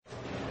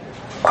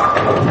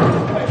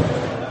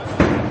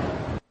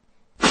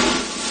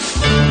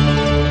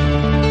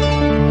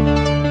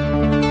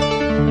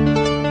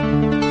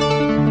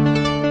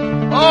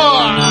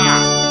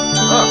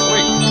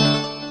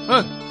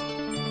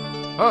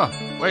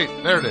Wait,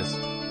 there it is.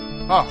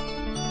 Oh,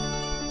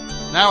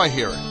 now I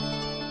hear it.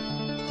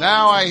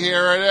 Now I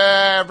hear it.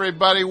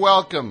 Everybody,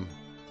 welcome.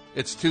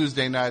 It's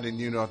Tuesday night, and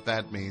you know what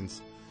that means.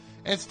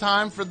 It's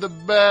time for the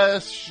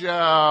best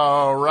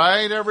show,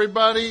 right,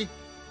 everybody?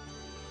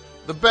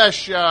 The best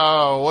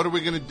show. What are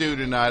we going to do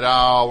tonight?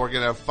 Oh, we're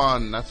going to have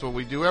fun. That's what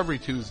we do every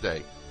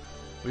Tuesday.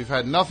 We've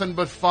had nothing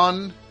but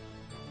fun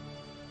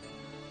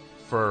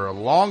for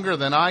longer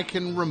than I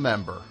can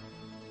remember.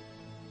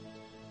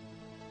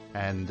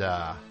 And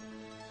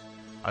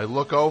I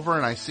look over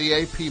and I see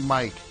AP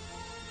Mike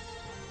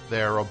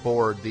there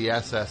aboard the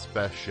SS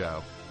Best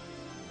Show.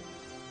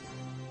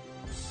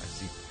 I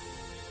see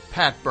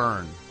Pat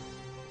Byrne.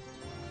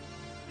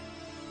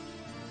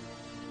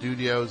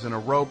 Studio's in a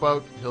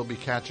rowboat. He'll be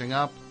catching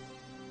up.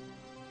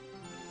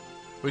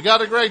 We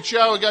got a great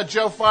show. We got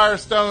Joe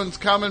Firestone's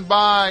coming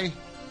by.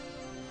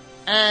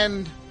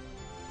 And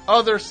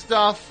other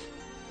stuff.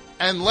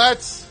 And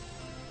let's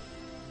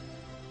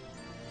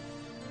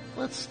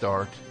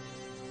start.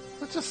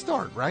 Let's just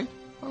start, right?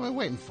 What am I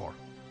waiting for?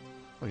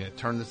 We're going to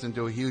turn this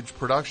into a huge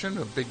production,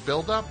 a big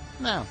build-up?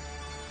 No.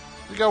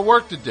 We got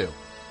work to do.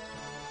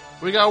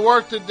 We got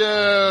work to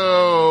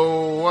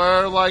do.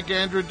 We're like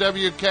Andrew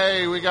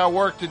WK. We got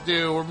work to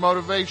do. We're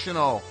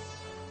motivational.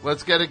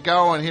 Let's get it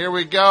going. Here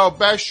we go.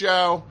 Best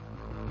show.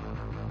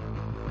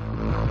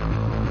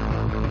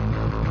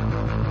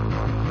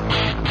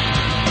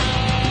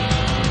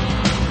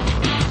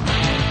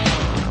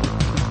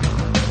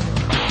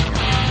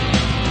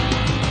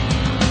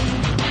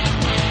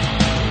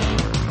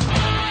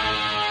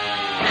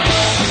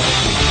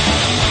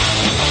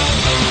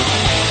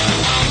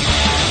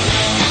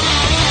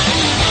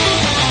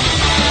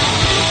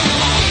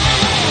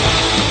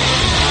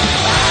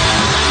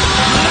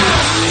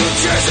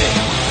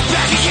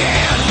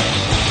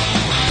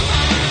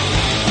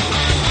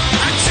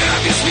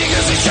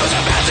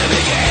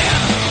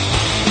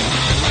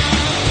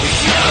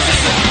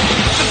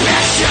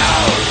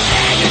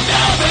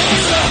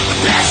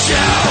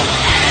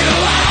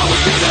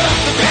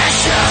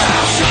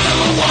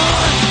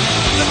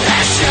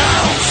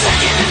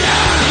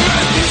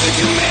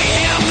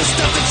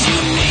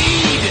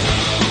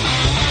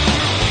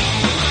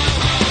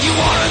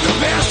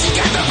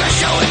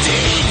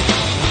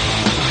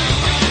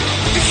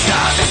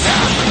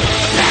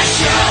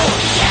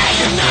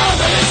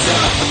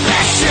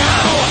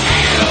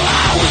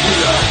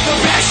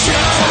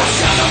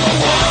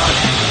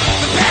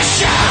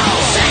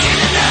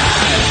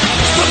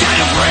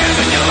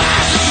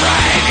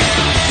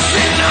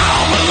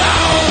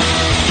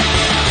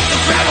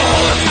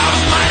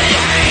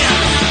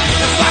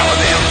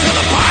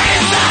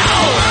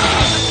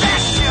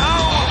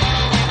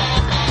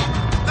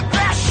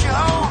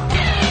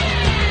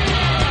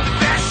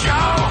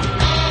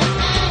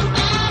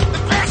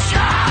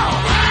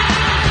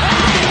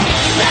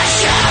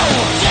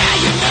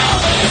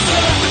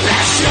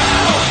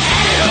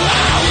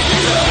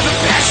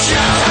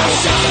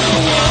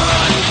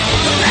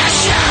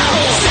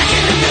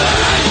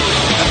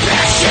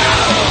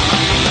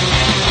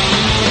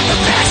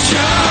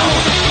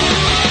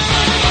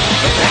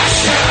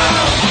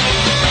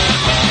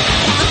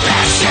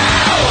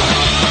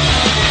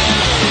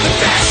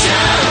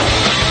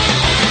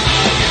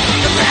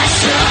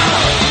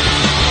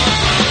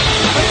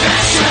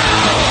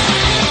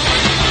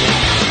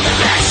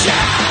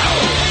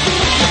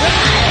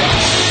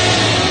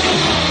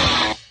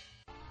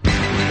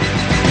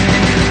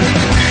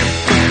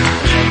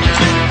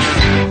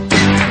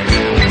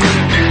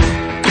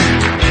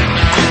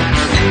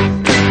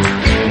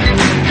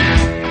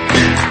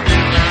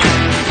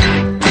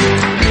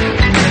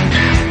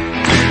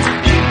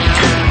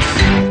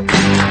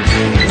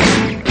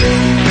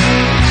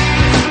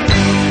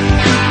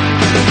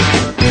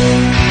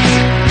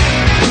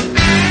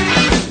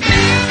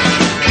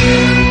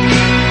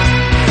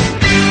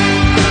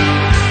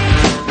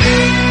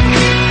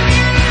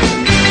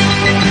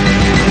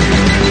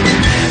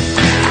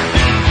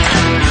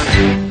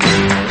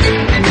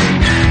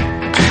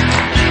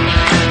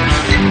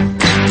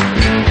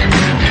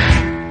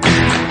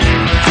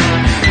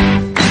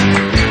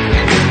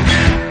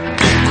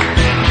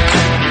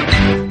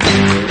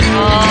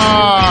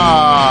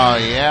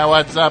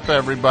 What's up,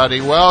 everybody?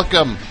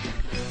 Welcome,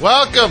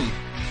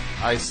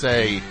 I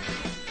say,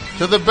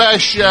 to the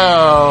best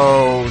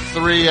show.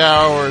 3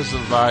 hours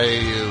of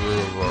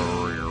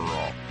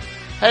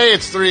Hey,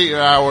 it's 3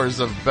 hours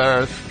of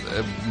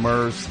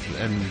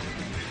mirth, and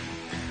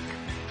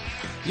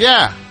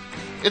yeah,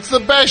 it's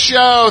the best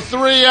show.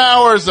 3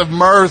 hours of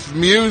mirth,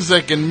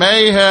 music, and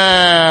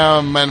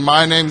mayhem. And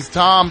my name's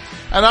Tom,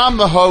 and I'm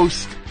the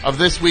host of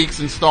this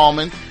week's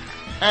installment.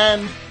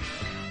 And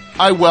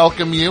I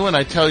welcome you, and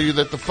I tell you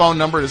that the phone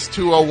number is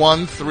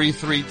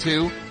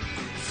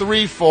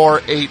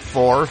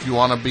 201-332-3484 if you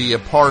want to be a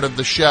part of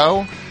the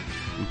show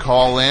and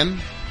call in.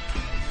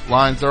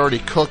 Lines already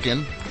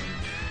cooking.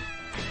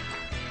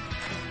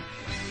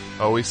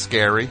 Always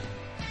scary.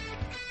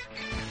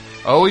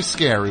 Always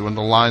scary when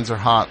the lines are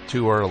hot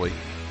too early.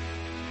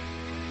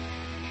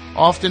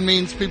 Often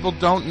means people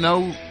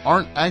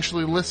aren't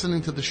actually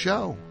listening to the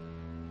show.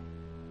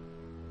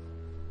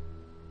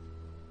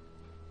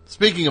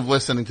 Speaking of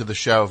listening to the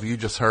show, if you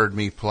just heard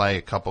me play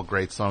a couple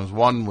great songs,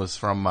 one was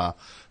from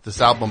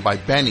this album by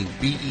Benny,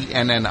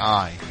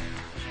 Benni.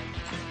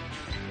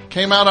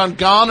 Came out on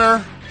Goner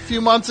a few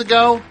months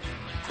ago.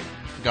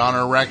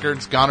 Goner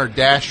Records,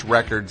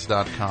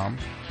 goner-records.com.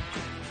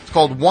 It's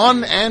called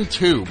 1 and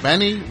 2.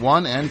 Benny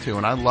 1 and 2,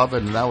 and I love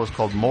it, and that was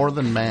called More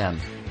Than Man.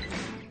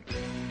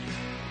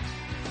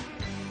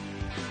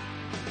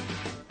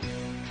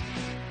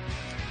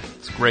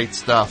 It's great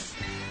stuff.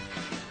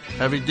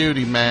 Heavy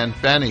duty, man.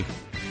 Benny.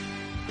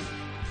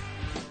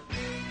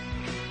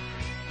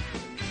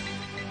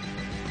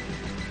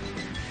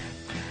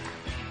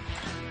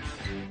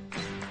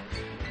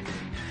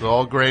 It's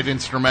all great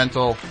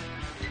instrumental,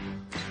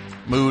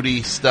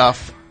 moody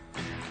stuff.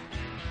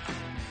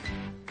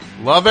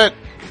 Love it.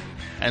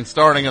 And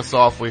starting us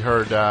off, we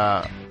heard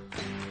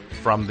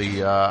from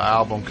the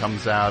album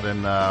comes out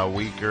in a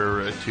week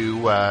or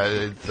two.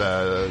 It's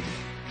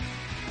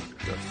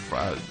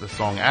the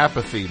song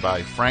Apathy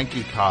by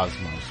Frankie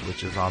Cosmos,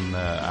 which is on the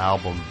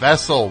album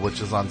Vessel, which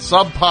is on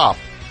Sub Pop,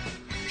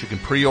 which you can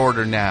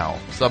pre-order now.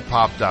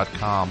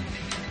 Subpop.com.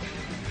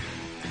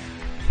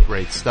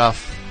 Great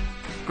stuff.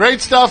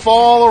 Great stuff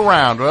all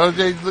around.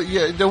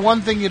 The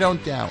one thing you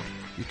don't doubt,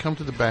 you come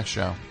to the best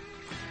show.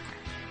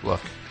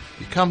 Look,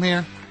 you come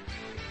here,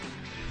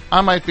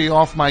 I might be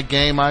off my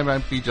game, I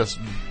might be just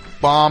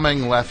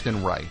bombing left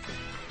and right.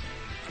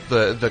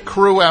 The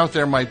crew out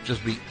there might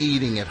just be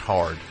eating it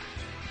hard.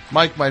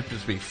 Mike might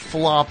just be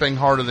flopping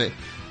harder.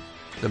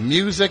 The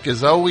music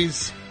is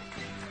always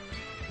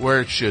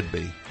where it should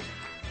be.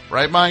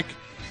 Right, Mike?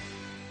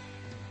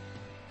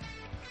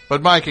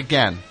 But Mike,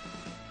 again,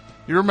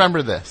 you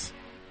remember this.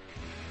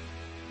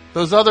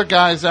 Those other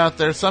guys out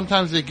there,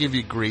 sometimes they give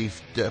you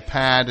grief,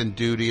 Pad and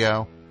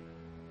Dudio.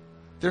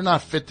 They're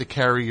not fit to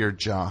carry your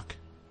jock.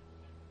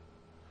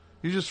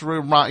 You just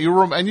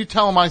and you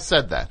tell them I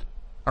said that.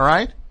 All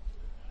right?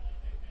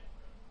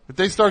 If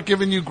they start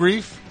giving you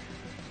grief,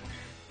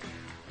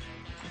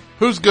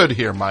 who's good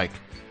here, Mike?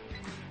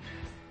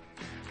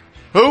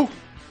 Who?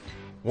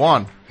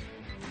 One.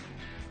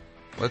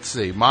 Let's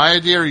see. My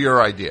idea or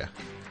your idea?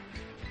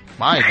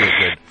 My idea,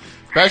 good.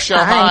 Best show,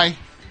 hi.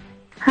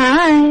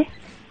 Hi.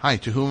 Hi,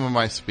 to whom am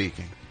I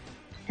speaking?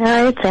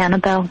 It's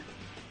Annabelle.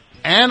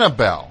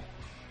 Annabelle?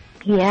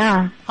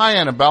 Yeah. Hi,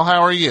 Annabelle.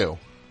 How are you?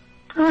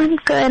 I'm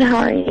good. How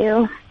are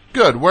you?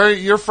 Good.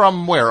 You're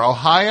from where?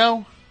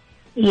 Ohio?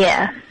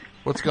 Yeah.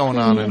 What's going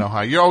on in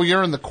Ohio?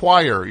 You're in the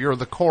choir. You're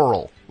the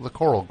choral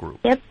group.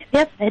 Yep.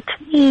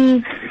 It's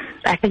me.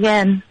 Back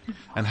again.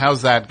 And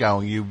how's that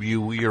going?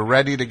 You're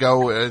ready to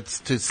go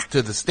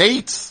to the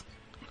States?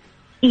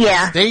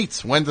 Yeah.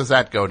 States. When does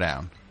that go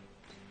down?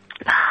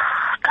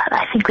 God,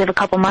 I think we have a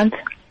couple months.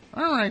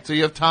 All right. So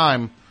you have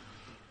time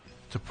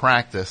to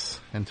practice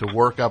and to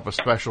work up a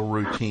special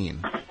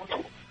routine.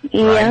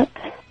 Yep.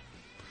 Right?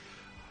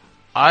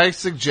 I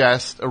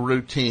suggest a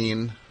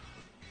routine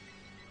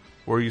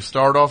where you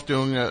start off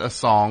doing a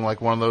song,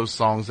 like one of those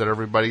songs that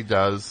everybody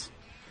does,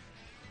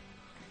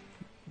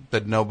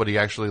 that nobody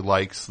actually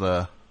likes,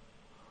 the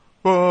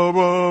ba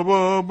ba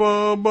ba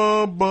ba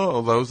ba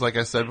ba, those, like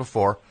I said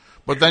before.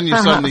 But then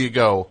suddenly you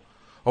go,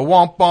 a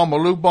womp bomb, a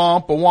loo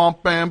bomp, a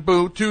womp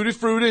bamboo, tutti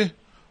frutti,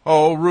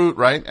 oh root,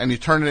 right? And you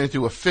turn it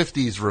into a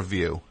 50s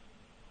review.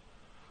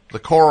 The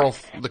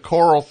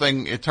choral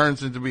thing, it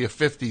turns into be a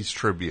 50s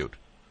tribute,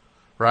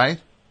 right?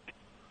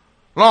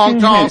 Long,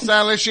 tall,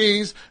 Sally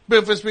She's,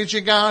 Biffy Speech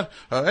you got,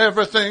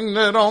 everything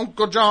that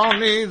Uncle John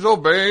needs, oh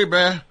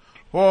baby,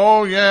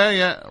 oh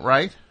yeah,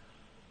 right?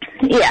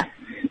 Yeah.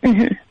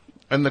 Mm-hmm.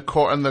 And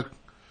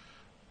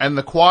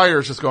the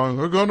choir's just going,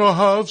 we're gonna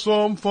have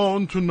some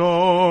fun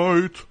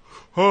tonight.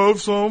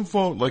 Have some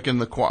fun. Like in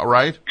the choir,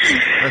 right?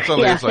 And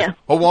suddenly it's like,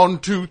 1,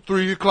 2,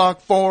 3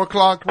 o'clock, 4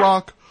 o'clock,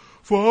 rock.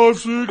 5,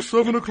 6,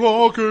 7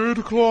 o'clock, 8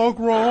 o'clock,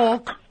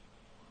 rock.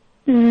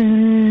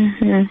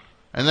 Mm-hmm.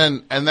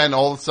 And then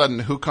all of a sudden,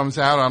 who comes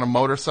out on a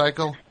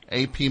motorcycle?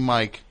 AP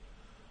Mike.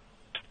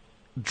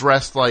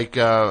 Dressed like,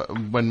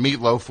 when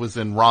Meatloaf was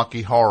in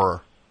Rocky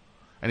Horror.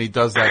 And he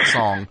does that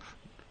song.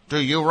 Do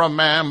you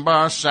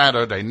remember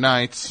Saturday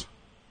nights?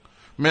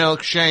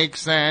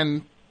 Milkshakes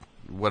and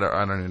whatever.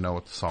 I don't even know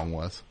what the song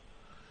was.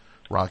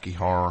 Rocky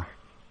Horror.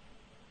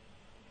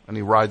 And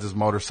he rides his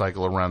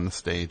motorcycle around the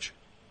stage.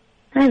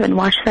 I haven't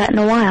watched that in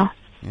a while.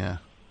 Yeah.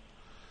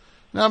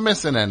 Not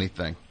missing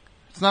anything.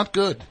 It's not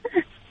good.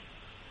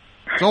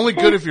 It's only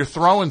good if you're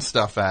throwing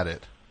stuff at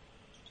it.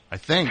 I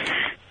think.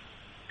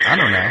 I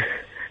don't know.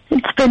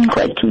 It's been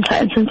quite some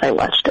time since I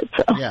watched it,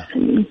 so. Yeah.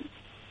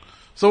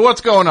 So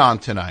what's going on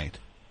tonight?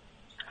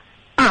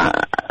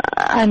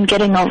 I'm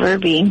getting over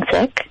being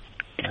sick,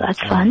 so that's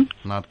fun.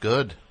 Not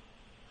good.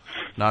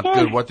 Not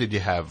good. What did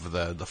you have?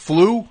 The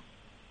flu?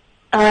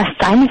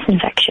 Sinus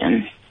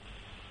infection.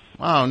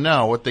 Oh,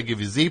 no. What, they give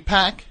you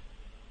Z-Pack?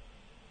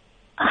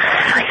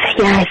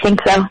 Yeah, I think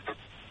so.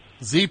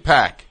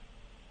 Z-Pack.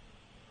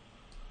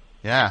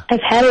 Yeah.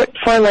 I've had it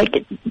for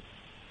like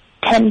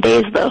 10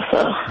 days though,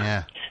 so.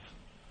 Yeah.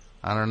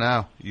 I don't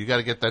know. You got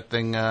to get that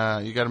thing.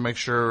 You got to make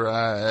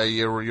sure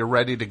you're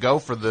ready to go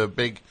for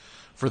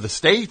the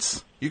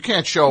States. You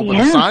can't show up with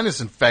a sinus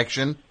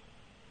infection.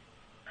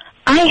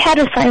 I had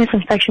a sinus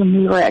infection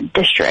when we were at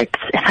districts,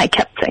 and I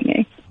kept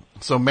singing.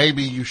 So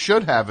maybe you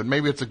should have it.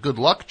 Maybe it's a good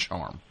luck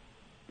charm.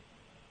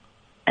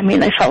 I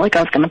mean, I felt like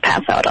I was going to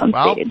pass out on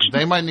stage.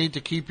 They might need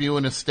to keep you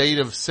in a state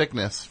of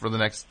sickness for the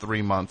next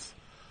 3 months.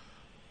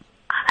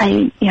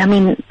 I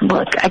mean,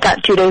 look, I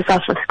got 2 days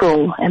off of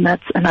school, and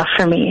that's enough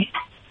for me.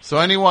 So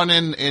anyone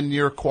in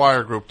your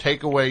choir group,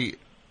 take away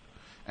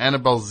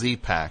Annabelle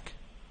Z-Pack.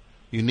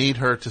 You need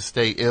her to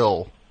stay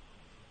ill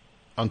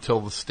until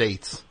the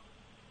States.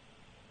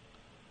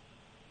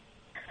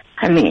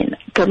 I mean,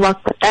 good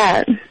luck with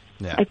that.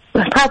 Yeah.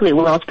 I probably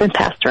will. It's been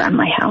passed around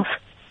my house.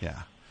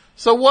 Yeah.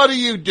 So what are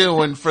you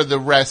doing for the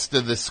rest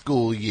of the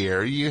school year?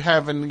 Are you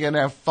going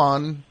to have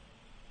fun?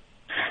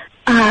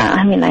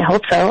 I mean, I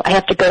hope so. I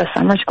have to go to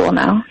summer school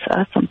now, so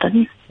that's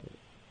something.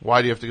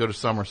 Why do you have to go to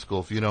summer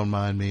school, if you don't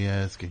mind me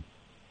asking?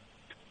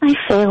 I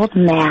failed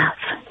math.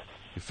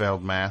 You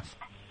failed math?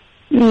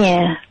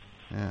 Yeah.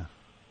 Yeah.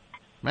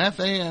 Math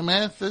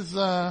is,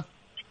 yeah.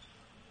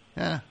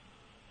 I'm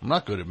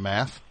not good at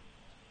math.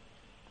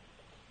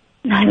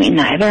 I mean,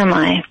 neither am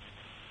I.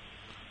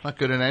 Not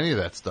good at any of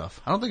that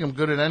stuff. I don't think I'm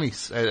good at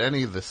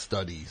any of the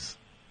studies.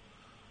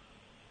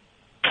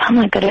 I'm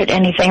not good at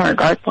anything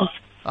regardless.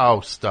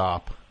 Oh,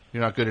 stop.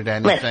 You're not good at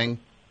anything?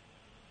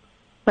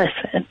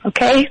 Listen,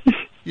 okay?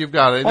 You've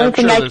got it. The only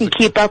thing I can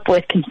keep up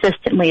with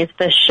consistently is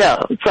this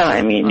show. So,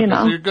 I mean, you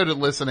know. You're good at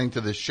listening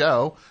to this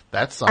show.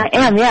 That's something.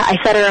 I am, yeah.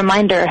 I set a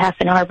reminder half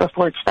an hour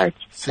before it starts.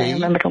 See? So I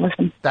remember to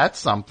listen. That's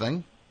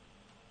something.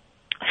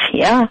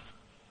 Yeah.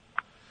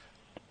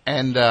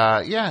 And,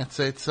 yeah,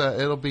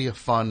 it'll be a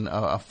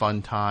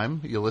fun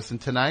time. You listen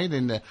tonight,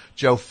 and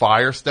Joe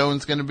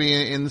Firestone's gonna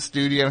be in the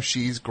studio.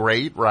 She's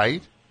great,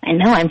 right? I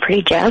know, I'm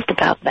pretty jazzed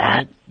about that.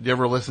 Right. You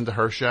ever listen to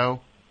her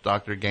show,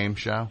 Dr. Game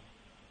Show?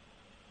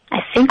 I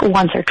think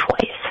once or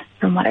twice,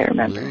 from what I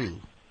remember. Ooh.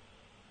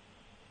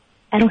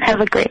 I don't have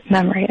a great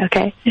memory,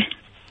 okay?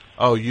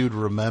 Oh, you'd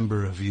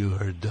remember if you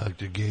heard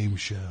Dr. Game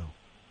Show.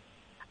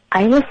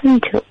 I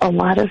listen to a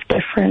lot of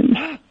different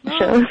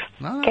shows.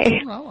 Okay.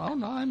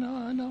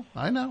 No,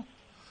 I know.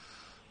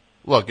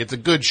 Look, it's a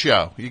good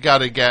show. You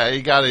gotta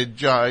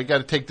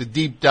take the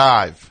deep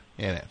dive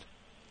in it.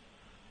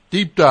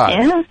 Deep dive.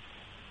 Yeah.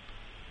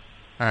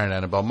 All right,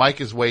 Annabelle.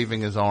 Mike is waving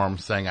his arm,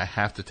 saying, "I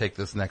have to take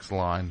this next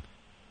line."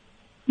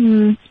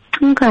 Okay.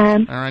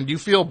 All right. You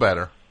feel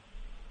better.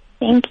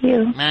 Thank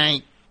you.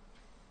 Mike.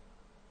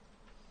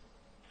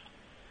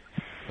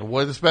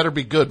 Well, this better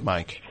be good,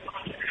 Mike.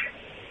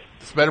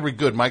 This better be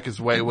good. Mike is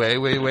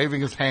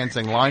waving his hand,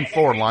 saying, line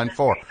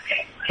four.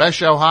 Best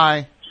show,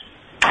 hi.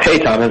 Hey,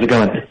 Tom. How's it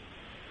going?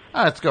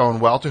 It's going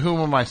well. To whom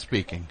am I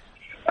speaking?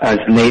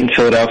 It's Nate in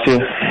Philadelphia.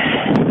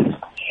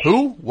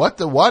 Who? What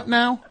the what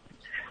now?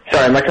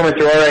 Sorry, am I coming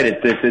through all right?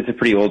 It's a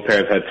pretty old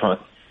pair of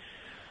headphones.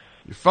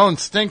 Your phone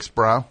stinks,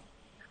 bro.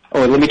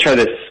 Oh, let me try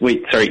this.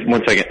 Wait, sorry,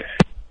 1 second.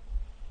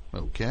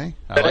 Okay.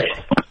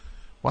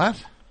 What?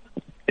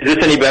 Is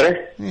this any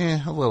better?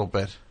 Yeah, a little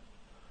bit.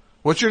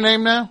 What's your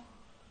name now?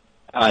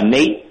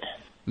 Nate.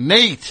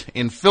 Nate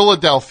in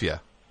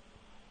Philadelphia.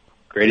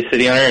 Greatest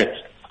city on earth.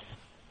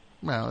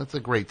 Well, it's a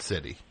great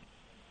city.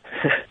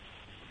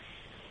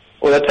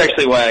 Well, that's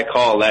actually why I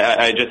called.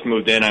 I just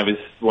moved in. I was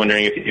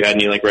wondering if you had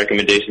any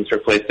recommendations for a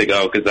place to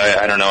go, because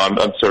I don't know. I'm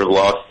sort of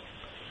lost.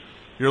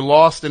 You're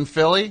lost in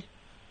Philly?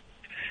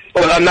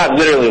 Well, I'm not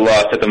literally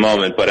lost at the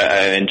moment, but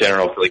in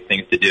general for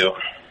things to do.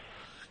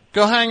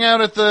 Go hang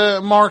out at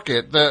the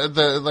market,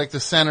 the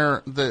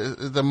center,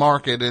 the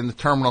market in the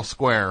Terminal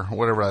Square,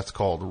 whatever that's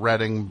called,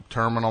 Reading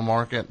Terminal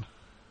Market.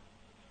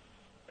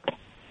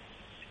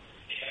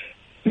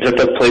 Is that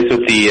the place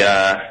with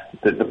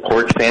the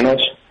pork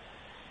sandwich?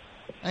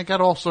 I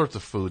got all sorts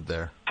of food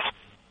there.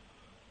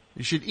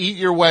 You should eat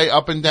your way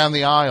up and down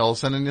the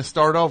aisles, and then you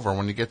start over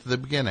when you get to the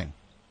beginning.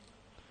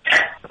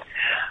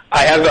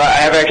 I have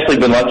actually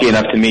been lucky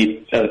enough to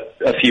meet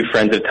a few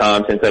friends of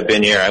Tom since I've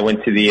been here. I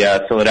went to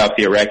the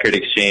Philadelphia Record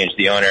Exchange.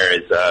 The owner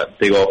is a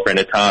big old friend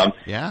of Tom.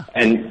 Yeah.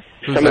 And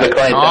some of the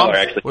clientele are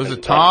actually... Was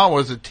it Tom?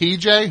 Was it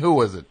TJ? Who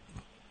was it?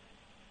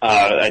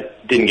 I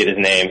didn't get his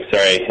name.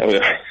 Sorry.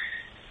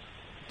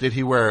 Did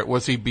he wear it?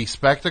 Was he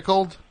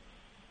bespectacled?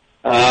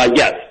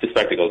 Yes,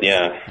 bespectacled,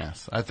 yeah.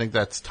 Yes, I think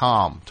that's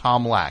Tom.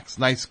 Tom Lax.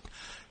 Nice.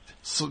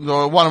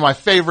 One of my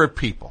favorite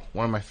people.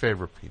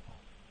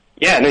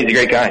 Yeah, no, he's a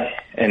great guy,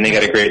 and they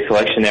got a great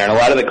selection there. And a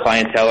lot of the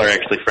clientele are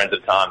actually friends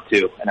of Tom,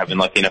 too, and I've been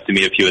lucky enough to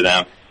meet a few of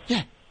them.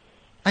 Yeah,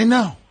 I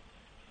know.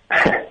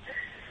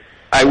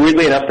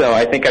 Weirdly enough, though,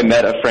 I think I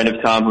met a friend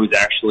of Tom who's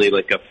actually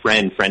like a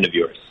friend of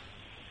yours.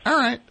 All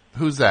right.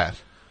 Who's that?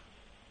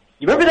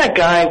 You remember that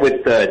guy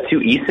with the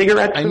 2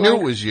 e-cigarettes? I knew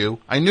it was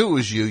you,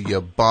 you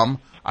bum.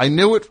 I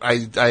knew it.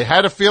 I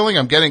had a feeling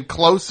I'm getting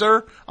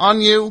closer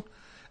on you,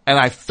 and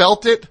I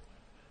felt it.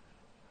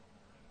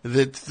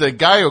 The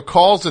guy who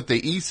calls it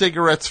the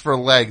e-cigarettes for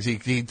legs,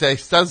 he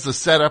does the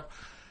setup.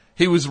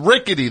 He was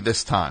rickety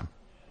this time.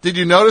 Did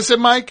you notice it,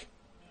 Mike?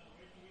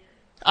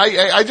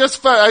 I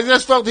just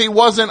felt he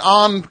wasn't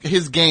on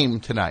his game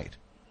tonight.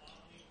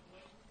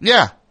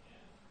 Yeah.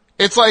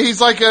 It's like he's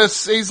like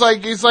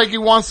he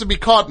wants to be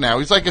caught now.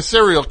 He's like a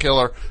serial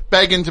killer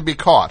begging to be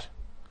caught.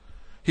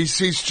 He's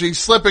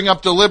slipping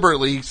up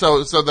deliberately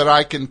so that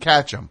I can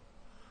catch him.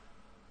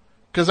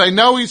 Cause I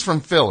know he's from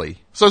Philly.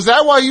 So is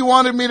that why you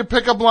wanted me to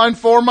pick up line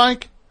 4,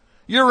 Mike?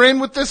 You're in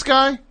with this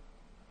guy?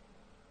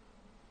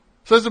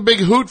 So it's a big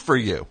hoot for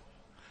you.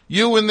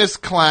 You and this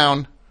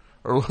clown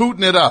are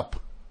hooting it up.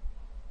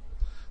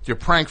 Your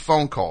prank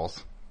phone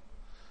calls.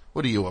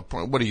 What are you,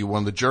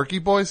 one of the jerky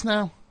boys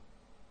now?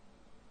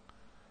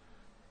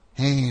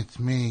 Hey, it's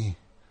me,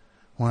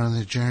 one of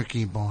the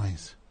jerky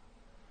boys.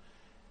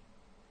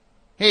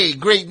 Hey,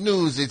 great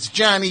news, it's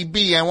Johnny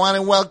B. I want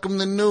to welcome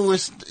the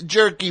newest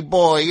jerky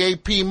boy,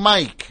 AP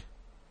Mike.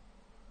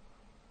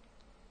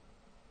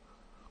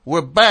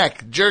 We're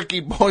back, jerky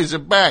boys are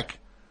back.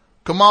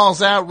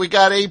 Kamal's out, we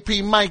got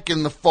AP Mike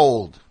in the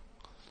fold.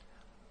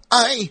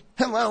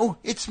 Hello,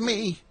 it's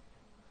me.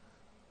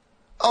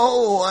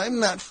 Oh, I'm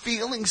not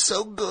feeling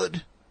so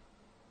good.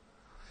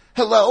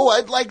 Hello,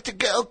 I'd like to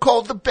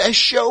call the best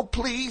show,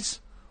 please.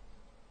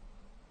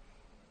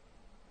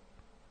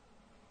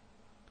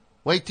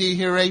 Wait till you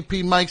hear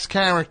AP Mike's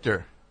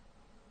character.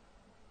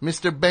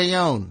 Mr.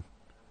 Bayonne.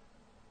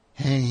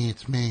 Hey,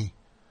 it's me,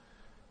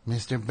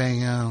 Mr.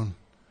 Bayonne.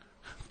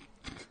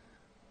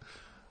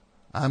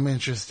 I'm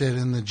interested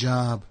in the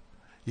job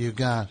you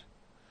got.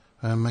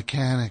 A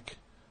mechanic.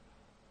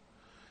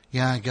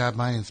 Yeah, I got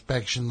my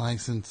inspection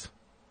license.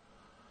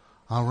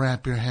 I'll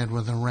wrap your head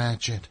with a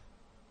ratchet.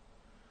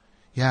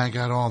 Yeah, I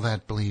got all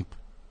that bleep.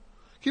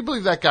 Can you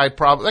believe that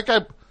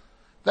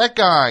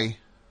guy,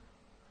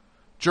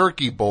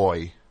 Jerky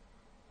Boy,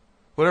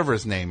 whatever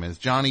his name is,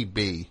 Johnny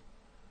B.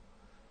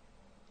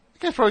 That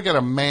guy's probably got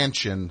a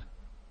mansion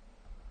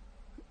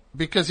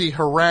because he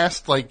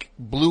harassed like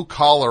blue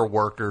collar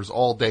workers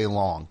all day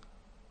long.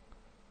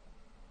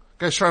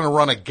 Guy's trying to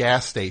run a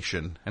gas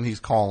station and he's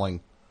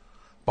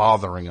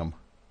bothering him.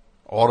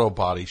 Auto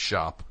body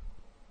shop.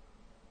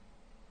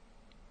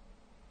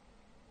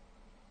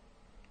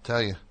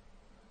 Tell you,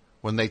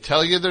 when they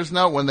tell you I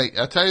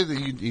tell you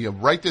that you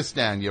write this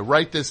down. You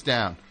write this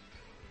down.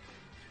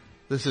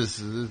 This is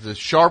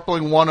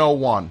Sharpling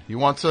 101. You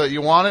want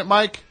it,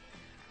 Mike?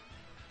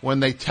 When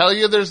they tell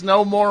you there's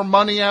no more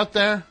money out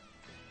there,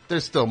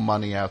 there's still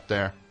money out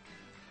there.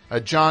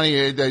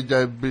 Johnny,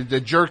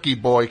 the jerky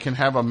boy can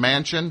have a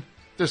mansion.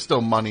 There's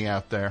still money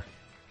out there.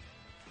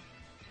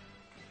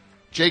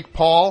 Jake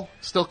Paul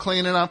still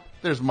cleaning up.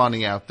 There's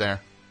money out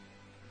there.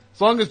 As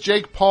long as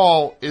Jake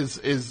Paul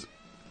is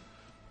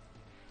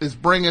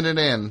bringing it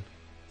in,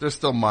 there's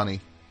still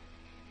money.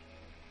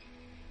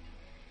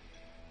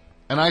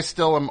 And I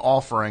still am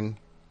offering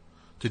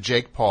to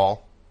Jake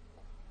Paul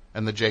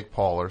and the Jake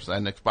Paulers,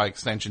 and by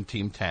extension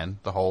Team 10,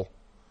 the whole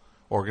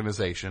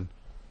organization.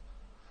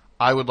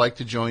 I would like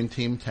to join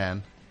Team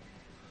 10,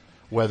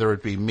 whether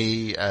it be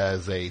me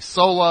as a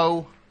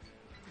solo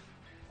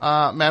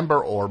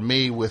member or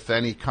me with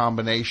any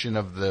combination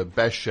of the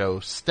Best Show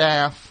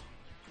staff.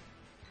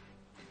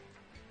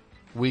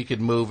 We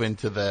could move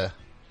into the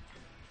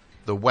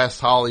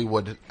West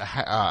Hollywood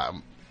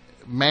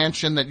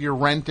mansion that you're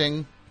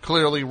renting,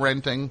 clearly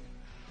renting,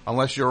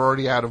 unless you're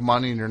already out of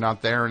money and you're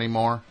not there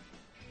anymore.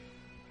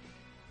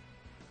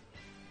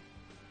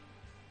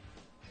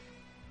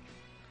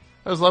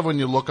 I just love when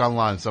you look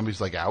online,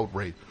 somebody's like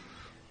outraged.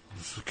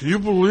 Can you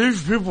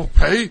believe people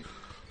pay?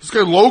 This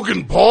guy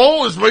Logan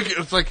Paul is making,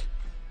 it's like,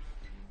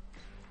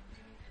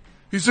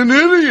 he's an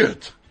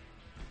idiot.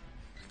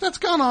 That's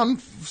gone on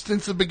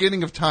since the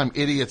beginning of time.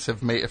 Idiots have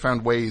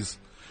found ways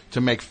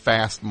to make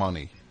fast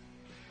money.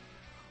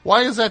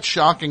 Why is that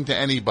shocking to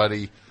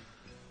anybody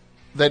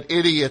that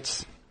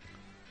idiots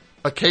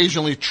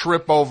occasionally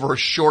trip over a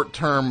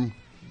short-term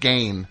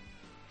gain?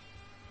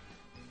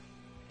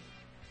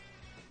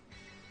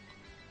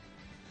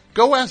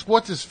 Go ask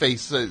what's his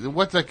face,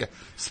 what's that guy?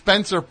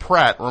 Spencer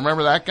Pratt.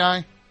 Remember that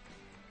guy?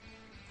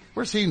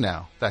 Where's he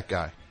now? That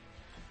guy.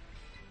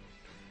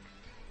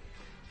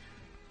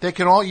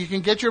 You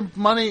can get your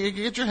money, you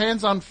can get your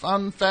hands on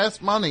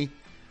fast money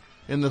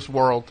in this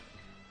world.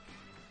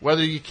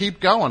 Whether you keep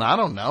going, I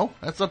don't know.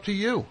 That's up to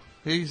you.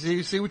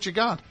 You see what you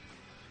got.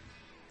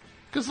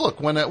 Because look,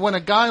 when a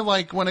guy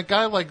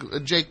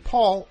like Jake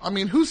Paul, I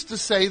mean, who's to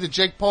say that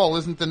Jake Paul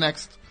isn't the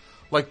next,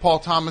 like Paul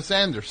Thomas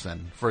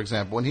Anderson, for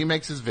example, when he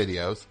makes his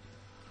videos,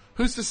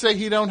 who's to say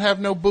he don't have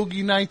no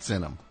Boogie Nights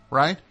in him,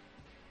 right?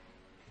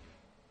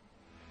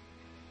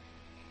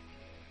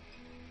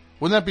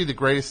 Wouldn't that be the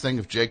greatest thing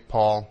if Jake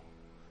Paul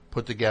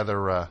put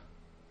together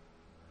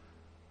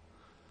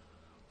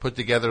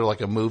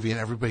like a movie and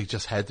everybody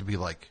just had to be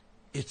like,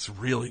 it's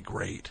really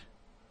great.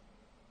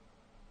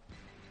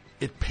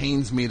 It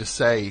pains me to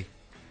say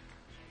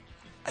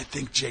I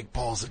think Jake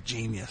Paul's a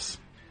genius.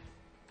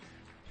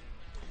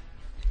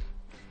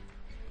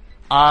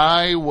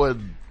 I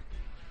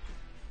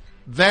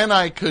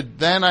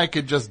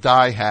could just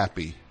die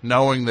happy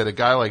knowing that a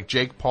guy like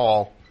Jake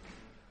Paul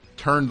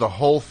turned the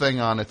whole thing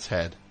on its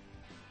head.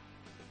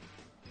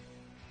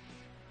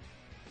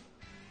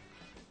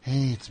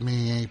 Hey, it's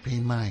me, AP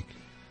Mike,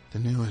 the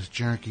newest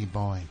jerky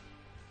boy.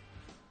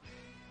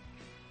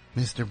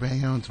 Mr.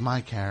 Bayonne's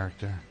my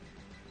character.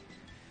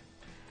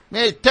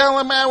 Hey, tell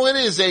him how it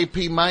is,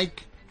 AP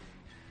Mike.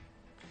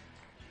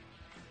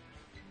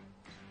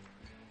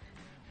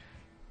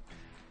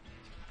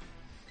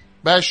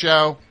 Best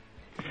show.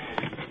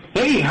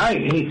 Hey, hi.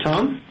 Hey,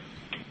 Tom.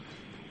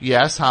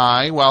 Yes,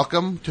 hi.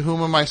 Welcome. To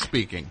whom am I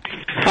speaking?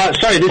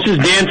 Sorry, this is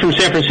Dan from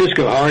San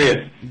Francisco. How are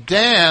you?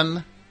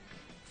 Dan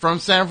from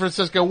San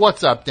Francisco.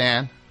 What's up,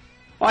 Dan?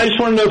 I just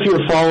want to know if you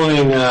were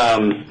following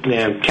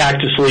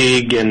Cactus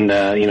League and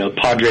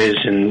Padres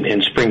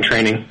in spring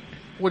training.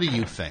 What do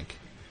you think?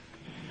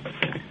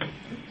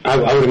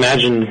 I would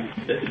imagine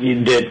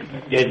that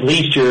at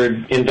least you're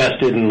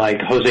invested in like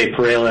Jose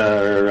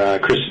Pereira or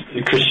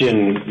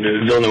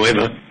Christian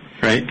Villanueva,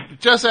 right?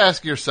 Just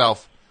ask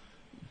yourself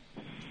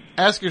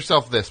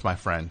this, my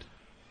friend.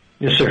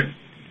 Yes, sir.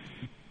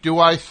 Do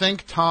I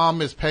think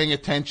Tom is paying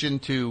attention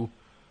to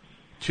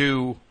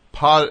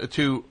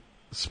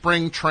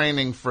spring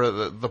training for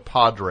the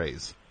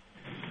Padres?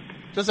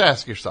 Just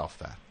ask yourself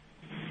that.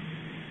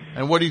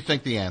 And what do you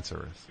think the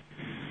answer is?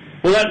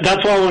 Well, that's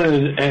what I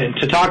wanted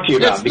to talk to you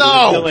about. It's no.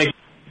 I feel like...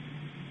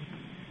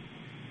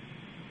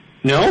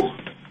 No?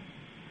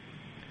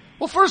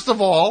 Well, first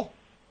of all,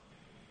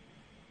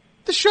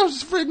 the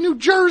show's for New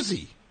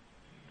Jersey.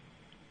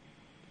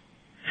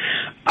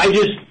 I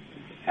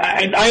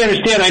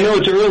understand. I know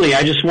it's early.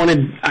 I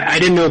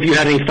didn't know if you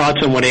had any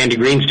thoughts on what Andy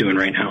Green's doing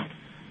right now.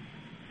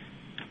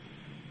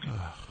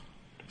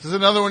 Is this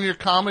another one of your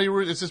comedy?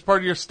 Is this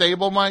part of your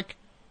stable, Mike?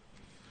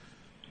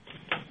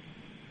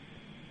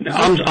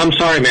 I'm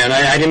sorry, man.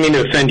 I didn't mean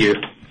to offend you.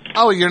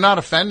 Oh, you're not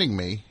offending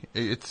me.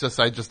 It's just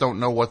I just don't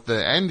know what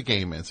the end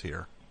game is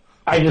here.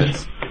 I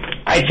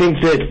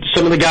think that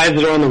some of the guys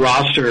that are on the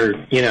roster,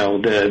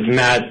 the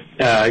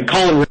Matt,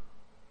 Colin.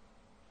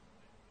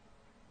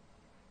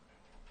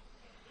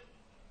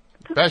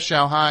 Best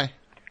show, hi.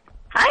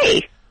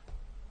 Hi.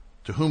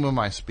 To whom am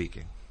I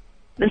speaking?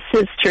 This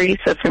is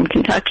Teresa from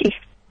Kentucky.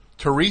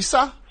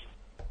 Teresa?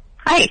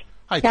 Hi.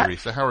 Hi, yeah.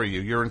 Teresa. How are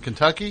you? You're in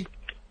Kentucky?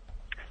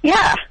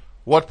 Yeah.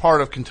 What part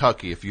of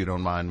Kentucky, if you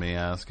don't mind me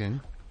asking?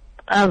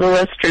 The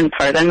western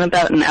part. I'm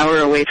about an hour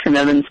away from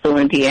Evansville,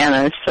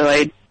 Indiana, so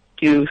I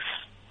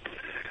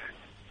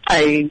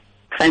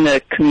kind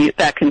of commute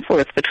back and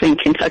forth between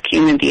Kentucky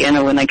and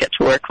Indiana when I get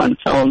to work on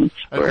films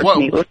or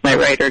meet with my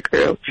writer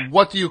group.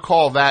 What do you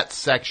call that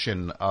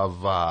section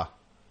of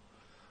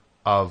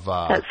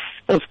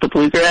That's the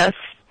bluegrass.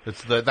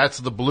 That's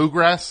the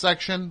bluegrass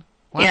section?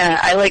 What? Yeah,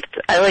 I like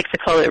to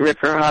call it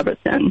Ripper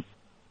Hobbiton.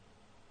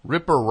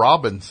 Ripper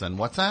Robinson,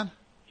 what's that?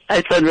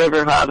 I said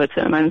River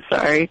Hobbiton, I'm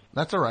sorry.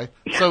 That's all right.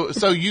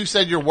 So you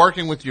said you're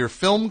working with your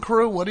film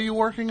crew. What are you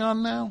working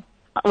on now?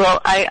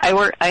 Well,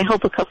 I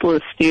help a couple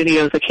of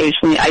studios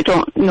occasionally. I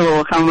don't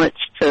know how much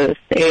to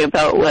say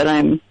about what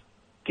I'm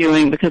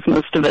doing because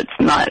most of it's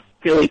not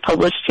really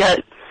published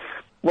yet.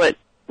 What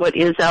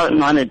is out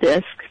and on a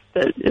disc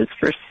that is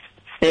for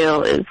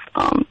sale is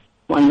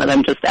one that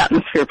I'm just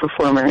atmosphere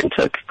performer and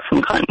took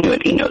some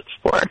continuity notes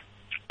for.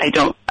 I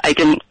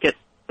didn't get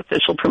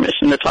official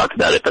permission to talk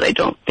about it, but I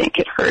don't think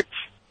it hurts.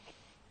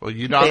 Well,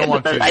 don't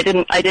want to. I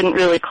didn't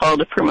really call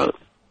to promote.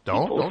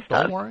 Don't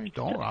worry.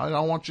 I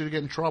don't want you to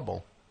get in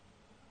trouble.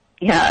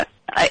 Yeah,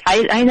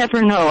 I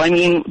never know. I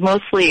mean,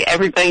 mostly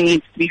everybody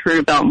needs to be heard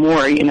about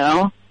more,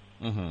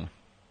 Mm-hmm.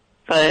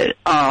 But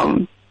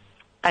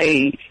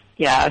I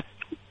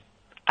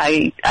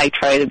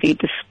try to be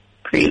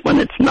discreet when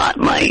it's not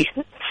my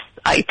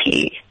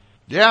IP.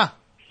 Yeah,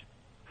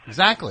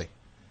 exactly.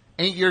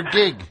 Ain't your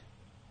gig.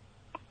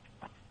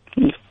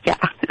 Yeah.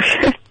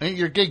 Ain't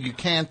your gig. You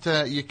can't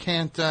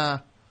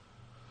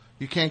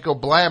go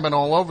blabbing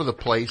all over the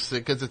place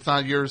because it's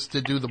not yours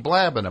to do the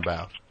blabbing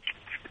about.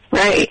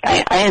 Right.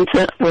 I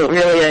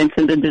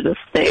intended to just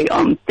say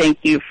thank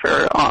you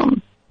for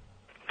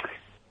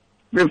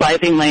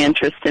reviving my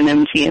interest in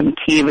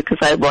MGMT because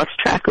I had lost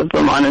track of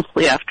them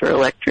honestly after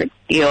Electric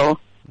Eel.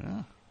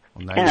 Yeah.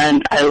 Well,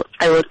 and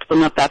I looked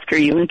them up after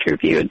you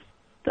interviewed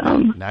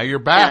them. Now you're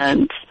back.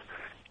 And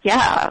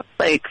yeah,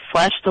 like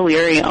Flash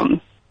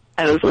Delirium.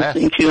 I was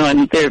listening to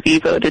on their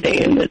Vivo today,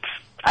 and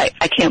I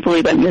can't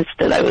believe I missed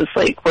it. I was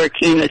like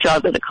working a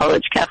job at a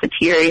college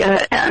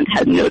cafeteria and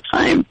had no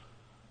time.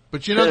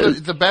 But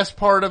the best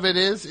part of it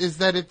is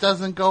that it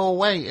doesn't go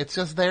away. It's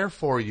just there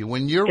for you.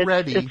 When you're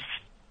ready,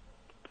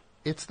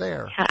 it's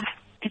there. Yeah,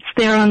 it's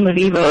there on the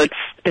Vivo.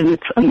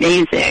 It's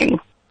amazing.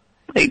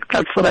 Like,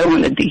 that's what I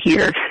wanted to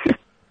hear.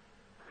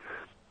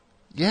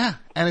 Yeah,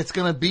 and it's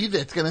going to be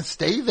there. It's going to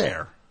stay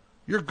there.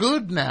 You're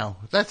good now.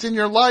 That's in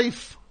your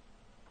life.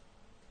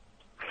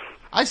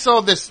 I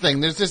saw this thing.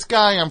 There's this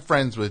guy I'm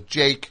friends with,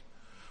 Jake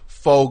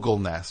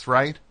Fogelness,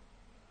 right?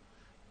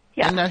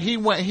 Yeah. And he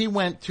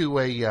went to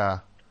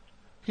a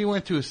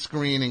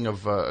screening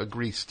of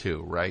Grease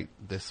 2, right?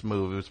 This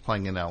movie was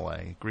playing in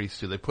L.A. Grease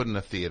 2. They put in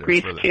a theater.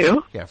 Grease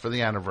 2? Yeah, for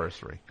the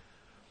anniversary.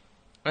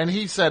 And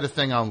he said a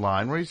thing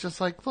online where he's just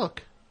like,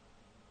 look.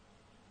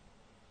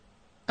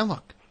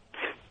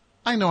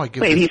 I know I give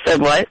Wait, he said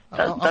what?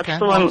 Okay. That's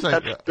the one.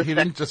 He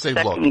didn't just say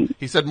look.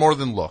 He said more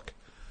than look.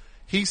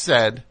 He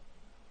said,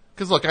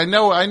 because look, I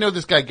know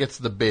this guy gets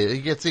the biz.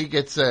 He gets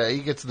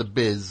the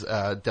biz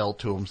dealt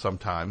to him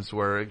sometimes.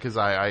 Because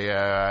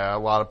a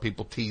lot of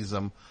people tease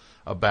him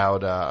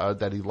about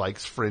that he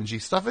likes fringy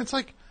stuff. It's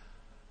like,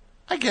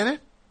 I get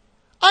it.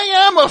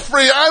 I'm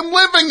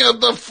living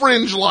the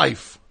fringe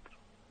life.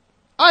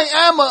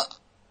 I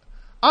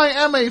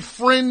am a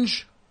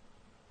fringe.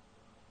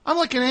 I'm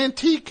like an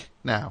antique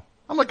now.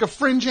 I'm like a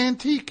fringe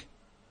antique.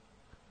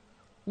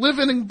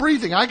 Living and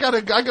breathing. I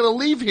gotta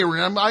leave here,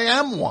 and I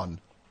am one.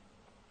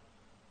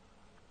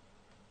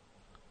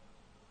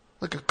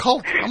 Like a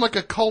cult. I'm like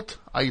a cult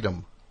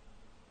item.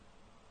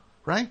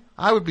 Right?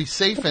 I would be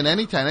safe in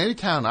any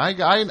town.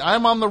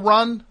 I'm on the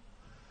run,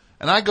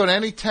 and I go to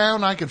any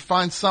town. I could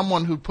find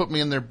someone who'd put me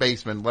in their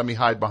basement and let me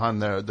hide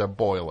behind the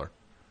boiler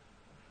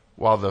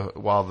while the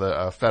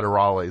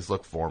federales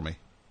look for me.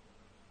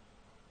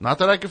 Not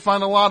that I could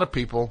find a lot of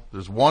people.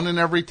 There's one in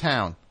every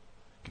town.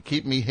 Could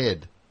keep me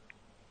hid.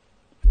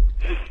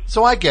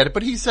 So I get it,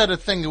 but he said a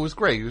thing that was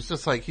great. He was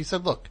just like, he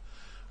said, look,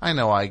 I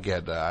know I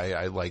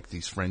like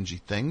these fringy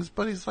things,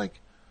 but he said,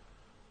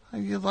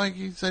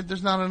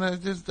 there's not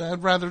enough,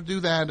 I'd rather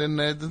do that, and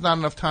there's not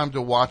enough time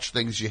to watch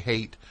things you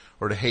hate,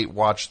 or to hate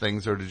watch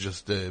things, or to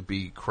just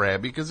be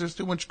crabby, because there's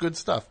too much good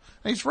stuff.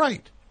 And he's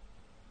right.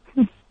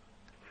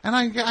 And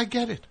I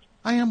get it.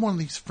 I am one of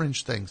these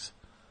fringe things.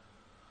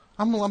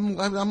 I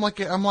might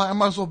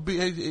as well be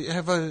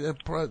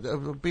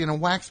in a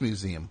wax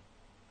museum,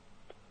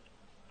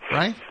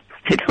 right?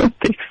 I don't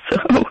think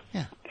so.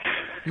 Yeah,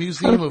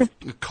 museum of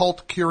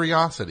occult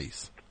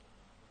curiosities.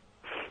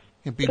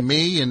 It'd be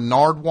me and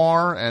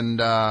Nardwar and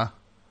not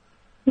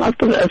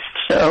the best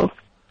show.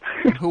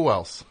 Who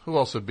else? Who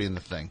else would be in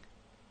the thing?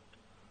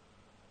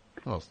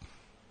 Who else?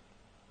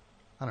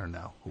 I don't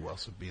know who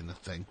else would be in the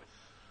thing.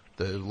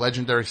 The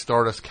legendary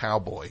Stardust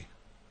Cowboy,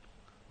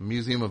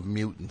 Museum of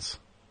Mutants.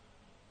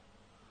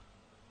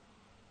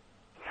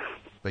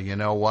 But you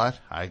know what?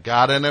 I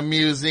got in a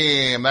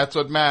museum. That's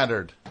what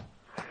mattered.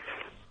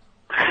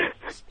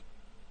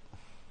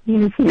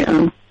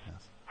 Museum.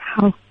 Yes.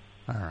 How? All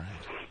right.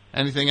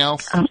 Anything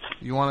else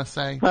you want to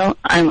say? Well,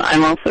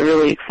 I'm also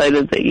really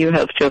excited that you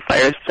have Joe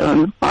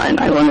Firestone on.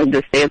 I wanted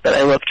to say that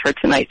I loved her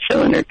Tonight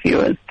Show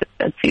interview as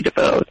Betsy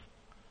DeVoe.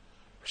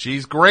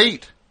 She's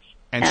great.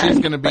 And she's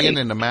going to be in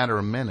a matter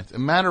of minutes. In a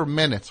matter of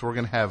minutes, we're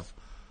going to have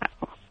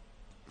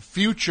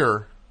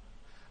future.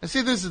 And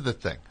see, this is the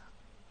thing.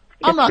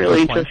 I'm not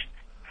really complaining.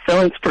 Just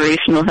so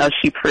inspirational how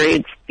she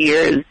parades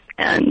fears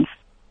and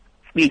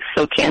speaks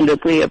so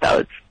candidly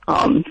about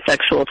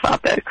sexual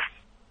topics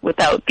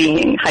without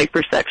being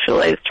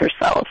hypersexualized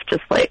herself.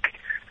 Just like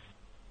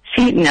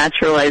she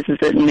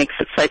naturalizes it and makes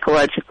it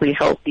psychologically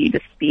healthy to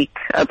speak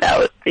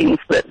about things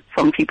that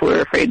some people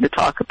are afraid to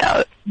talk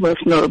about,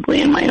 most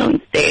notably in my own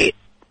state.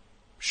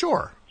 She's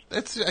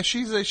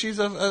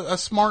a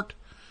smart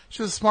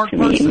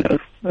person.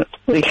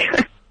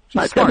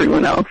 Not smart.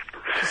 everyone else.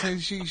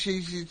 She's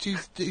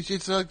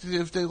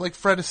like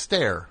Fred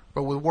Astaire,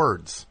 but with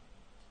words.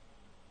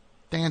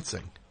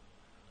 Dancing.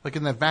 Like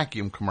in that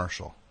vacuum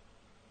commercial.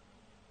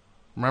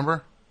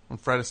 Remember? When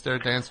Fred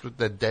Astaire danced with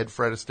that dead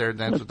Fred Astaire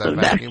danced with that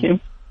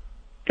vacuum?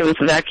 It was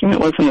a vacuum, it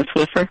wasn't a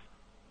Swiffer?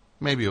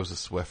 Maybe it was a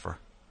Swiffer.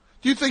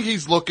 Do you think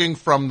he's looking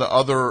from the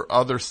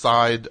other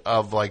side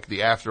of like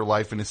the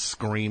afterlife and is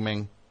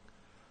screaming?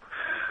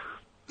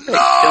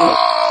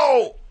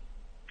 No!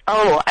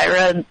 Oh, I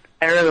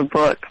read a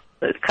book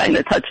that kind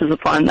of touches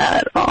upon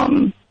that.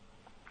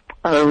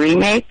 A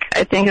remake,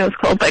 I think it was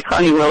called, by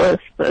Connie Willis,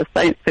 the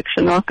science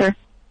fiction author.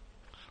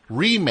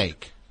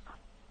 Remake?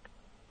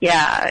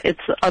 Yeah,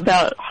 it's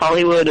about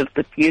Hollywood of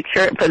the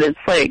future, but it's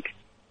like,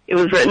 it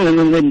was written in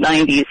the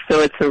mid-90s, so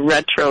it's a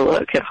retro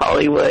look at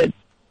Hollywood,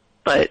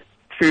 but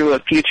through a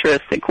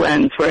futuristic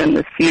lens, where in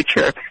the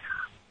future,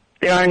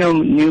 there are no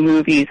new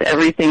movies.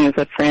 Everything is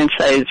a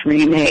franchise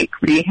remake,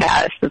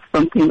 rehash of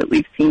something that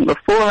we've seen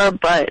before,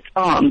 but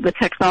the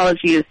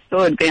technology is so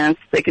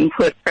advanced they can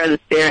put Fred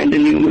Astaire into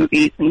new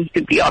movies and he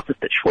could be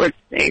opposite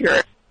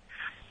Schwarzenegger.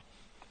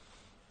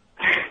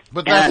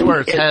 But that's where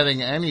it's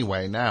heading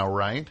anyway now,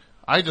 right?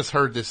 I just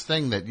heard this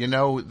thing that,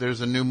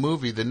 there's a new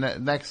movie, the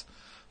next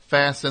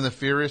Fast and the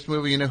Furious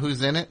movie, you know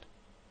who's in it?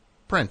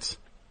 Prince.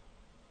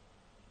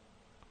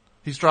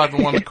 He's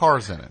driving one of the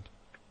cars in it.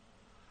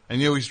 And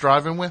you know who he's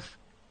driving with?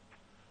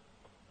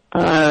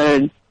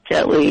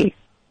 Jet Li.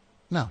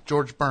 No,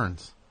 George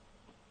Burns.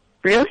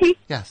 Really?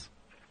 Yes.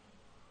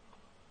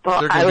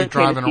 Well, They're going to be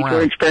driving around.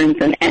 George Burns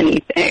in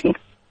anything.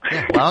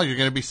 Yeah, well, you're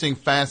going to be seeing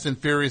Fast and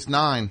Furious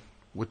 9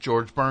 with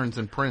George Burns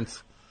and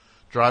Prince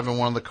driving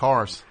one of the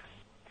cars.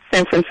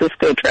 San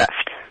Francisco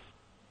Drift.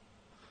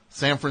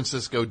 San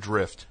Francisco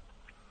Drift.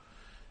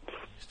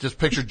 Just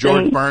picture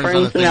George Burns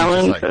on the thing. And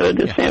Ellen go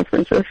to San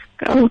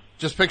Francisco.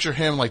 Just picture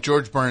him like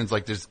George Burns,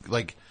 like there's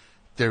like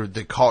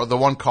the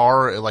one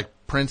car, like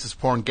Prince is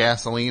pouring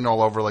gasoline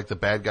all over like the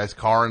bad guy's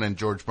car, and then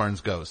George Burns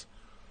goes.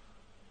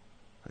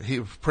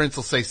 Prince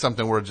will say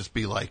something where it'll just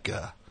be like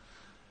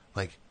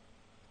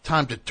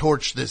time to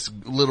torch this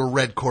little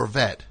red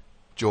Corvette,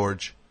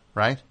 George,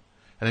 right?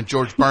 And then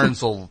George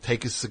Burns will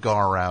take his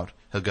cigar out.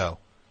 He'll go,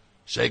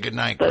 say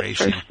goodnight,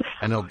 Gracie,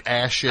 and he'll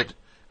ash it.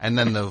 And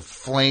then the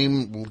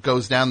flame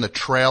goes down the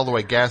trail the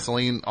way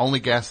only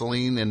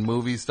gasoline in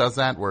movies does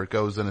that, where it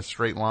goes in a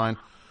straight line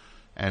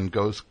and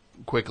goes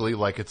quickly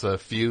like it's a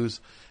fuse.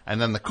 And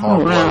then the car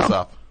blows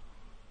up.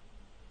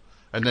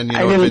 And then,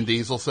 what Vin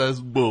Diesel says?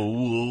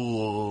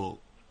 Boo.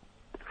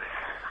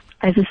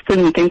 I just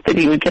didn't think that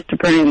he would get to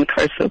burning the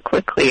car so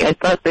quickly. I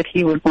thought that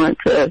he would want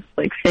to,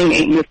 sing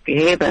Ain't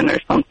Misbehavin' or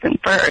something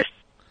first.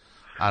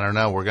 I don't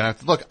know. We're going to have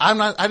to look.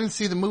 I didn't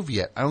see the movie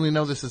yet. I only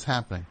know this is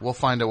happening. We'll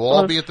find it. We'll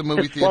all be at the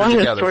movie theater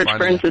together. As long as George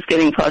Burns is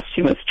getting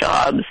posthumous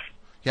jobs.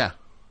 Yeah.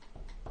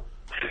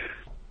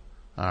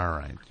 All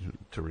right,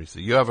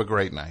 Teresa. You have a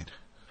great night.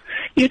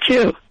 You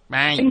too.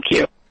 Bye. Thank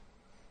you.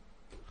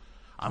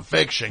 I'm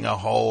fixing a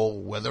hole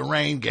where the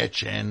rain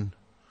gets in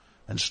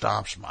and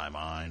stops my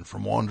mind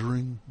from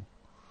wondering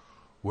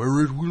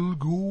where it will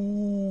go.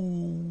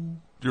 Do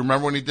you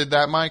remember when he did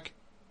that, Mike?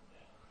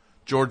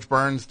 George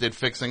Burns did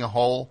Fixing a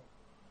Hole.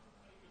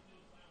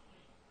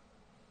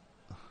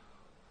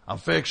 I'm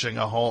fixing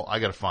a hole. I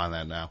gotta find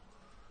that now.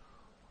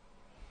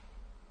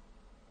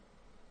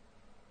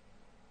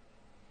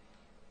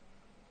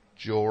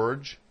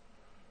 George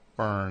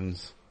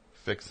Burns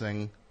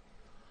Fixing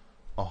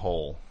a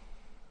Hole.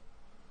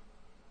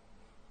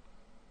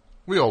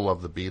 We all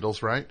love the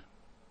Beatles, right?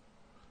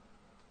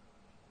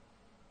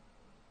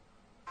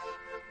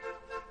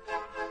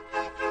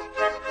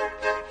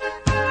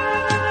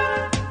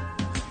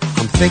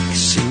 I'm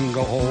fixing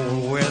a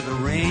hole where the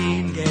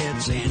rain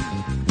gets in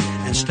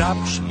and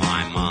stops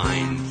my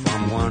mind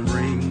from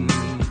wondering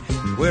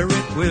where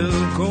it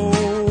will go.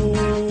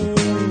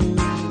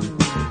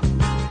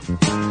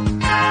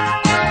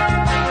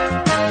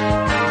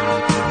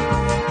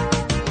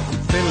 I'm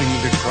filling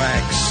the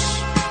cracks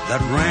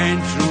that ran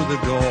through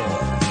the door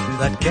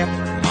that kept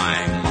my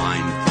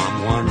mind from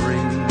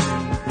wondering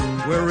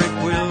where it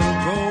will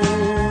go.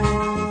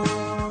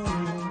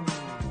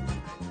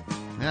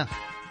 Yeah.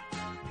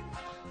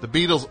 The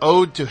Beatles'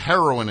 Ode to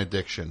Heroin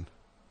Addiction,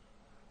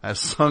 as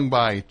sung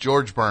by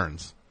George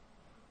Burns.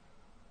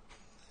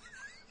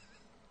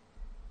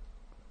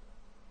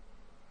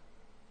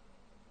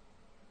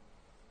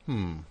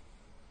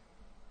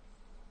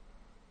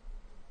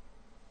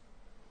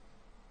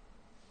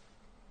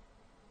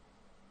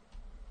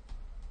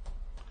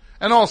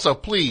 And also,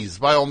 please,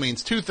 by all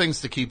means, two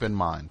things to keep in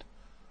mind.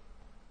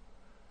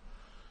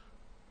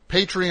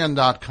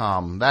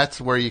 Patreon.com. That's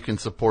where you can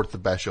support The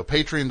Best Show.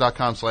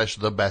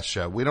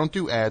 Patreon.com/TheBestShow. We don't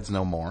do ads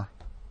no more.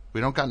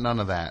 We don't got none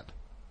of that.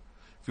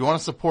 If you want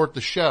to support the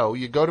show,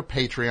 you go to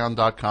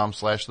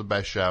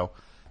Patreon.com/TheBestShow,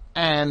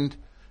 and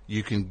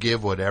you can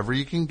give whatever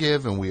you can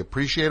give, and we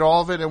appreciate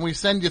all of it, and we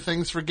send you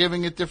things for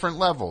giving at different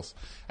levels.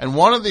 And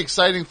one of the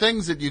exciting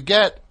things that you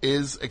get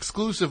is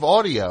exclusive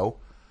audio,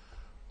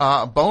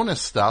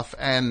 bonus stuff,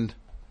 and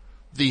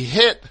the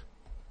hit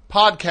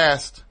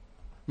podcast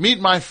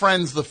Meet My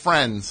Friends, the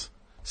Friends.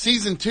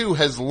 Season 2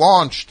 has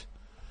launched,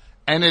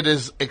 and it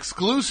is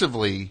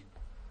exclusively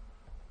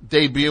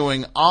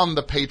debuting on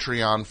the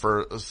Patreon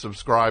for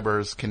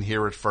subscribers can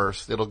hear it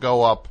first. It'll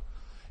go up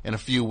in a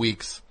few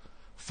weeks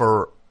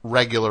for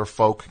regular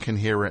folk can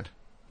hear it.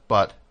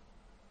 But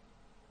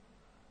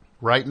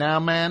right now,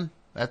 man,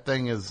 that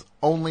thing is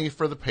only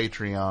for the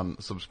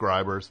Patreon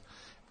subscribers.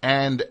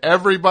 And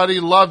everybody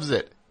loves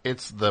it.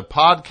 It's the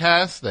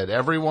podcast that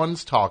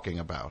everyone's talking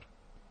about.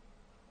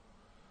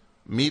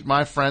 Meet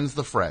My Friends,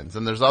 the Friends.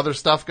 And there's other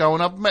stuff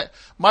going up.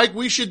 Mike,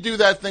 we should do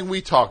that thing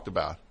we talked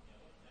about.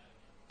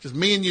 Just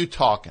me and you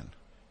talking.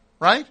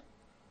 Right?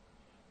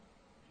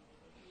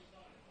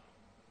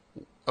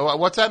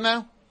 What's that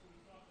now?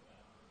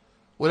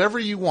 Whatever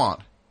you want.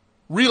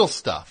 Real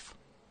stuff.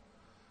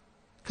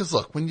 Because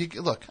look, and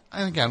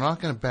again, I'm not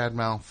going to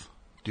badmouth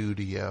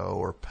Dudio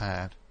or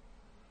Pat.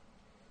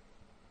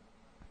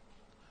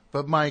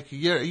 But Mike,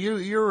 your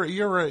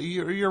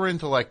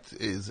intellect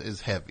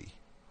is heavy,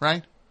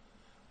 right?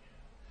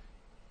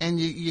 And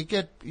you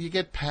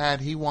get Pat.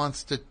 He'll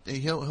want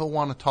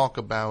to talk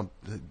about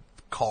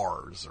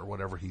cars or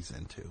whatever he's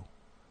into,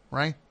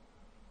 right?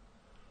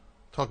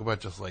 Talk about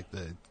just like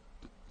the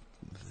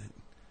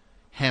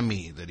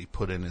Hemi that he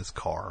put in his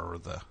car, or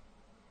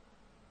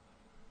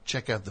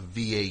check out the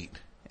V8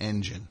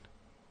 engine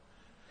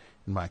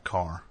in my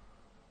car.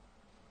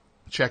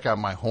 Check out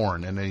my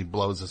horn, and then he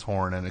blows his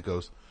horn, and it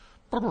goes.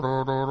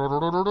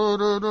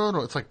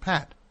 It's like,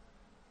 Pat,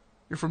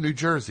 you're from New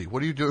Jersey.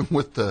 What are you doing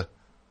with the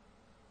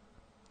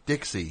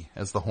Dixie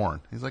as the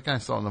horn? He's like, I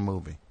saw in the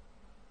movie.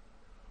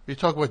 You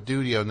talk about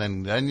Dudio,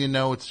 and then you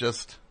know it's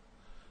just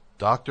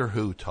Doctor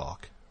Who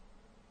talk.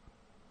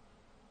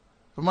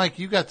 But Mike,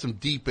 you got some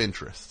deep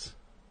interests.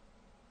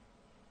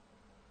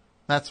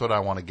 That's what I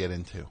want to get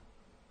into.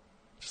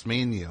 Just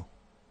me and you.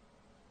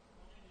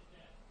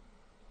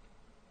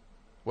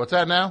 What's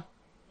that now?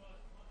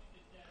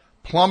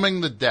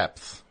 Plumbing the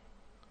depths.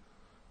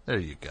 There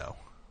you go.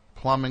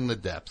 Plumbing the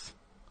depths.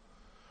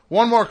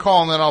 One more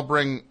call, and then I'll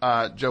bring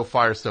Joe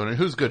Firestone. And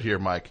who's good here,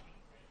 Mike?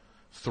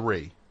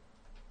 3.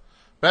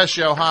 Best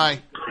show,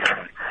 hi.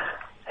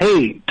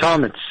 Hey,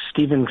 Tom, it's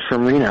Steven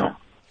from Reno.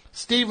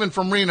 Steven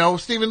from Reno.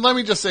 Steven, let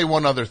me just say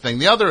one other thing.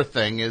 The other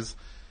thing is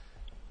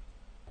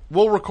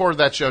we'll record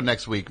that show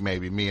next week,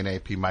 maybe, me and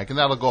AP Mike, and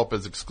that'll go up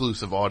as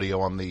exclusive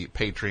audio on the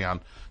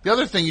Patreon. The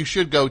other thing you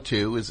should go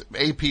to is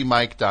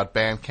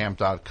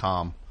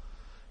apmike.bandcamp.com.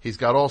 He's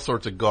got all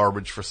sorts of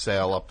garbage for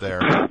sale up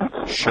there.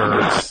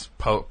 Shirts,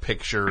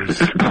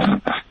 pictures,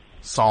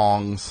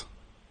 songs.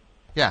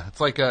 Yeah, it's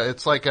like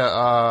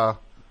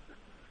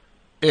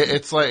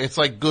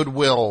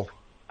Goodwill.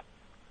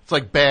 It's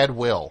like Bad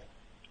Will.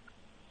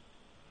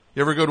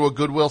 You ever go to a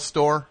Goodwill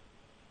store?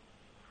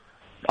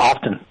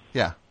 Often.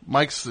 Yeah.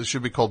 Mike's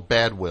should be called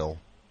Bad Will.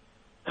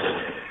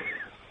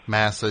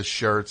 Masses,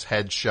 shirts,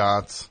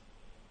 headshots.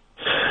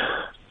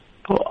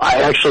 Well,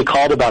 I actually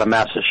called about a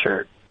Massa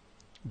shirt.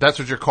 That's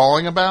what you're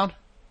calling about?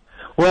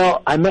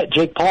 Well, I met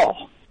Jake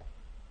Paul.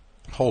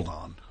 Hold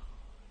on.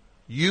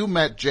 You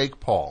met Jake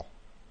Paul?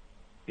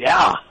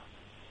 Yeah.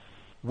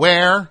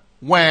 Where?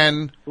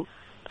 When?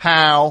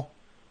 How?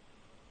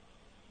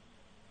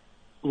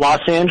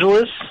 Los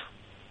Angeles.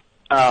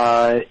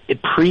 A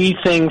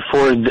pre-thing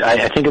for,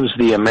 I think it was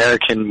the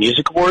American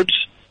Music Awards.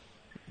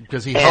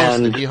 Because he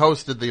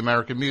hosted the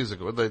American Music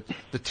Awards.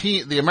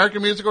 The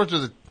American Music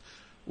Awards,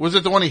 was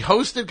it the one he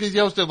hosted? Because he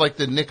hosted like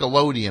the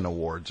Nickelodeon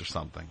Awards or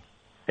something.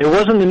 It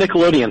wasn't the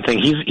Nickelodeon thing.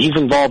 He's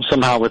involved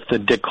somehow with the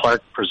Dick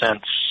Clark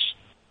Presents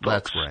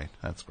books.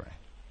 That's great.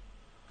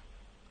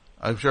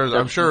 I'm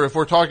sure if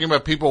we're talking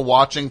about people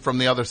watching from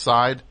the other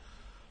side,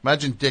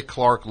 imagine Dick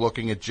Clark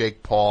looking at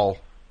Jake Paul,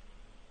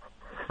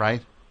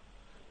 right?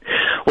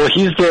 Well,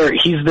 he's there.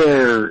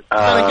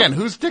 And again,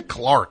 who's Dick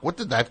Clark? What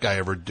did that guy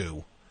ever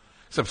do?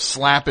 Except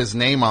slap his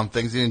name on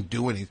things. He didn't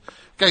do anything.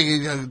 Guy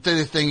did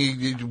a thing.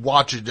 You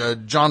watch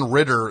it. John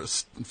Ritter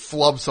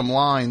flub some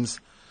lines,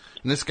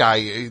 and this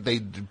guy, they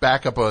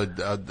back up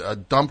a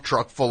dump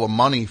truck full of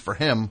money for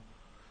him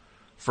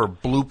for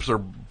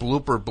blooper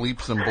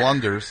bleeps and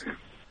blunders,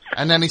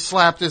 and then he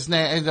slapped his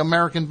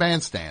American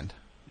Bandstand.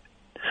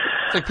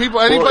 It's like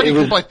anybody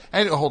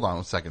complains. Hold on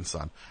a second,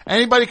 son.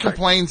 Anybody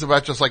complains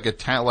about just like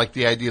like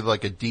the idea that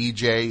like a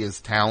DJ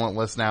is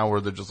talentless now, where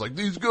they're just like,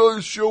 these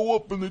guys show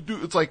up and they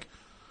do. It's like,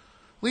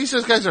 at least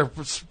those guys are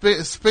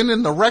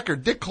spinning the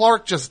record. Dick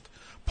Clark just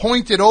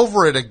pointed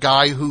over at a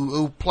guy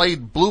who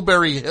played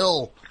Blueberry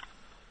Hill,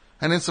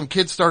 and then some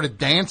kids started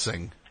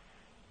dancing,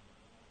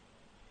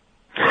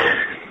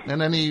 and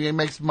then he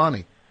makes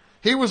money.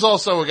 He was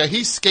also a guy.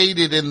 He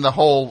skated in the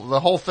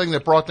whole thing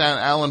that brought down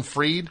Alan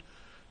Freed.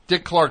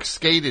 Dick Clark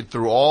skated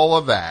through all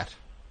of that.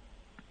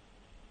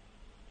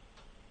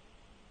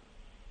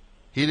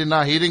 He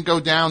didn't go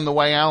down the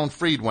way Alan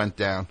Freed went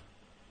down.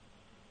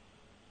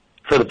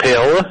 For the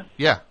payola?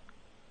 Yeah.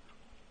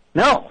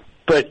 No,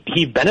 but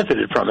he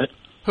benefited from it.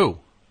 Who?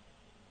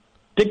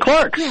 Dick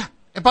Clark. Yeah,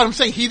 but I'm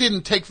saying he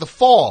didn't take the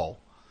fall.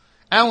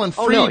 Alan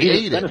Freed he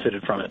ate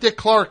benefited from it. Dick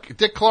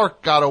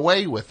Clark got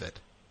away with it.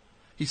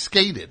 He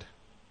skated.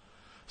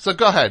 So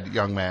go ahead,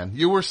 young man.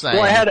 You were saying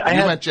you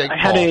met Jake Paul.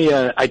 I had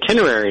a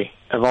itinerary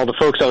of all the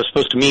folks I was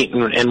supposed to meet,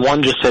 and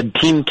one just said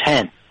Team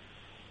 10.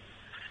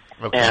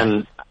 Okay.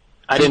 And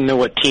I didn't know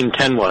what Team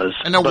 10 was.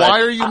 And now why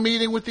are you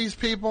meeting with these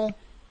people?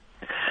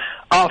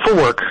 For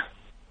work.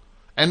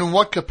 And in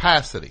what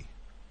capacity?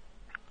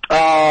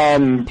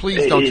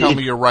 Please don't tell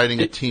me you're writing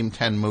a Team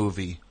 10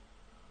 movie.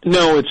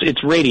 No,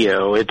 it's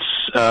radio. It's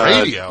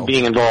radio?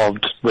 Being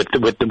involved with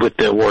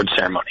the award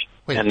ceremony.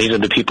 Wait, and these are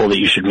the people that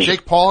you should meet.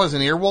 Jake Paul has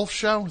an Earwolf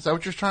show? Is that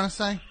what you're trying to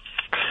say?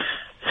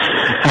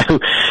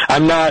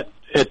 I'm not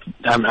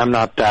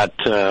that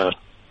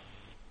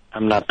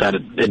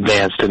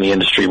advanced in the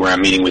industry where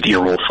I'm meeting with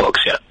Earwolf folks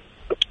yet.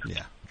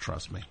 Yeah,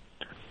 trust me.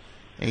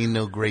 Ain't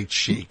no great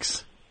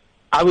sheiks.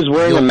 I was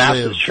wearing a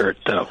Massa shirt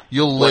though.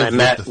 You'll live when I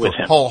met with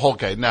him.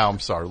 Okay, now I'm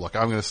sorry. Look,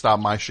 I'm going to stop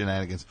my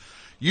shenanigans.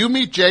 You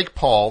meet Jake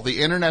Paul, the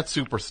internet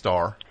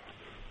superstar,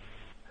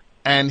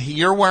 and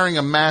you're wearing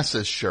a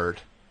Massa shirt.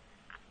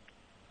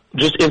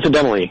 Just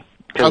incidentally,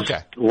 okay.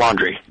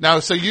 Laundry. Now,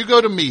 so you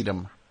go to meet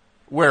him.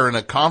 Where, in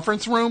a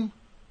conference room?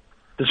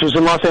 This was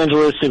in Los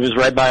Angeles. It was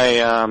right by.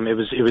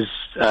 It was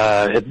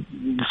at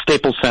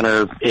Staples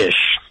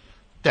Center-ish.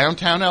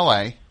 Downtown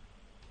L.A.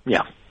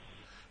 Yeah.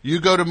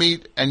 You go to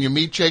meet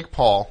Jake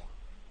Paul.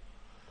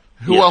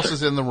 Who else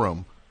is in the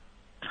room?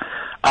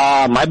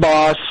 My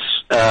boss,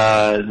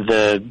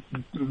 the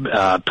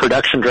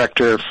production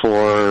director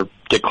for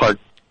Dick Clark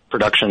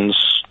Productions,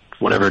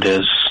 whatever it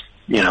is.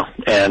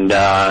 And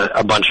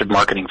a bunch of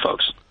marketing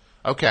folks.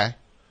 Okay.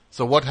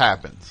 So what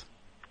happens?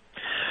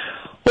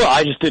 Well,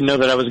 I just didn't know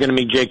that I was going to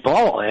meet Jake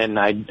Paul, and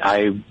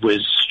I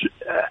was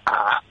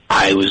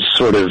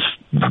sort of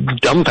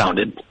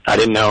dumbfounded. I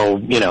didn't know,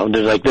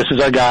 they're like, this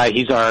is our guy.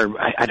 He's our,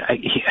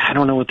 I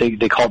don't know what they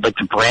call it, like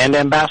the brand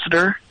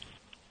ambassador.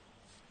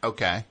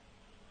 Okay.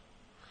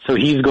 So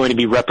he's going to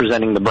be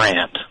representing the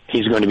brand.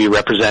 He's going to be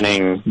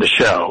representing the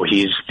show.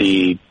 He's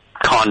the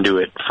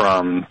conduit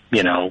from,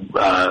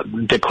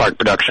 Dick Clark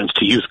Productions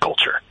to youth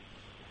culture.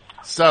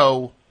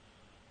 So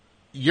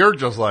you're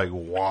just like,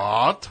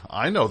 what?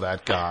 I know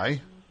that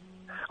guy.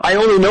 I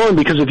only know him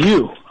because of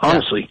you,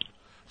 honestly. Yeah.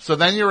 So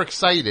then you're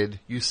excited.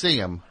 You see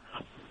him.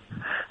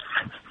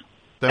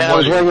 Then I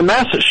was wearing a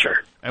Masses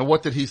shirt. And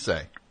what did he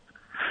say?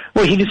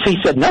 Well, he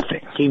said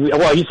nothing. He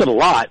said a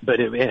lot, but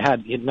it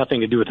had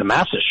nothing to do with the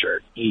Masses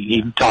shirt.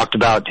 He talked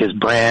about his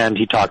brand.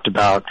 He talked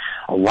about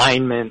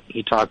alignment.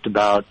 He talked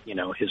about,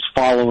 his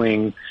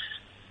following,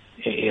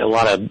 a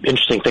lot of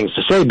interesting things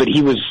to say, but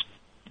he was,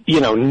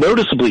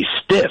 noticeably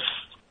stiff.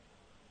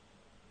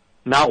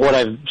 Not what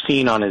I've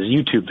seen on his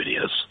YouTube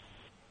videos.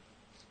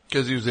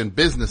 Because he was in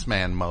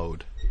businessman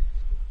mode.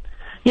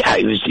 Yeah,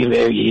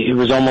 it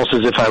was almost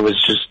as if I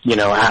was just,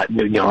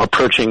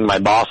 approaching my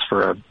boss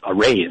for a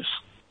raise.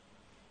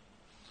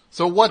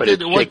 So what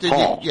did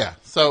you, yeah.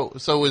 So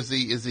is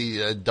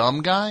he a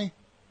dumb guy?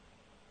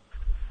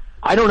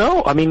 I don't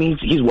know. I mean,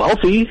 he's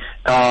wealthy.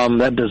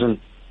 That doesn't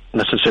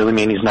necessarily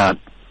mean he's not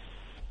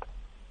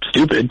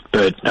stupid,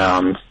 but,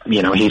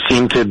 he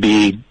seemed to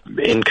be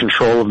in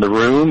control of the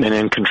room and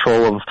in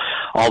control of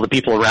all the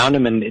people around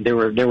him. And there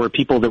were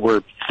people that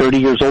were 30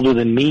 years older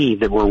than me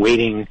that were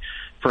waiting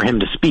for him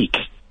to speak.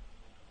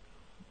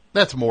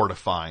 That's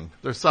mortifying.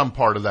 There's some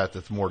part of that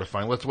that's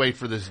mortifying. Let's wait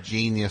for this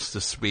genius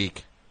to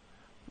speak.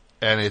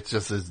 And it's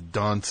just this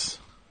dunce,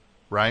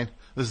 right?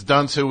 This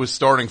dunce who was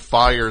starting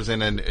fires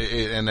in an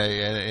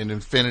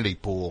infinity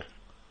pool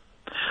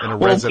in a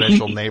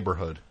residential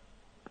neighborhood.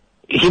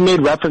 He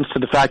made reference to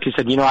the fact, he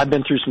said, I've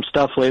been through some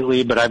stuff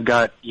lately, but I've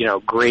got,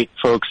 great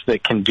folks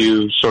that can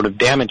do sort of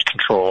damage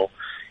control.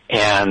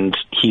 And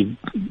he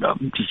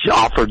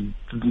offered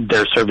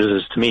their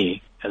services to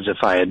me as if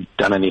I had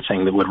done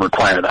anything that would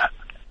require that.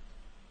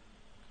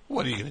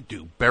 What are you going to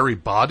do? Bury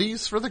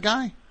bodies for the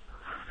guy?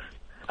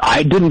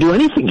 I didn't do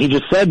anything. He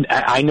just said,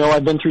 I know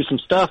I've been through some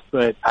stuff,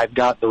 but I've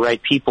got the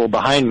right people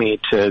behind me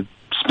to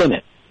spin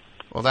it.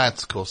 Well,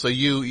 that's cool. So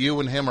you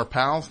and him are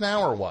pals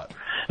now, or what?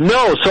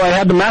 No, so I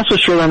had the Masses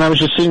shirt on. I was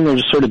just sitting there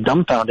just sort of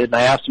dumbfounded, and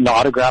I asked him to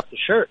autograph the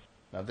shirt.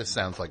 Now, this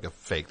sounds like a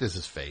fake. This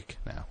is fake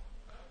now.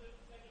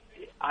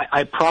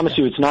 I promise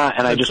you it's not,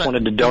 and I just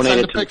wanted to donate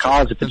it to the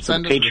cause. If it's for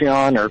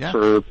Patreon or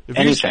for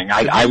anything,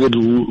 I would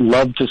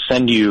love to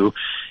send you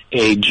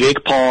a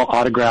Jake Paul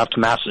autographed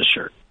Masses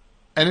shirt.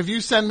 And if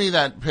you send me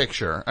that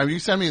picture, if you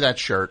send me that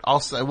shirt,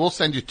 we'll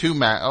send you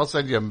I'll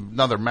send you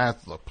another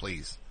look,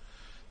 please.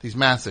 These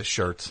Masses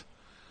shirts.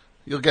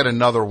 You'll get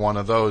another one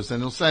of those,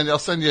 and I'll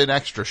send you an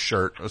extra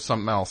shirt or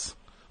something else,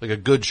 like a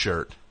good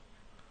shirt.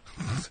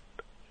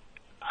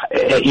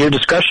 At your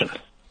discretion.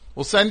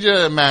 We'll send you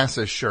a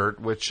Masses shirt,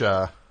 which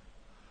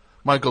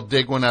Michael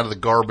dig one out of the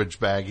garbage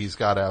bag he's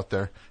got out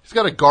there. He's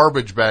got a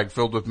garbage bag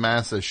filled with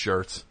Masses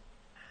shirts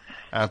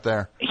out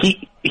there.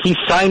 He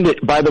signed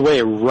it, by the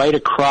way, right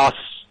across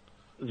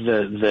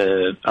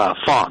the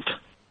font.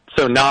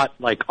 So not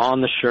like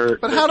on the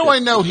shirt. But how do I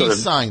know he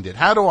signed it?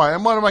 What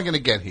am I going to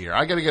get here?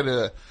 I got to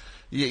get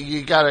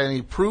you got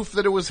any proof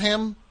that it was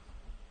him?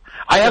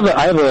 I have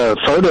a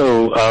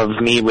photo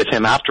of me with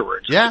him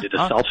afterwards. Yeah. I did a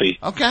selfie.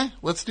 Okay,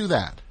 let's do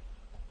that.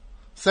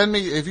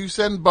 If you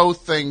send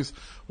both things,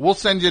 we'll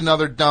send you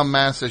another dumb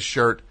Masses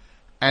shirt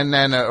and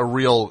then a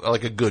real,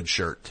 like a good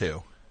shirt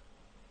too.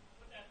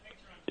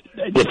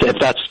 If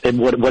that's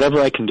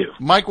whatever I can do.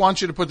 Mike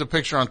wants you to put the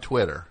picture on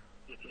Twitter.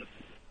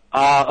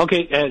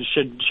 Okay.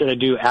 Should I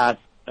do at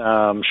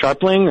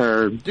Sharpling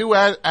or do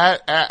at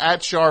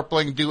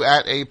Sharpling? Do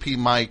at AP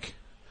Mike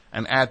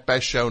and at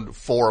Best Show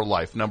 4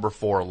 Life, number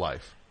 4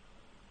 Life.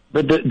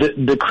 But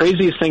the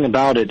craziest thing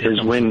about it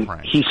is when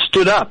he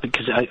stood up,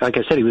 because like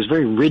I said, he was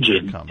very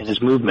rigid in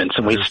his movements,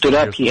 and when he stood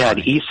up, he had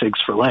e-cigs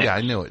for legs. Yeah,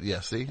 I knew it.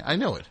 Yeah, see, I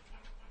knew it.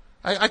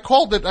 I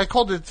called it.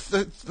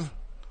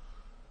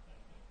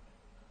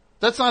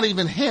 That's not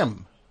even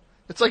him.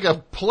 It's like a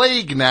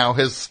plague now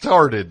has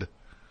started.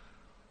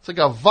 It's like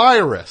a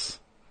virus.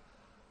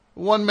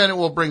 1 minute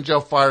we'll bring Joe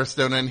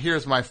Firestone in.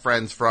 Here's my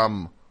friends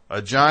from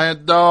A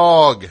Giant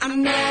Dog. I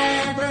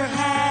never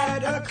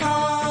had a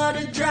car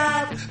to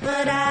drive,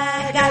 but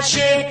I got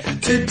shit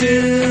to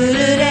do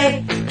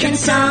today. Can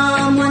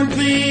someone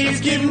please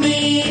give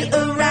me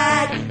a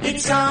ride?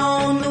 It's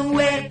on the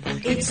way,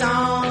 it's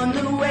on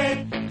the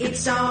way,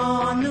 it's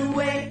on the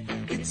way,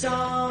 it's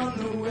on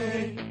the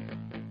way.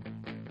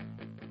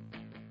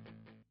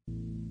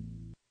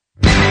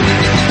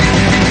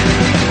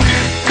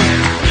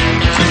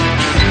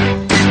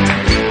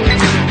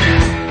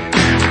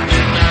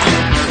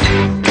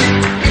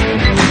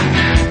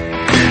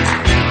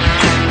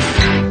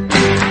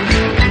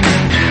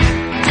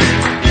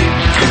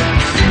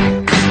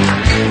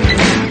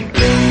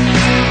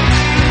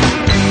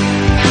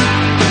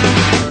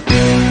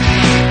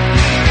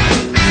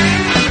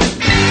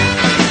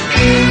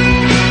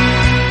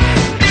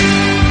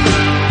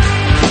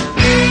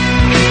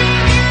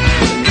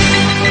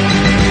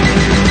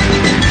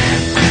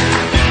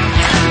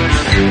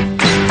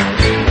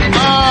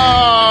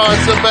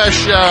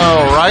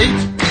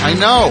 right? I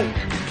know.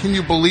 Can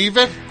you believe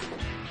it?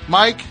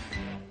 Mike,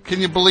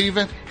 can you believe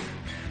it?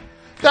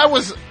 That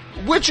was,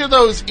 which of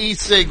those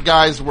e-cig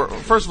guys were,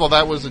 first of all,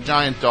 that was a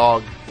Giant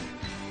Dog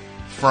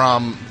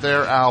from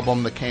their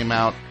album that came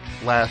out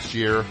last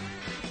year,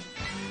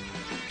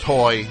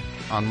 Toy,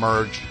 on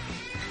Merge.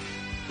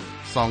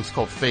 The song's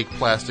called Fake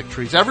Plastic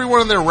Trees. Every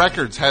one of their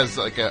records has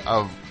like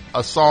a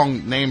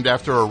song named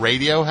after a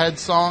Radiohead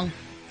song.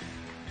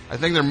 I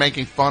think they're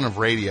making fun of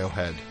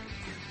Radiohead.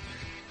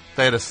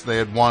 They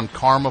had one,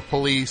 Karma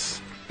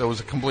Police, that was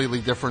a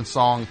completely different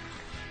song.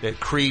 They had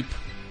Creep,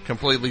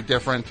 completely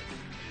different.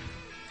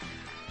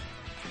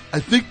 I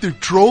think they're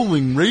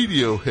trolling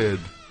Radiohead.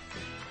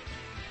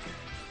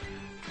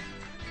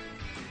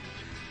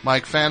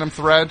 Mike, Phantom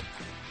Thread?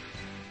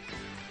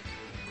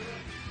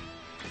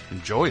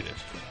 Enjoyed it.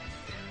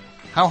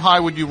 How high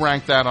would you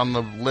rank that on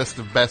the list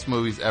of best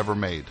movies ever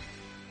made?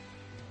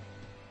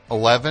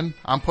 11?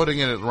 I'm putting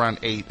it at around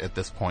 8 at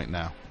this point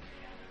now.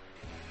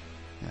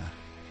 Yeah.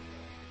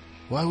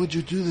 Why would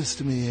you do this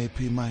to me,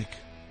 AP Mike?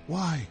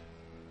 Why?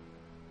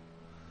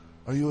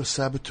 Are you a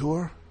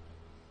saboteur?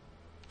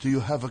 Do you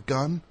have a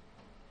gun?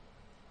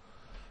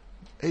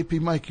 AP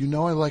Mike, you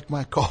know I like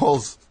my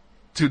calls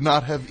to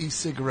not have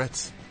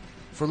e-cigarettes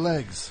for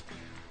legs.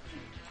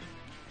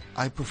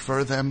 I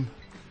prefer them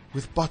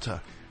with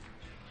butter.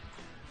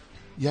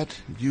 Yet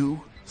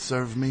you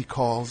serve me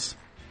calls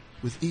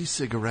with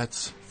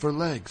e-cigarettes for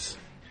legs.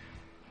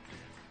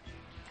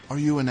 Are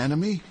you an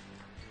enemy?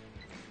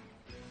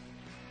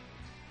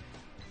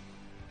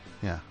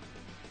 Yeah.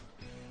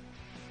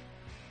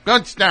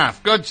 Good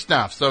stuff, good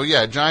stuff. So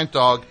yeah, Giant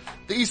Dog.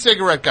 The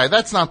e-cigarette guy,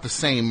 that's not the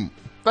same.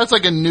 That's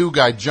like a new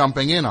guy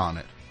jumping in on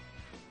it.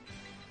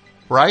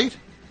 Right?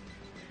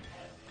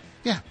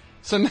 Yeah.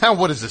 So now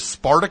what is this,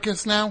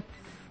 Spartacus now?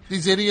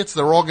 These idiots,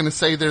 they're all going to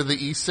say they're the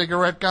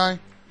e-cigarette guy?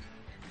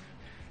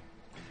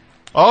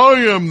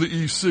 I am the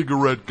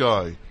e-cigarette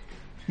guy.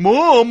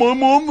 Mom,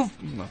 I'm on the...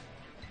 No.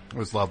 I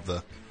always love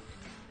the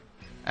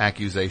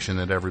accusation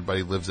that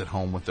everybody lives at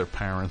home with their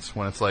parents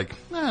when it's like,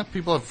 the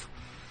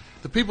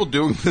people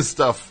doing this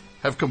stuff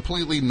have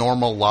completely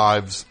normal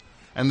lives,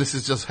 and this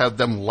has just had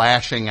them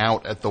lashing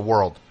out at the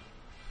world.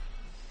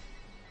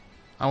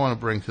 I want to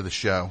bring to the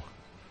show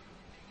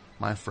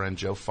my friend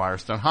Joe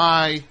Firestone.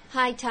 Hi.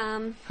 Hi,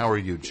 Tom. How are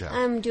you, Joe?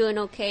 I'm doing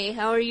okay.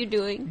 How are you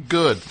doing?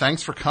 Good.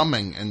 Thanks for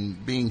coming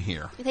and being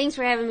here. Thanks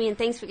for having me, and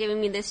thanks for giving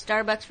me this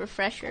Starbucks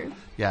refresher.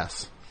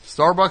 Yes.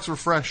 Starbucks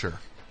refresher.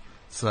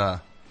 It's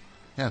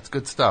it's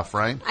good stuff,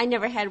 right? I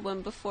never had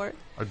one before.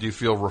 Or do you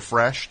feel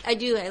refreshed? I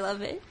do. I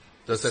love it.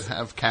 Does it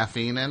have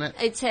caffeine in it?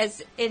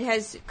 It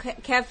has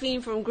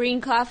caffeine from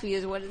green coffee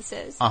is what it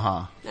says.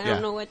 Uh-huh. I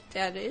don't know what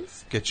that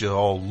is. Get you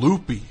all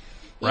loopy,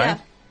 right?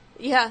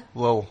 Yeah.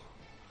 Well,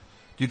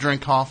 do you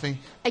drink coffee?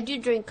 I do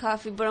drink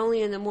coffee, but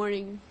only in the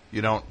morning.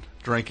 You don't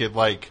drink it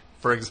like,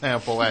 for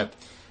example, at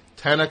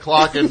 10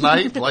 o'clock at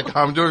night, like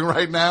I'm doing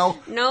right now?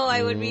 No,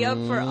 I would be up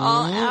for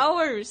all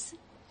hours.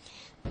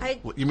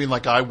 You mean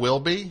like I will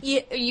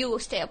be? You will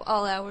stay up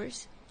all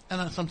hours.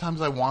 And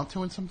sometimes I want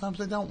to, and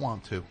sometimes I don't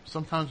want to.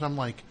 Sometimes I'm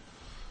like,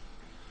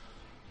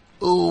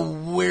 oh,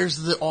 where's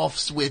the off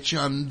switch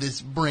on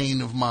this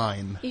brain of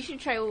mine? You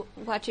should try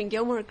watching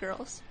Gilmore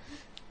Girls.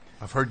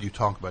 I've heard you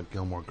talk about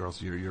Gilmore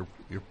Girls. You're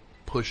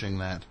pushing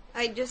that.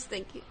 I just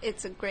think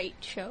it's a great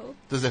show.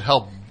 Does it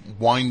help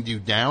wind you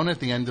down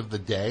at the end of the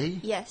day?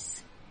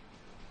 Yes.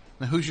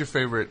 Now, who's your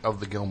favorite of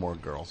the Gilmore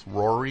Girls?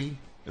 Rory?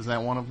 Is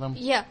that one of them?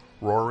 Yeah.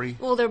 Rory?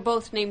 Well, they're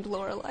both named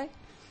Lorelai.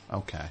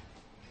 Okay.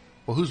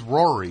 Well, who's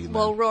Rory then?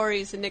 Well,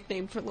 Rory's a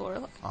nickname for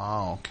Lorelai.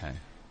 Oh, okay.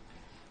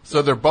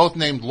 So they're both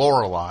named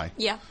Lorelai.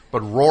 Yeah.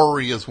 But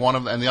Rory is one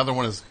of them, and the other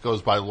one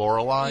goes by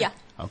Lorelai? Yeah.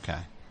 Okay.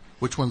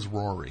 Which one's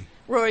Rory?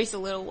 Rory's the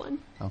little one.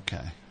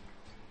 Okay.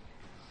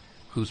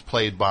 Who's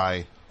played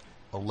by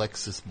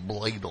Alexis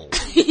Bledel.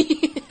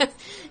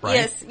 Right?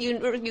 Yes, you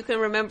can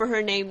remember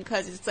her name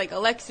because it's like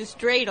Alexis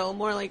Dreidel,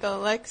 more like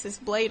Alexis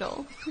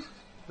Bledel.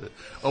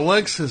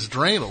 Alexis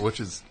Dreidel, which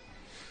is,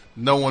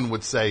 no one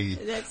would say,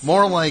 That's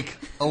more like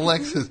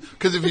Alexis,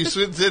 because if you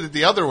did it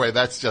the other way,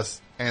 that's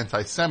just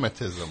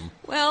anti-Semitism.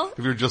 Well.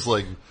 If you're just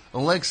like,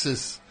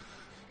 Alexis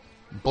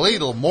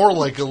Bledel, more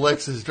like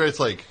Alexis Dreidel, it's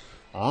like,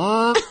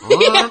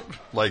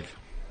 like,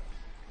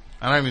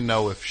 I don't even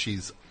know if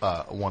she's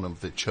one of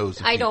the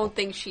chosen I people. don't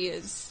think she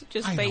is,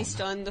 just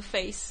based on the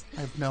face.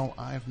 I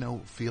have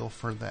no feel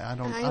for that. I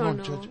don't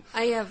know. judge.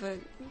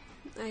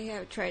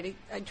 I try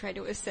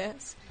to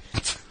assess.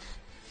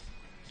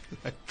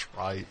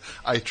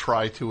 I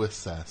try to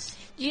assess.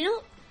 You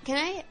know, can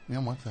I? Yeah,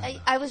 what's that?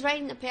 I was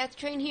riding the PATH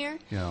train here.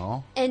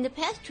 Yeah. And the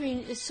PATH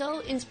train is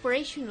so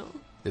inspirational.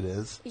 It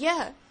is?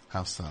 Yeah.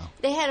 How so?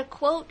 They had a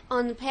quote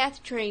on the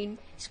PATH train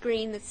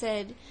screen that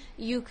said,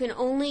 you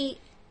only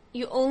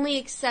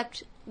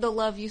accept the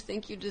love you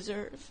think you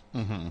deserve.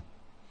 Mm-hmm.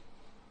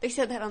 They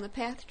said that on the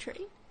PATH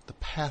train. The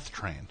PATH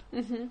train?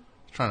 Mm-hmm.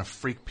 Trying to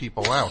freak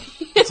people out.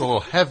 It's a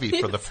little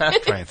heavy for the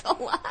PATH train. It's a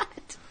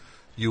lot.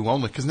 You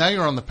only, because now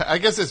you're on the, I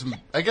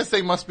guess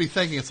they must be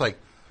thinking it's like,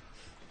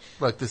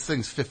 Look, this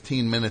thing's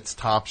 15 minutes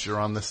tops. You're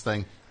on this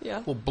thing.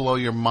 Yeah. We'll blow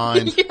your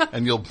mind,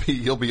 and you'll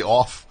be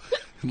off.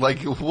 Like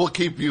we'll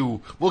keep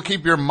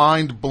your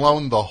mind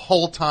blown the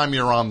whole time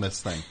you're on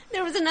this thing.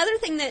 There was another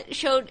thing that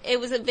showed, it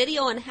was a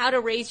video on how to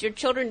raise your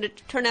children to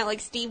turn out like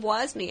Steve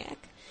Wozniak.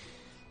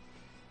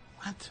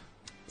 What?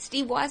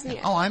 Steve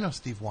Wozniak. Oh, I know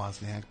Steve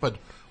Wozniak, but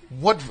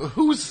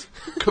who's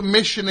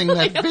commissioning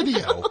that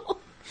video?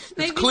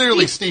 It's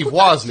clearly Steve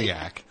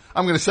Wozniak.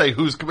 I'm going to say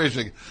who's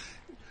commissioning.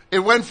 It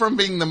went from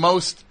being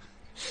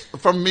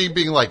from me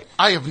being like,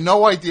 I have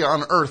no idea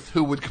on earth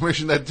who would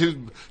commission that,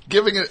 to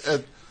giving it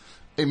a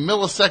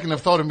millisecond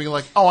of thought and being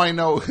like, oh, I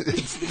know.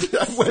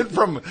 I went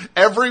from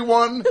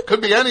everyone,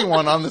 could be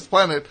anyone on this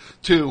planet,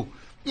 to,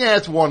 yeah,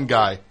 it's one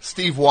guy.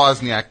 Steve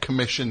Wozniak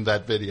commissioned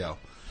that video.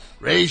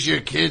 Raise your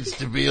kids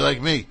to be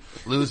like me.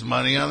 Lose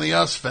money on the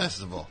US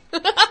Festival.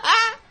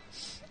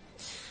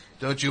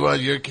 Don't you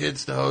want your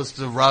kids to host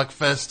a rock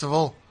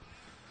festival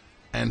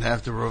and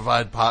have to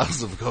provide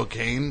piles of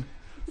cocaine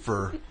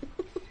for...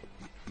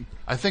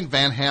 I think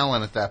Van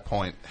Halen at that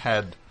point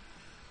had...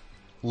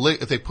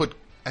 They put...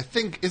 I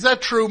think... Is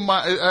that true?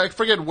 I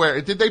forget where.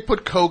 Did they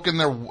put coke in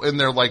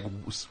their like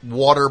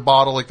water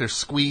bottle, like their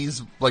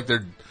squeeze, like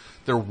their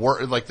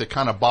like the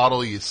kind of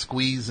bottle you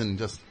squeeze and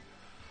just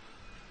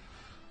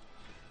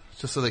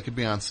so they could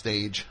be on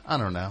stage? I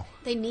don't know.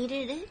 They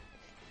needed it?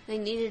 They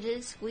needed a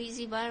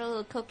squeezy bottle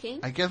of cocaine?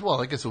 I guess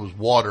it was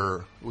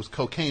water. It was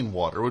cocaine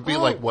water. It would be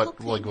like what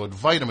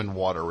vitamin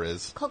water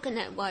is.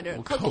 Coconut water.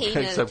 Well, cocaine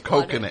except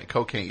water.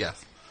 Cocaine,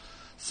 yes.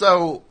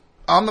 So,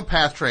 on the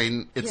PATH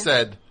train, it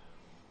said,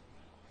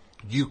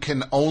 you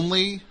can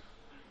only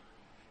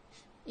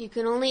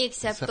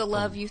accept the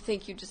love you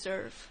think you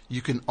deserve.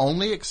 You can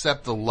only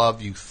accept the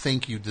love you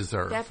think you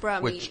deserve. That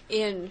brought me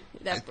in.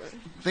 I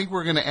think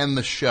we're going to end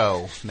the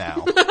show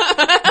now.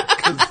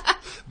 'Cause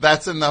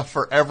that's enough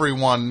for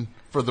everyone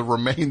for the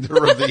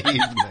remainder of the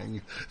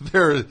evening.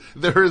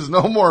 There is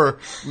no more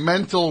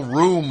mental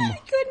room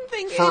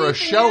for a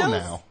show else.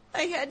 now.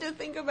 I had to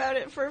think about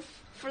it for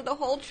the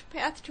whole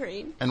PATH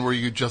train. And were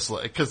you just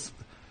like, because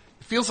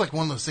it feels like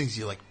one of those things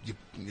you're like,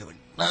 no,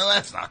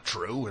 that's not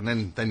true. And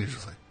then you're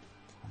just like,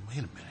 oh, wait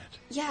a minute.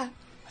 Yeah.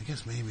 I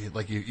guess maybe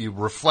like you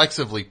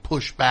reflexively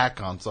push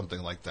back on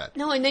something like that.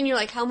 No, and then you're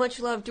like, how much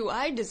love do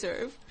I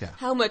deserve? Yeah.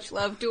 How much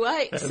love do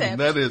I accept? And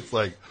then it's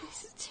like,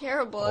 it's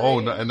terrible. Oh,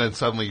 no, and then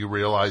suddenly you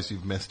realize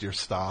you've missed your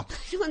stop.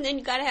 And then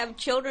you got to have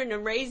children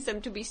and raise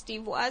them to be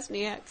Steve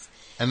Wozniaks.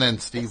 And then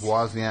Steve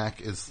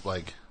Wozniak is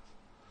like,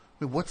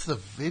 wait, what's the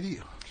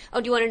video? Oh,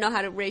 do you want to know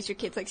how to raise your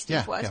kids like Steve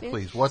Wozniak? Yeah,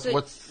 please.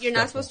 You're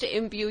not supposed to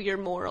imbue your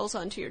morals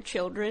onto your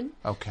children.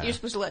 Okay. You're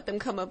supposed to let them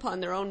come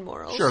upon their own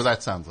morals. Sure,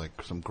 that sounds like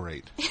some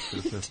great.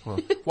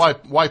 Why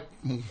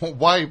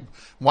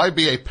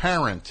be a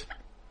parent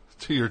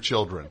to your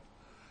children?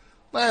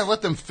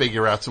 Let them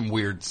figure out some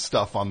weird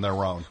stuff on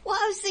their own. Well,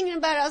 I was thinking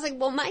about it. I was like,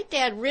 well, my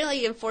dad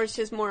really enforced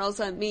his morals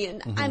on me.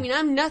 And I mean,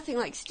 I'm nothing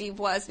like Steve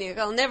Wozniak.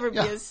 I'll never be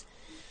as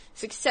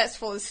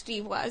successful as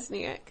Steve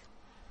Wozniak.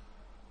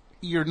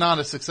 You're not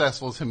as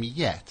successful as him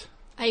yet.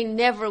 I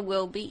never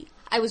will be.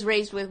 I was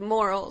raised with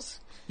morals.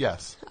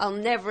 Yes. I'll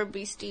never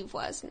be Steve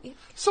Wozniak.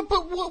 So,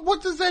 but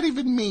what does that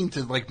even mean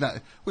to, like,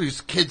 not, were your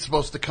kids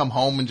supposed to come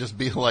home and just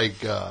be like,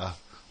 I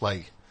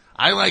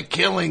like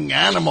killing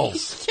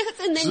animals? Yes,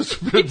 and then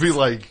it'd be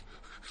like,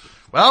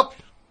 well,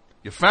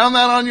 you found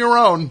that on your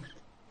own.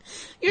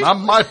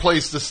 Not my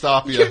place to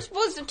stop you. You're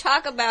supposed to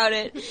talk about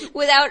it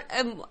without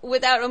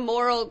a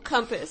moral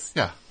compass.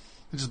 Yeah.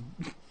 Just,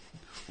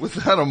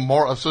 without a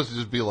moral, I'm supposed to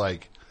just be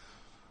like,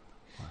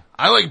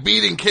 I like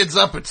beating kids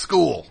up at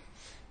school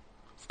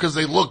because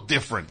they look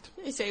different.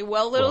 You say,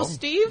 well, little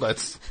Steve?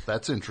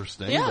 That's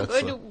interesting. Yeah,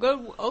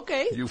 good,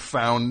 okay. You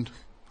found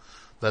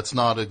that's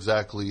not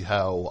exactly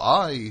how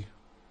I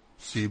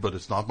see, but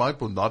it's not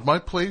my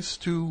place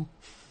to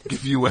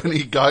give you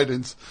any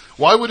guidance.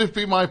 Why would it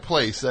be my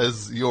place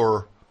as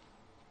your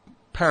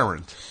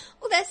parent?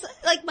 Well, that's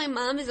like my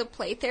mom is a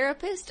play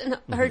therapist, and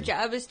her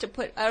job is to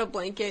put out a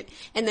blanket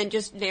and then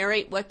just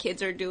narrate what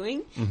kids are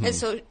doing. And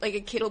so, like,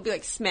 a kid will be,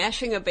 like,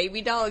 smashing a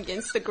baby doll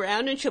against the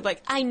ground, and she'll be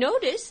like, I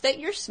noticed that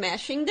you're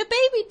smashing the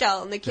baby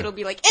doll. And the kid will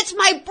be like, it's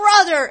my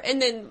brother! And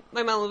then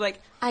my mom will be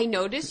like, I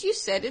noticed you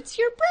said it's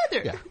your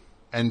brother. Yeah.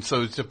 And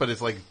so, but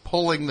it's like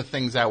pulling the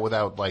things out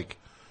without, like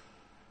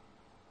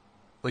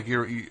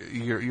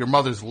your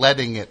mother's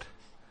letting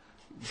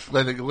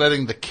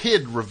the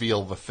kid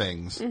reveal the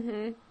things.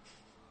 Mm-hmm.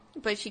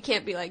 But she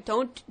can't be like,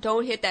 don't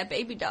hit that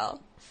baby doll.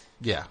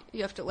 Yeah.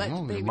 You have to let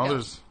the baby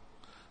doll.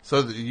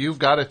 So you've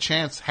got a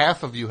chance,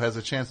 half of you has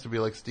a chance to be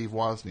like Steve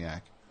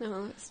Wozniak.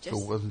 No, it's just...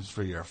 So it wasn't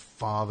for your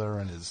father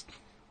and his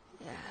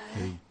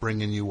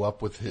bringing you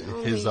up with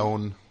his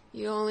own...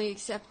 You only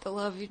accept the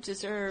love you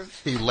deserve.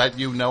 He let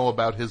you know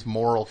about his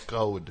moral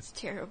code. It's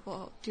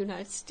terrible. Do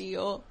not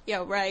steal.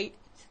 Yeah, right.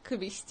 Could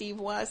be Steve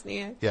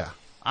Wozniak. Yeah.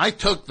 I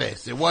took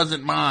this. It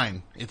wasn't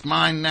mine. It's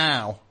mine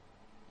now.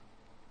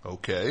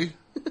 Okay.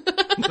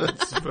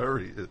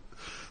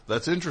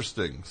 That's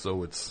interesting.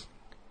 So it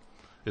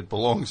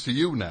belongs to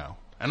you now.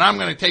 And I'm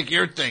going to take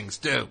your things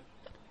too.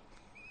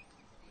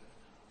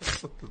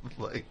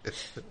 Like,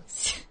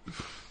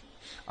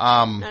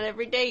 Not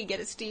every day you get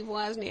a Steve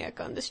Wozniak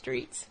on the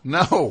streets.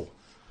 no.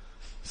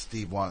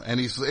 Steve Wozniak. And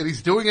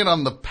he's doing it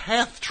on the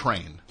PATH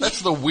train.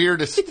 That's the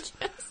weirdest.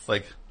 Yes.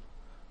 Like,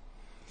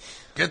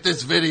 get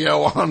this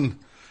video on,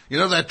 you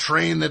know, that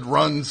train that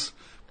runs,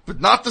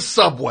 but not the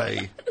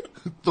subway.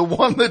 The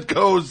one that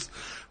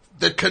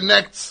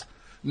connects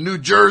New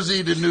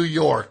Jersey to New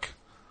York.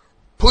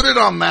 Put it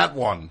on that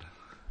one.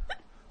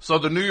 So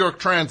the New York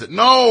Transit.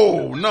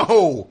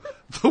 No.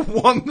 The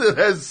one that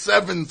has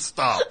 7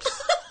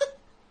 stops.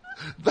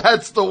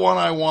 That's the one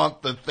I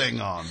want the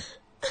thing on.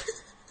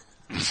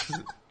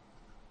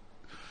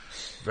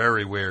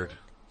 Very weird.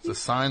 It's a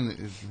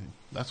sign.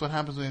 That's what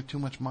happens when you have too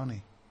much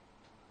money.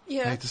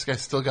 Yeah. Hey, this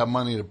guy's still got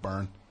money to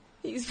burn.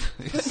 He's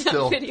putting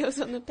out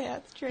videos on the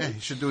PATH train. Yeah, he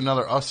should do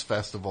another Us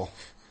festival.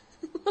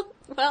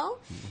 Well,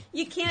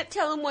 you can't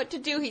tell him what to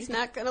do. He's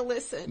not going to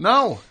listen.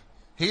 No,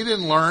 he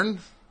didn't learn.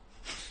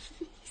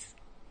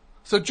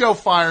 So, Joe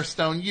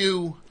Firestone,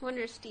 you... I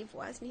wonder if Steve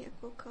Wozniak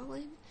will call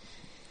in.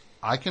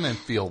 I can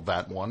field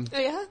that one. Oh,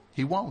 yeah?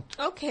 He won't.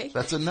 Okay.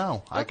 That's a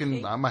no.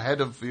 Okay. I'm ahead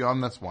of you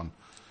on this one.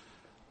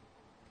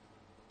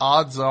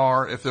 Odds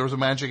are, if there was a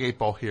Magic 8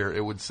 Ball here,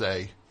 it would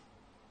say,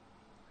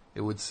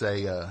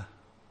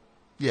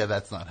 yeah,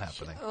 that's not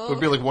happening. Oh. It would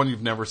be like one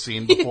you've never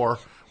seen before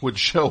would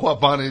show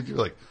up on it. You're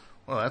like,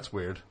 well, that's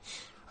weird.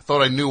 I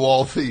thought I knew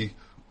all the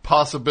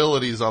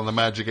possibilities on the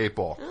Magic 8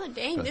 Ball. Oh,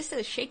 dang, this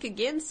is shake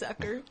again,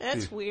 sucker.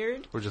 That's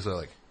weird. We're just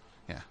like,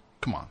 yeah,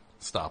 come on,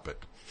 stop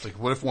it. Like,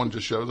 what if one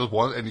just shows us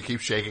one and you keep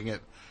shaking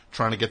it,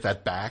 trying to get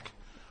that back?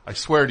 I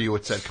swear to you,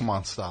 it said, come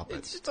on, stop it.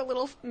 It's just a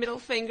little middle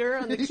finger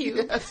on the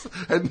cube. Yes.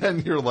 And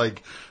then you're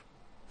like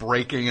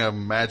breaking a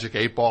Magic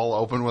 8 Ball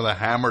open with a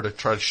hammer to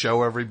try to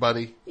show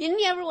everybody. Didn't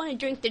you ever want to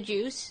drink the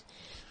juice?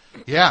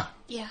 Yeah.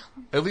 Yeah.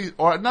 At least,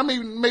 or not,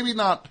 maybe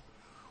not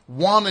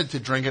wanted to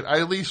drink it.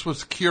 I at least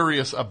was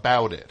curious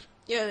about it.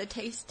 Yeah, the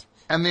taste.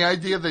 And the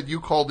idea that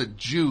you called it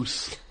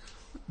juice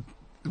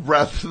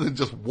rather than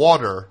just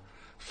water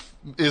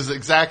is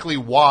exactly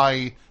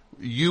why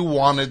you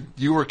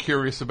were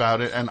curious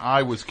about it, and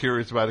I was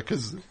curious about it,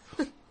 because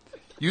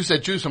you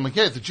said juice. I'm like,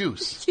 yeah, it's a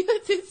juice.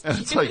 Yes, it's And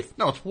juice. it's like,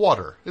 no, it's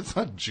water. It's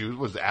not juice.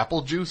 Was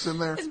apple juice in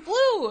there? It's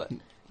blue.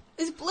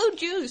 It's blue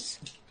juice.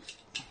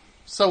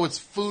 So it's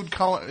food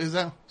color. Is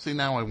that? See,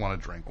 now I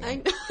want to drink one. I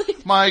know.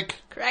 Mike.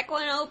 Crack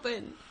one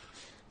open.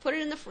 Put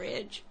it in the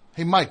fridge.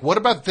 Hey, Mike, what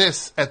about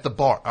this at the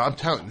bar? I'm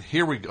telling you,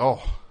 here we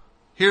go. Oh,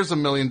 here's $1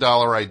 million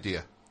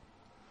idea.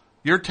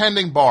 You're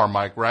tending bar,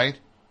 Mike, right?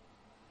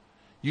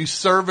 You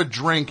serve a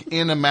drink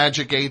in a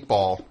Magic 8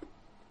 Ball,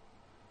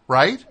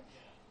 right?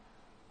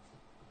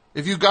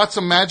 If you got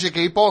some Magic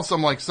 8 Balls,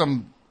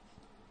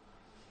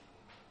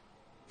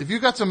 if you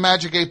got some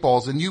Magic 8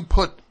 Balls and you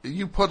put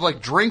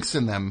like drinks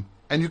in them,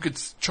 and you could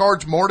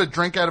charge more to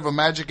drink out of a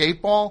Magic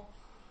 8 Ball,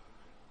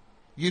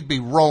 you'd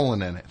be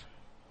rolling in it.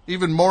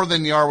 Even more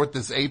than you are with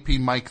this AP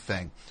Mike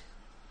thing.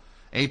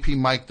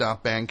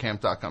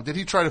 apmike.bandcamp.com. Did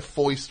he try to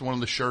foist one of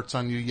the shirts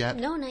on you yet?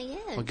 No, not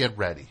yet. Well, get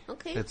ready.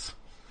 Okay.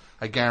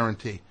 I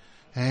guarantee.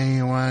 Hey,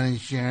 you want a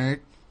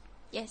shirt?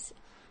 Yes.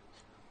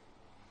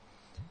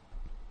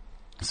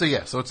 So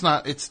yeah, so it's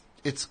not, it's,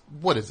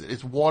 what is it?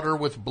 It's water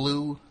with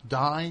blue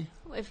dye?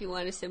 If you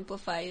want to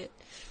simplify it.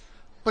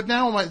 But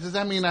now, does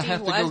that mean I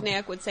have Steve to go?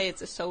 Wozniak would say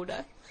it's a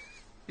soda.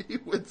 He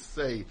would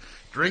say,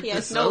 drink He the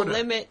has soda. no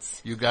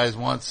limits. You guys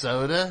want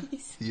soda?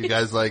 You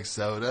guys like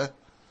soda?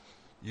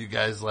 You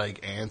guys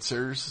like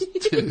answers?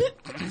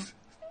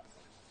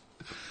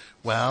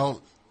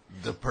 Well,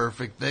 the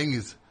perfect thing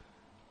is,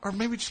 or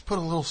maybe just put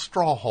a little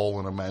straw hole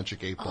in a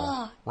Magic 8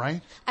 Ball,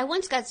 right? I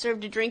once got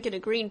served a drink in a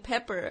green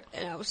pepper,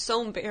 and I was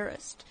so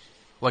embarrassed.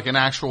 Like an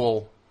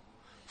actual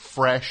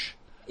fresh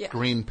Yeah.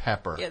 green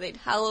pepper. Yeah, they'd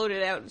hollowed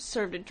it out and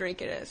served a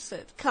drink, and I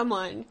said, come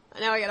on,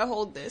 now I gotta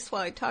hold this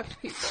while I talk to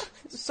people.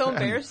 It was so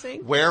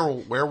embarrassing.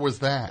 Where was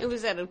that? It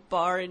was at a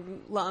bar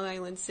in Long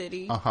Island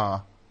City. Uh-huh.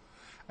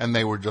 And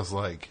they were just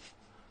like,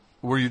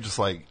 were you just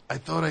like, I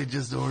thought I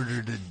just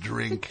ordered a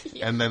drink,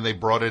 Yeah. and then they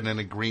brought it in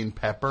a green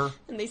pepper?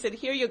 And they said,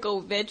 here you go,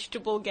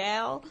 vegetable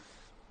gal.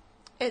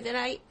 And then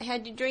I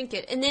had to drink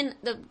it. And then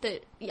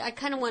I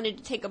kind of wanted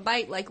to take a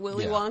bite like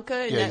Willy Yeah.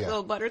 Wonka in Yeah, that yeah.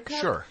 little buttercup.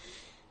 Sure.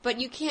 But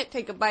you can't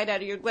take a bite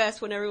out of your glass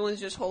when everyone's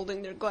just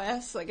holding their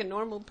glass like a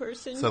normal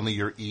person. Suddenly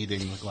you're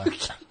eating the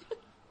glass.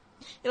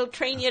 It'll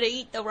train you to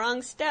eat the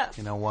wrong stuff.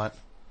 You know what?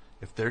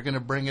 If they're going to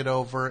bring it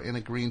over in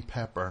a green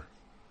pepper,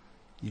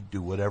 you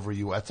do whatever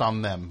you... That's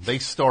on them. They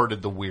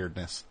started the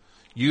weirdness.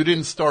 You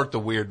didn't start the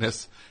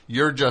weirdness.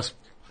 You're just...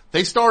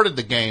 They started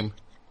the game,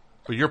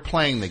 but you're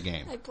playing the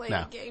game. I play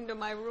now. the game to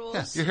my rules.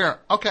 Yeah, you're here.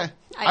 Okay.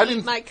 I didn't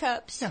eat my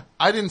cups. Yeah,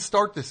 I didn't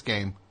start this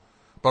game,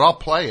 but I'll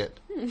play it.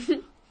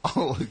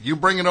 You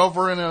bring it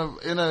over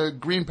in a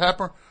green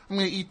pepper, I'm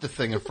going to eat the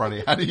thing in front of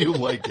you. How do you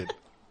like it?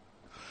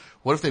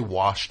 What if they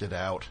washed it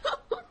out?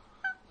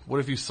 What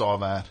if you saw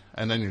that,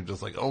 and then you're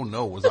just like, oh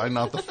no, was I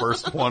not the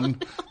first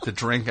one to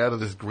drink out of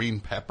this green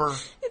pepper?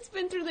 It's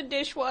been through the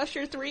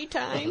dishwasher 3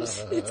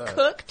 times. It's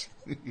cooked.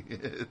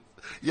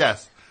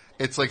 Yes,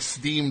 it's like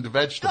steamed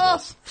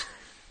vegetables.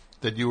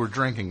 that you were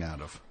drinking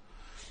out of.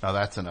 Now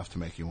that's enough to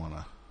make you want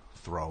to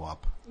throw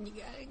up. You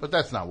got it. But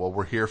that's not what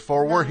we're here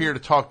for. No. We're here to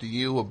talk to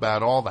you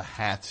about all the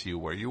hats you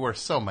wear. You wear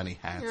so many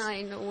hats.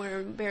 I know,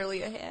 wearing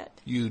barely a hat.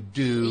 You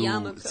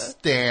do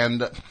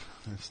stand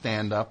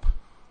up,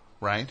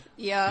 right?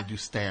 Yeah. You do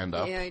stand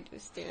up. Yeah, I do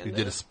stand up. You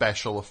did a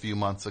special a few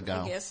months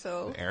ago. I guess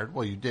so. It aired?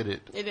 Well, you did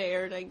it. It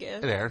aired, I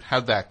guess. It aired.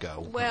 How'd that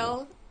go?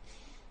 Well,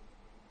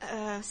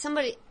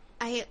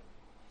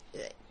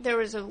 there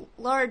was a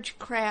large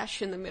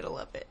crash in the middle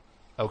of it.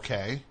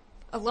 Okay.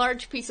 A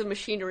large piece of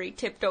machinery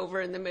tipped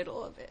over in the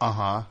middle of it.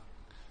 Uh-huh.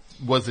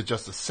 Was it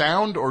just a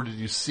sound, or did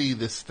you see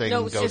this thing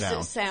go down? No, it was just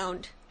a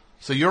sound.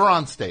 So you're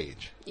on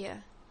stage. Yeah.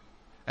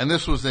 And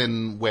this was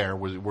in where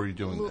were you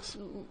doing this?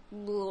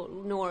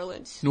 New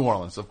Orleans. New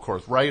Orleans, of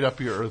course. Right up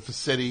the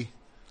city.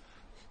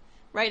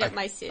 Right up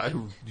my city.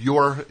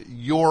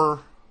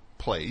 Your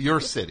place, your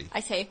city.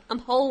 I say, I'm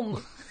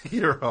home.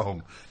 You're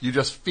home. You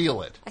just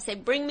feel it. I say,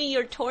 bring me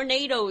your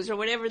tornadoes or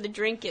whatever the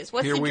drink is.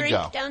 What's the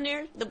drink down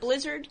there? The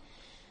blizzard?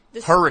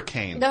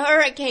 Hurricane. The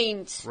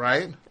hurricanes.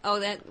 Right? Oh,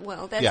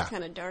 that's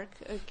kind of dark.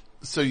 Okay.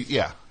 So,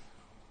 yeah.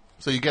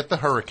 So you get the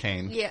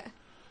hurricane. Yeah.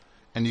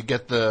 And you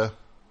get the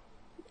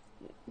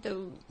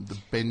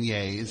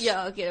beignets.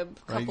 Yeah, I'll get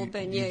a couple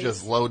beignets. You're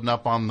just loading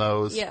up on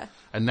those. Yeah.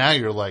 And now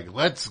you're like,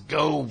 let's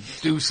go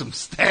do some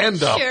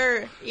stand-up.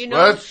 Sure.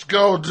 Let's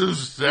go do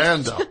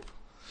stand-up.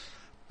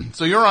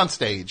 So you're on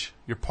stage.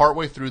 You're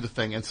partway through the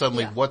thing, and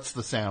suddenly, what's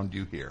the sound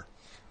you hear?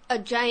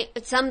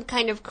 Some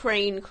kind of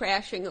crane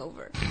crashing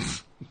over.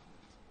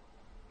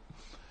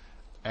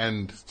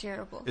 And it's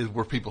terrible.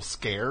 Were people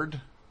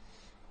scared?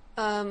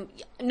 No.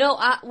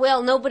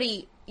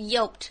 Nobody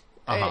yelped.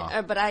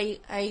 Uh-huh. But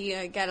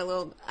I got a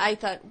little. I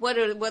thought,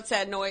 what's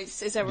that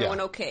noise? Is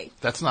everyone okay?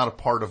 That's not a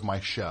part of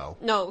my show.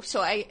 No. So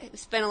I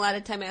spent a lot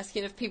of time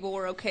asking if people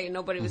were okay.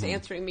 Nobody was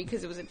answering me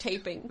because it was a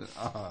taping.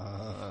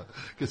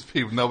 Because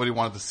nobody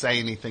wanted to say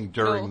anything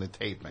during the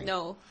taping.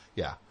 No.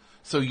 Yeah.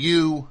 So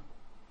you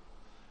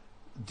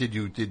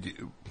did.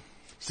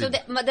 So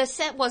the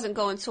set wasn't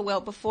going so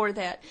well before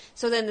that.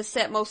 So then the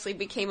set mostly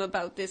became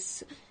about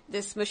this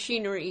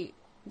machinery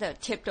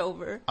that tipped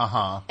over.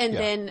 And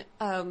then.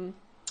 And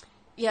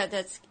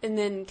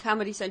then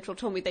Comedy Central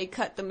told me they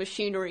cut the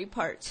machinery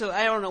part, so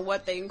I don't know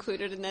what they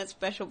included in that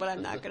special, but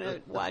I'm not going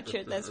to watch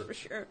it, that's for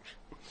sure.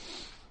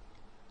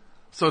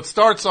 So it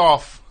starts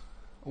off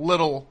a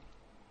little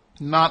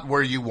not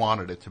where you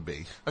wanted it to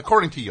be,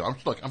 according to you.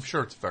 I'm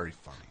sure it's very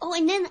funny. Oh,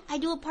 and then I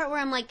do a part where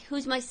I'm like,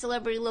 who's my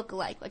celebrity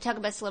lookalike? I talk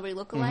about celebrity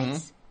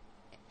lookalikes.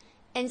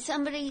 And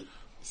somebody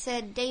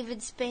said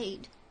David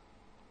Spade.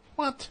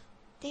 What?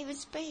 David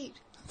Spade.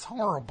 It's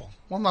horrible.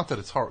 Well, not that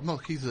it's horrible. No,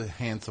 he's a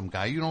handsome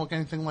guy. You don't look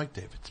anything like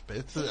David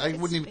Spade. I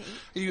wouldn't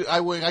even.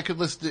 I could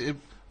list.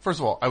 First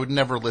of all, I would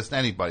never list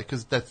anybody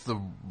because that's the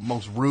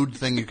most rude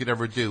thing you could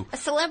ever do. A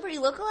celebrity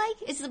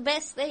lookalike is the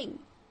best thing.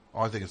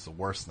 Oh, I think it's the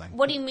worst thing.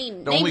 What do you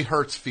mean? It only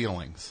hurts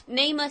feelings.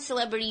 Name a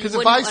celebrity you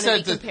wouldn't want to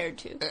be compared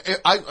to.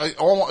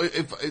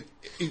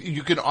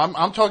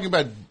 I'm talking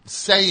about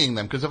saying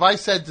them because if I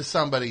said to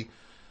somebody.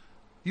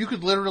 You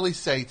could literally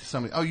say to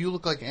somebody, "Oh, you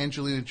look like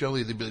Angelina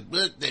Jolie." They'd be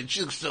like,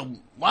 "She looks so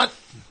what?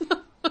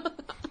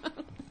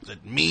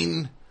 That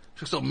mean?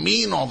 She looks so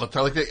mean all the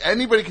time." Like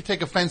anybody could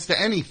take offense to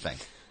anything.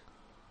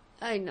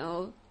 I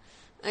know.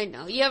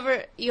 You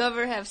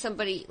ever have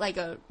somebody like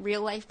a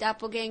real life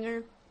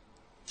doppelganger?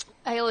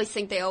 I always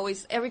think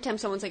every time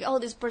someone's like, "Oh,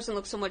 this person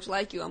looks so much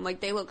like you," I'm like,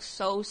 they look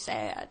so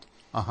sad.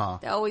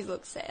 They always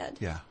look sad.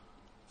 Yeah.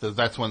 So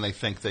that's when they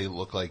think they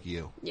look like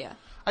you. Yeah.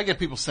 I get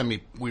people send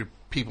me weird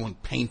people in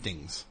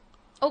paintings.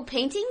 Oh,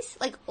 paintings?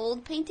 Like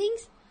old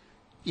paintings?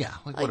 Yeah,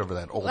 like whatever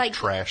that old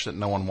trash that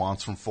no one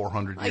wants from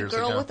 400 years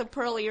ago. Like Girl with a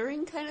Pearl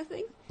Earring kind of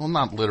thing? Well,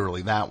 not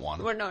literally that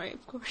one. Well, no,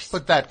 of course.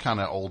 But that kind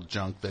of old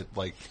junk that,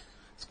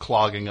 is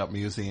clogging up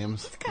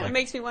museums. It kind of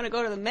makes me want to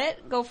go to the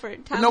Met, go for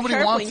it.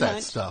 Nobody wants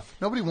that stuff.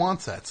 Nobody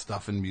wants that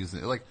stuff in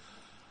museums. Like,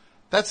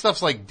 that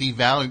stuff's like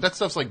devaluing. That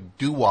stuff's like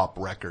doo-wop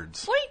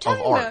records. What are you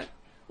talking about?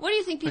 What do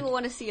you think people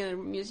want to see in a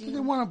museum? They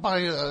want to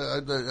buy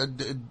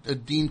a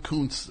Dean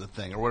Koontz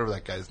thing, or whatever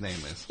that guy's name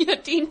is. Yeah,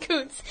 Dean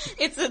Koontz.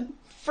 It's a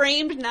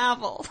framed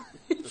novel.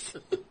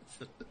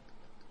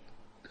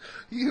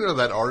 You know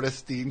that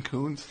artist, Dean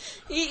Koontz?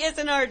 He is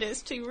an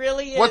artist. He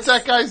really is. What's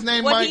that guy's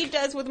name, Mike? What he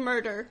does with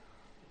murder.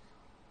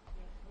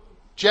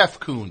 Jeff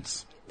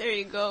Koontz. There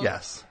you go.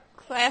 Yes.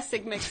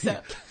 Classic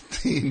mix-up.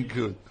 Dean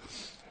Koontz.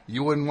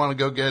 You wouldn't want to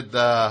go get,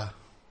 how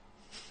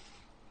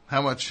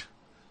much...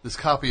 This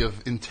copy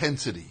of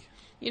Intensity.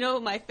 You know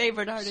my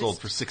favorite artist? Sold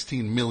for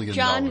 $16 million.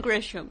 John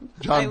Grisham.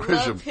 I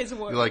love his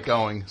work. You like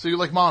going... So you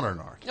like modern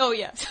art? Oh,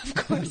 yes, of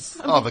course.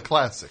 The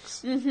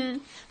classics. Mm-hmm.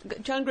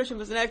 John Grisham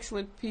was an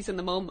excellent piece in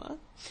the MoMA.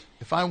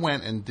 If I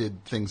went and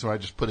did things where I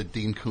just put a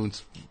Dean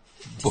Koontz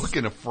book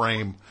in a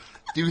frame,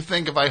 do you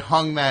think if I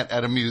hung that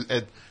at a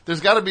museum...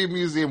 There's got to be a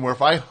museum where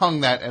if I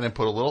hung that and then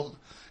put a little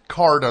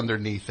card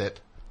underneath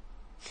it...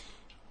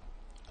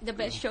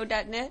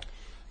 Thebestshow.net?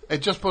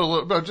 It just put a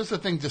little, just a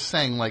thing just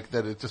saying like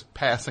that it's just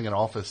passing it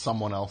off as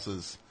someone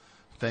else's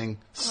thing,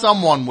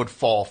 someone would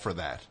fall for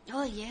that.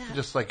 Oh, yeah.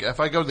 Just like if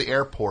I go to the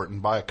airport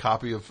and buy a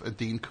copy of a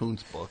Dean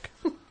Koontz book.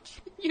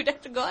 You'd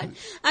have to go on.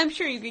 I'm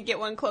sure you could get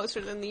one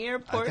closer than the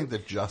airport. I think they're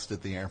just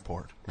at the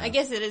airport. Yeah. I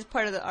guess it is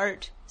part of the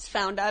art. It's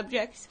found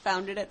objects,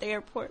 founded at the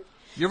airport.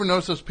 You ever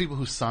notice those people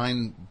who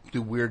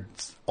do weird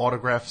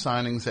autograph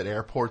signings at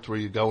airports where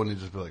you go and you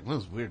just be like, well,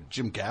 this is weird.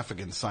 Jim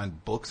Gaffigan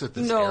signed books at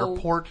this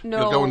airport? No.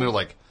 You'll go and they're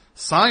like,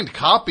 signed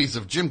copies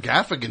of Jim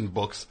Gaffigan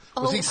books.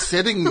 Was he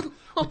sitting,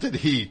 did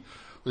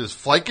his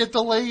flight get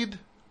delayed?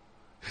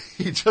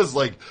 He just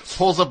like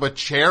pulls up a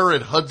chair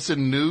at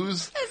Hudson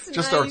News,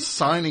 starts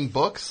signing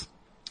books.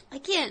 I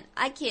can't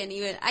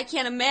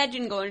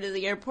imagine going to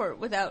the airport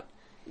without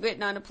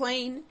getting on a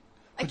plane.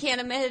 I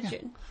can't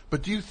imagine. Yeah.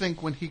 But do you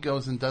think when he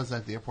goes and does that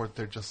at the airport,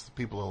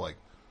 people are like,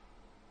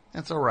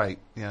 that's all right,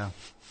 yeah.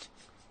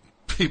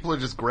 People are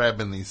just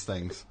grabbing these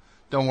things.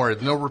 Don't worry,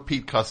 no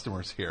repeat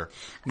customers here.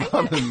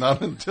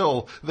 Not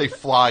until they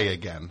fly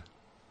again.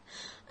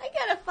 I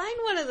gotta find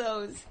one of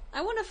those.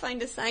 I want to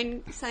find a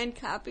signed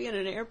copy at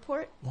an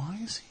airport. Why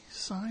is he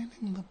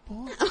signing the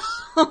books?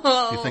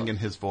 You think in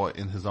his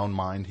own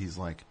mind, he's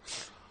like,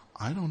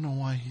 I don't know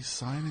why he's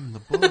signing the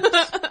books.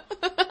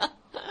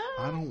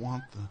 I don't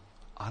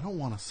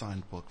want a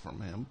signed book from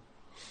him.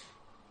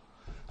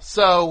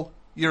 So,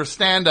 you're a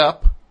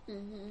stand-up.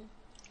 Mm-hmm.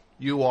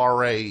 You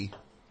are a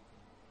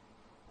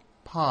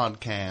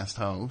podcast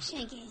host.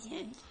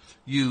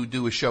 You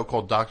do a show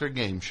called Dr.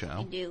 Game Show.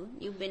 I do.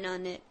 You've been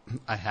on it.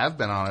 I have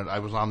been on it. I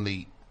was on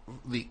the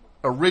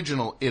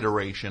original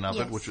iteration of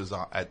it, which was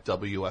at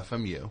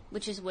WFMU.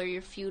 Which is where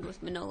your feud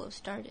with Manolo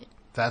started.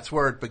 That's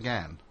where it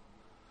began.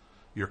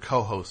 Your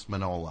co-host,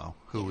 Manolo,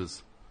 who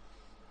is...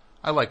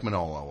 I like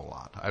Manolo a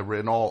lot. I've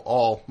written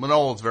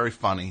Manolo's very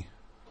funny.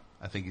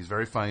 I think he's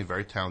very funny,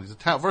 very talented.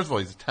 First of all,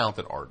 he's a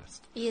talented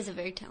artist. He is a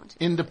very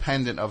talented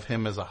Independent of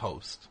him as a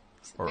host.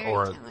 Very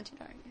talented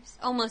artist.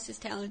 Almost as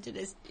talented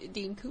as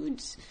Dean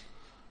Koontz.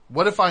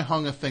 What if I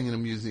hung a thing in a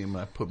museum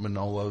and I put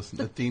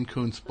the Dean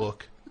Koontz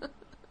book,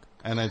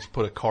 and I just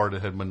put a card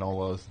that had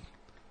Manolo's,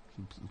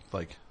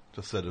 like,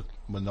 just said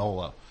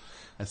Manolo,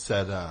 and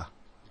said,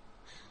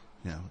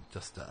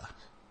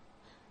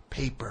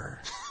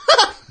 paper.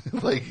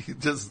 Like,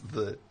 just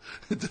the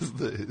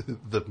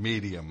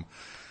medium.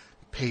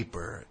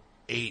 Paper,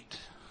 8.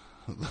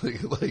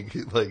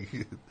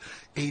 like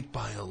 8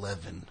 by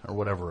 11 or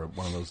whatever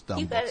one of those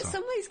dumb books.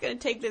 Somebody's going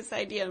to take this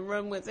idea and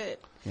run with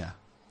it. Yeah,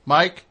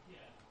 Mike,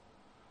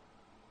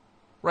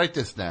 write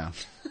this down.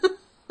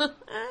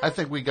 I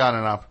think we got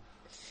enough.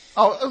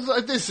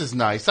 Oh, this is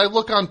nice. I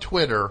look on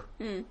Twitter.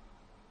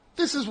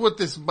 This is what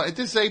this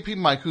AP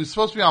Mike, who's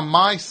supposed to be on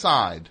my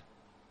side.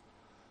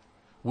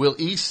 Will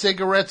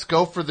e-cigarettes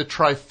go for the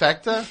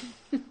trifecta?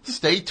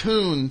 Stay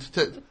tuned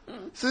to.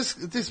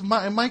 This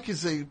Mike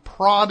is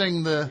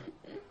prodding the.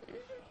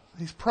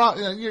 He's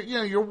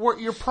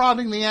you're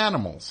prodding the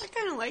animals. I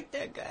kind of like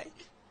that guy.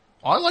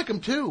 I like him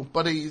too,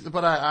 but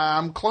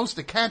I'm close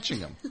to catching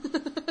him.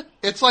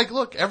 It's like,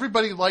 look,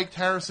 everybody liked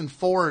Harrison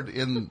Ford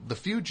in The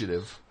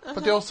Fugitive,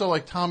 but they also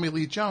like Tommy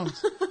Lee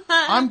Jones.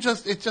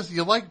 It's just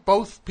you like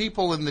both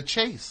people in the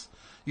chase.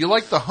 You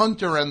like the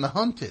hunter and the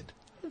hunted.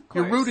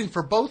 You're rooting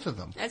for both of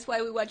them. That's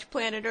why we watch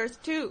Planet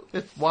Earth too.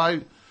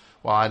 Well,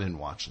 I didn't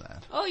watch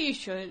that. Oh, you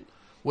should.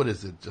 What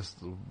is it? Just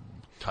the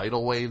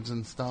tidal waves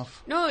and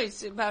stuff? No,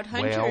 it's about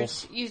hunters.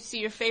 Whales. You see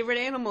your favorite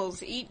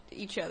animals eat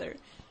each other.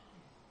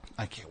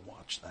 I can't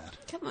watch that.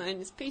 Come on,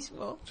 it's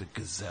peaceful. It's a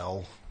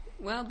gazelle.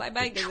 Well,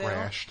 bye-bye, gazelle.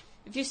 Trashed.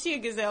 If you see a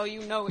gazelle,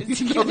 you know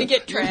it's going to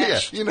get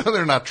trashed. Yeah,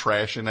 they're not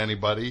trashing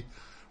anybody,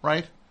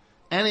 right?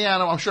 Any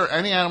animal, I'm sure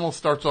any animal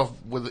starts off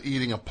with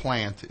eating a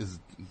plant is...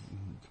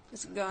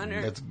 It's gone.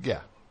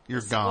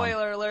 You're gone.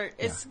 Spoiler alert,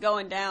 it's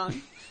going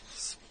down.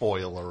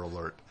 Spoiler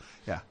alert.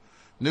 Yeah.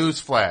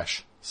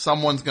 Newsflash.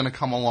 Someone's going to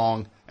come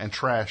along and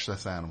trash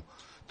this animal.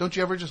 Don't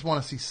you ever just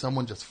want to see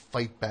someone just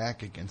fight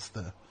back against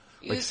the...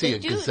 see a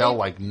gazelle,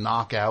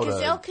 knock out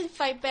Gazelle can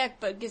fight back,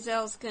 but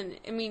gazelles can...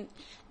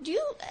 do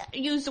you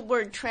use the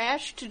word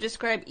trash to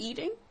describe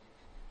eating?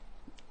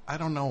 I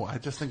don't know. I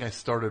just think I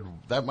started...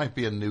 That might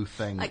be a new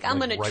thing. I'm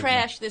going to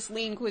trash this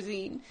lean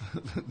cuisine.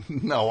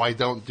 No, I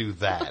don't do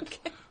that.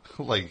 Okay.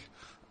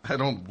 I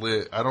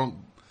don't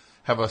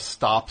have a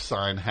stop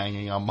sign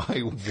hanging on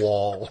my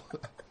wall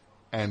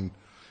and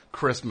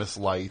Christmas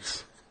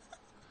lights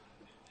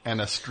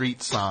and a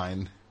street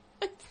sign.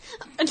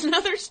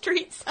 Another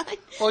street sign?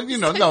 Well,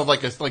 no,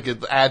 like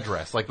an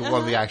address, one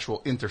of the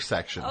actual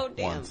intersection ones. Oh,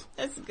 damn. Ones.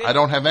 That's good. I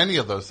don't have any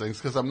of those things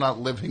because I'm not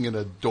living in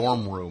a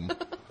dorm room.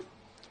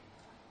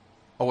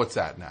 Oh, what's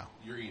that now?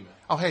 Your email.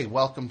 Oh, hey,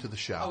 welcome to the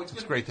show. Oh,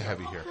 it's great to have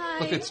you here. Hi.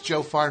 Look, it's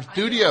Joe Fire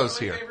Studios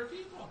here.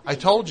 I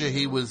told you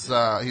he was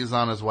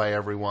on his way,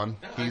 everyone.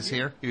 He's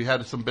here. You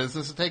had some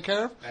business to take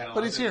care of,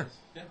 but he's here.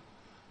 Yeah.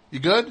 You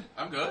good?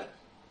 I'm good.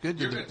 Good.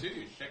 You're good, too.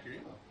 You check your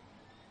email.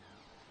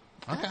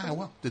 Okay,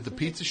 well, did the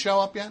pizza show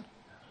up yet?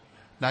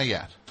 Not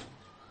yet.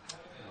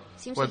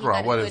 Seems What's like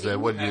wrong? What is it?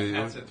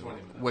 Pat said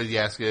 20 minutes. What did you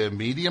ask? A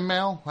medium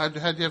mail? How'd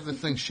you have this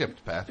thing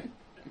shipped, Pat?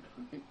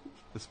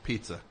 This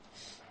pizza.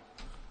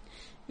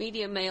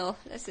 Media mail.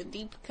 That's a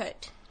deep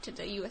cut to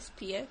the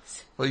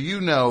USPS. Well, you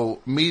know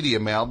media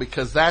mail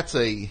because that's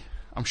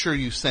I'm sure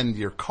you send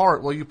your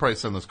card. Well, you probably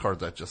send those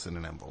cards out just in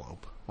an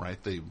envelope, right?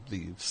 The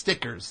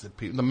stickers that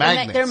people, the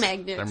magnets. They're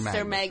magnets.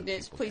 They're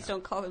magnets. Please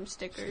don't call them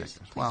stickers.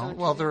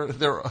 Well,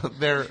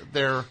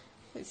 they're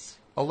Please.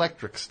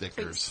 Electric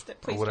stickers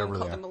Please or whatever don't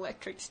call they are. them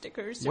electric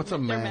stickers. What's a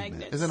They're magnet?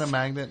 magnets. Isn't a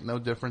magnet no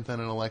different than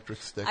an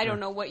electric sticker? I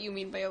don't know what you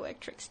mean by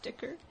electric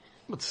sticker.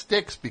 It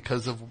sticks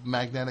because of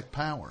magnetic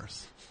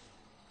powers.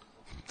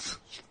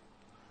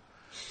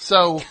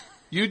 So,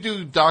 you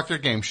do Dr.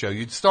 Game Show.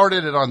 You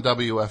started it on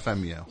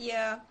WFMU.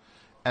 Yeah.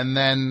 And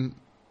then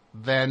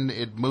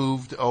it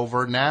moved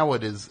over. Now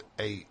it's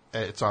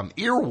on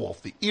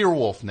Earwolf, the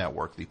Earwolf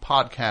Network, the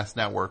podcast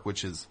network,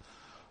 which is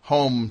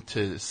home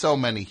to so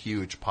many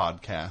huge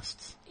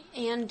podcasts.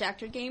 And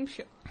Dr. Game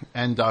Show.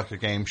 And Dr.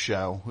 Game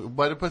Show.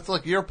 But it's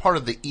like you're part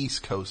of the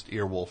East Coast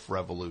Earwolf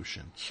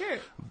revolution. Sure.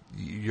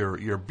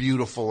 You're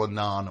Beautiful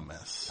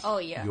Anonymous. Oh,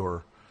 yeah.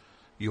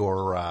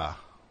 You're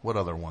what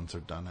other ones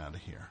are done out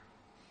of here?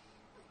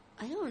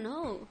 I don't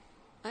know.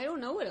 I don't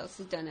know what else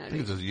is done out I of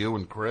think it's here. just you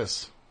and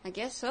Chris. I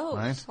guess so.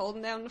 Right? Just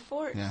holding down the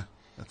fort. Yeah.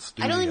 That's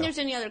studio. I don't think there's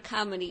any other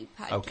comedy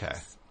podcasts Okay.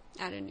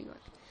 out of New York.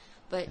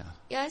 But,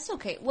 yeah it's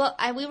okay. Well,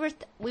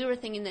 we were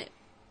thinking that,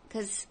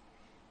 because,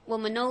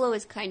 Manolo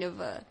is kind of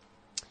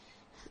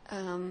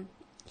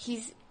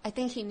I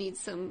think he needs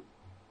some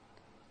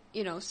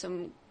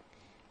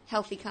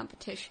healthy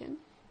competition.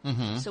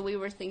 Mm-hmm. So we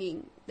were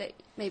thinking that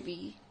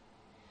maybe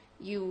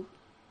you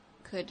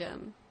could,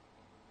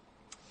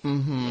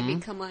 maybe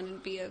come on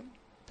and be a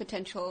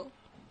potential,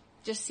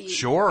 just see,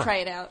 try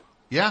it out.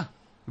 Yeah.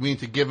 I mean,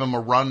 to give him a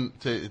run,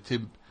 to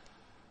just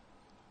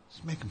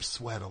make him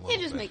sweat a little bit.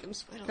 Yeah, just make him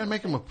sweat a little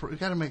bit. You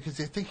gotta make, because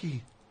I think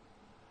because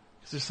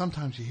there's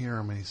sometimes you hear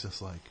him and he's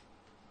just like,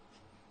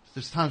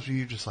 there's times where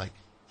you're just like,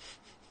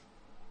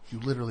 you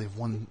literally have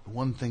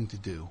one thing to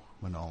do,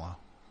 Manolo.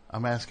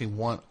 I'm asking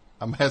one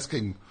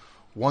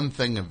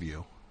thing of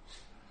you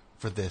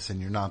for this,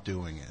 and you're not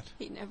doing it.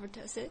 He never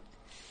does it.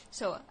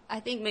 So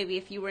I think maybe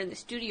if you were in the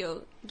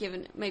studio,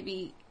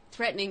 maybe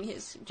threatening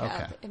his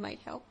job, it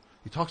might help.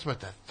 He talks about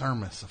that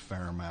thermos a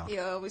fair amount.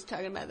 Yeah, always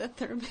talking about that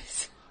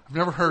thermos. I've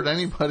never heard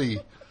anybody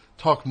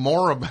talk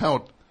more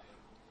about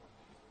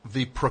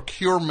the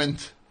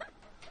procurement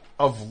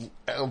of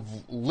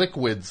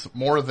liquids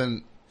more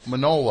than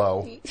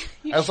Manolo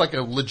as like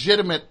a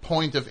legitimate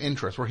point of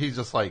interest, where he's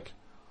just like,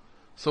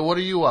 so what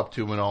are you up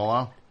to,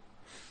 Manolo?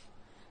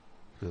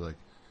 Be like,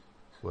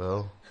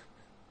 well,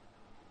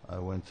 I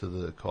went to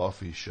the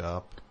coffee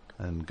shop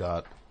and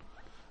I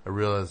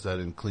realized I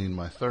didn't clean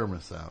my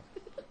thermos out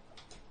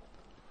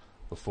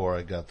before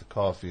I got the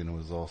coffee, and it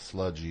was all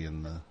sludgy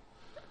in the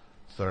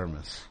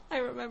thermos. I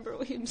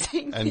remember him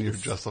saying and this. You're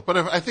just like, but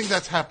I think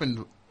that's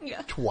happened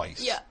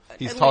twice. Yeah.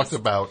 He's talked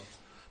about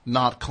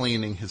not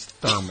cleaning his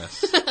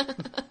thermos.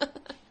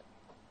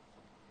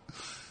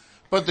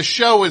 But the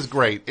show is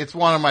great. It's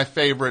one of my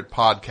favorite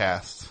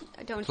podcasts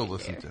to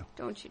listen to.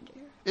 Don't you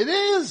dare. It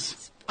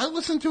is. I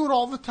listen to it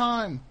all the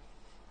time.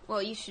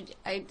 Well, you should.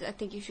 I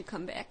think you should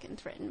come back and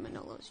threaten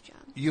Manolo's job.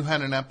 You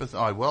had an episode.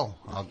 Oh, I will.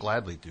 I'll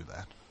gladly do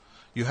that.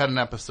 You had an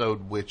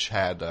episode which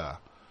had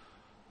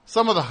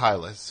some of the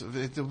highlights.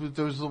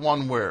 There was the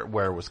one where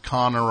it was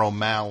Connor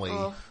O'Malley.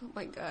 Oh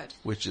my God!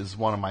 Which is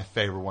one of my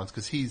favorite ones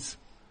because he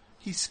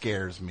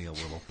scares me a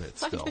little bit.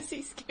 Still, why does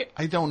he scare?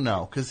 I don't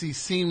know, because he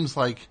seems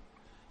like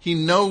he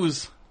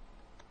knows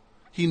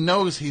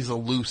he's a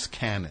loose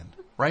cannon,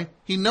 right?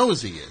 He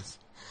knows he is,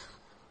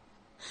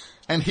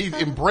 and he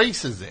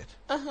embraces it.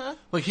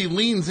 Like he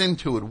leans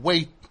into it.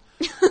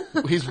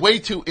 He's way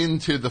too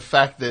into the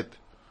fact that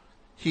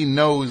he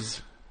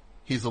knows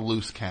he's a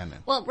loose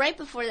cannon. Well, right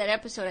before that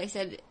episode, I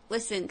said,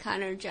 "Listen,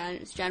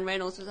 John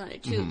Reynolds was on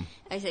it too." Mm-hmm.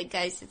 I said,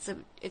 "Guys,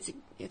 it's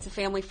a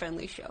family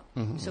friendly show,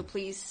 so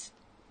please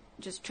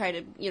just try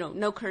to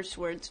no curse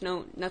words,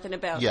 nothing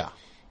about whatever."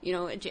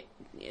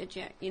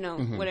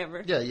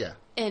 Yeah.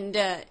 And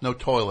no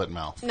toilet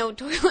mouth. No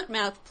toilet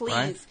mouth, please.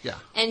 Right? Yeah.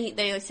 And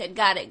they said,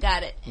 "Got it."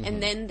 Mm-hmm.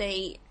 And then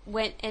they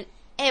went, and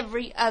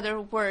every other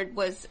word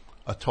was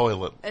a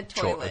toilet. A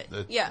toilet.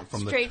 They're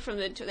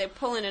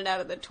pulling it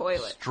out of the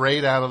toilet.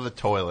 Straight out of the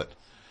toilet.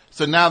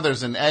 So now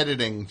there's an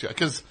editing,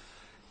 because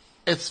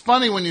it's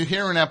funny when you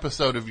hear an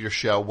episode of your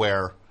show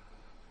where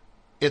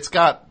it's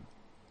got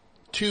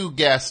two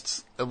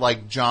guests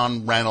like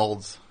John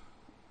Reynolds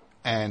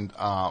and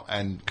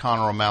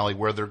Connor O'Malley,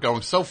 where they're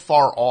going so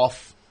far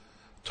off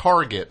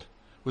target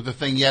with the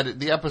thing, yet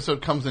the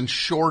episode comes in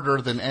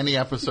shorter than any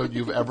episode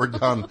you've ever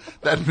done.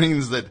 That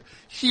means that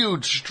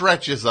huge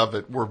stretches of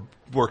it were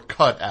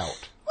cut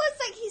out. Well, it's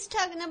like he's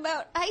talking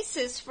about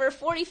ISIS for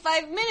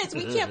 45 minutes.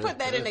 We can't put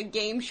that in a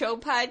game show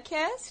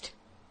podcast.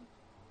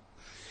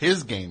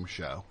 His game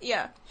show.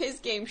 Yeah, his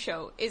game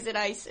show. Is it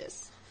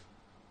ISIS?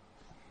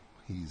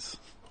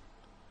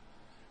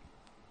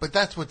 But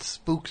that's what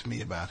spooks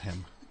me about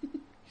him.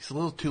 He's a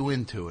little too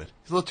into it.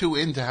 He's a little too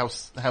into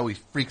how he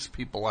freaks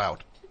people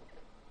out.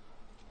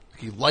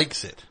 He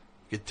likes it.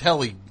 You can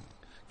tell he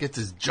gets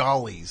his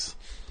jollies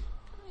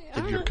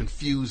that you're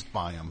confused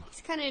by him.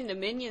 He's kind of into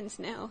Minions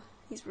now.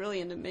 He's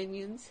really into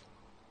Minions.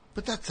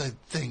 But that's a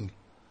thing.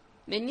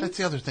 Minions? That's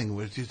the other thing.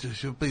 Where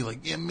she'll be like,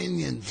 yeah,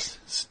 Minions.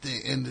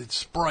 And it's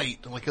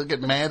Sprite. Like, he'll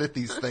get mad at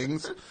these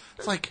things.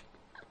 It's like,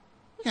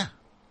 yeah.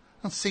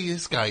 I don't see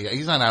this guy yet.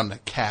 He's not out in a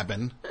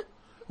cabin.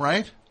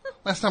 Right?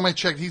 Last time I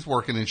checked, he's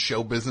working in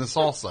show business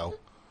also.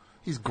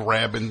 He's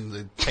grabbing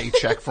the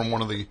paycheck from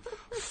one of the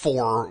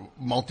 4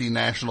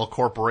 multinational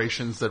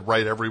corporations that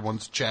write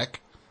everyone's check.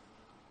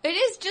 It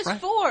is just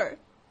right? 4.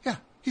 Yeah,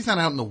 he's not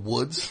out in the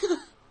woods.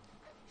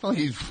 It's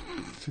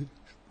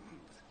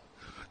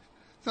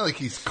not like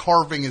he's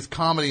carving his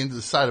comedy into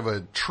the side of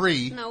a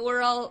tree. No,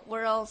 we're all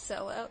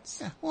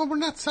sellouts. Yeah, well, we're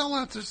not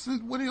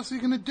sellouts. What else are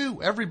you going to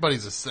do?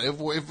 Everybody's a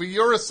sellout. If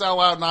you're a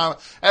sellout now,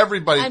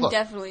 everybody's... I'm look,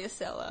 definitely a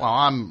sellout. well,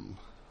 I'm...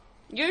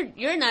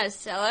 You're not a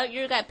sellout.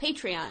 You got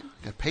Patreon.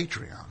 Got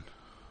Patreon.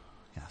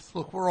 Yes.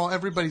 Look,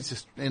 everybody's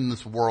just in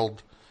this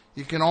world.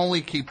 You can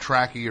only keep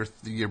track of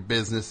your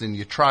business, and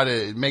you try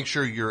to make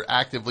sure you're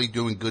actively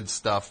doing good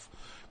stuff,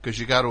 because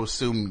you got to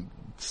assume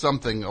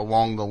something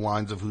along the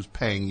lines of who's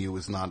paying you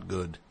is not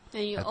good.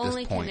 And you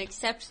only can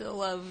accept the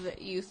love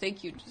that you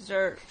think you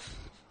deserve.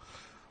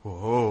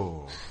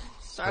 Whoa.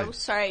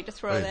 Sorry to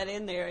throw that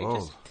in there.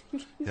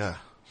 Yeah.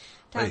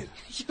 Wait,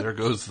 there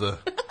goes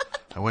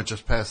I went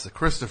just past the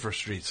Christopher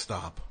Street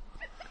stop.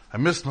 I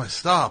missed my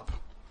stop.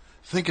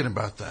 Thinking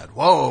about that.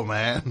 Whoa,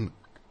 man.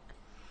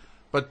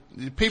 But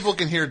people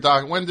can hear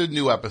Doc. When do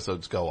new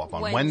episodes go up?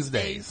 On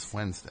Wednesdays.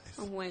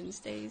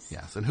 Wednesdays.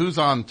 Yes. And who's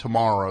on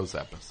tomorrow's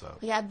episode?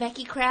 We got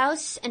Becky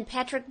Krause and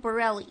Patrick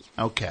Borelli.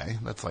 Okay.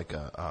 That's like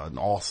an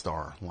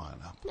all-star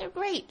lineup. They're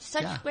great.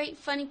 Such great,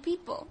 funny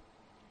people.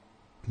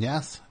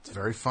 Yes. It's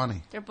very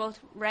funny. They're both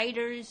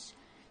writers.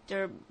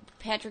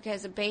 Patrick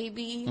has a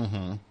baby.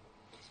 Mm-hmm.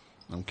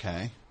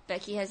 Okay.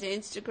 Becky has an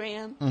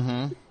Instagram.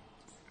 Mm-hmm.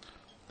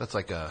 That's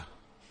like the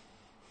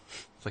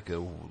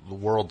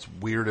world's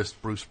weirdest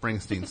Bruce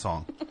Springsteen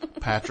song.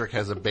 Patrick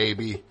has a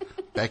baby.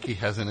 Becky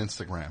has an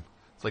Instagram.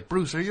 It's like,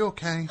 Bruce, are you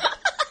okay?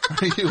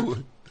 Are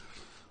you?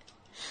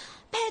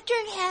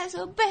 Patrick has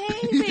a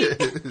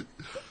baby.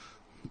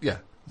 Yeah.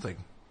 It's like,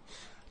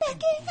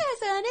 Becky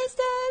has an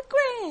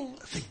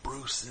Instagram. I think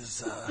Bruce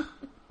is,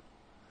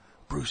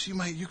 Bruce,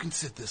 you can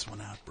sit this one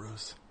out,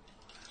 Bruce.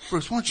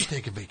 Bruce, why don't you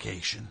take a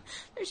vacation?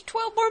 There's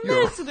 12 more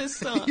minutes of this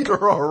song.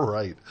 You're all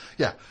right.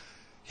 Yeah.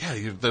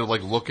 Yeah, they're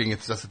like looking,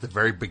 it's just at the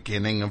very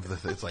beginning of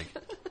it's like,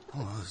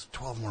 oh, there's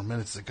 12 more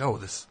minutes to go.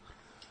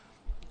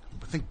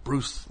 I think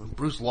Bruce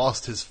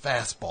lost his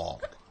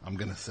fastball, I'm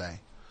going to say.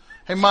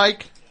 Hey,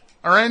 Mike,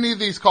 are any of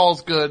these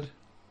calls good?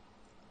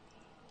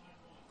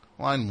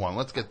 Line 1,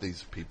 let's get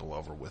these people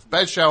over with.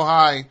 Bed Show,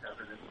 hi.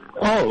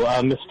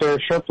 Oh, Mr.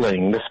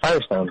 Sherpling, Miss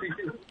Firestone.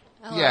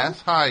 Hello.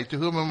 Yes, hi. To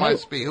whom am I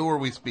speaking? Who are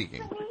we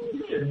speaking?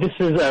 This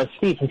is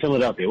Steve from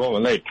Philadelphia. Well,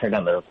 let me turn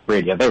down the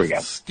radio. There we go.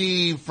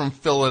 Steve from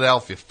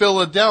Philadelphia.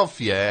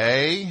 Philadelphia,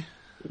 eh?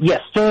 Yes,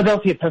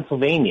 Philadelphia,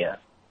 Pennsylvania.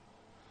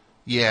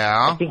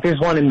 Yeah. I think there's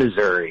one in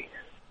Missouri.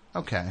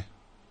 Okay.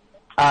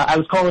 I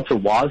was calling for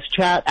Woz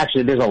Chat.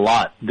 Actually, there's a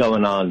lot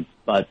going on,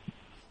 but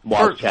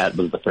Woz Chat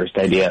was the first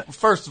idea.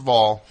 First of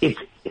all,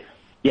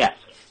 yes.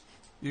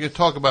 You're going to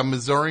talk about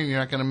Missouri, and you're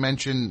not going to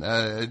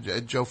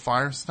mention Joe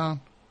Firestone?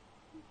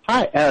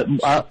 Hi. Pride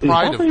of where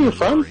are you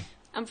Missouri. from?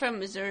 I'm from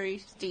Missouri,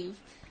 Steve.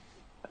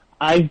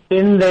 I've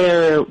been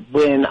there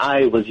when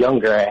I was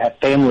younger. I had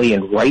family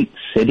in Wright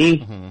City,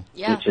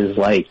 which is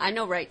like... I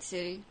know Wright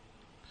City.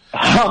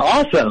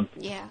 Awesome.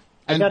 Yeah.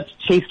 I got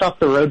chased off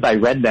the road by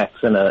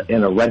rednecks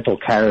in a rental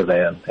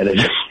caravan. And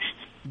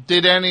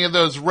Did any of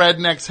those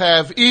rednecks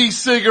have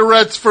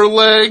e-cigarettes for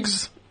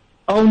legs?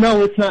 Oh,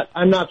 no, it's not.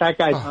 I'm not that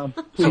guy, Tom.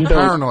 So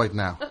paranoid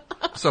now.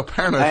 So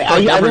paranoid.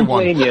 I don't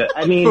blame you.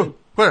 I mean...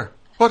 Where?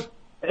 What?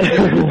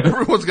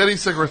 Everyone's got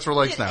e-cigarettes for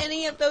legs now. Did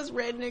any of those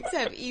rednecks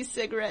have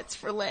e-cigarettes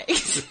for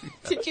legs?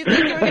 Did you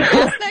think you were going to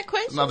ask that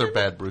question? Another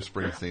bad Bruce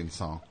Springsteen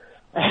song.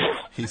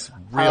 He's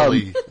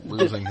really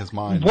losing his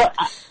mind. What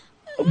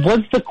was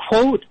the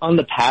quote on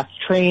the PATH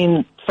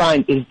train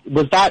sign?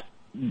 Was that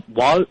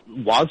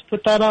Woz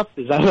put that up?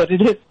 Is that what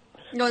it is?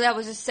 No, that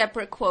was a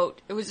separate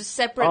quote. It was a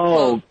separate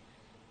quote.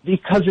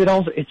 Because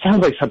it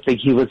sounds like something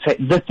he would say.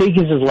 The thing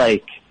is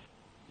like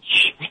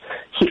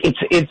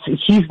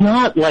he's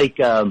not like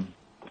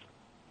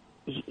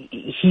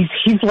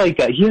he's like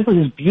he has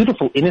this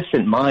beautiful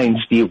innocent mind,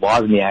 Steve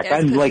Wozniak.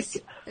 I'm like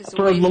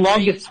for the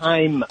longest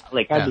time,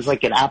 like I was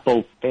like an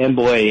Apple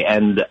fanboy,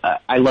 and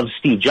I love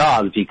Steve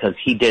Jobs because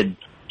he was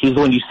the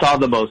one you saw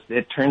the most.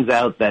 It turns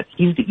out that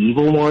he's the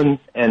evil one,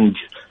 and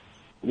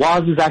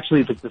Woz is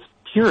actually like this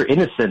pure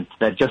innocent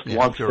that just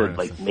wants to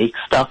like make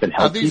stuff and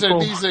help people.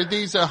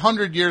 These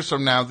 100 years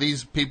from now,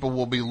 these people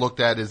will be looked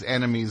at as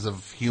enemies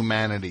of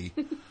humanity.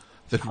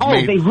 They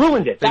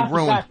ruined it. That's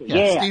ruined. Exactly.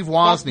 Yeah, Steve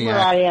Wozniak. That's where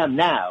I am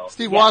now.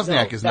 Steve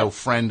Wozniak is no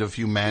friend of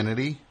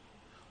humanity.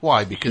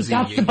 Why? Because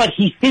but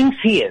he thinks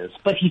he is.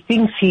 But he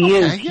thinks he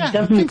is. He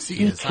doesn't. He thinks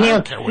he is. Can't I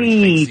don't care what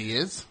he thinks he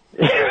is.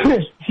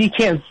 He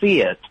can't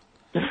see it.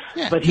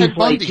 Yeah, but he's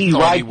like he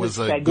rides his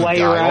Segway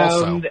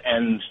around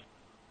and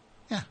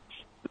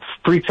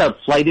freaks out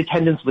flight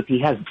attendants with. He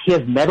has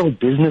metal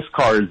business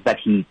cards that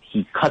he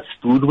cuts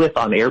food with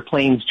on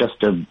airplanes just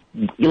to,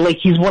 like,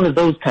 he's one of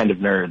those kind of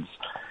nerds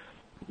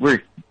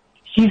where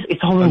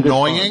it's all in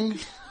annoying.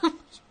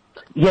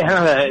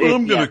 Yeah,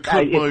 I'm gonna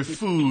cut my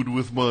food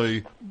with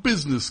my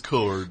business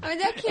card. I mean,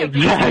 that can't be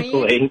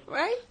Exactly.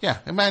 right? Yeah,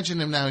 imagine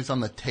him now. He's on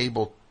the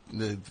table,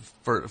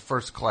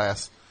 first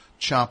class,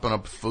 chopping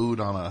up food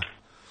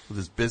with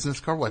his business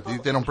card. What?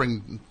 They don't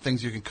bring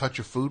things you can cut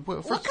your food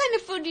with? What kind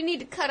of food do you need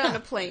to cut on a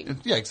plane?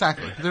 Yeah,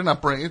 exactly. They're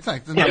not bringing. It's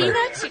like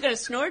Peanuts? You gonna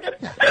snort them?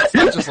 it's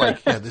not just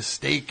like, this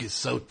steak is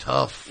so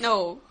tough.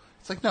 No.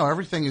 It's like, no,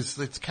 everything it's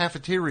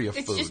cafeteria food.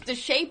 It's just the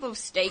shape of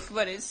steak,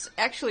 but it's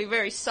actually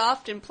very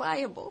soft and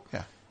pliable.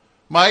 Yeah.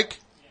 Mike,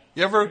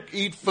 you ever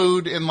eat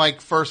food in, like,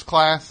 first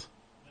class?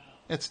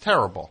 It's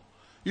terrible.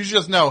 You should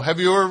just know. Have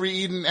you ever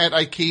eaten at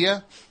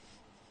IKEA?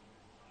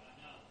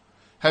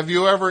 Have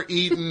you ever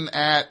eaten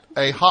at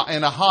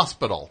in a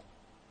hospital?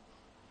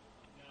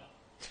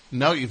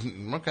 No,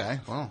 okay,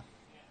 well.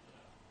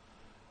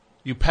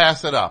 You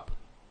pass it up.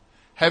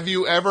 Have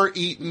you ever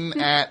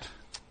eaten at,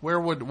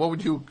 what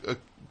would you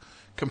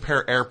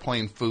compare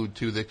airplane food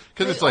to?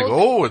 Because it's like,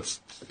 it's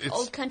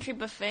Old Country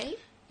Buffet?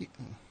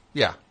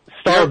 Yeah.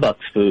 Starbucks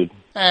food.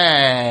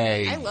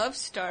 Hey. I love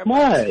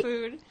Starbucks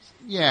food.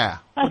 Yeah.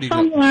 What do you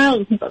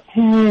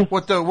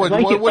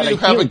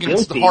have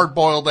against the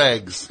hard-boiled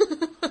eggs?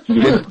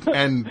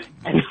 and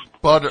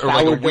butter, or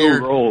like a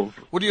weird rolls.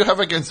 What do you have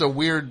against a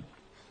weird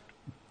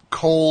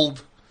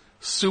cold,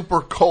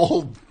 super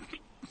cold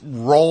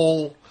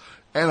roll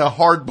and a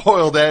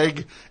hard-boiled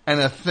egg and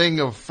a thing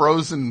of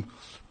frozen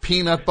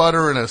peanut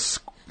butter in a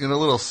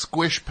little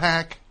squish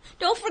pack?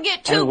 Don't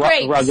forget 2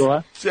 grapes.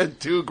 Said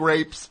 2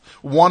 grapes,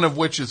 one of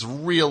which is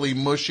really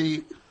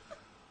mushy.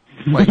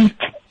 Like,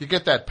 you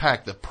get that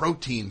pack, the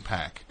protein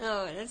pack.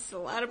 Oh, that's a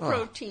lot of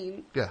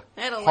protein. Yeah.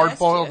 That'll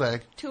Hard-boiled last you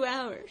egg. 2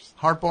 hours.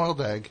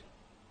 Hard-boiled egg.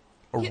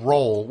 A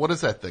roll. What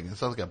is that thing? Is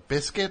that like a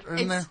biscuit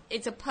in there?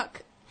 It's a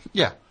puck.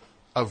 Yeah.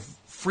 A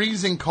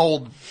freezing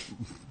cold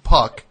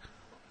puck.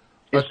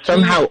 It's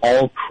somehow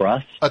all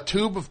crust. A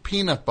tube of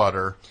peanut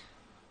butter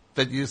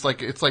that it's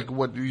like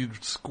what you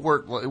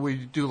squirt, we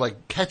do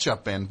like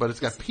ketchup in, but it's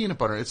got peanut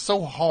butter. It's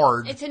so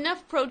hard. It's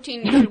enough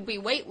protein you should be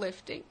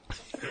weightlifting.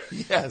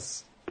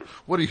 Yes.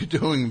 What are you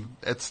doing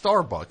at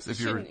Starbucks if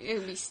you're?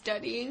 You'd be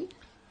studying,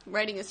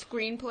 writing a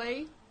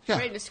screenplay. Yeah.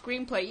 Writing a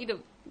screenplay,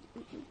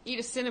 eat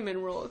a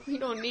cinnamon roll. You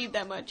don't need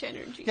that much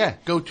energy. Yeah.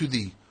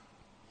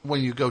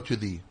 When you go to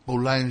the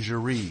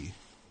boulangerie.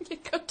 You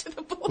go to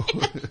the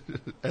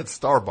boulangerie. At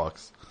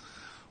Starbucks.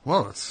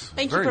 Well,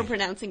 Thank you for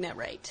pronouncing that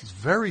right. It's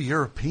very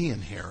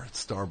European here at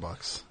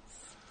Starbucks.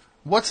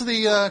 What's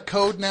the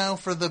code now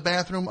for the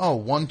bathroom? Oh,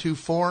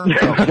 124?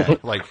 Okay.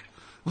 like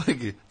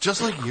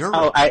just like Europe.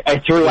 Oh,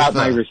 I threw out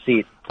my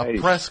receipt. A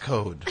press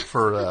code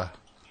for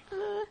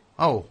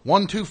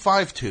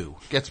 1252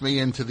 gets me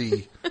into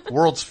the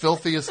world's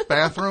filthiest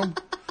bathroom.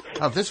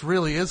 Oh, this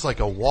really is like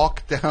a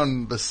walk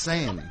down the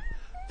Seine.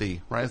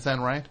 Right? Is that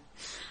right?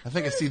 I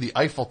think I see the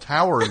Eiffel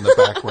Tower in the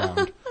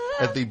background.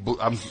 At the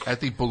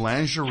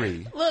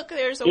boulangerie. Look,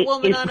 there's a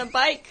woman on a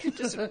bike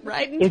just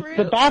riding through.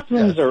 The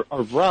bathrooms are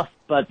rough,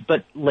 but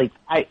like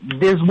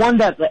there's one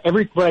that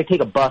when I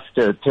take a bus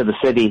to the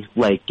city,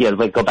 like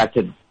go back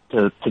to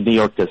New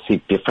York to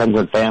see friends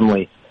and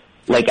family,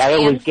 like I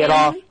always get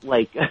off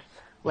like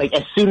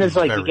as soon as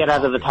you get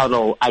out of the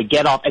tunnel, I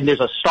get off and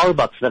there's a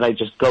Starbucks that I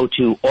just go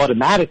to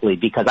automatically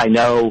because I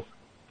know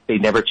they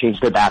never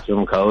changed their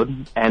bathroom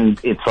code, and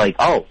it's like,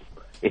 oh,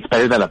 it's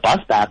better than a bus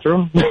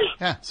bathroom.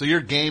 Yeah, so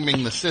you're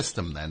gaming the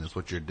system then is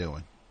what you're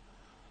doing.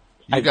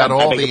 You got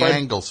all the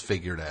angles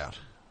figured out.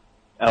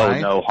 Oh,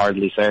 right? No,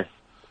 hardly, sir.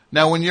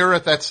 Now, when you're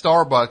at that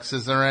Starbucks,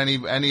 is there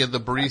any of the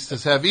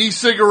baristas have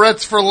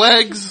e-cigarettes for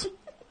legs?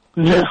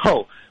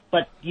 No,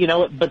 but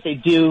but they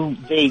do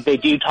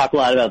talk a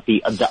lot about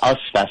the Us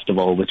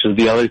Festival, which is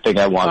the other thing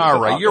I wanted to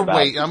talk about. All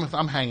right,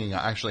 I'm hanging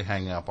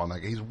up on that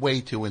guy. He's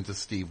way too into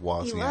Steve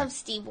Wozniak. He loves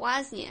Steve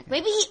Wozniak.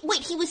 Maybe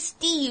he was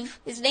Steve.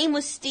 His name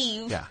was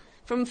Steve. Yeah.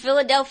 From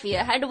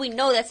Philadelphia. How do we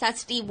know that's not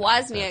Steve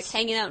Wozniak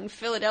hanging out in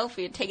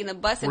Philadelphia taking the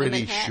bus into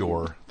Manhattan? Pretty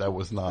sure that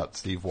was not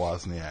Steve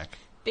Wozniak.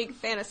 Big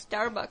fan of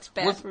Starbucks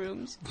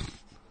bathrooms.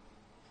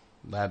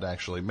 That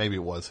actually, maybe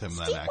it was him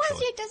Steve then actually.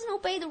 Wozniak doesn't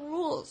obey the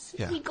rules.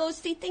 Yeah.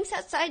 He thinks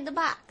outside the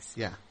box.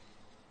 Yeah.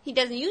 He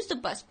doesn't use the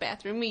bus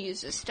bathroom, he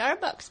uses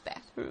Starbucks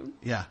bathroom.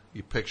 Yeah,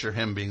 you picture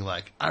him being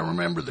like, I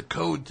remember the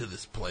code to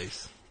this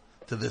place,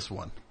 to this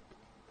one.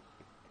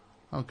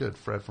 Oh, good.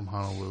 Fred from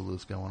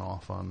Honolulu's going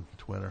off on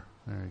Twitter.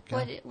 There you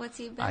go. What's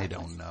he about? I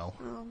don't know.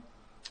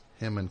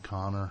 Him and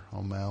Connor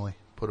O'Malley.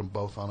 Put them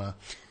both on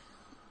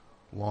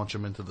launch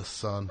them into the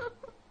sun.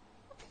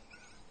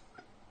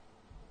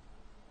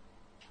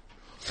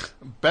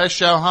 Best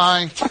show,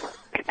 hi.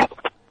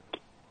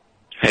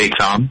 Hey,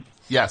 Tom.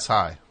 Yes,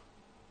 hi.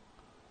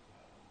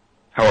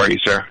 How are you,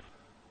 sir?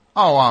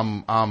 Oh,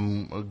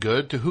 I'm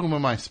good. To whom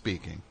am I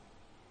speaking?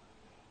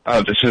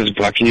 This is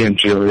Bucky and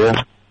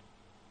Julia.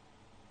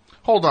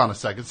 hold on a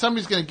second.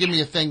 Somebody's going to give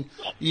me a thing.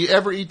 You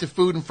ever eat the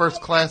food in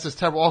first class? It's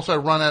terrible. Also, I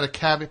run out of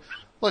caviar.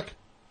 Look,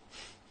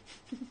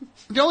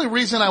 the only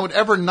reason I would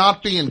ever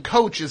not be in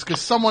coach is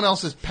because someone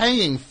else is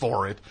paying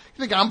for it. You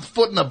think I'm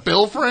footing the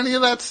bill for any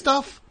of that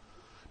stuff?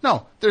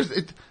 No,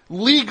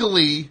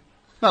 legally,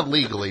 not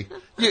legally.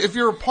 If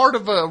you're a part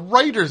of a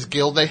writers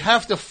guild, they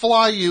have to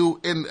fly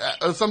you in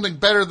something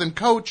better than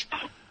coach.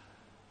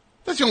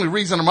 That's the only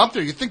reason I'm up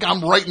there. You think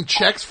I'm writing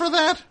checks for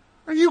that?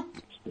 Are you?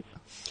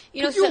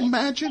 Can you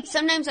imagine?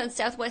 Sometimes on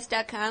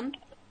Southwest.com,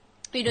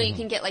 you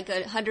can get like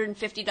a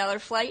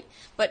 $150 flight,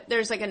 but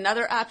there's like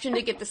another option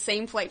to get the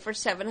same flight for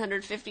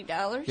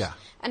 $750. Yeah.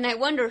 And I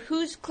wonder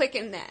who's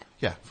clicking that.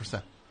 Yeah,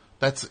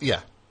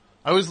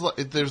 I always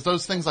there's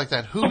those things like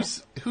that.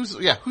 Who's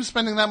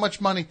spending that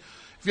much money?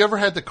 Have you ever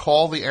had to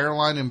call the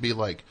airline and be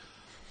like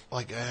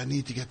I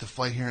need to get the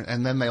flight here,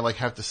 and then they like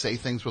have to say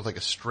things with like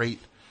a straight.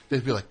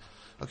 They'd be like,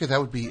 okay, that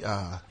would be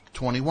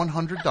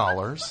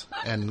 $2,100,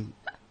 and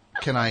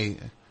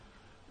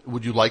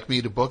would you like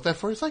me to book that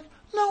for you? It's like,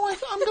 no,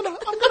 I'm gonna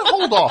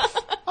hold off.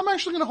 I'm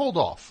actually gonna hold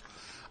off.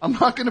 I'm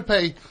not gonna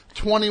pay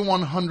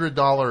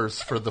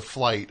 $2,100 for the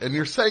flight. And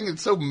you're saying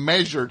it's so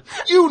measured.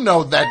 You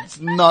know that's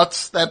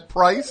nuts, that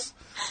price.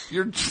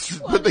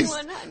 But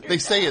they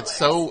say it's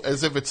so,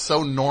 as if it's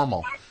so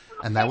normal.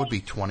 And that would be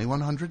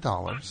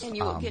 $2,100. And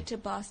you will get to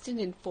Boston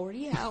in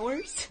 40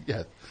 hours.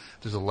 Yeah,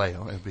 there's a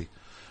layover.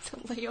 It's a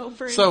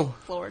layover in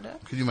Florida.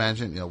 Could you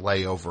imagine,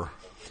 layover?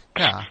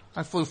 Yeah,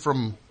 I fly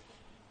from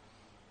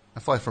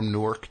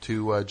Newark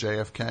to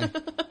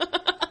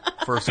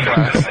JFK, first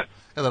class.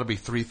 Yeah, that'll be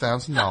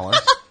 $3,000.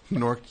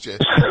 Newark,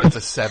 it's a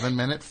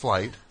 7-minute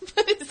flight.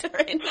 But is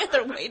there any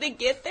other way to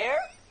get there?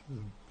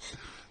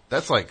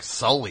 That's like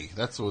Sully.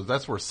 That's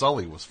where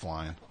Sully was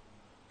flying.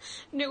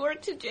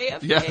 Newark to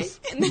JFK?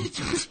 Yes. And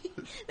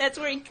that's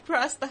where he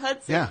crossed the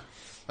Hudson? Yeah.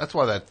 That's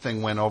why that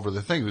thing went over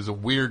the thing. It was a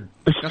weird...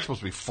 You're not supposed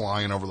to be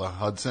flying over the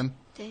Hudson.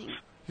 Dang.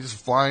 He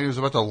was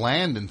about to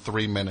land in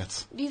 3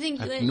 minutes. Do you think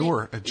at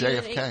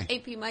JFK? You and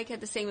AP Mike had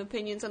the same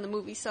opinions on the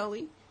movie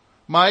Sully?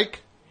 Mike,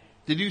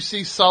 did you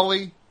see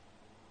Sully?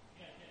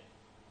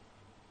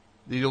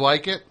 Did you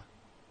like it?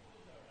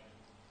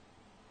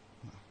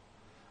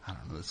 I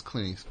don't know. This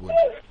Clint Eastwood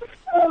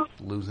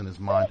losing his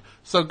mind.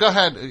 So go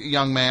ahead,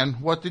 young man.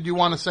 What did you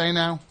want to say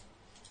now?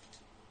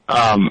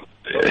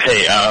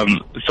 Hey,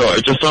 so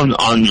just on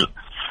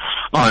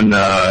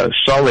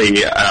Sully,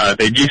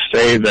 they do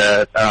say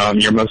that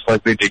you're most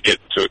likely to get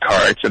into a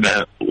car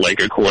accident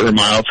like a quarter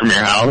mile from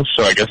your house.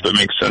 So I guess it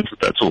makes sense that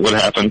that's what would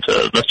happen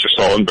to Mr.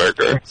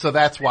 Sullenberger. So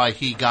that's why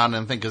he got in.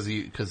 I think because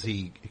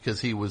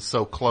he was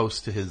so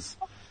close to his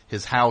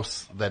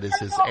house that is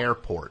his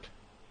airport.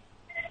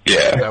 Yeah,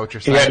 is that what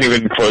you're saying? He hadn't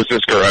even closed his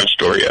garage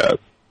door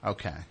yet.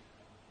 Okay,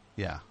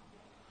 yeah.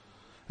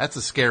 That's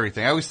a scary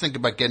thing. I always think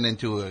about getting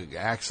into an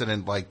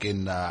accident like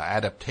in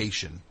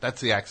Adaptation. That's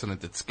the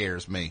accident that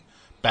scares me.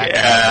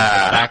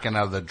 Backing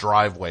out of the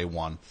driveway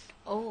one.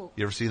 Oh.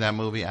 You ever see that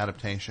movie,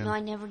 Adaptation? No,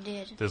 I never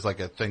did. There's like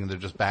a thing, they're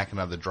just backing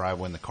out of the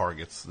driveway and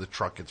the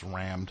truck gets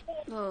rammed.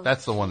 Oh,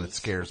 that's the one that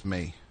scares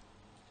me.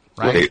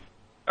 Right?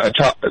 Wait,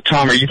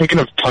 Tom, are you thinking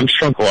of Punch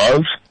Drunk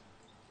Love?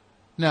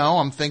 No,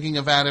 I'm thinking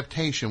of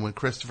Adaptation when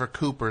Christopher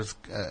Cooper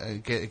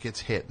gets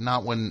hit,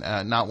 not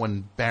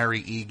when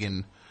Barry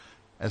Egan,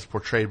 as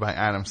portrayed by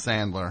Adam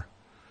Sandler,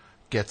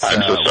 gets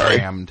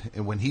rammed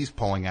when he's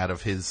pulling out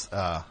of his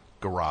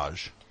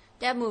garage.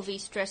 That movie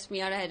stressed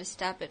me out. I had to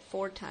stop it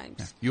 4 times.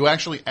 Yeah. You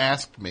actually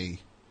asked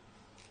me,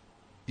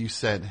 you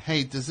said,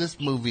 hey, does this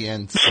movie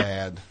end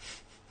sad?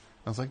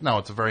 I was like, no,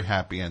 it's a very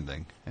happy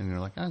ending. And you're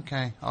like,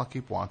 okay, I'll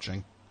keep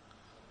watching.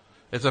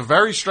 It's a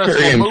very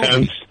stressful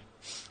movie.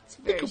 It's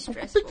very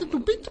stressful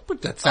movie.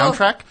 That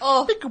soundtrack?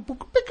 Oh. Take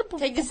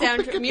the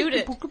soundtrack, mute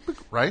it.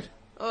 Right?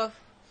 Oh.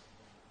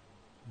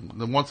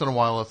 Then once in a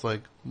while it's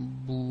like,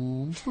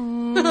 boom,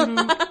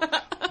 boo-doot,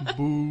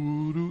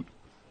 boo-doot,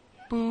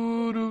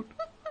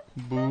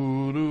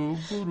 boo-doot,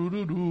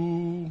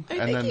 boo-doot.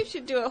 I think you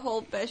should do a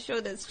whole best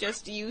show that's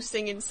just you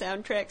singing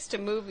soundtracks to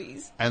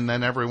movies. And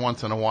then every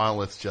once in a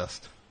while it's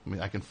just,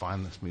 I can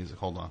find this music.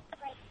 Hold on.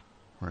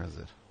 Where is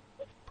it?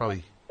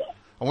 Probably.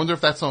 I wonder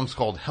if that song's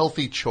called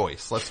Healthy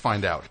Choice. Let's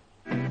find out.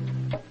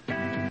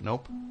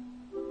 Nope.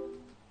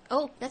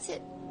 Oh, that's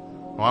it.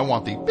 Oh, I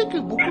want the... Here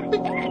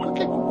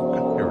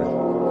it is.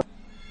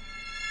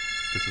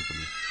 This is the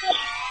music.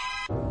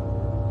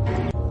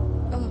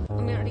 Oh,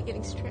 I'm already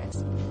getting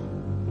stressed.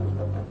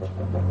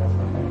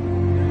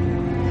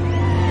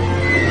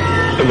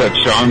 Is that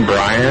Sean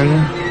Bryan?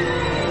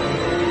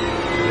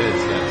 It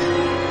is, yes.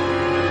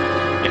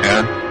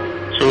 Yeah.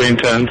 It's really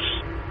intense.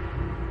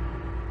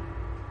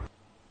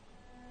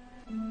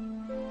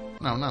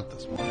 No, not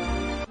this one.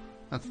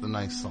 That's the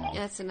nice song.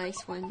 Yeah, that's a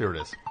nice one. Here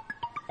it is.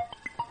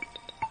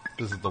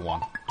 This is the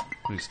one.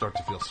 When you start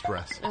to feel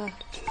stressed. Ugh.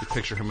 You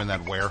picture him in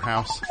that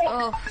warehouse.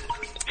 Oh.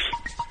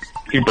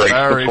 He breaks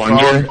the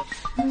plunger.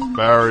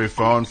 Barry,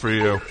 phone for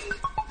you.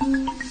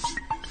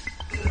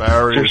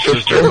 Barry, your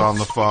sister's on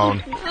the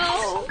phone.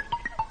 No.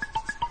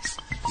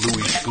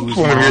 Louis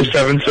One of your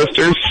 7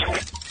 sisters.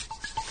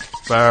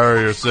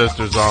 Barry, your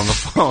sister's on the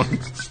phone.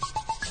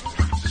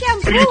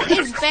 Shampoo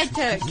is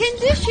better.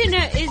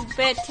 Conditioner is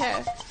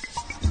better.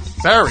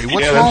 Barry,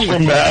 what's wrong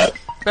with you?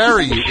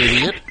 Barry, you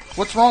idiot.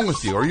 What's wrong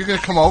with you? Are you going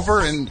to come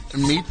over and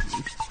meet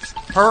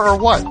her or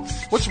what?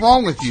 What's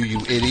wrong with you, you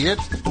idiot?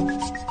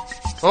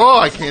 Oh,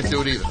 I can't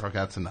do it either. Okay,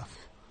 that's enough.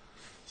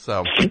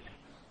 So,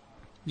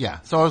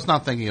 yeah. So I was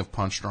not thinking of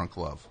Punch Drunk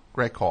Love.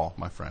 Great call,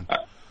 my friend.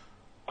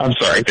 I'm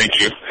sorry.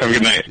 Thank you. Have a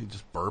good night. You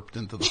just burped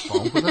into the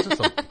phone. But that's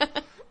just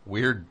a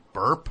weird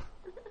burp.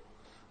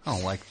 I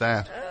don't like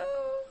that.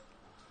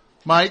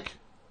 Mike,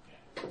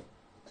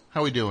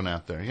 how we doing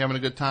out there? You having a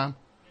good time?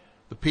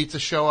 The pizza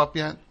show up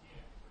yet?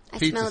 I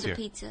Pizza's smell the here.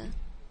 pizza.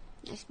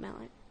 I smell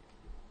it.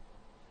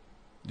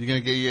 You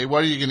gonna get?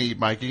 What are you gonna eat,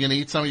 Mike? You gonna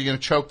eat some? You gonna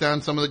choke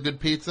down some of the good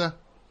pizza?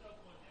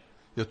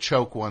 You'll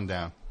choke one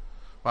down.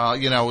 Well,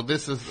 you know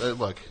this is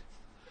look.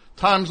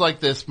 Times like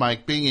this,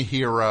 Mike, being a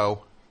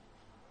hero.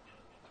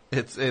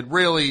 It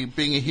really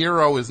being a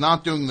hero is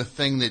not doing the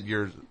thing that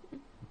you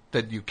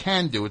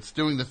can do. It's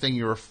doing the thing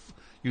you're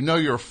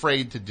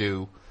afraid to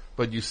do,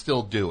 but you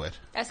still do it.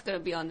 That's going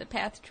to be on the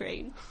PATH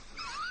train.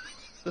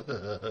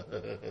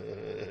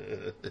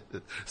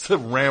 It's a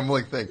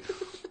rambling thing.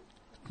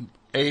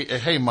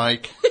 Hey,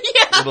 Mike.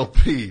 Yeah. Little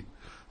Pete.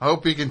 I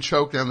hope he can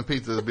choke down the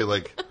pizza. It'll be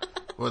like,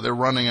 well, they're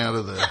running out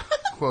of the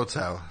quotes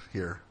out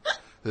here.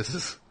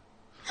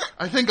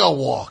 I think I'll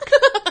walk.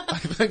 I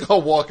think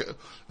I'll walk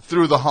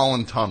through the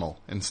Holland Tunnel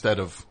instead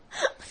of...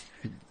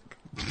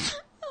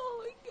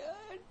 Oh, my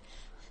God.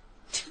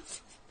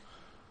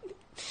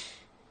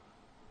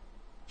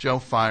 Joe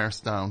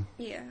Firestone.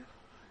 Yeah.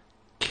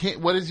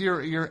 What is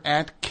your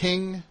at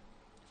King?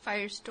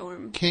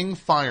 Firestorm. King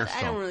Firestone.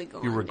 I don't really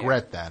go You on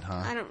regret there. that,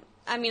 huh?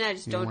 I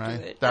just don't do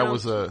it. That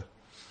was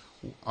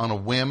on a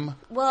whim?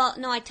 Well,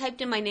 no, I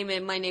typed in my name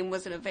and my name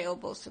wasn't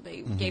available, so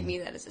they gave me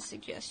that as a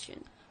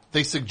suggestion.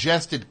 They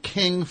suggested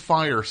King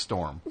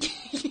Firestorm.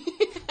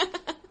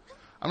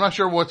 I'm not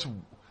sure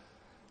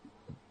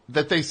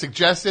that they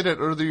suggested it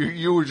or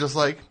you were just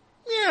like,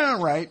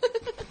 yeah, right.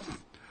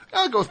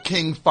 I'll go with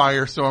King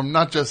Firestorm,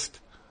 not just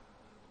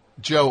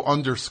Joe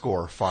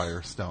 _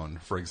 Firestone,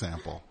 for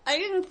example. I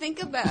didn't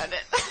think about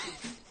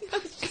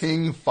it.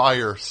 King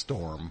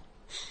Firestorm.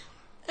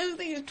 I was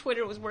thinking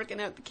Twitter was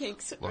working out the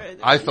kinks. Look,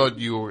 I thought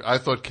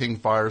King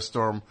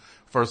Firestorm,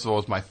 first of all,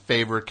 was my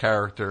favorite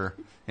character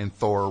in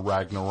Thor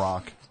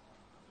Ragnarok.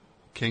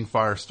 King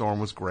Firestorm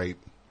was great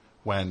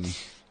when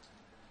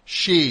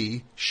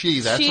she,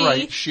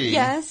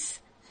 yes,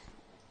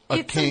 a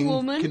it's king a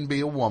woman. Can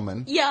be a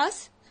woman.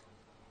 Yes.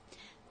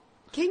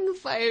 King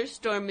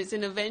Firestorm is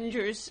an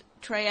Avengers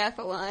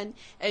triathlon,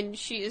 and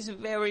she is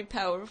very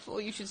powerful.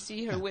 You should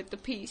see her with the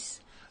piece.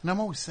 And I'm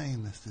always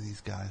saying this to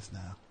these guys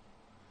now.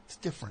 It's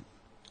different.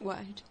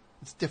 What?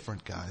 It's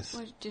different, guys.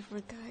 What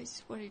different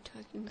guys? What are you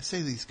talking about? I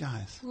say these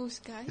guys. Who's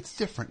guys? It's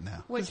different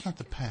now. It's not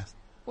the past.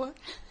 What?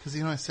 Because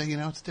I say,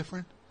 it's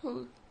different?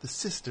 Who? The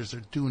sisters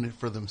are doing it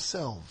for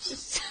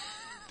themselves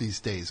these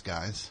days,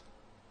 guys.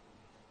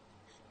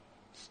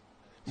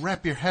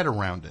 Wrap your head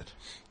around it.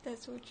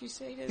 That's what you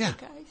say to the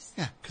guys?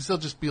 Yeah, because they'll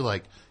just be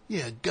like,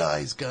 yeah,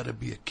 guy's got to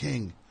be a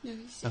king. No,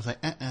 I was like,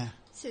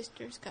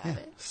 sisters got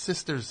it.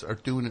 Sisters are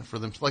doing it for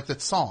them. Like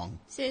that song.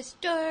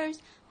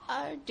 Sisters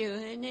are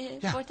doing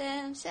it for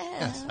themselves.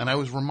 Yes, and I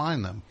always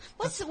remind them.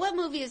 What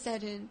movie is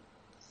that in?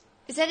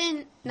 Is that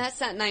in? That's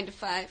not 9 to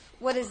 5.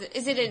 What is it?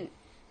 Is it in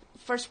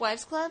First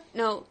Wives Club?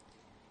 No,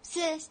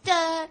 Sister.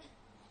 I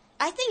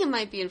think it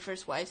might be in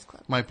First Wives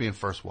Club. Might be in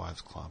First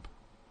Wives Club.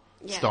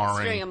 Yeah,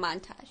 starring during a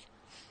montage.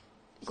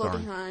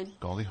 Goldie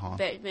Hawn,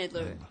 Bette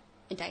Midler,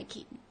 and Diane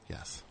Keaton.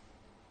 Yes.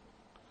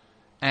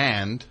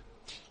 And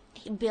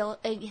Bill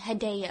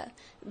Hedaya.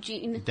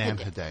 Dan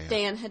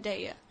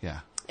Hedaya. Yeah.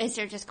 And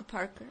Sarah Jessica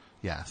Parker.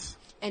 Yes.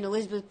 And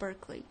Elizabeth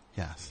Berkley.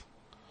 Yes.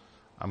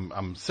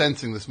 I'm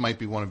sensing this might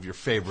be one of your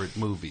favorite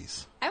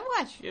movies. I've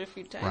watched it a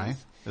few times.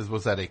 Right?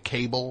 Was that a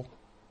cable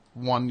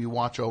one you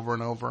watch over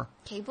and over?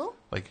 Cable?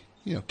 Like,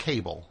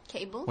 cable.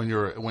 Cable? When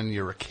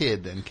you're a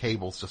kid and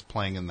cable's just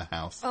playing in the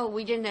house. Oh,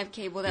 we didn't have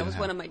cable. That was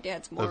one of my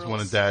dad's morals. That was one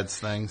of Dad's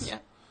things? Yeah.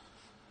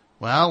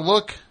 Well,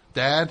 look,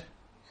 Dad.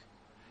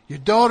 Your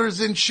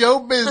daughter's in show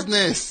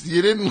business.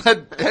 You didn't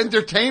let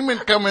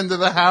entertainment come into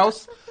the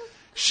house.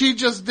 She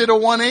just did a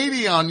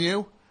 180 on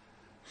you.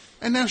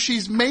 And now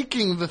she's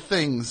making the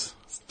things.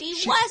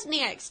 Steve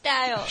Wozniak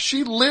style.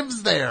 She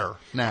lives there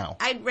now.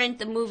 I'd rent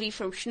the movie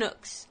from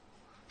Schnucks.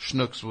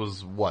 Schnucks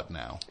was what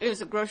now? It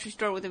was a grocery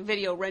store with a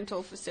video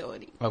rental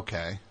facility.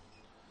 Okay.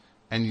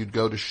 And you'd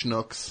go to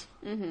Schnucks.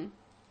 Mm-hmm.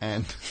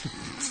 And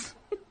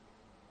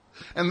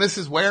and this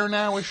is where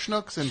now is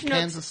Schnucks? In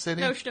Kansas City?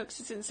 No, Schnucks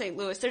is in St.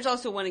 Louis. There's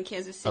also one in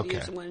Kansas City. Okay.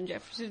 There's one in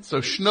Jefferson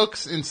City. So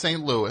Schnucks in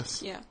St.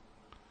 Louis. Yeah.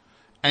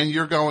 And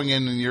you're going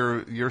in and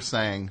you're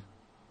saying,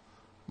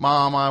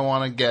 Mom, I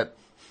want to get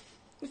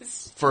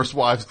First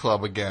Wives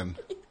Club again.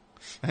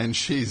 And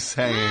she's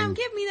saying... Mom,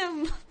 give me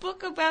the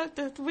book about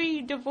the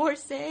 3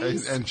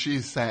 divorcees. And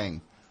she's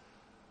saying...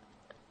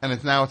 And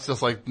it's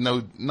just like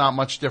not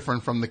much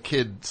different from the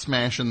kid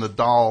smashing the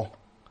doll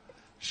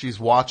she's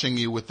watching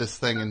you with this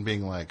thing and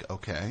being like,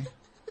 okay,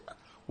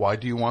 why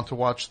do you want to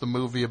watch the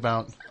movie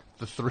about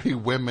the 3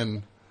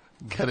 women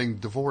getting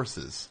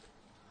divorces?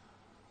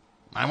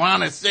 I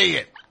want to see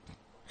it.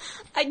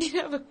 I did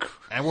have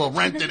And we'll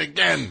rent it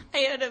again. I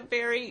had a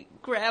very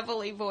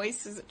gravelly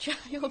voice as a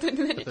child, and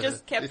then it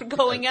just kept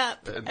going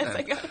up as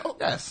I got older.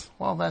 Yes,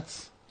 well,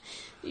 that's...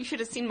 You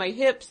should have seen my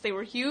hips. They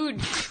were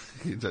huge.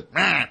 He said,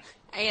 "Meh."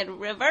 I had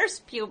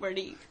reverse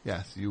puberty.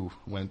 Yes, you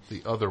went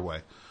the other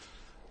way.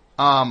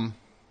 And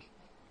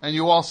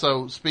you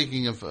also,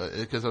 speaking of,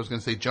 because I was going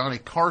to say, Johnny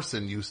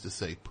Carson used to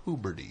say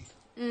puberty.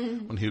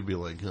 Mm-hmm. When he would be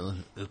like,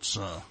 it's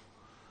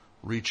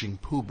reaching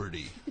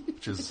puberty,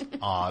 which is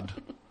odd,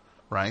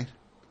 right?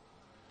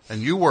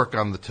 And you work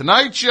on The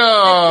Tonight Show!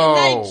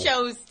 The Tonight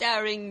Show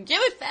starring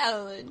Jimmy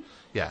Fallon.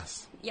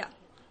 Yes. Yeah.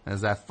 And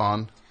is that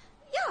fun?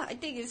 Yeah, I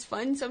think it's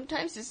fun.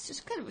 Sometimes it's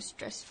just kind of a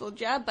stressful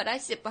job, but I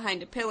sit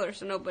behind a pillar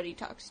so nobody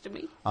talks to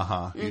me.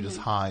 Uh-huh. You just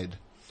hide.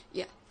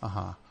 Yeah.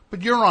 Uh-huh.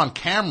 But you're on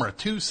camera,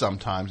 too,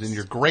 sometimes, and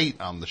you're great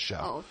on the show.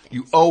 Oh, thanks.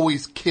 You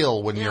always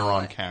kill when You you're know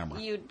on what?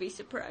 camera. You'd be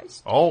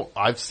surprised. Oh,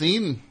 I've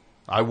seen.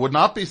 I would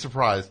not be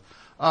surprised.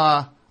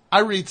 I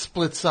read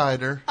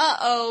Splitsider.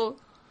 Uh-oh.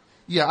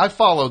 Yeah, I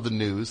follow the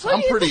news. What do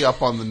I'm you pretty think-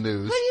 up on the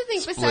news. what do you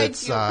think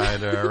besides you?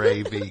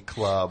 Splitsider, AV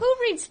Club. Who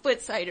reads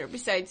Splitsider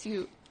besides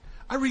you?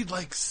 I read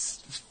like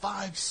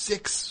 5,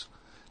 6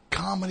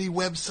 comedy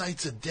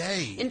websites a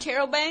day.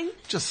 Interrobang?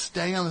 Just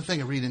stay on the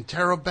thing. I read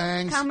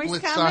Interrobang, Comics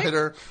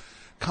Splitsider,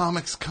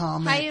 Comics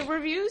Comic, High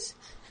reviews?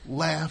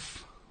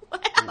 Laugh,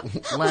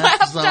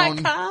 Laugh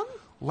Zone. Laugh.com?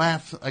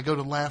 Laugh. I go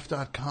to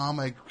laugh.com.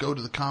 I go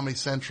to the Comedy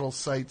Central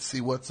site,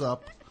 see what's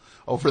up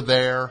over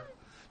there,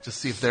 just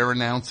see if they're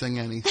announcing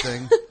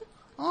anything.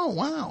 Oh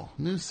wow,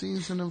 new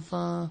season of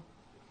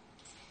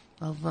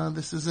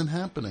This Isn't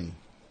Happening.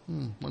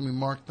 Let me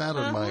mark that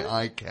on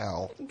my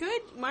iCal.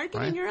 Good. Mark it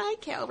Right? in your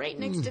iCal right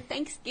next to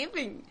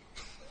Thanksgiving.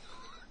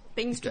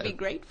 Things to be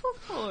grateful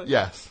for.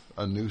 Yes,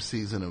 a new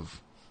season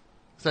of.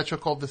 Is that show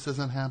called This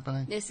Isn't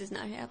Happening? This is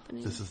not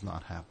happening. This is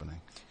not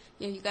happening.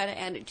 Yeah, you got to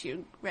add it to your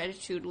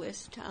gratitude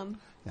list, Tom.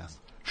 Yes.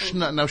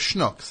 No,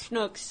 Schnooks.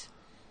 Schnooks.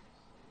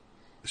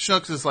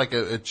 Schnooks is like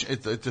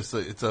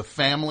it's a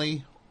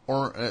family,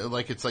 or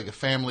it's like a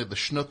family, the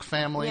Schnook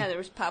family. Yeah, there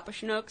was Papa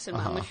Schnooks and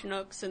Mama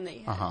Schnooks, and they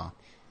had... Uh-huh.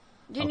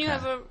 Didn't you Okay.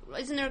 have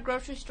isn't there a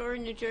grocery store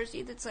in New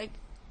Jersey that's like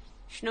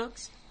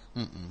Schnooks?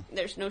 Mm-mm.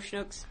 There's no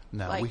Schnooks.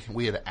 No, like,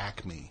 we had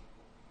Acme.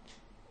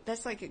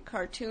 That's like a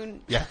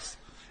cartoon. Yes.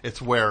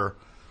 It's where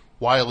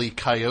Wile E.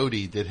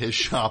 Coyote did his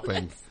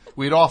shopping.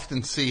 We'd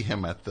often see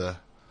him at the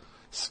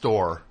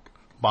store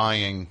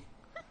buying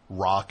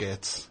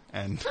rockets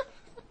and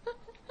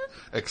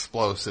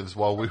explosives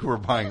while we were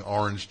buying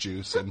orange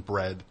juice and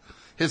bread.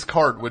 His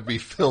cart would be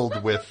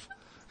filled with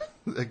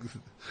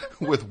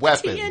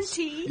weapons.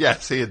 TNT?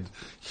 Yes, he had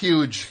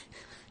huge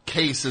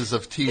cases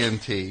of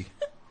TNT.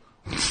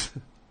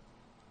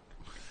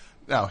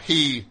 Now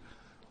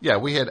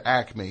we had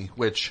Acme,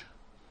 which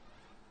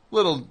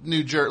little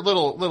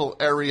little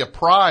area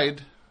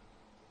pride,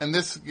 and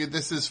this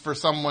is for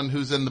someone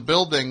who's in the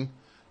building.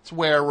 It's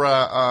where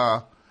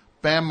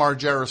Bam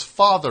Margera's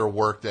father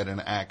worked at an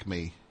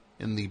Acme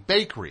in the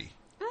bakery.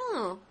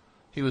 Oh.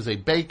 He was a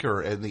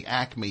baker in the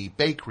Acme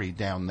bakery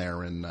down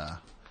there in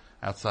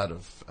outside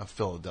of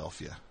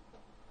Philadelphia.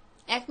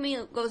 Acme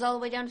goes all the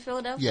way down to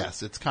Philadelphia?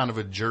 Yes, it's kind of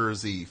a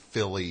Jersey,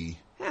 Philly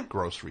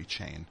grocery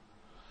chain.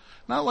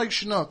 Not like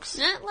Schnucks.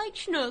 Not like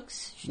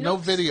Schnooks. No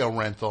video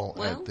rental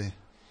Well. at the...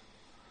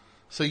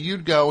 So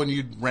you'd go and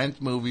you'd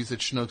rent movies at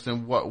Schnucks,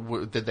 and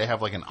what did they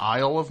have, like an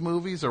aisle of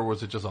movies, or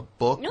was it just a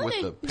book No, with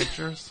they- the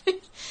pictures?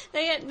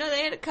 They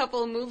had a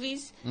couple of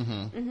movies.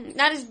 Mm-hmm.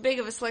 Not as big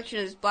of a selection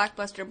as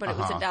Blockbuster, but it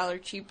was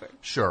 $1 cheaper.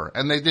 Sure,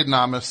 and they did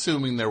not. I'm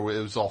assuming it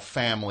was all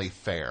family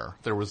fare.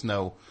 There was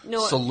no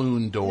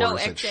saloon doors No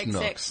at XXX.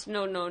 Schnucks.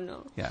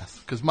 No. Yes,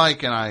 because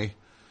Mike and I,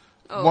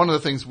 one of the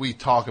things we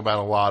talk about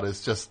a lot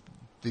is just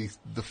the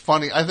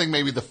funny. I think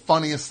maybe the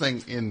funniest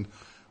thing in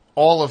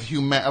all of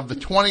of the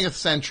 20th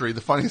century,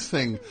 the funniest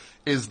thing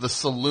is the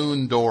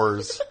saloon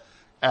doors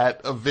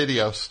at a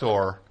video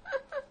store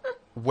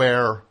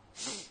where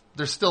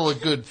there's still a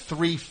good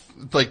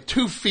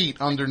 2 feet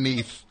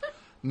underneath,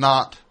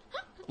 not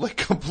like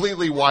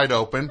completely wide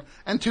open,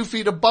 and 2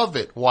 feet above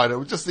it wide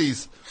open. Just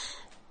these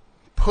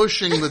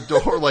pushing the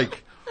door,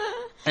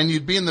 and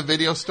you'd be in the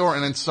video store,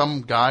 and then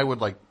some guy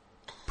would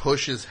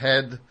push his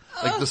head,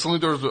 the saloon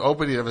doors would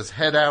open, he'd have his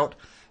head out,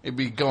 it'd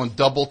be going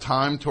double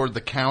time toward the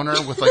counter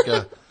with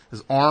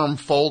his arm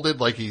folded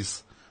like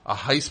he's a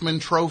Heisman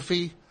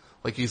Trophy,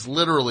 like he's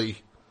literally.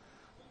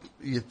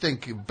 You'd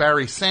think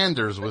Barry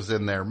Sanders was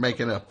in there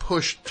making a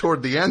push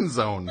toward the end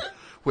zone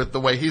with the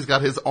way he's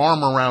got his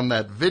arm around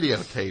that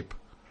videotape.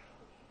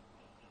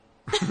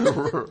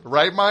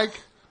 Right, Mike?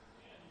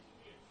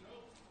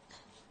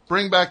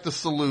 Bring back the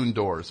saloon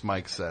doors,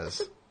 Mike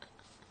says.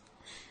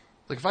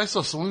 If I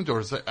saw saloon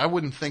doors, I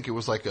wouldn't think it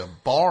was like a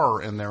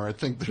bar in there. I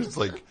think there's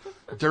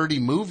dirty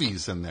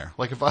movies in there.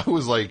 If I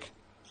was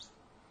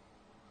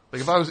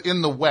if I was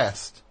in the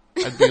West,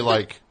 I'd be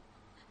like,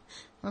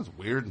 That's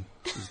weird.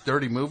 There's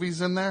dirty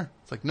movies in there?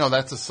 It's like, no,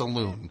 that's a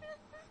saloon.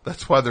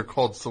 That's why they're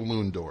called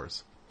saloon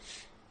doors.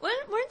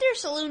 Weren't there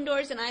saloon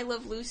doors in I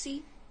Love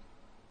Lucy?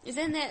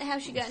 Isn't that how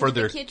she got into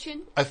the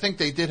kitchen? I think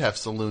they did have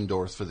saloon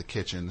doors for the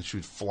kitchen.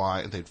 They'd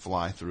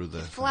fly through the...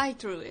 Fly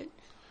through it.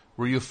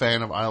 Were you a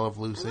fan of I Love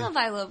Lucy? I love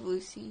I Love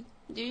Lucy.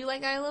 Do you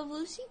like I Love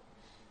Lucy?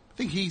 I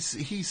think he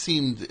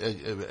seemed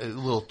a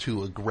little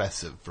too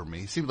aggressive for me.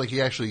 He seemed like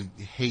he actually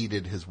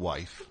hated his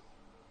wife.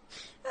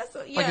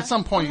 Like at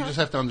some point you just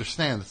have to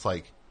understand, it's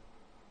like,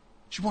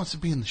 she wants to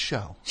be in the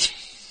show.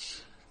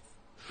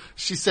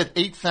 She said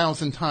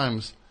 8,000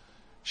 times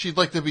she'd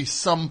like to be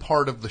some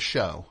part of the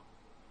show.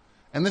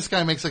 And this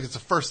guy makes like it's the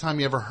first time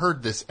he ever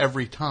heard this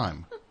every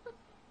time.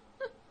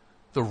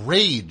 The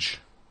rage.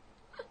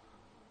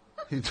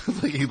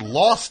 He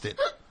lost it.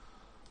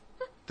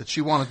 That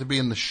she wanted to be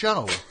in the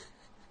show.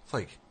 It's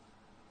like,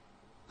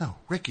 no,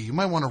 Ricky, you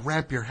might want to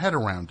wrap your head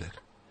around it.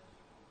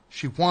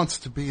 She wants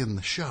to be in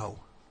the show.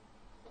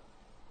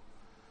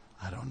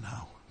 I don't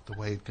know. The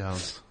way it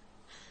goes.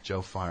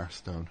 Joe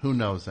Firestone. Who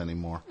knows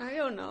anymore? I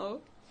don't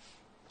know.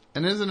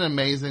 And isn't it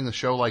amazing, a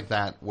show like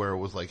that where it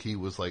was like he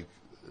was like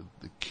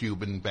the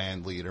Cuban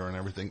band leader and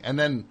everything, and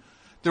then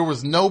there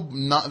was no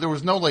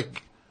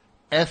like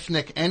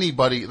ethnic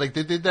anybody, like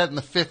they did that in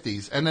the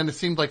 50s, and then it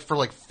seemed like for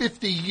like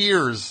 50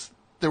 years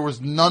there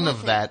was none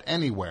of that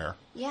anywhere.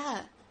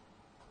 Yeah.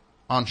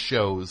 On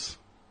shows.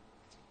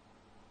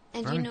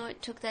 And do you know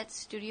what took that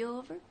studio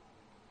over?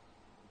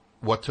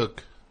 What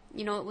took?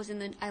 You know what was in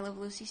the I Love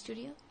Lucy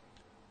studio?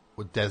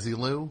 What,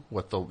 Desilu?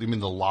 You mean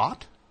the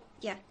lot?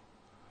 Yeah.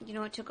 You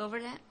know what took over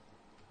that?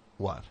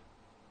 What?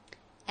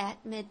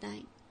 At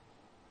Midnight.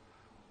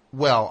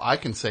 Well, I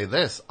can say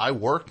this. I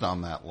worked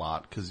on that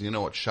lot, because you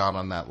know what shot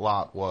on that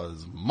lot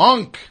was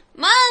Monk!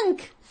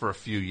 Monk! For a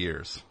few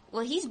years.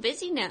 Well, he's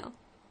busy now.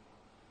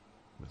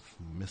 With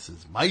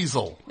Mrs.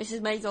 Meisel. Mrs.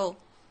 Meisel.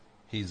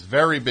 He's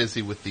very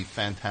busy with the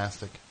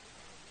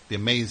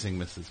amazing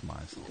Mrs.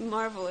 Meisel.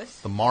 Marvelous.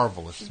 The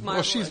marvelous. She's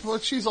marvelous. Well,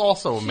 she's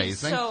also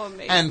amazing. She's so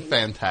amazing. And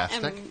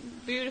fantastic.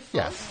 And beautiful.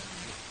 Yes.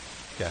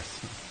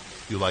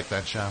 You like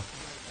that show?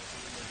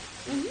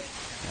 Mm-hmm.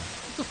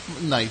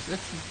 Yeah. Nice.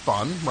 It's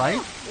fun, right?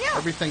 Yeah.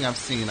 Everything I've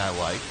seen I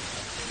like.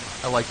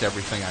 I liked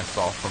everything I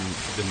saw from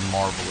the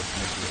marvelous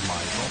Mrs.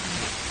 Meisel.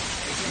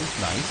 She's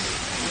nice.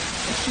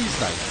 She's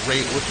nice.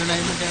 What's her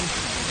name again?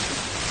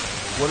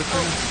 What is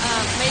her name?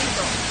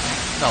 Maisel.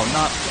 No,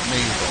 not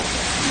Maisel.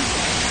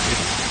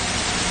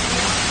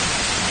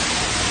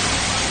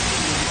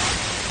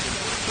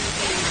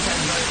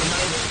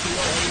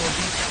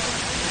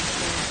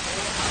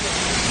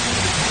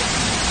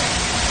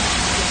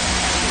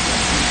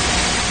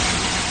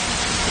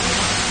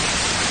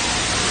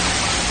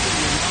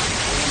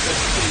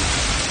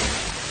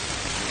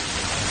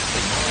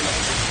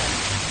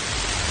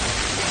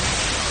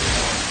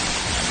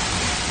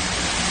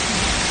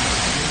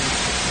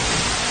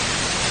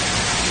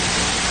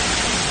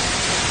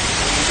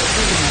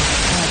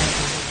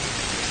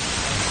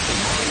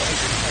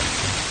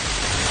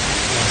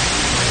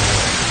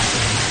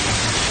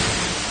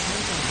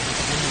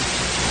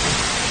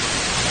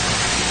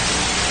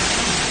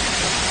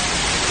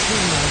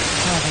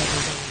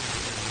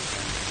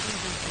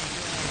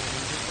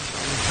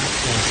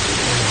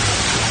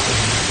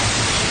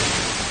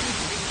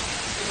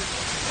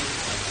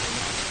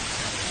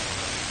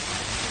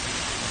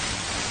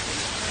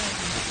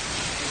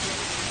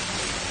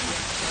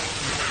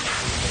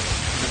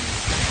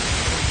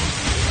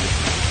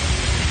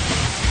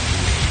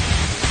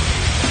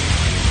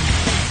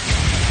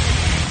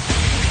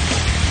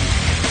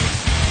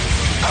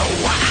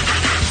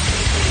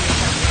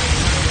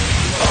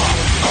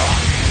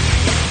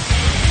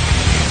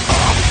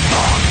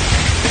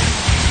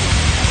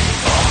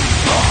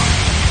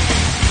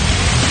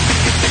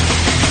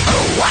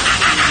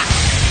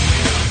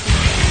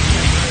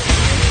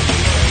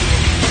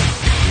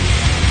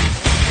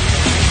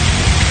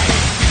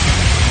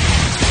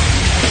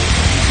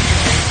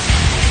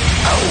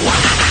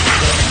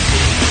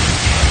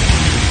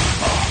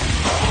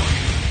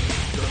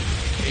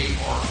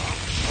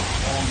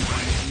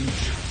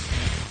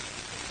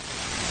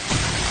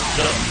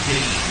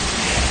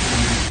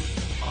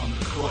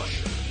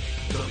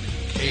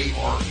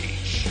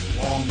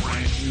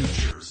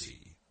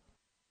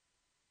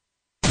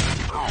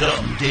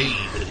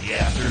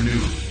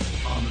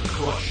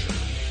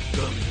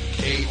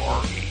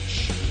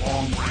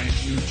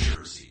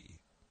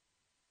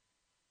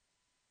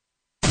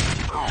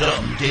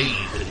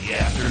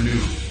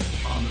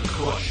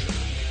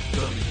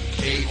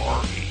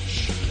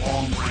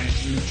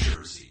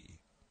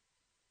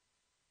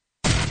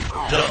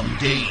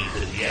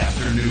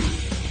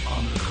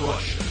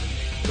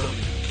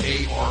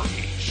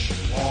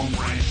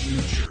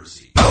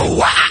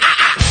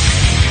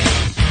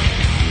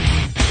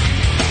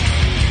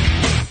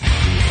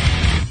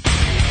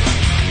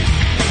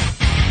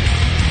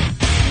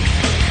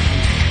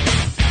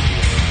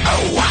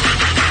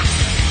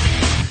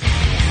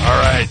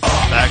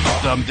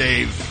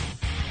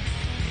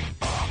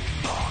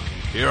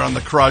 Here on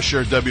the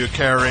Crusher,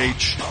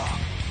 WKRH,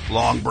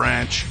 Long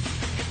Branch.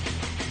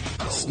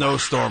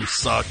 Snowstorm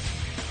sucked.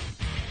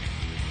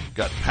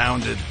 Got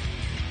pounded.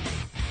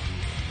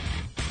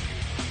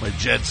 My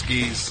jet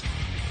skis.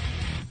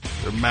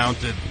 They're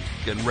mounted,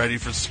 getting ready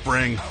for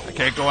spring. I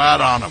can't go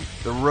out on them.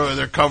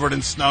 They're covered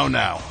in snow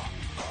now.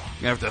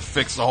 I'm going to have to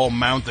fix the whole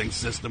mounting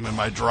system in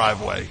my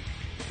driveway.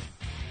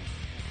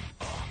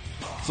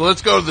 So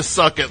let's go to the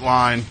Suck It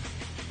line.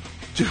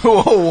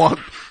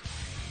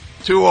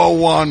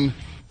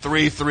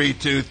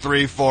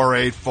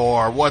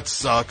 201-332-3484. What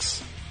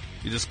sucks?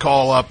 You just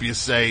call up, you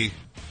say,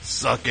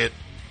 suck it.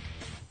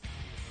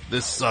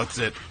 This sucks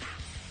it.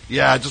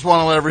 Yeah, I just want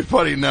to let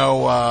everybody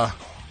know,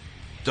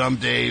 Dumb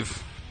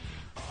Dave,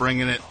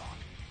 bringing it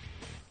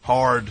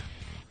hard.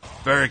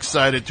 Very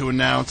excited to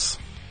announce.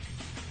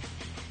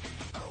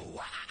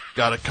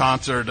 Got a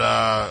concert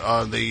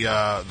on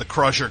the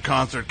Crusher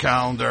concert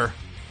calendar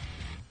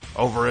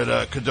over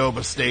at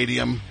Qdoba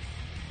Stadium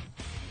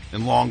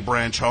in Long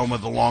Branch, home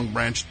of the Long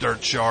Branch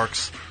Dirt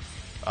Sharks.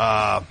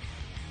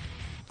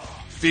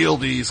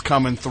 Fieldy's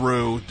coming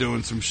through,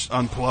 doing some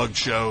unplugged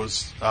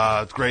shows.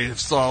 It's great.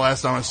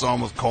 Last time I saw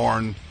him with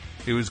Korn,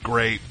 he was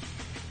great.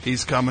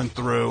 He's coming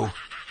through.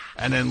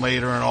 And then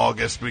later in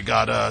August, we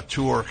got a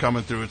tour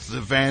coming through. It's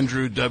the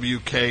Vandrew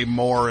W.K.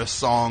 Morris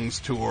Songs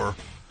Tour.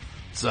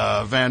 It's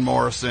Van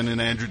Morrison and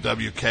Andrew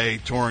W.K.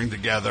 touring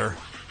together,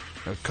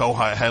 a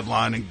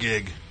co-headlining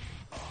gig.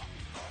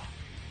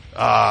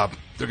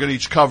 They're going to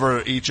each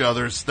cover each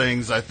other's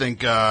things. I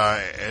think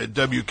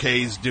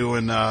W.K.'s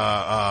doing,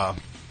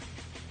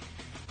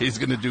 he's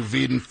going to do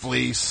Veed and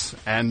Fleece,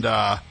 and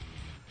I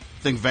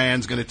think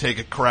Van's going to take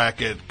a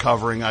crack at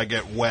covering I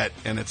Get Wet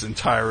in its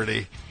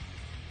entirety.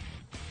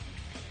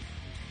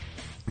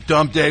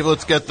 Dumb Dave,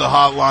 let's get the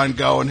hotline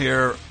going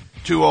here.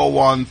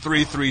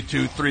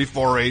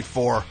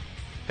 201-332-3484.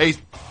 Hey,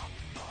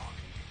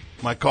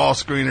 my call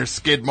screener,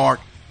 Skidmark.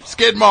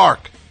 Skidmark!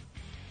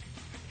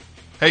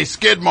 Hey,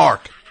 Skidmark.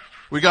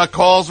 We got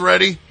calls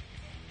ready?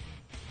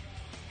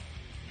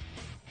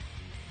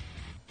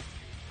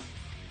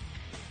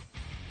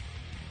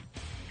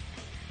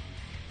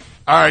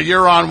 All right,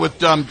 you're on with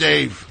Dumb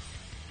Dave.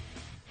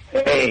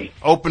 Hey.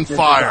 Open This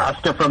fire. is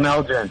Oscar from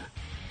Elgin.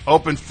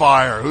 Open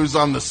fire. Who's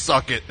on the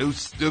suck it? Who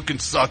can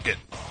suck it?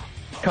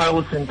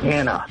 Carlos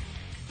Santana.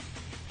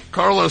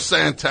 Carlos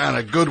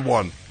Santana, good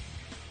one.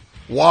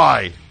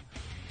 Why?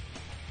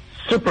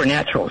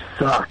 Supernatural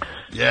sucks.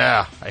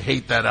 Yeah, I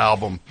hate that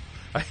album.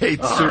 I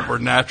hate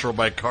Supernatural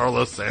by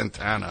Carlos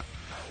Santana.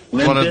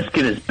 Limp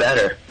Bizkit is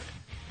better.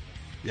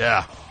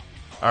 Yeah.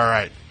 All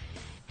right.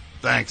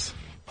 Thanks.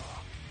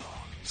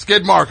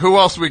 Skidmark, who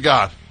else we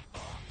got?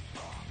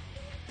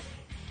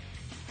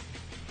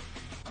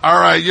 All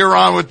right, you're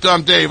on with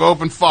Dumb Dave.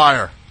 Open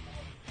fire.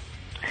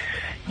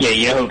 Yeah,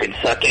 you know who can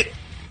suck it?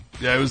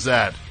 Yeah, who's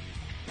that?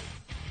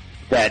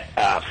 That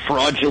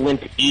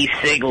fraudulent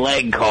e-cig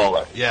leg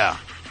caller. Yeah.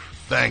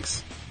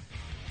 Thanks.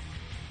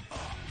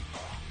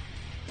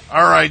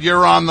 All right,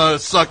 you're on the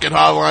Suck It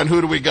hotline.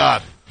 Who do we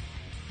got?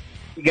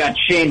 We got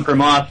Shane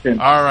from Austin.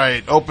 All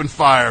right, open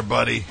fire,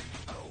 buddy.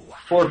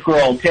 Pork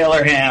roll,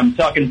 Taylor ham,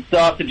 talking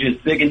sausages,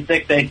 big and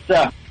thick, they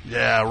suck.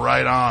 Yeah,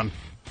 right on.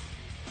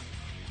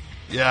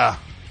 Yeah.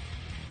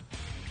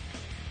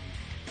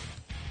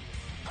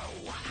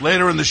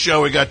 Later in the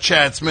show, we got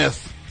Chad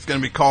Smith. He's going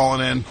to be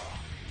calling in,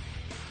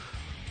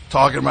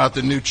 talking about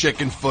the new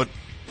Chicken Foot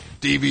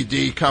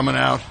DVD coming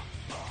out.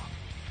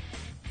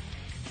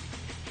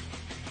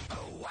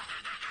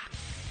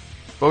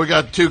 But we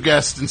got two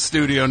guests in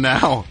studio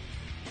now.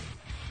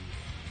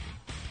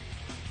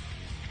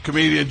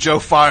 Comedian Joe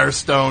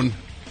Firestone.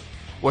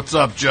 What's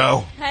up,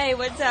 Joe? Hey,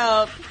 what's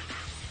up?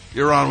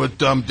 You're on with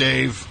Dumb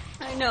Dave.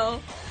 I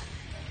know.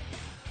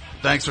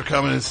 Thanks for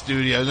coming in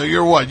studio. So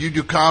you're what? You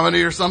do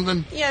comedy or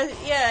something? Yeah,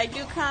 I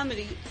do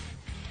comedy.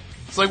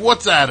 It's like,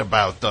 what's that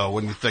about, though,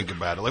 when you think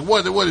about it? Like,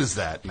 what is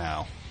that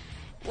now?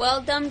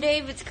 Well, Dumb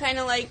Dave, it's kind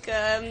of like,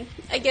 I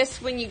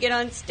guess when you get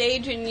on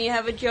stage and you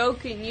have a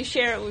joke and you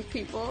share it with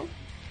people.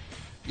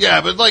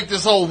 Yeah, but like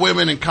this whole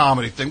women in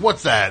comedy thing,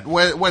 what's that?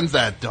 When's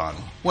that done?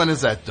 When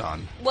is that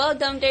done? Well,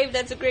 Dumb Dave,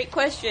 that's a great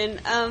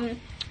question.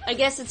 I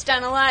guess it's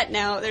done a lot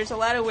now. There's a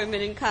lot of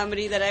women in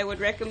comedy that I would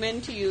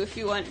recommend to you if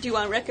you want. Do you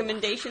want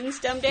recommendations,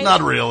 Dumb Dave?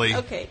 Not really.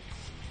 Okay.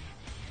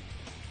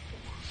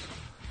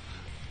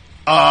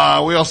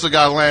 We also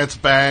got Lance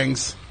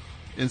Bangs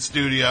in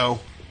studio.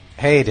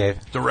 Hey, Dave.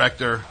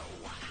 Director,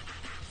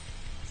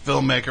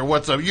 filmmaker.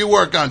 What's up? You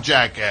work on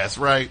Jackass,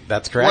 right?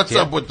 That's correct. What's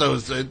up with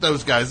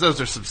those guys? Those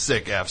are some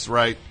sick Fs,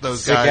 right?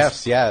 Those sick guys.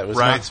 Fs, yeah. It was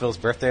right? Knoxville's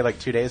birthday like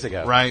 2 days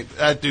ago. Right.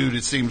 That dude,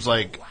 it seems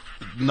like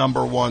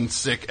number one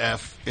sick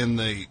F in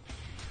the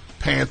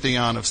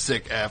pantheon of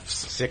sick Fs.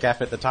 Sick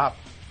F at the top.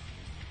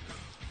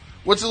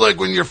 What's it like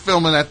when you're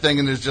filming that thing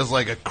and there's just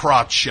like a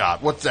crotch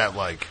shot? What's that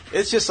like?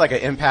 It's just like an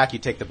impact. You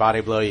take the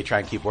body blow, you try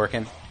and keep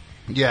working.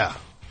 Yeah.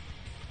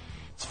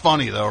 It's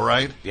funny though,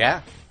 right?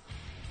 Yeah.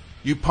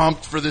 You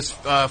pumped for this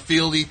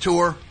Fieldy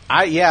tour?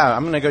 Yeah,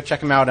 I'm going to go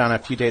check him out on a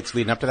few dates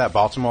leading up to that.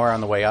 Baltimore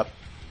on the way up.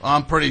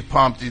 I'm pretty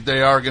pumped.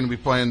 They are going to be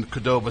playing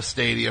Qdoba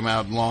Stadium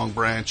out in Long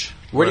Branch.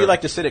 Where do you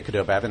like to sit at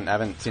Qdoba? I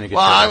haven't seen a good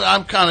show. Well,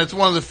 I'm kind of. It's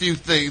one of the few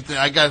things.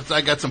 I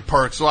got some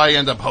perks, so I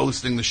end up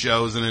hosting the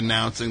shows and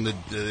announcing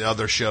the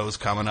other shows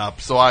coming up.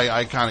 So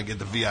I kind of get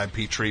the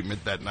VIP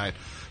treatment that night.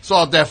 So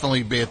I'll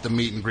definitely be at the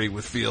meet and greet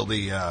with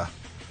Fieldy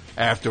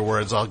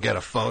afterwards. I'll get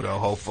a photo,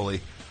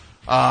 hopefully.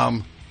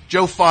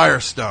 Joe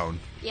Firestone.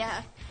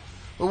 Yeah.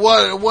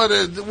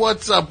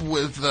 What's up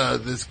with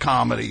this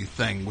comedy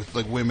thing with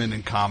like women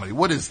in comedy?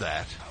 What is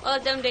that? Well,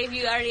 Dumb Dave,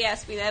 you already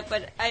asked me that,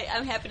 but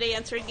I'm happy to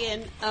answer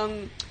again.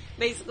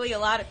 Basically, a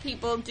lot of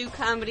people do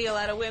comedy, a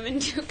lot of women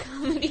do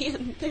comedy,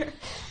 and they're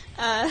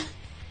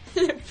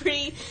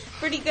pretty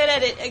good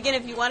at it. Again,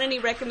 if you want any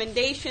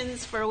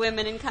recommendations for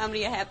women in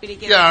comedy, I'm happy to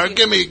give. Yeah, them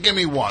to you. give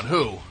me one.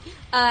 Who?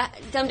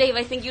 Dumb Dave,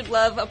 I think you'd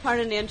love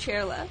Aparna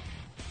Nancherla.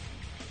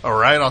 All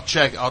right, I'll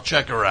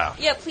check her out.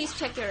 Yeah, please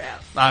check her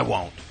out. I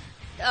won't.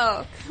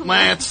 Oh, come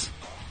Lance.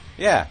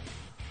 Yeah.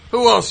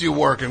 Who else you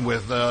working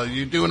with?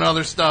 You doing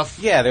other stuff?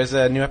 Yeah, there's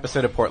a new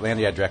episode of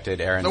Portlandia I directed,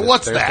 Aaron. Now,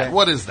 what's Thursday. that?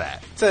 What is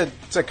that?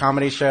 It's a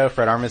comedy show.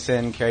 Fred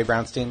Armisen, Carrie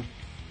Brownstein.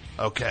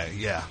 Okay,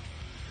 yeah.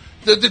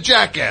 The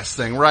Jackass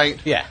thing, right?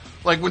 Yeah.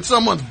 Like when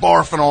someone's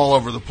barfing all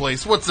over the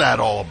place, what's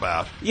that all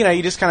about? You know,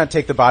 you just kind of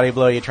take the body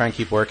blow, you try and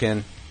keep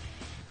working.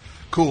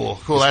 Cool,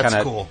 Just that's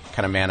kinda, cool.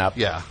 Kind of man up.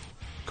 Yeah,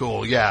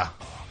 cool, yeah.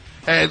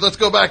 Hey, let's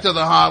go back to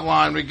the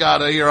hotline. We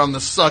got here on the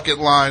Suck It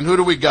line. Who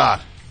do we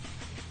got?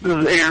 This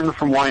is Aaron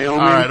from Wyoming.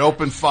 All right,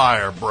 open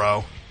fire,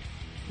 bro.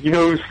 You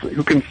know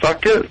who can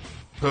suck it?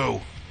 Who?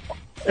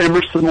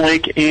 Emerson,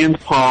 Lake, and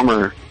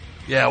Palmer.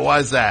 Yeah,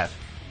 why's that?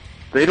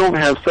 They don't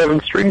have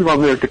 7 strings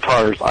on their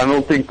guitars. I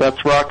don't think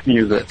that's rock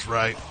music. That's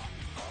right.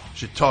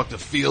 Should talk to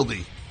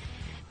Fieldy.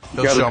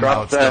 He'll You gotta show him how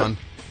drop it's that. done.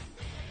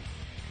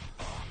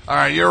 All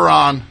right, you're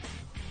on.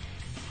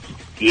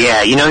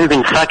 Yeah, you know who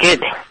can suck it?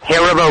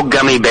 Haribo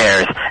gummy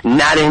bears.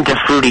 Not into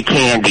fruity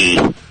candy.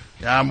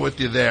 Yeah, I'm with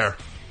you there.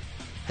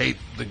 Hate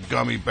the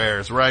gummy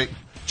bears, right?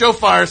 Joe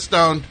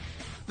Firestone,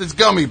 this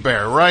gummy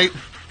bear, right?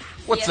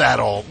 What's Yeah. that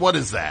all? What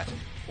is that?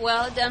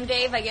 Well, Dumb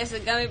Dave, I guess a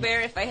gummy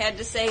bear, if I had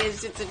to say,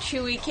 is it's a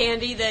chewy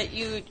candy that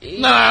you...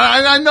 No,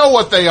 I know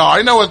what they are.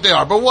 I know what they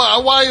are. But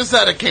why is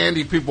that a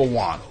candy people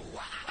want?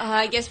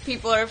 I guess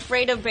people are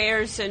afraid of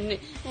bears, and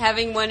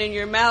having one in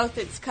your mouth,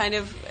 it's kind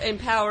of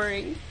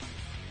empowering.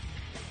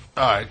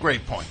 All right,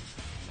 great point.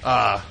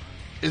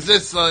 Is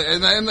this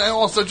and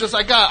also just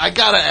I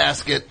gotta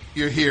ask it.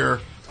 You're here.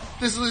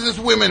 This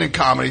women in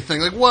comedy thing.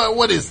 Like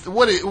what is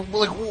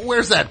like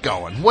where's that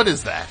going? What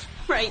is that?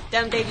 Right,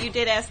 Dumb Dave, you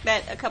did ask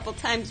that a couple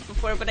times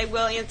before, but I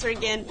will answer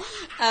again.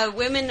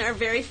 Women are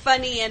very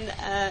funny, and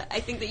I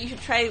think that you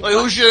should try. Like,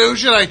 who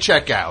should I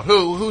check out?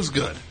 Who's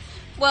good?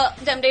 Well,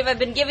 Dumb Dave, I've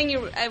been giving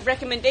you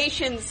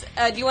recommendations.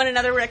 Do you want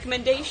another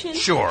recommendation?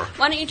 Sure.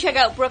 Why don't you check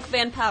out Brooke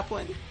Van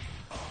Poplin?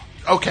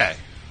 Okay.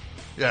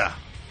 Yeah.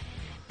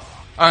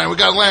 All right, we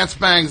got Lance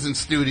Bangs in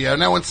studio.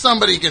 Now, when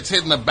somebody gets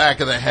hit in the back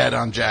of the head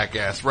on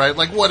Jackass, right?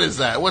 Like, what is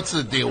that? What's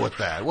the deal with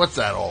that? What's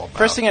that all about?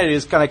 First thing I do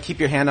is kind of keep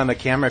your hand on the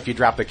camera. If you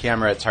drop the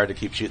camera, it's hard to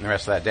keep shooting the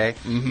rest of that day.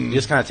 Mm-hmm. You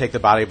just kind of take the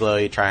body blow.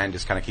 You try and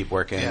just kind of keep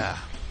working. Yeah.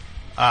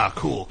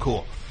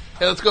 Cool.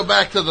 Hey, let's go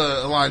back to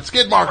the line.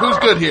 Skidmark, who's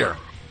good here?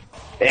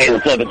 Hey,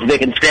 what's up? It's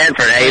Vic in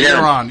Stanford. How you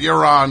doing?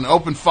 You're on.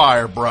 Open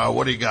fire, bro.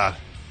 What do you got?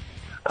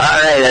 All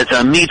right,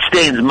 that's Meat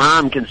Stain's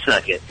mom can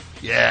suck it.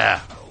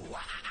 Yeah.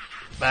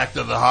 Back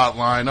to the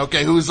hotline.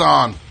 Okay, who's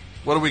on?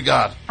 What do we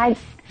got? Hi,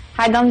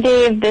 Dumb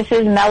Dave. This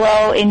is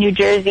Mello in New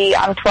Jersey.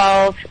 I'm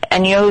 12,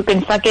 and you know who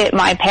can suck it?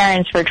 My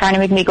parents for trying to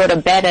make me go to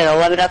bed at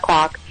 11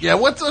 o'clock. Yeah,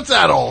 what's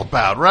that all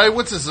about, right?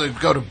 What's this,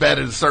 go to bed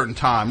at a certain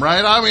time,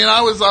 right? I mean,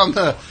 I was on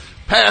the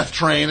PATH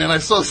train, and I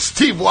saw the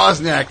Steve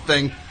Wozniak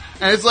thing,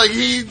 and it's like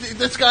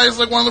this guy is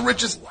like one of the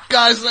richest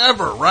guys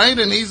ever, right?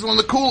 And he's one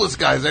of the coolest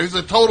guys there. He's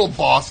a total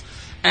boss,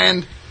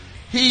 and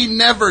he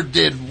never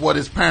did what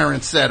his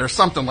parents said or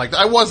something like that.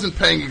 I wasn't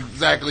paying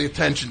exactly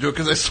attention to it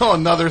because I saw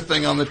another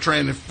thing on the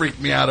train that freaked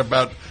me out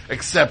about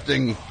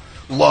accepting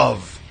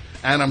love.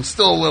 And I'm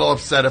still a little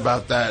upset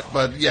about that.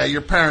 But, yeah,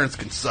 your parents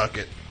can suck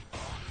it.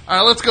 All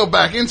right, let's go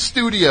back. In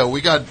studio,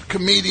 we got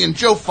comedian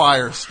Joe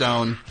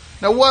Firestone.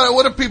 Now,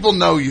 what do people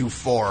know you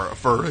for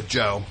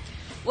Joe?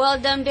 Well,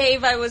 Dumb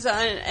Dave, I was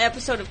on an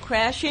episode of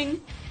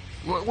Crashing.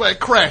 Wait,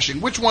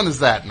 Crashing. Which one is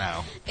that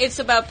now? It's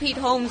about Pete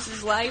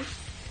Holmes' life.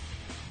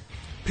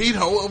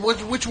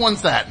 Which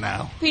one's that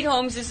now? Pete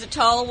Holmes is the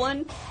tall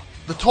one.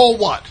 The tall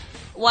what?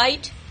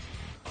 White.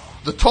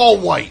 The tall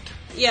white.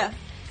 Yeah.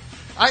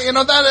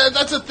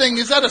 That's a thing.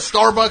 Is that a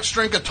Starbucks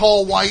drink, a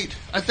tall white?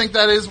 I think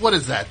that is. What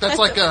is that? That's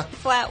like a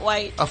flat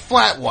white. A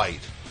flat white.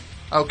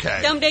 Okay.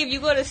 Dumb Dave,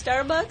 you go to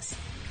Starbucks?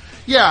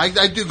 Yeah,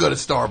 I do go to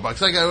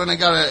Starbucks. When I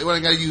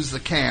gotta use the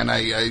can, I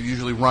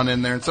usually run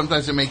in there, and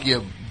sometimes they make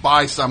you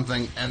buy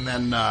something, and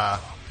then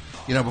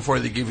before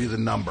they give you the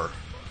number.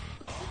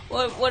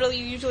 What do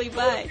you usually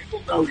buy?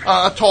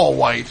 A tall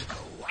white.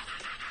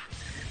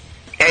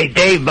 Hey,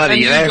 Dave, buddy,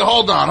 you there?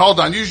 Hold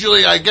on.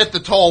 Usually I get the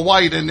tall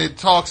white, and it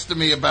talks to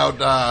me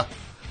about,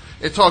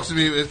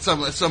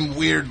 it's some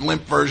weird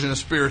limp version of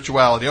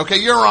spirituality. Okay,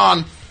 you're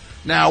on.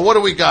 Now, what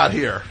do we got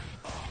here?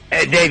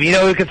 Hey, Dave, you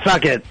know who could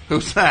suck it?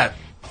 Who's that?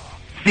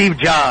 Steve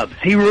Jobs.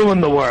 He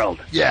ruined the world.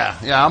 Yeah,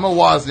 I'm a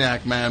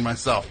Wozniak man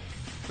myself.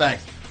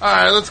 Thanks. All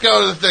right, let's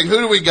go to the thing. Who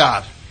do we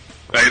got?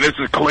 Hey, this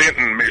is Clint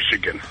in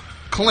Michigan.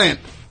 Clint.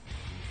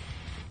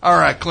 All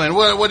right, Clint,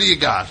 what do you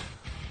got?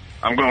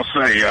 I'm going to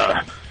say,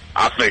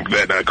 I think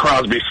that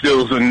Crosby,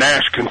 Stills, and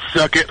Nash can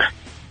suck it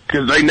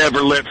because they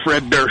never let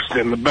Fred Durst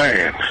in the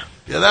band.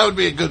 Yeah, that would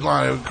be a good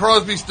line.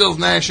 Crosby, Stills,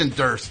 Nash, and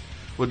Durst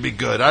would be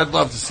good. I'd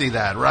love to see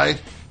that,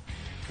 right?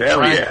 Hell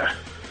right? yeah.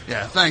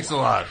 Yeah, thanks a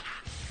lot.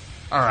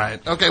 All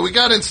right. Okay, we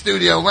got in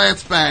studio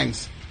Lance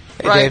Bangs.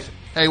 Hey, right? Dave.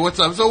 Hey, what's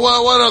up? So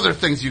what other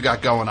things you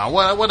got going on?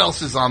 What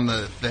else is on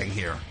the thing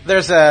here?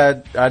 There's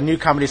a new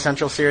Comedy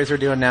Central series we're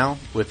doing now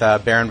with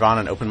Baron Vaughn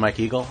and Open Mike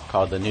Eagle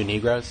called The New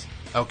Negroes.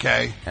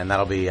 Okay. And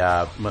that'll be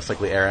most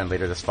likely airing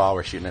later this fall.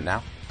 We're shooting it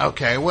now.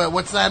 Okay,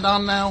 what's that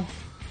on now?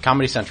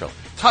 Comedy Central.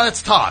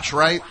 That's Tosh,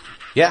 right?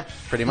 Yeah,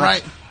 pretty much.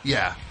 Right?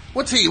 Yeah.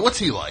 What's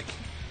he like?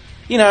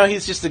 You know,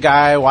 he's just a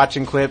guy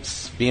watching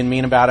clips, being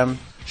mean about him.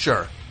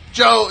 Sure.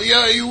 Joe,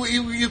 yeah,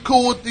 you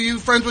cool with you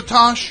friends with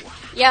Tosh?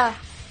 Yeah.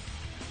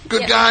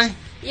 Good guy?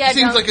 Yeah, he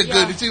seems no, like a yeah.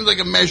 good. He seems like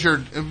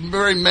a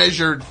very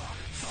measured,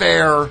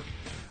 fair,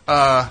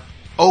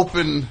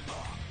 open,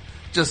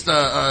 just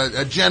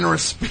a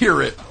generous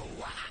spirit.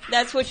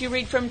 That's what you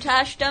read from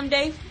Tosh, Dumb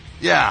Dave?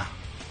 Yeah.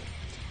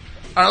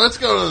 All right, let's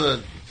go to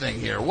the thing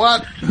here.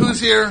 What? Who's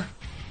here?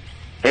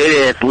 Hey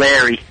there, it's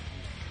Larry.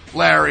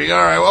 Larry.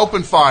 All right,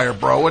 open fire,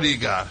 bro. What do you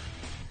got?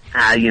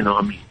 You know,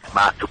 I mean,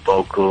 Master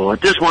Poco. I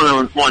just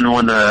want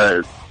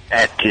to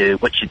ask you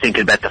what you think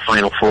about the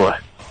Final Four.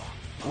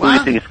 Who do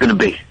you think it's going to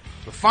be?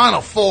 The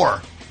Final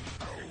Four.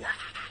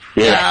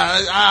 Yeah.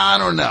 I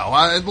don't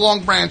know.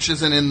 Long Branch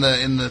isn't in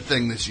the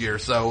thing this year,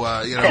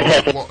 so you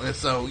know.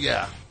 So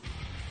yeah,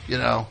 you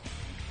know,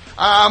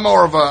 I'm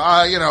more of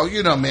a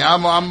you know me.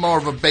 I'm more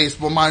of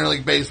a minor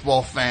league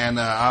baseball fan.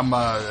 I'm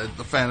a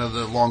fan of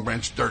the Long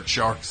Branch Dirt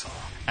Sharks,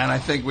 and I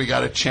think we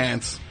got a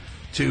chance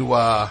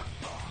to.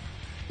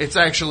 It's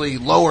actually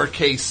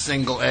lowercase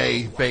single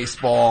A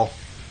baseball,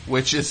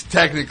 which is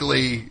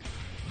technically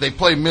they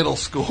play middle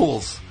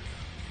schools.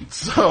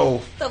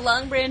 So The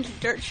Long Branch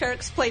Dirt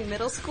Sharks play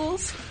middle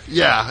schools?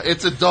 yeah,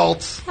 it's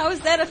adults. How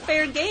is that a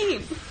fair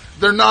game?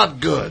 They're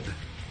not good.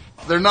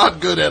 They're not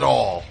good at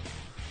all.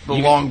 The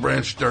Long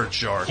Branch Dirt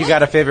Sharks. You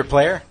got a favorite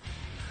player?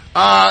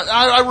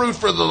 I root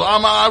for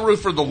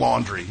the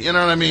Laundry. You know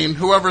what I mean?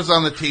 Whoever's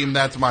on the team,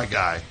 that's my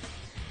guy.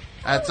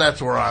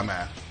 That's where I'm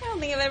at. I don't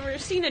think I've ever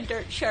seen a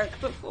dirt shark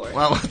before.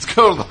 Well, let's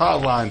go to the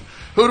hotline.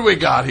 Who do we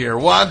got here?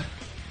 What?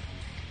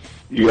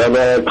 You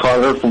have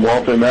Carter from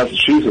Waltham,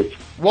 Massachusetts.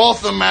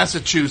 Waltham,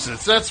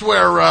 Massachusetts. That's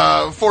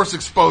where Force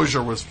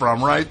Exposure was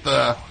from, right?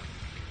 The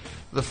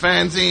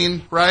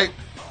fanzine, right?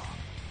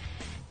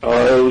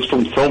 It was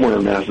from somewhere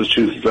in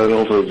Massachusetts. I don't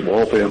know if it was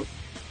Waltham.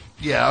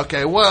 Yeah,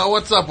 okay. Well,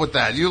 what's up with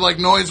that? You like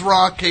noise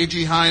rock,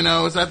 KG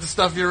Hino? Is that the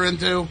stuff you're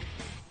into?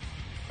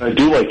 I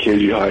do like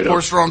KG Hino.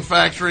 Horse Strong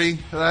Factory,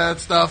 that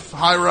stuff.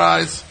 High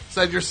Rise. Is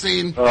that your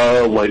scene?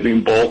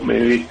 Lightning Bolt,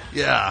 maybe.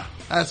 Yeah,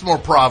 that's more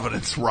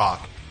Providence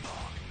rock.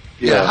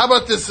 Yeah. How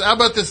about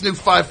this new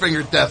Five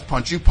Finger Death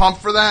Punch? You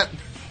pumped for that?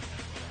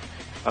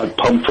 I'd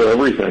pump for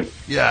everything.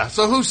 Yeah.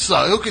 So who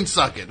can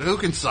suck it? Who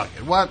can suck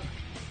it? What?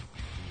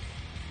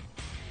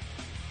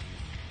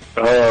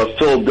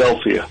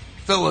 Philadelphia.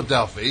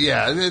 Philadelphia.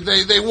 Yeah.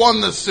 They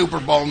won the Super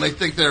Bowl and they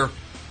think they're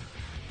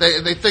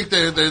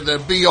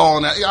the be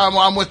all. And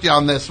I'm with you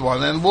on this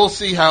one, and we'll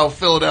see how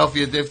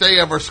Philadelphia, if they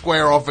ever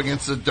square off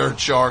against the Dirt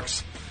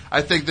Sharks,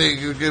 I think they're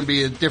going to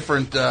be a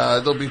different.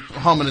 They'll be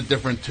humming a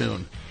different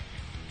tune.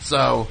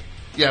 So,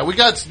 yeah, we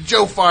got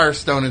Joe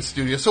Firestone in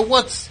studio. So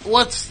what's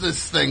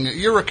this thing?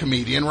 You're a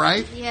comedian,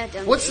 right? Yeah,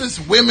 Dumb What's Dave.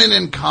 this women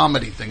in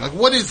comedy thing? Like,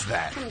 what is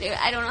that? Dumb Dave,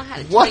 I don't know how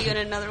to What? tell you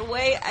in another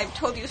way. I've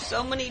told you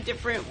so many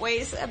different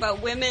ways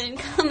about women in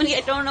comedy.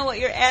 I don't know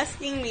what you're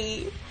asking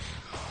me.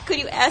 Could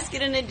you ask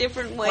it in a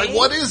different way? Like,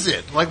 what is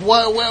it? Like,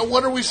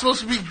 what are we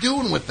supposed to be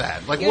doing with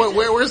that? Like,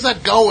 where's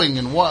that going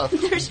and what?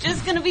 There's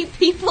just going to be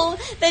people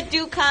that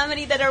do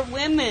comedy that are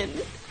women.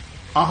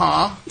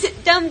 Uh-huh.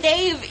 Dumb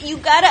Dave, you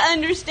gotta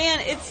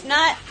understand, it's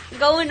not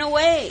going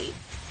away.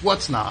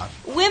 What's not?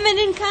 Women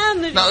in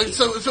comedy. No,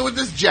 so with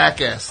this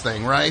jackass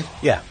thing, right?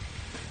 Yeah.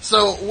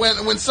 So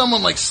when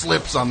someone like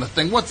slips on the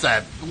thing, what's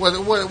that?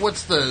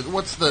 What's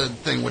the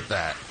thing with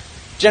that?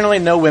 Generally,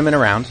 no women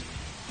around,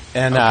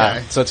 and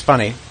Okay. so it's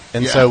funny.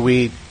 And Yeah. so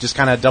we just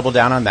kind of double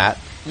down on that.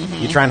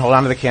 Mhm. You try and hold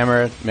on to the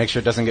camera, make sure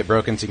it doesn't get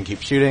broken, so you can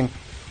keep shooting,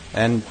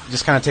 and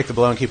just kind of take the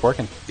blow and keep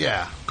working.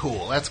 Yeah,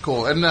 cool. That's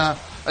cool. And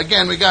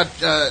again, we got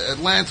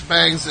Lance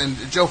Bangs and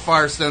Joe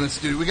Firestone in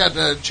studio. We got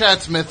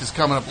Chad Smith is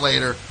coming up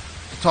later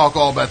to talk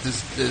all about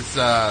this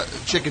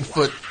Chicken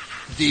Foot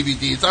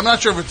DVDs. I'm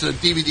not sure if it's a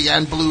DVD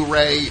and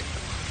Blu-ray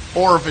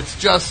or if it's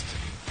just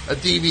a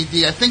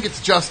DVD. I think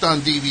it's just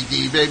on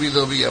DVD. Maybe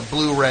there'll be a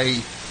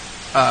Blu-ray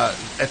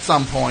at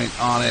some point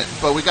on it.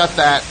 But we got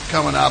that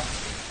coming up,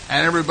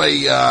 and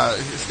everybody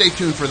stay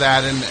tuned for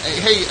that. And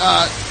hey,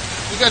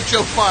 we got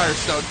Joe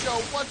Firestone.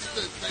 Joe, what's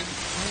the thing?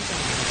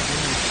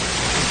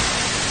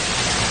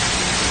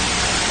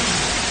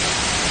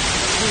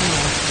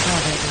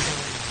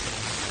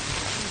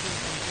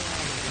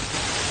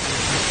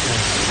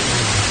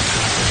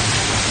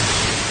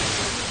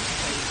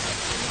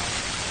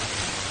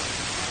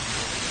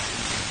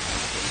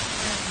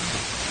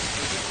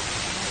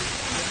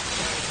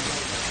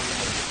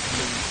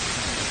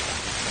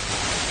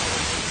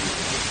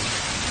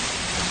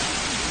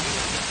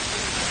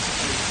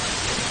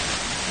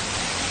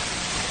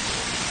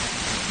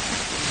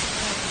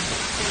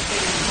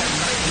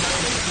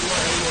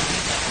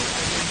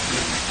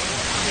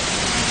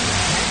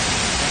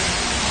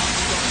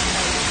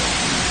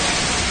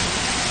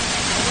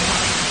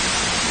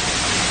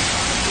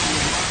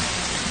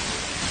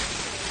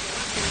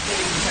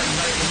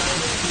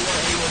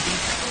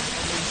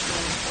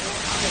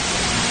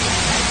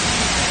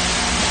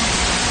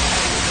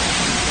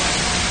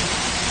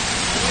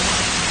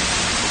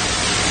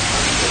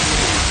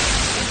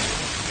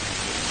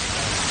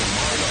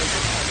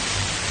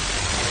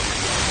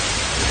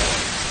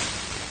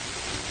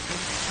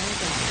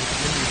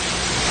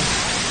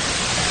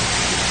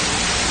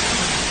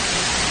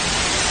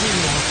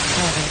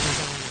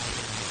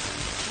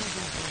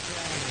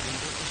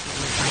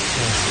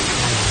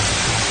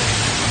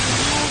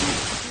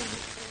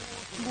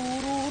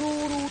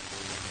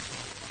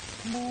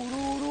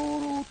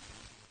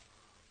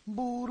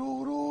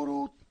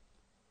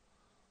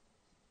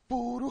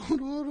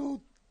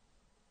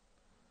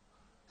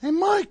 Hey,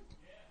 Mike.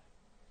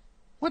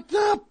 What's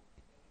up?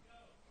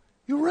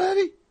 You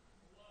ready?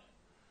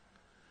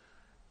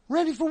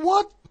 Ready for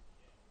what?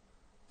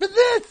 For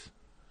this!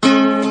 Ring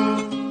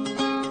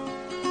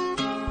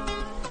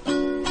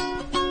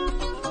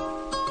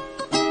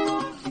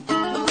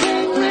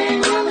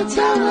on the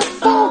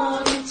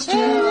telephone,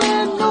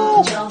 and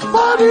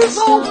nobody's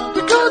home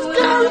because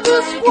Gary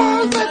the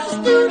Squirrel's at the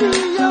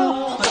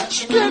studio.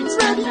 Getting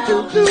ready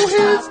to do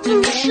his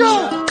new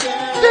show.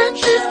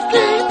 Dentist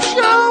Game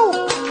Show.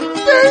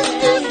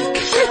 Dentist Game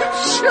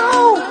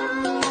Show.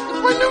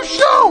 It's my new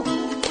show.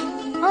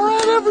 All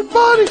right,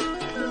 everybody.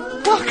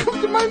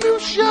 Welcome to my new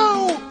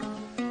show.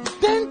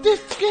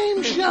 Dentist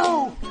Game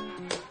Show.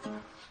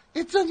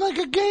 It's like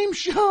a game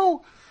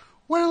show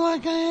where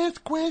like I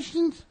ask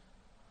questions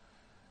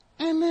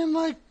and then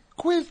like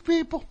quiz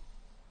people.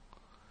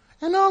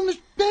 And on the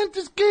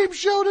Dentist Game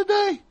Show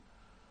today,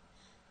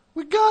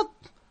 we got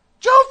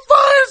Joe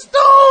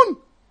Firestone!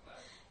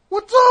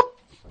 What's up?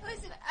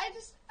 Listen,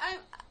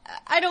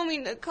 I don't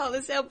mean to call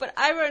this out, but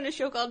I run a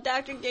show called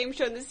Dr. Game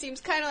Show, and this seems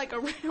kind of like a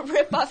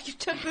rip-off. You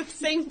took the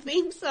same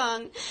theme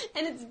song,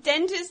 and it's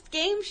Dentist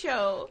Game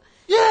Show.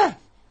 Yeah,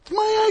 it's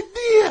my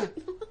idea.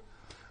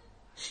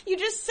 You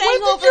just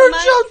sang over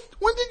my...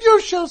 When did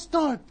your show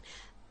start?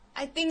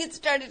 I think it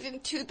started in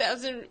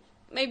 2000,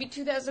 maybe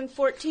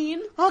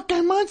 2014.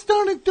 Okay, mine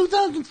started in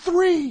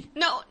 2003.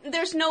 No,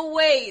 there's no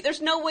way.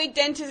 There's no way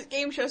Dentist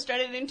Game Show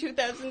started in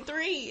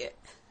 2003.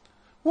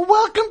 Well,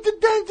 welcome to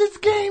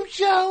Dentist Game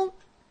Show.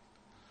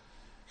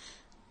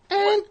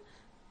 And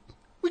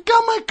we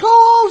got my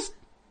co-host,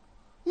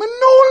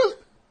 Manolo.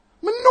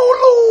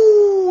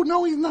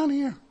 No, he's not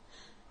here.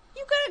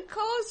 You got a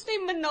co-host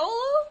named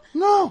Manolo?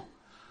 No.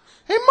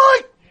 Hey,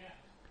 Mike.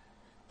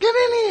 Get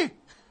in here.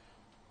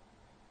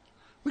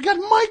 We got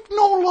Mike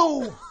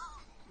Nolo.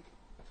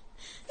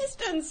 This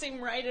doesn't seem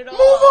right at all.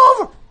 Move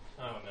over.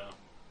 Oh, no.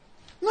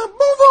 Now,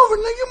 move over.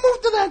 Now, you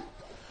move to that.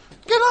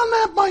 Get on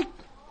that, Mike.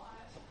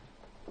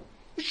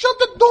 Shut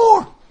the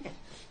door.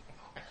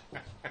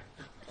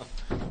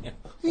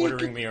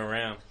 Ordering me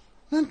around.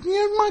 And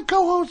here's my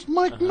co-host,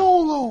 Mike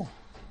Nolo.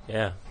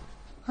 Yeah.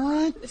 All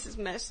right. This is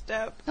messed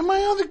up. And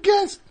my other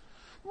guest,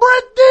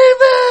 Brett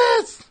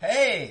Davis.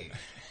 Hey,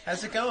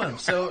 how's it going? I'm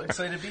so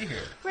excited to be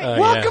here.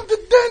 Welcome to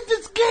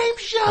Dentist Game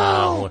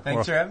Show.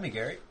 Thanks for having me,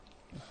 Gary.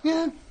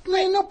 Yeah,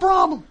 ain't no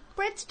problem.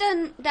 Brett's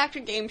done Dr.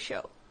 Game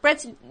Show.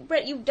 Brett,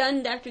 you've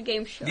done Dr.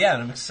 Game Show. Yeah,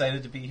 and I'm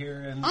excited to be here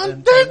and play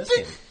this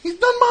game. He's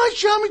done my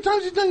show. How many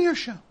times has he done your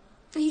show?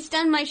 He's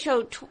done my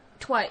show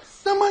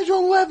twice. Done my show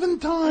 11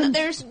 times. No,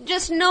 there's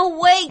just no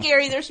way,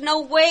 Gary. There's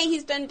no way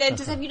he's done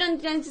Dentist. Have you done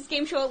Dentist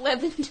Game Show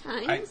 11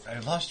 times? I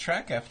lost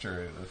track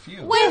after a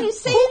few. When you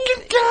say who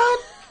can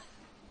count?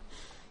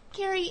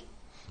 Gary,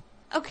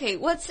 okay,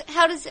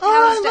 how does All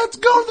right, let's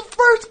go to the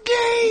first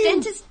game.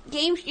 Dentist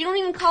game, you don't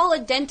even call a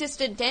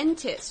dentist.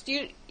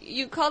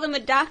 You call them a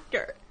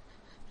doctor.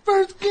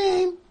 First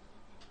game.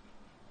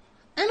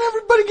 And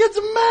everybody gets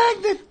a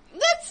magnet.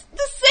 That's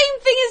the same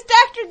thing as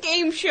Dr.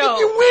 Game Show. If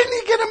you win,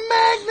 you get a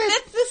magnet.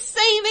 That's the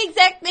same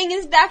exact thing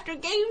as Dr.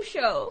 Game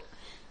Show.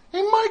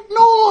 Hey, Mike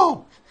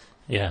Nolo.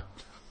 Yeah.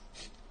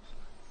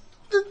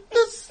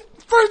 This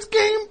first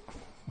game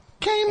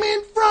came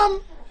in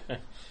from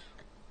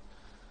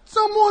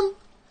someone.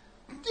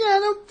 Yeah, I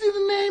don't see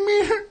the name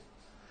here.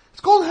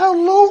 It's called How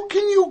Low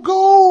Can You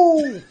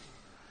Go?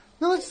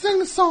 Now let's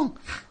sing a song.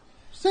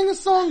 Sing a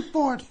song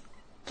for it.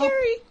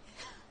 Gary.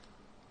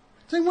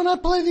 Sing when I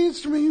play the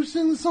instrument, you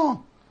sing the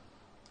song.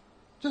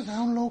 Just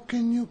how low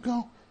can you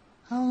go?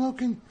 How low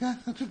can... Yeah,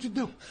 that's what you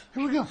do.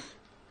 Here we go.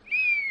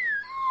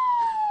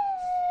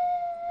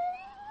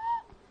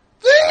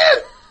 Sing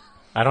it!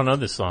 I don't know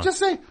this song. Just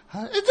say, it's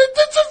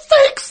a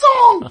fake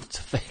song. It's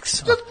a fake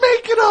song. Just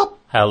make it up.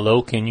 How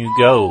low can you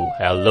go?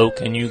 How low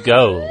can you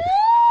go?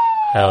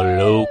 How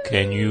low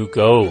can you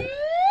go?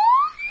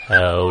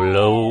 How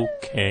low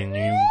can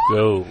you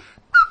go?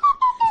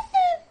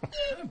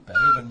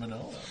 Better than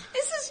Manolo.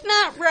 This is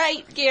not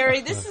right,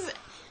 Gary. This is...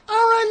 All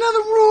right, now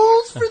the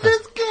rules for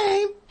this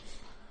game.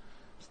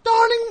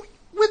 Starting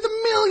with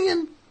 $1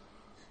 million.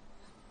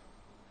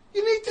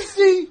 You need to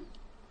see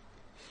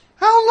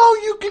how low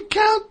you can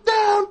count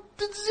down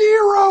to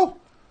 0.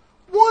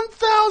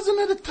 1,000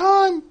 at a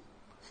time.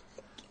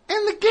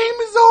 And the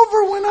game is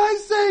over when I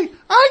say,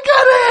 I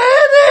got a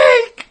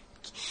headache!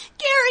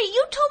 Gary,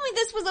 you told me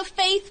this was a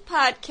faith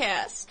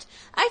podcast.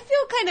 I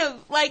feel kind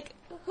of, like,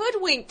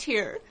 hoodwinked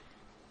here.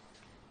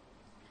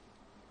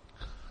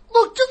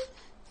 Look,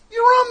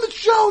 you're on the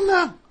show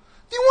now.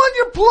 Do you want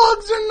your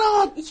plugs or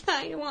not?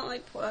 Yeah, I want my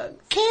plugs.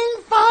 King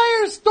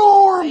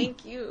Firestorm!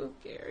 Thank you,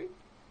 Gary.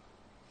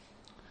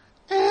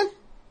 And,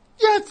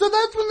 yeah, so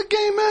that's when the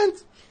game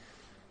ends.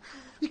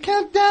 You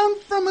count down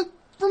from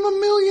 $1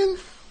 million,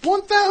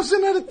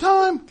 1,000 at a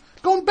time,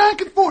 going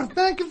back and forth,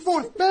 back and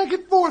forth, back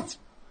and forth.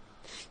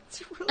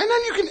 And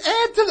then you can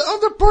add to the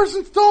other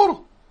person's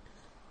total.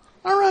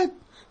 All right,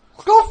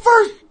 go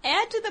first.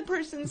 Add to the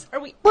person's... Are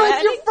we Brett,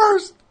 adding? you're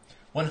first.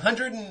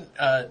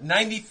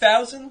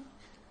 190,000?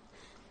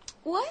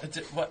 What?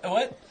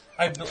 What?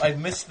 I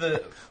missed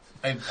the...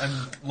 I'm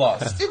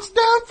lost. It's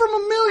down from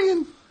 $1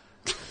 million.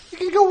 You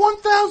can go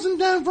 1,000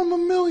 down from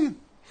 $1 million.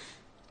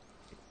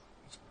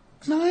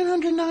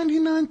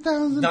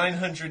 999,000.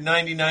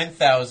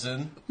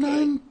 999,000.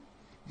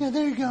 Yeah,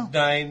 there you go.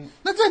 Nine.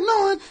 That's it.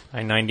 No,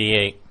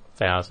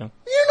 998,000.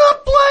 You're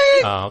not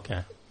playing. Oh,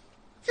 okay.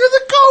 You're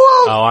the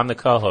co-host. Oh, I'm the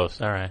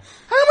co-host. All right.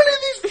 How many of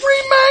these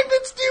free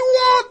magnets do you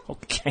want?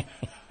 Okay.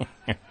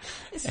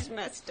 This is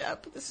messed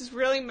up. This is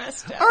really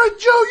messed up. All right,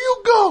 Joe,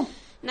 you go.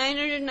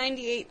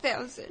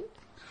 998,000.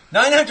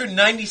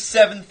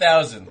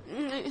 997,000.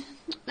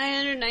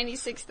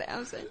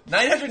 996,000.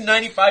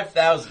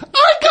 995,000.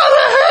 I got a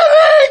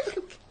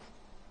headache!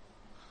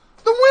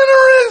 The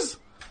winner is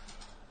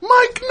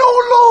Mike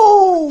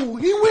Nolo.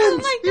 He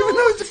wins, even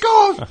though he's a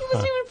co-host. He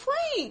wasn't even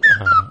playing.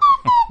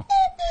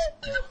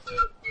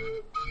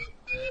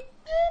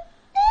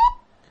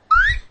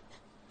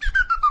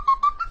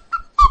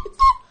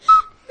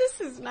 This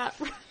is not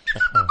right.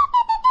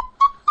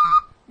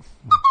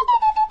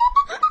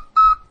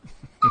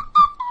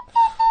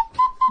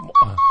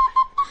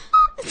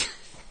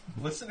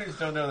 Listeners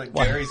don't know that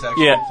Gary's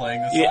actually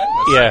playing the slide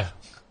whistle. Yeah.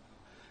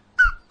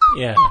 Yeah.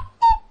 Yeah.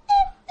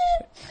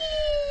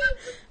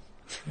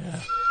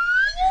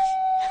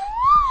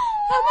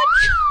 How much?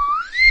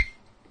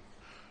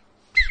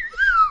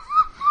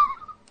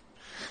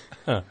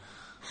 Huh.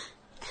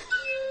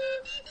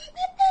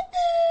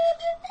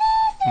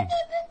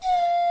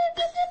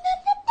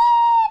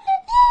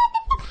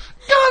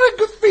 Got a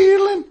good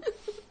feeling.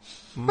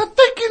 But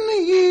taking the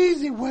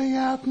easy way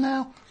out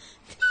now.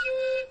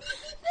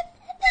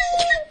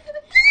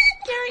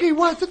 He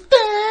was a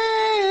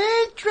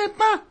day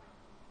tripper.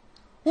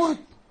 What?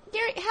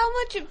 Gary, how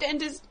much of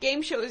Denda's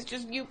game show is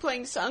just you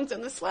playing songs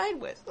on the slide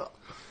whistle?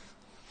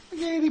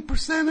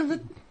 80% of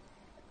it.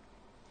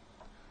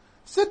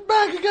 Sit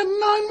back, I got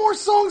 9 more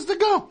songs to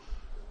go.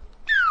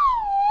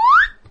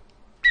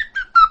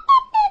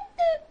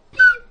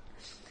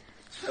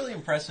 It's really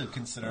impressive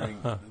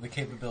considering the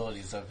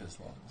capabilities of his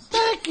lungs.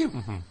 Thank you.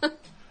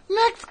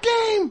 Next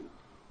game.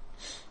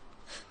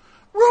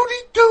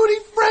 Rudy Tooty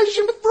Fresh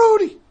and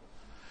Fruity.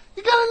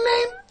 You gotta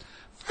name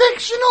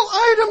fictional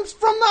items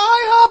from the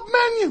IHOP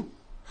menu.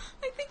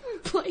 I think we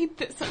played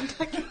this on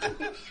Ducky.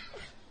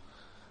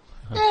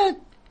 Yeah,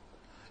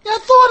 I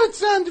thought it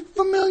sounded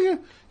familiar.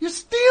 You're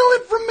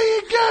stealing from me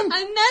again.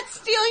 I'm not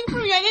stealing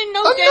from you. I didn't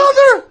know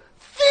Another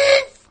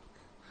thief!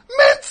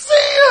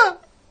 Mencia!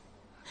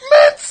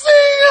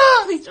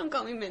 Mencia! Please don't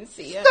call me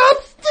Mencia.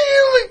 Stop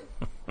stealing!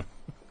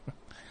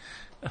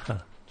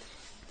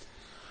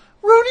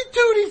 Rudy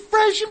Tooty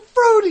Fresh and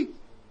Fruity.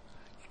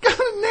 You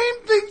gotta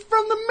name things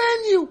from the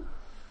menu.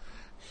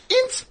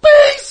 In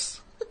space!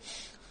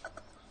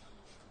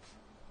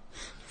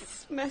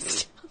 It's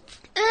messed up.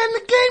 And the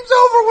game's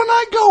over when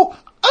I go,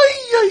 ay,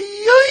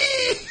 ay,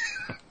 ay.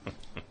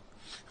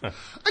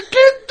 I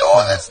can't do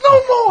this no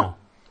more.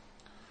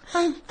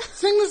 Hey,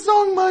 sing the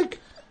song, Mike.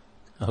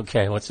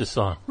 Okay, what's the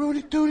song?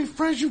 Rudy Tooty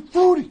Fresh and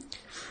Fruity.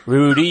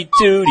 Rudy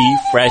Tooty,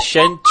 fresh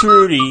and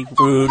fruity.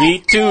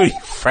 Rudy Tooty,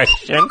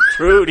 fresh and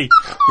fruity.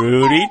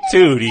 Rudy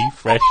Tooty,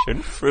 fresh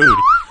and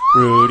fruity.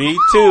 Rudy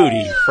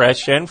Tooty,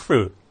 fresh and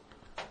fruit.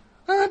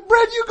 All right,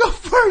 Brad, you go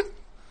first.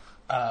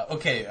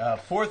 Okay,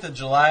 4th of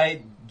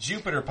July,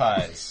 Jupiter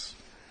Pies.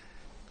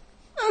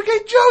 Okay,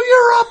 Joe,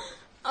 you're up.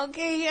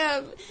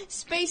 Okay,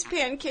 space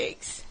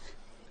pancakes.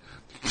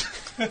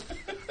 All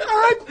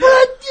right,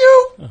 Brad, you.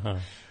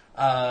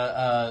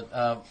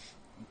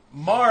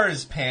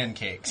 Mars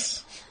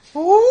pancakes.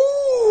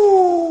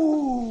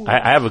 Ooh.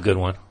 I have a good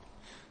one.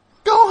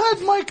 Go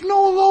ahead, Mike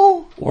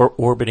Nolo.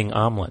 Orbiting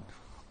omelet.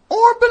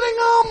 Orbiting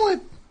omelet.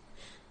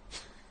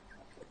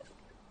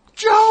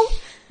 Joe?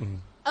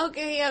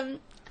 Okay,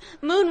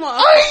 moonwalk.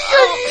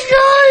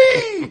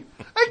 Ay!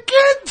 I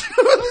can't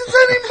do this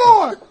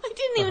anymore. I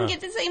didn't even get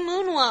to say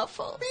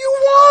moonwaffle. You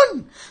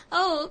won.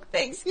 Oh,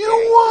 thanks. You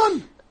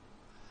won.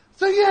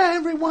 So yeah,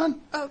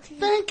 everyone. Okay.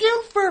 Thank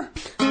you for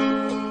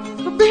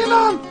being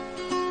on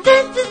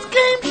this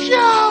game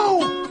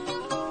show.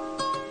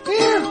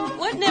 Here.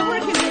 What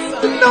network is this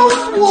on? The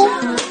Nose Wolf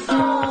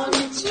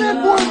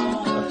Network.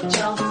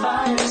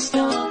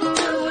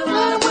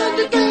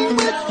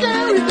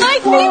 My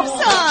theme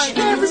song.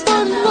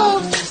 Everybody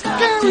loves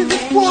Gary the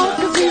Squirrel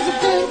because he's a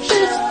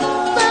dentist.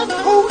 Best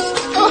host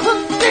of a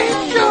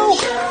game show.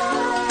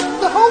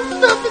 The host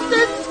of the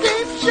Dentist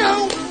Game Show.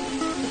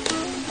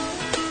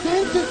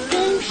 Dentist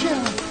Game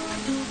Show.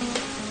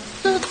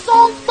 The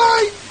song by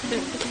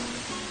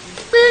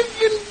Big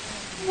and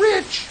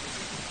Rich.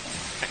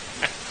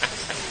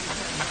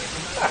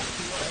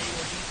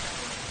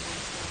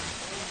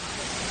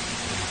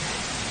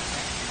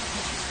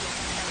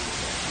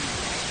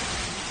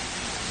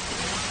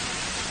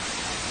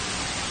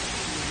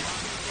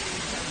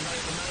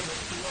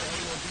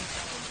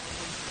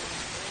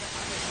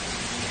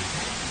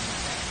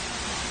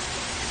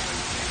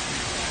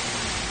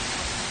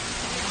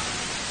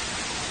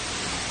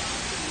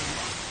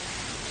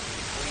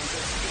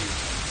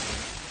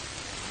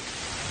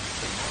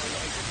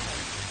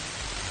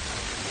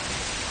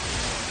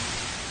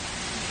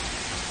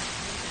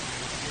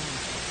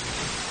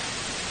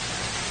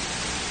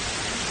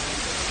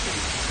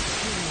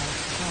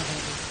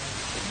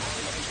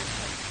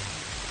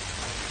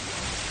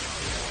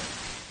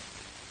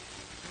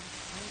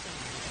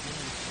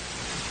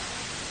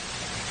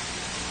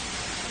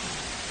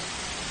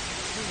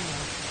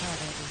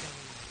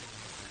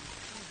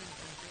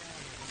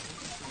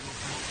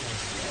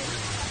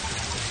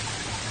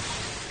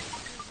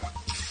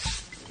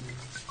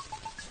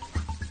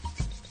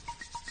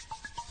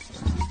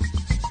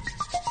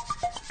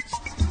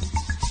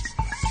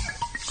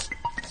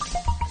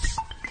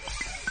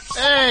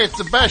 Hey, it's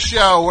the best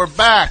show. We're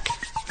back.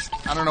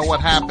 I don't know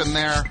what happened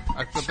there.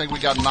 I think we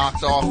got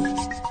knocked off.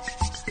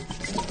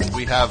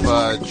 We have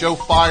Joe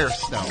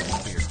Firestone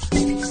here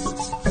in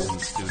the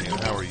studio.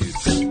 How are you?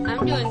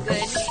 I'm doing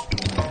good.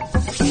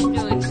 I'm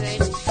doing good.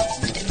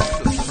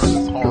 Just turn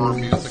this horror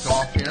music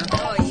off here.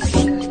 Oh, you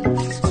should.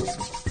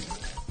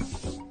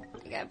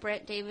 I got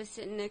Brett Davis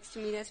sitting next to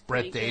me. That's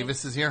pretty Brett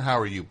Davis is here. How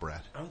are you,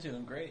 Brett? I'm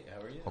doing great.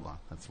 How are you? Hold on.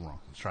 That's wrong.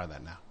 Let's try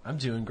that now. I'm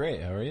doing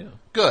great. How are you?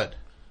 Good.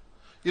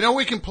 You know,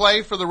 we can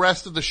play for the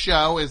rest of the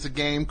show is a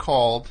game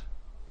called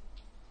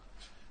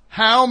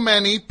How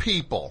Many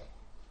People?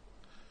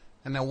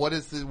 And now what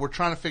is the, we're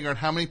trying to figure out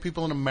how many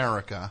people in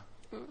America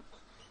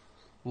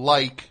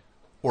like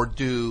or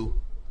do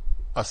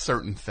a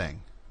certain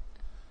thing.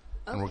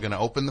 Okay. And we're going to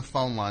open the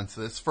phone lines to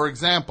this. For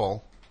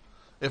example,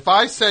 if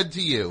I said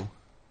to you,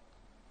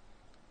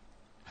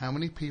 how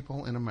many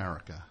people in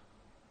America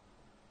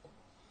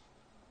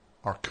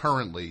are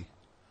currently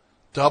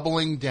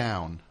doubling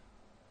down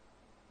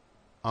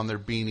on their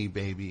Beanie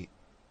Baby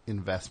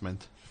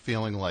investment,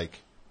 feeling like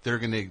they're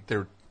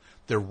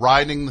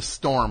riding the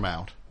storm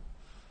out,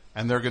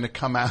 and they're going to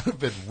come out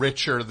of it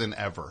richer than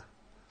ever?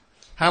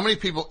 How many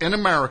people in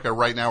America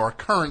right now are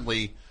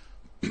currently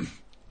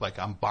like,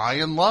 I'm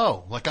buying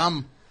low, like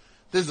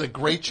this is a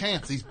great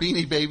chance. These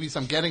Beanie Babies,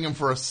 I'm getting them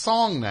for a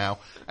song now,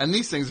 and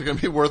these things are going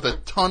to be worth a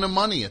ton of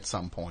money at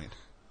some point.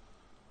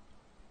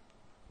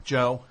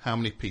 Joe, how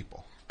many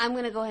people? I'm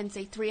going to go ahead and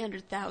say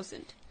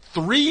 300,000.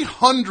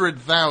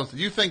 300,000.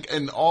 You think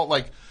in all,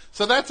 like,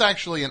 so that's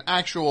actually an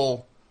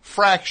actual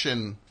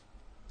fraction.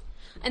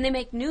 And they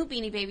make new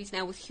Beanie Babies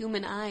now with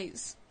human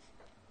eyes.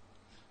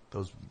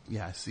 Those,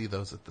 yeah, I see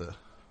those at the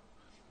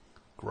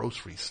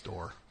grocery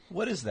store.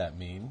 What does that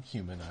mean,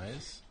 human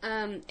eyes?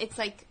 It's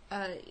like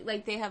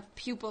they have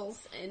pupils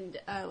and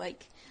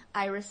like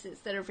irises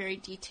that are very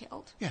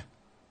detailed. Yeah.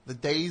 The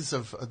days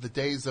of the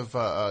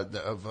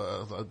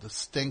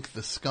Stink,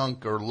 the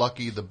Skunk, or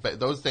Lucky,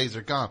 those days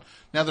are gone.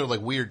 Now they're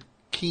like weird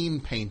Keen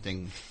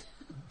painting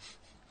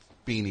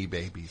Beanie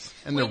Babies,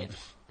 and we right?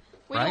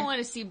 don't want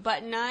to see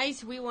button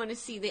eyes. We want to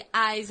see the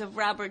eyes of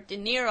Robert De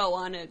Niro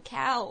on a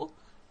cow.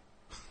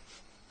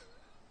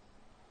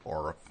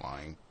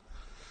 Horrifying.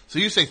 So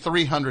you say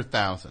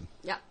 300,000?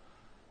 Yeah.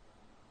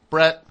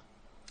 Brett.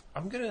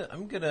 I'm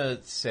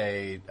gonna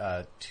say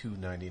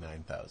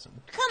 299,000.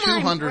 Come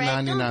on,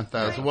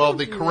 299,000. Well,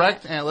 the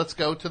correct let's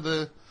go to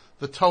the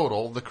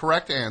total. The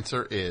correct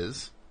answer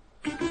is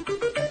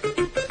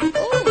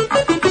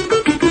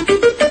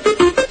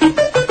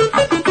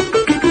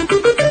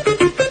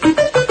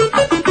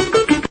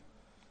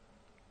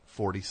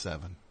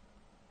 47.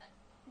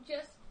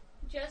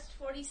 Just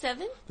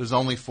 47? There's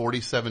only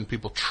 47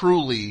 people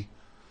truly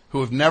who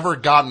have never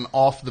gotten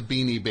off the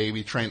Beanie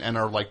Baby train and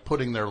are like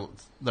putting their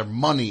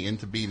money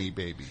into Beanie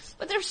Babies.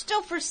 But they're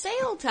still for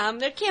sale, Tom.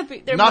 There can't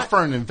be. Not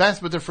for an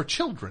investment, they're for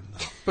children,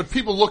 though. But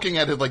people looking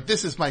at it like,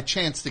 this is my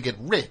chance to get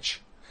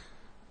rich.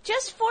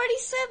 Just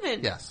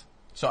 47. Yes.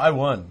 So I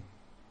won.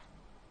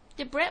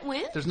 Did Brett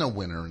win? There's no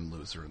winner and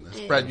loser in this.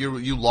 Yeah. Brett,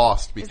 you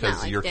lost It's because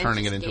not like you're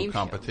turning it Dentist into a Game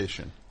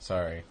competition.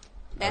 Sorry.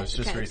 That's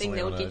the kind of thing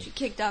that will get you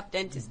kicked off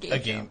Dentist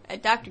Game Show.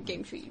 At Dr.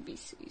 Game Show, you'd be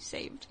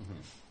saved.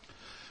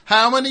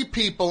 How many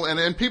people,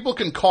 and people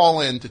can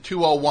call in to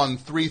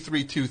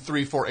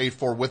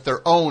 201-332-3484 with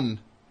their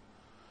own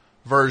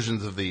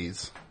versions of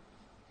these.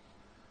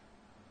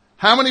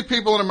 How many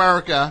people in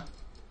America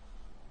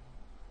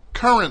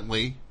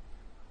currently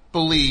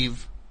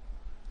believe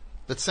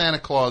that Santa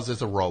Claus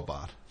is a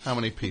robot? How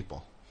many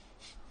people?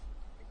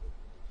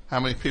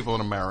 How many people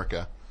in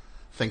America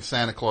think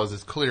Santa Claus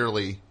is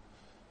clearly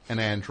an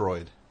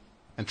android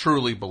and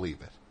truly believe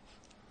it?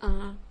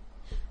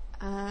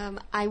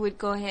 I would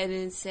go ahead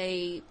and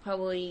say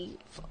probably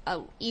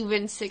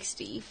even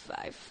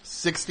 65.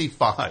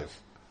 65.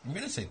 I'm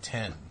going to say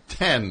 10.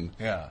 10.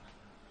 Yeah.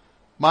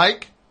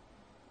 Mike?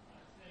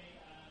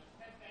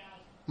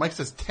 Mike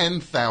says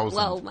 10,000.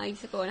 Whoa,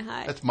 Mike's going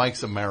high. That's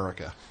Mike's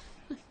America.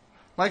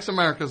 Mike's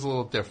America is a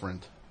little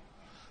different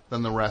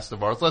than the rest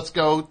of ours. Let's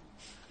go.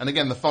 And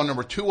again, the phone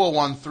number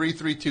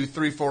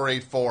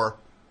 201-332-3484.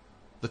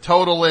 The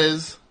total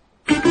is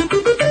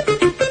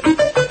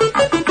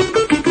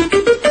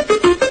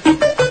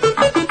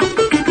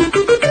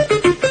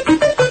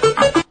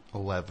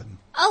 11.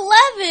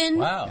 11?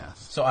 Wow.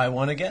 Yes. So I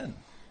won again.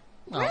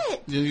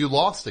 Brett. You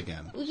lost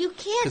again. You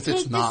can't Because take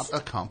it's not this.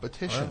 a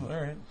competition.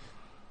 All right.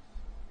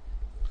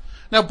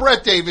 Now,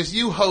 Brett Davis,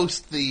 you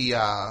host the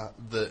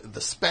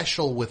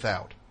special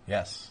Without.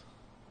 Yes.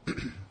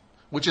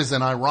 Which is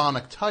an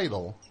ironic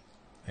title.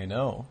 I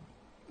know.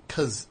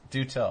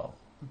 Do tell.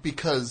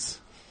 Because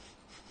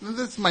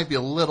this might be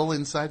a little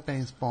inside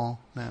baseball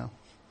now.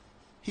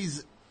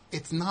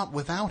 It's not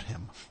without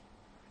him.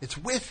 It's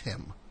with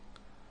him.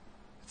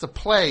 It's a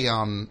play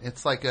on,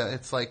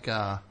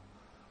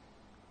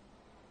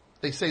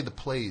 they say the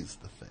play's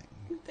the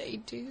thing. They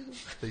do.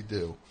 They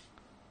do.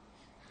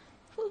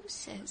 Who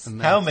says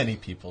And How many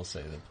people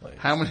say the play?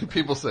 How many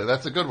people say?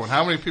 That's a good one.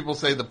 How many people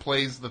say the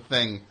play's the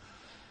thing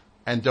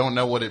and don't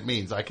know what it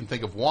means? I can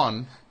think of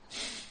one.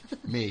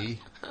 Me.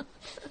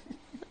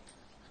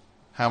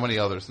 How many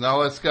others? Now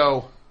let's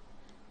go.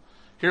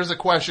 Here's a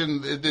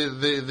question.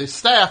 The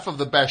staff of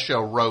the Best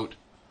Show wrote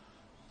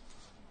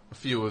a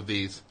few of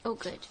these. Oh,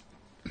 good.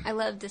 I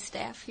love the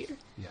staff here.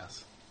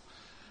 Yes.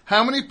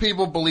 How many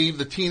people believe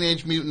the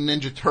Teenage Mutant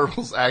Ninja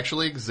Turtles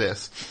actually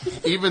exist,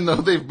 even though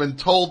they've been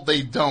told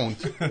they don't?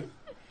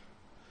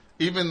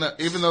 Even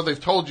though they've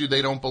told you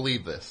they don't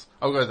believe this.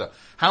 Okay,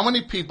 how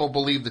many people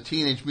believe the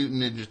Teenage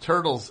Mutant Ninja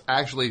Turtles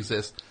actually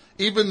exist,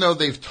 even though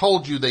they've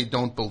told you they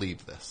don't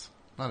believe this?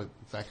 Not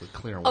exactly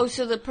clear. Oh,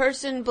 so the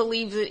person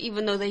believes it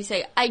even though they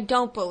say, I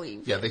don't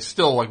believe. Yeah, they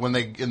still, like, when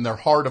they, in their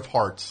heart of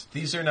hearts.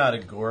 These are not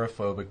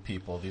agoraphobic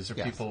people. These are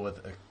Yes. people with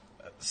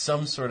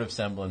some sort of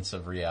semblance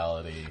of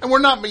reality. And we're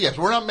not making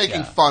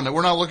Yeah. fun.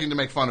 We're not looking to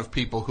make fun of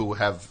people who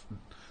have,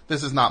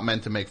 this is not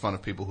meant to make fun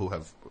of people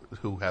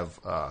who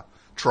have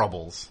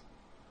troubles.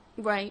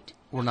 Right.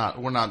 We're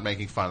not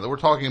making fun of it. We're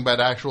talking about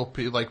actual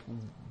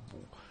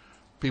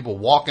people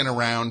walking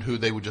around who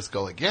they would just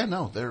go like, yeah,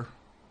 no,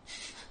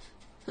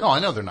 I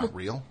know they're not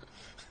real.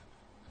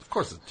 Of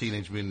course the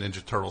Teenage Mutant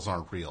Ninja Turtles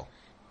aren't real.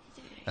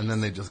 And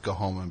then they just go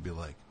home and be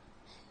like,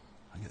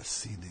 I'm going to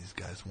see these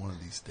guys one of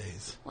these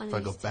days. If I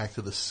go back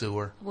to the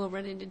sewer, We'll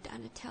run into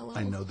Donatello.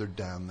 I know they're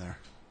down there.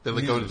 They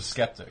These go are to the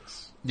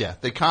skeptics. Yeah,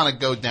 they kind of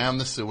go down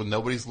the sewer when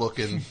nobody's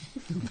looking.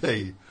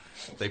 they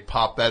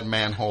pop that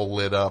manhole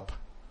lid up,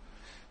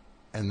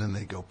 and then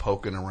they go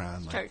poking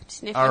around. Start Like,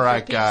 sniffing all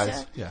right, for pizza.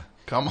 guys, yeah,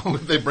 come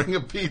on. They bring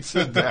a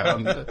pizza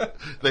down.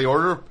 They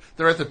order.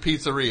 They're at the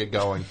pizzeria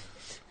going.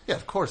 Yeah,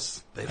 of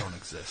course they don't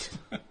exist.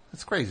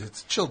 It's crazy.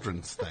 It's a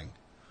children's thing.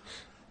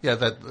 Yeah,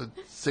 that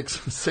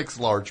 6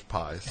 large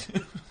pies,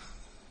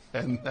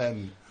 and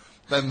then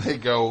they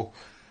go.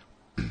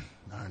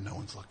 No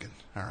one's looking.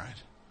 All right.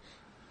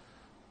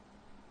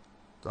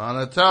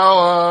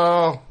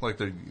 Donatello! Like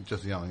they're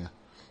just yelling.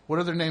 What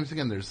are their names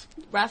again? There's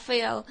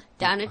Raphael,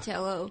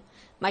 Donatello,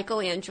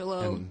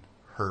 Michelangelo. and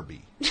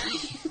Herbie.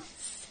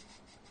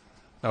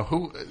 Now,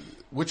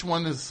 which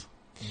one is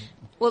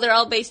Well, they're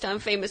all based on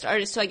famous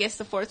artists, so I guess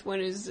the fourth one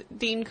is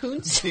Dean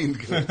Koontz. Dean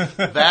Koontz?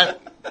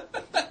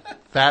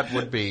 That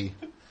would be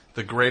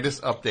the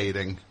greatest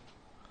updating.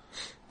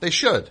 They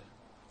should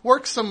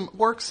work some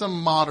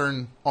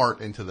modern art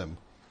into them.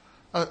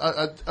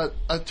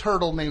 A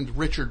turtle named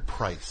Richard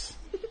Price,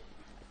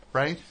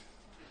 right?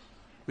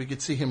 We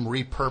could see him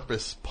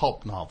repurpose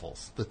pulp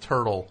novels. The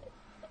turtle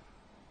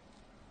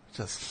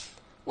just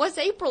What's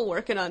April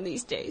working on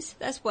these days?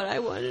 That's what I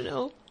want to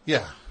know.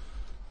 yeah.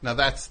 Now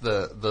that's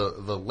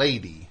the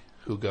lady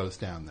who goes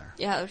down there.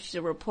 Yeah, she's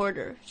a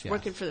reporter. She's Yes.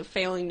 working for the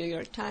failing New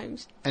York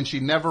Times. And she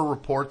never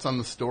reports on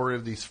the story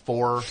of these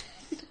 4,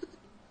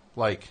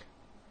 like,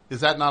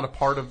 is that not a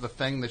part of the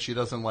thing that she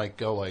doesn't, like,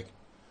 go, like,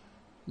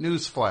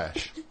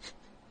 newsflash?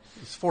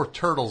 There's 4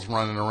 turtles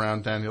running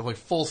around down here, like,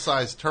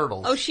 full-size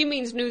turtles. Oh, she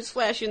means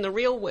newsflash in the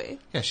real way.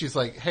 Yeah, she's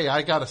like, hey,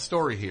 I got a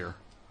story here.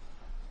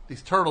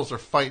 These turtles are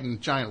fighting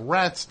giant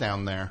rats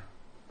down there.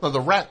 Well, the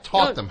rat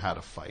taught them how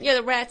to fight. Yeah,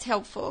 the rat's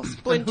helpful.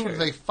 Splinter. And who do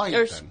they fight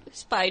or then?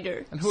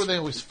 Spider. And who are they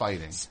always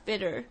fighting?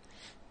 Spitter.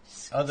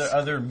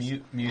 Other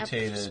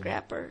mutated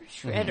Scrapper.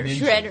 Shredder.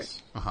 ninjas.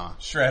 Shredder.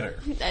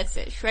 Shredder. That's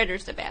it.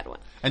 Shredder's the bad one.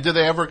 And do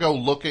they ever go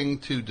looking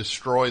to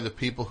destroy the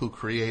people who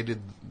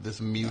created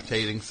this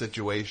mutating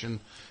situation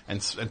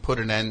and put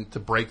an end to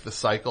break the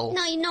cycle?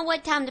 No, you know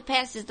what, Tom? The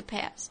past is the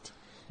past.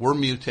 We're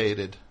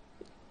mutated.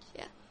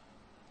 Yeah.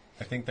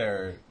 I think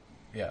they're.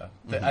 Yeah,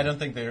 I don't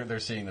think they're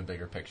seeing the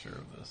bigger picture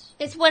of this.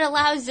 It's what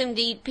allows them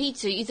to eat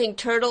pizza. You think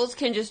turtles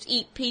can just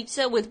eat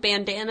pizza with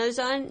bandanas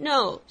on?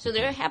 No. So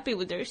they're happy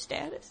with their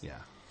status. Yeah.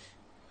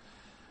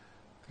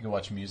 You can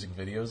watch music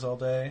videos all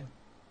day.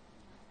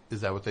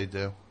 Is that what they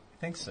do? I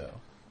think so.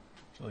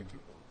 Like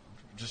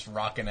just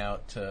rocking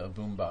out to a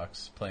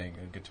boombox playing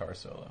a guitar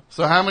solo.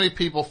 So how many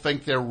people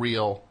think they're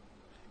real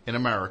in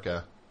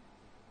America?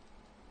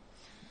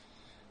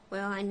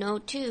 Well, I know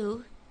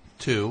 2.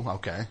 2,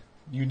 okay.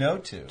 You know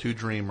 2. 2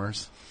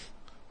 dreamers,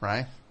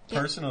 right?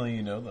 Personally,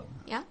 you know them.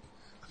 Yeah.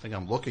 I think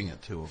I'm looking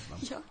at 2 of them.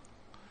 Yeah.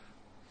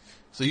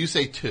 So you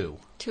say 2.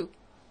 2.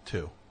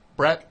 2.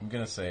 Brett? I'm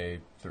going to say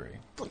 3.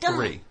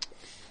 3.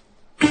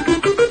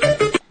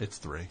 It's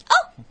 3. Oh!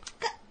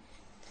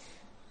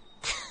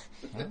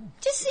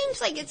 Just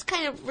seems like it's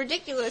kind of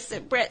ridiculous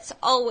that Brett's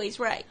always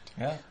right.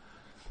 Yeah.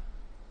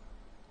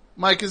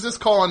 Mike, is this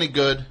call any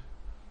good?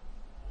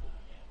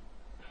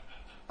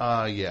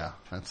 Yeah,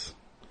 that's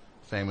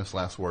famous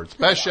last words.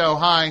 Best show,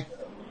 hi.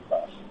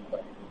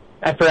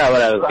 I forgot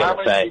what I was going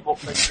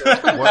to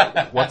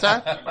say. What's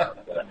that?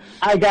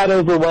 I got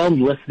overwhelmed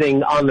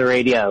listening on the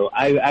radio.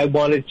 I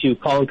wanted to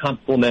call and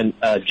compliment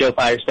Joe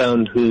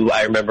Firestone, who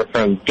I remember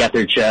from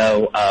Gethard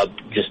Show,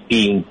 just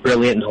being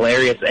brilliant and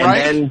hilarious. And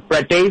then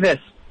Brett Davis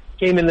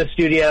came in the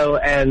studio,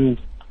 and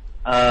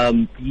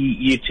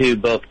you two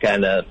both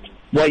kind of...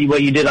 What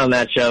you did on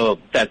that show,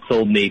 that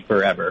sold me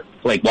forever.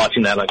 Like,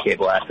 watching that on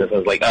cable access, I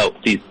was like, oh,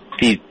 these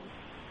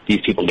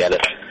people get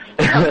it.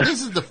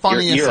 This is the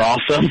funniest... You're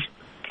awesome.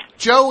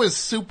 Joe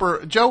is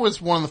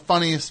one of the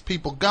funniest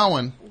people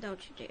going. Don't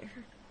you dare.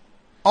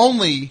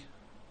 Only...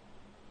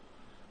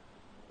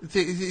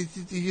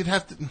 You'd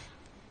have to...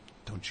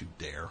 Don't you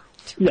dare.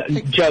 No,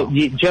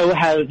 Joe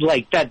has,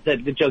 like,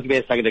 the joke you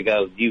made a second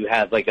ago, you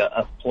have, like,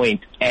 a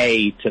point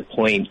A to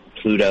point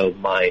Pluto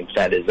mind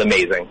that is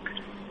amazing.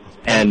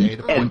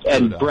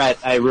 And Brett,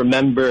 I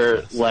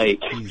remember,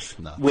 like,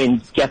 when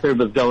Gethard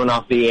was going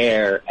off the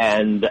air,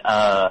 and it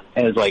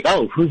was like,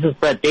 oh, who's this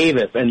Brett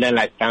Davis? And then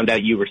I found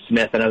out you were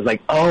Smith, and I was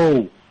like,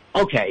 oh,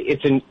 okay,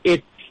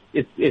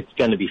 it's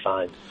gonna be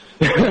fine.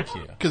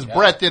 Because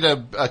Brett did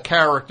a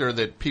character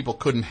that people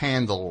couldn't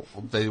handle.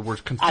 They were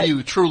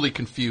truly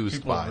confused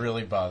people by.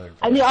 Really bothered.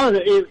 I mean,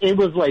 it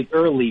was like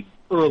early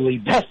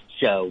best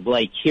show,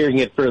 like hearing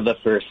it for the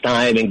first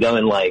time and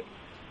going like,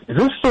 is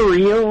this for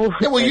real?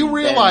 Yeah, well, you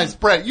realize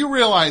Brett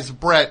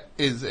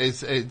is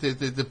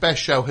the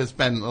best show has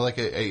been like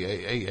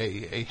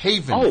a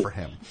haven for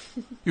him.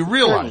 You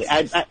realize?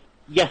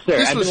 Yes, sir.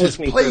 This was his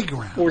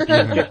playground.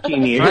 14,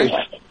 15 years.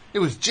 Right? It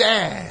was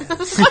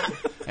jazz,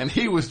 and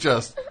he was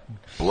just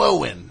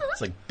blowing. It's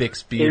like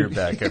Bixby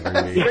back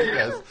every week.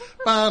 Yes.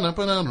 I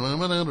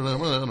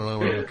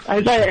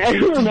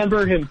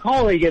remember him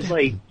calling it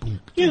like,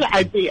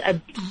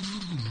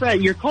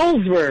 Brett, your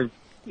calls were.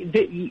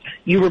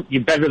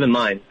 You're better than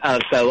mine,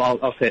 so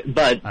I'll say it.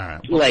 But,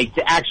 like,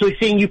 actually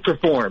seeing you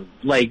perform,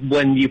 like,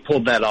 when you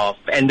pulled that off,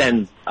 and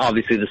then,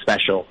 obviously, the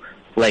special,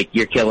 like,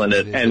 you're killing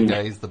it.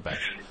 He's the best.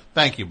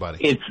 Thank you,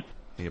 buddy.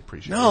 He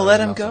appreciates it. No, let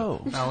him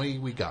go. No,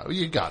 you got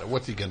it.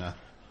 What's he gonna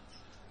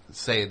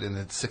say it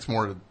in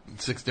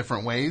 6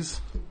 different ways?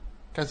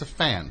 Guy's a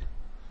fan.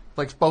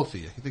 Likes both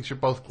of you. He thinks you're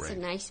both great. He's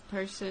a nice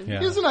person.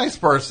 Yeah. He's a nice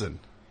person.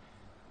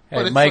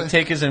 Hey, Mike,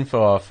 take his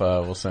info off.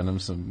 We'll send him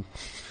some...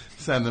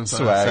 Send him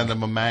swag. Send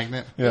him a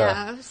magnet.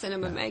 Yeah, send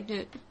him a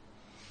magnet.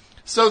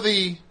 So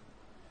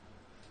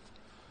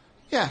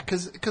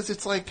because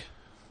it's like,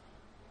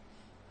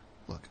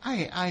 look,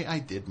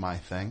 I did my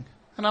thing,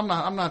 and I'm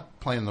not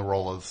playing the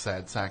role of the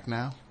sad sack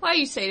now. Why are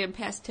you saying it in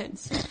past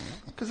tense?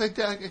 Because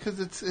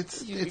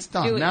it's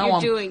done.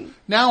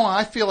 Now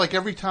I feel like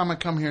every time I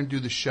come here and do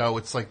the show,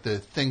 it's like the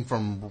thing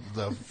from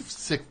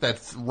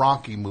that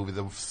Rocky movie,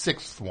 the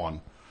 6th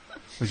one.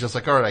 It's just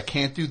like, all right, I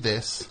can't do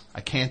this, I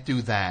can't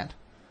do that.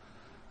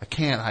 I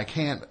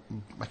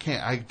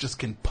just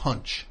can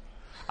punch.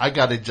 I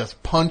gotta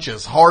just punch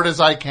as hard as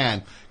I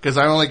can, because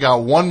I only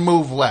got one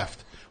move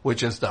left,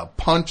 which is to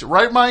punch.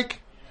 Right, Mike?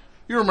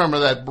 You remember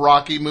that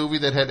Rocky movie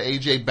that had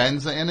AJ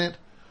Benza in it?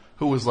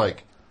 Who was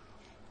like,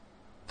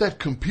 that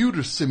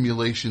computer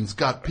simulation's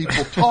got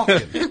people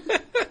talking.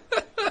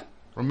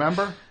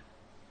 Remember?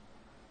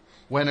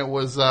 When it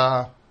was,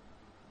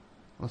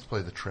 let's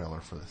play the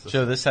trailer for this.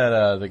 Joe, this had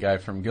the guy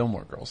from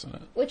Gilmore Girls in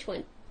it. Which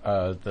one?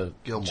 The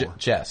Gilmore.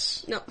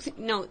 Jess.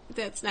 No,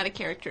 that's not a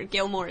character.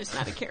 Gilmore is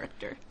not a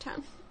character,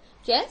 Tom.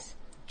 Jess?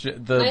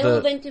 The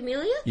Milo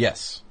Ventimiglia?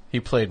 Yes.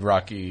 He played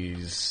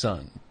Rocky's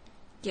son.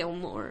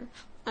 Gilmore.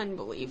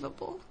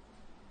 Unbelievable.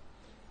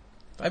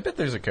 I bet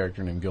there's a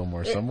character named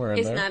Gilmore somewhere in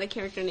It's there. not a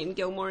character named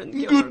Gilmore in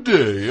the Gilmore. Good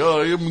day,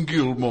 I am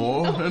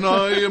Gilmore, and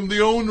I am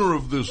the owner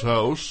of this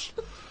house.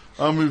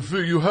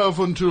 You have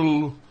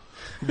until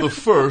the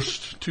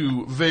 1st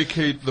to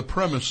vacate the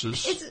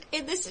premises.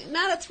 This is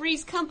not a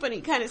Three's Company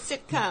kind of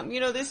sitcom.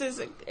 You know,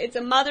 it's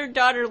a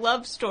mother-daughter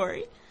love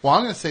story. Well,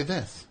 I'm going to say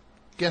this.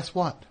 Guess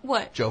what?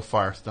 What? Joe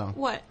Firestone.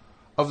 What?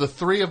 Of the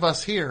three of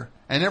us here,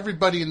 and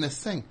everybody in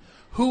this thing,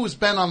 who's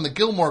been on the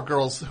Gilmore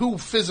Girls, who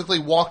physically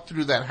walked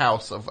through that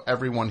house of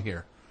everyone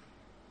here?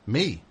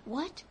 Me.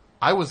 What?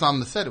 I was on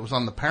the set. It was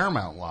on the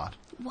Paramount lot.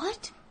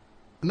 What?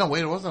 No,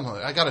 wait, it wasn't.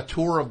 I got a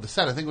tour of the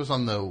set. I think it was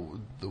on the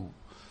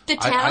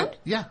town?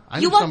 Yeah. I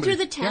You knew walked somebody-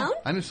 through the town?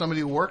 Yeah, I knew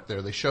somebody who worked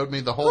there. They showed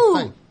me the whole Who?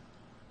 thing.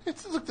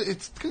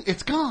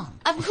 It's gone.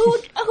 Who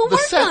The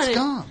worked set's on it?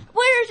 gone.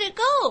 Where did it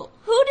go?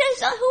 Who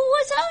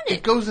was on it?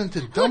 It goes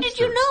into dumpsters. Who did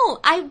you know?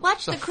 I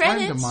watched It's the a friend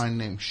credits. of mine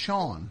named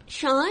Sean.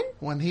 Sean?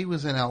 When he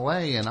was in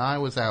L.A. and I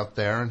was out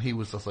there, and he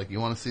was just like, "You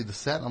want to see the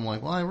set?" I'm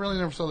like, "Well, I really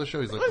never saw the show."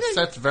 He's like, "The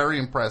set's very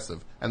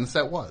impressive," and the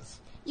set was.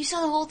 You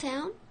saw the whole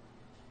town?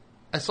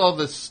 I saw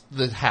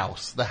the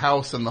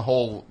house, and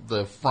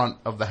the front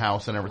of the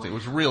house and everything. It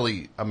was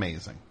really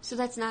amazing. So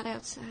that's not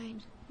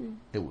outside.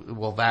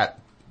 Well,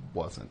 that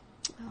wasn't.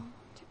 Oh.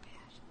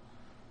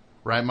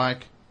 Right,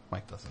 Mike?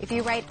 Mike doesn't. If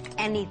you write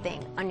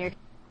anything on your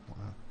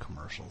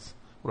Commercials.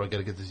 What do I got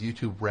to get this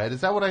YouTube red?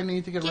 Is that what I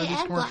need to get rid of these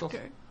ad commercials?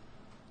 blocker.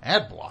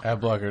 Ad blocker.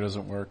 Ad blocker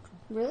doesn't work.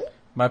 Really?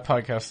 My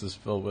podcast is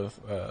filled with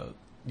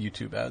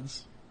YouTube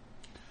ads.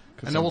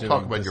 I know we'll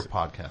talk about your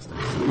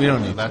podcasting. We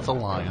don't need That's a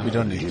lie. We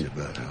don't need It's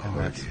to. about how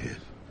hard you hit.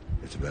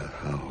 It's about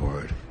how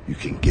hard you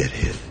can get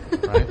hit.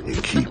 Right?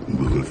 And keep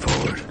moving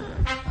forward.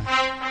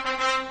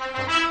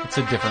 It's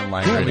a different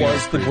line. Who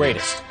was the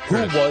greatest? Who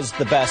was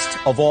the best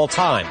of all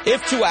time?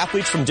 If two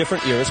athletes from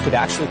different eras could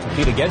actually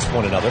compete against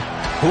one another,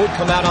 who would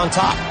come out on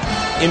top?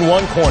 In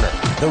one corner,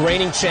 the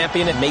reigning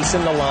champion at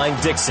Mason the Line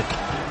Dixon.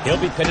 He'll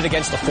be pitted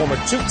against the former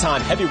two-time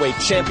heavyweight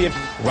champion,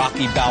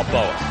 Rocky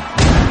Balboa.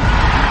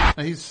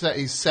 He's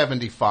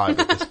 75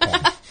 at this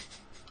point.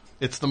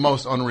 It's the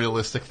most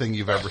unrealistic thing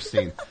you've ever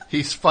seen.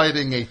 He's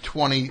fighting a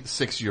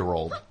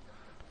 26-year-old.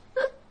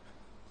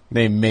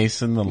 Named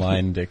Mason the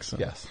Line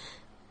Dixon. Yes.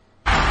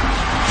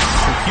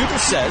 Computer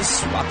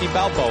says Rocky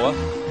Balboa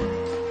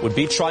would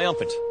be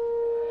triumphant.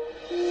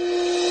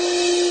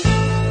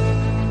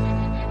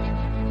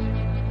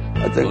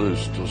 I think there's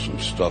still some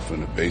stuff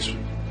in the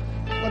basement.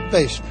 What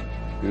basement?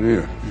 In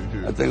here.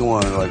 I think I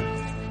want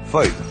to,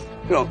 fight.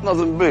 You know,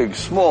 nothing big.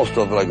 Small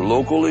stuff, like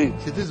locally.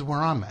 See, this is where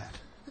I'm at.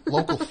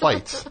 Local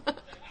fights.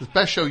 This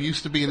best show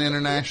used to be an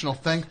international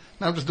thing.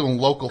 Now I'm just doing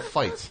local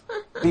fights.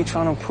 What are you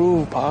trying to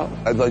prove, Pop?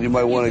 I thought you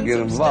might want to get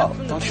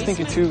involved. Don't you think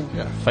you're too...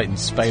 Yeah. Fighting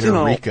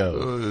Spider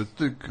Rico. I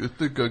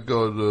think I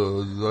got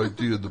the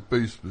idea in the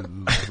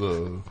basement is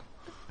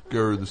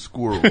Gary the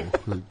Squirrel.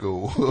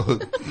 Go.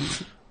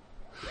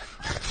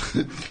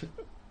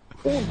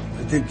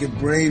 I think your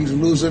brain's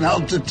losing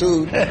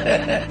altitude.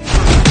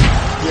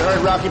 You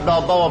heard Rocky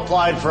Balboa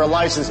applied for a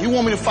license. You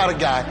want me to fight a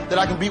guy that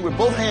I can beat with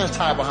both hands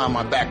tied behind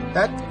my back?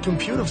 That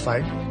computer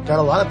fight got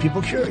a lot of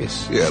people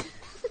curious. Yep.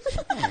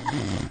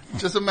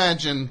 Just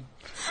imagine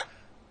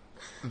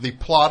the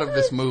plot of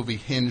this movie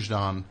hinged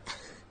on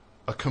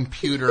a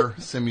computer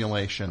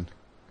simulation.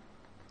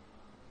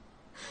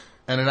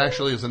 And it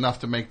actually is enough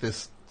to make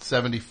this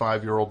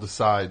 75-year-old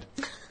decide,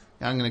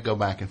 I'm going to go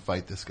back and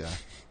fight this guy.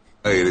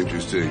 I ain't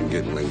interested in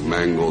getting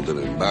mangled and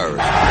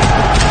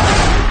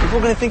embarrassed. People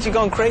are going to think you're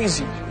going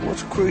crazy.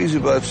 What's crazy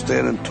about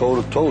standing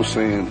toe-to-toe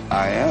saying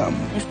I am?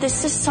 If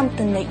this is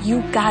something that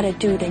you gotta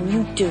do, then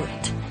you do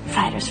it.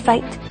 Fighters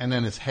fight. And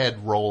then his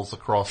head rolls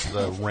across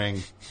the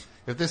ring.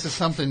 If this is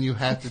something you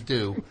have to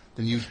do,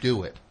 then you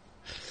do it.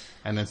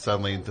 And then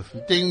suddenly, the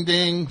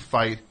ding-ding,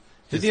 fight.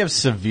 Did he have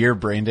severe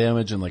brain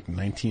damage in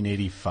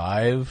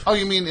 1985? Oh,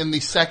 you mean in the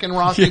second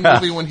Rocky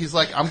movie when he's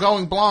like, I'm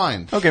going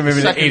blind? Okay,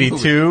 maybe the in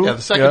 82? Yeah,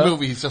 the second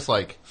movie, he's just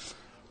like,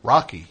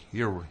 Rocky,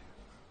 you're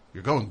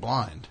going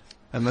blind.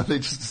 And then they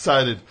just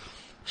decided,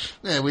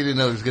 we didn't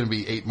know there was going to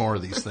be 8 more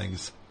of these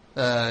things.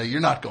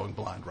 You're not going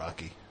blind,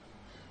 Rocky.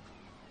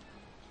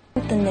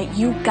 Something that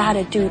you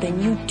gotta do,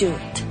 then you do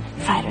it.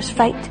 Fighters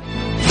fight. To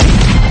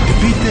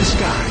beat this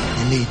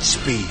guy, you need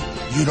speed.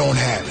 You don't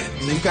have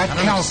it. You've got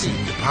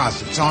calcium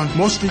deposits on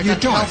most of your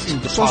joints.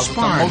 So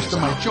sparring most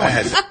of my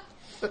joints.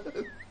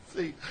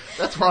 See,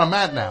 that's where I'm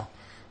at now.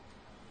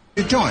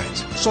 Your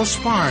joints. So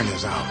sparring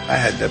is out. I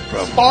had that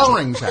problem.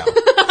 Sparring's out.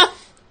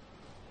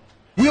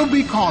 We'll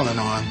be calling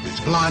on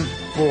blunt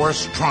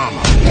force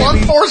trauma.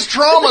 Blunt force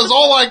trauma is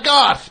all I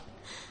got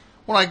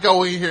when I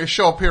go here,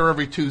 show up here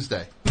every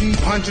Tuesday.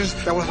 Punches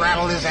that will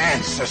rattle his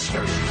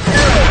ancestors.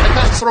 I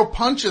gotta throw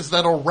punches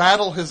that'll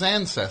rattle his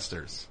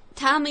ancestors.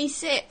 Tommy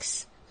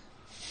 6.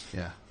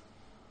 Yeah.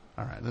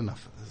 All right,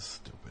 enough of this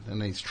stupid.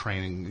 And he's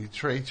training.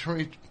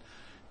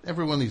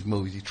 Every one of these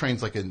movies, he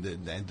trains like a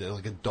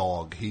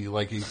dog. He's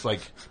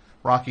like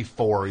Rocky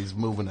 4. He's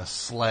moving a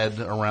sled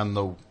around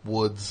the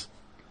woods.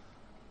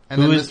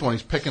 And then this one,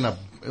 he's picking up.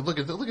 Look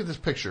at this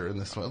picture in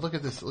this one. Look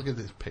at this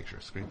picture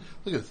screen.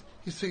 Look at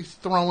this. He's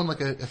throwing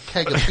like a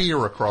keg of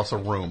beer across a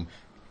room.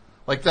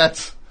 Like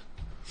that's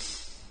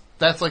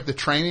like the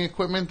training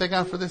equipment they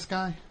got for this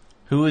guy.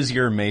 Who is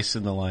your Mace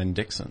in the Line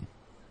Dixon?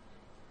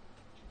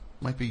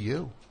 Might be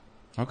you.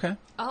 Okay.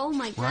 Oh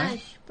my gosh,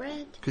 Right?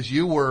 Brett. Because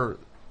you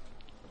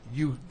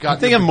got. I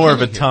think your I'm more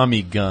of a beginning here.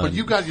 Tommy Gunn. But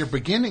you got your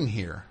beginning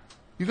here.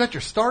 You got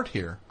your start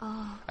here.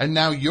 Oh. And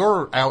now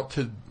you're out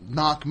to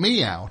knock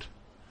me out.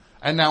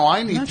 And now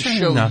I need I'm not to trying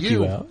show to knock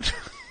you out.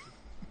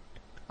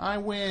 I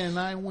win.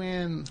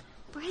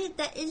 Brett,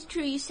 that is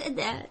true. You said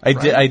that. I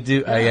Right?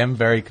 do. I Yeah. am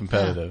very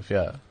competitive.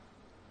 Yeah.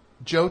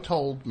 Joe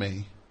told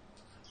me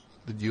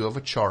that you have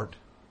a chart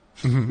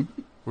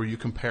where you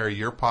compare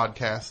your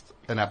podcast,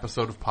 an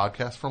episode of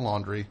Podcast for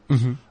Laundry,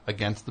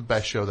 against the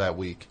best show that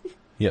week.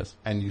 Yes.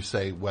 And you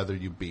say whether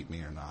you beat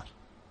me or not.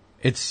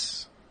 I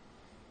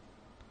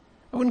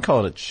wouldn't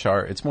call it a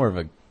chart. It's more of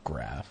a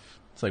graph.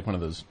 It's like one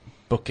of those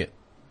book it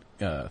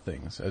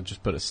things. I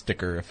just put a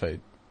sticker if I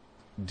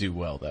do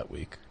well that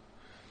week.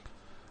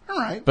 All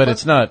right. But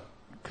it's not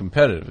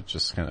competitive. It's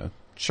just kind of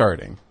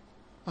charting.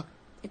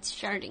 It's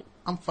charting.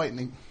 I'm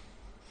fighting.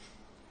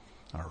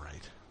 All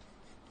right.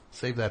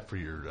 Save that for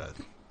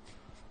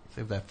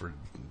save that for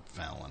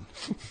Fallon.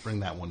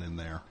 Bring that one in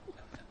there.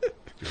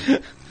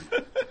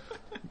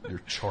 Your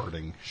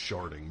sharding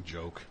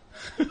joke.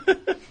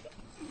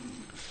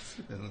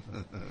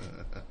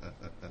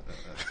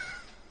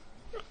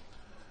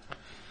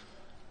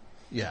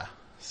 Yeah.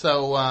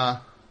 So,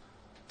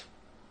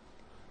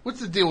 what's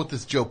the deal with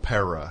this Joe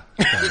Pera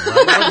thing,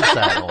 right? What is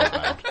that all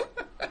about?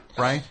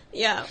 Right?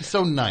 Yeah. He's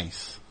so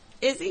nice.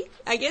 Is he?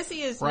 I guess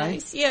he is Right?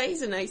 nice. Yeah,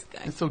 he's a nice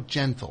guy. He's so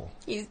gentle.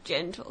 He's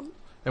gentle.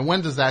 And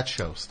when does that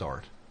show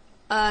start?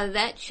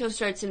 That show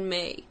starts in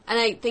May. And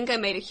I think I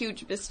made a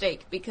huge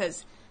mistake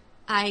because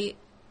he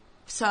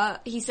said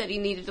he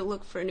needed to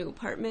look for a new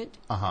apartment.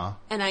 Uh-huh.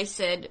 And I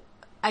said,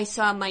 I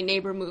saw my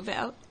neighbor move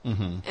out.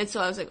 Mm-hmm. And so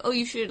I was like, oh,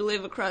 you should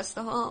live across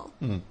the hall.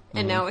 Mm-hmm.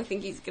 And now I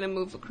think he's going to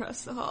move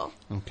across the hall.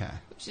 Okay.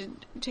 Which is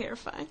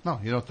terrifying. No,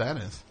 you know what that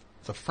is?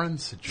 It's a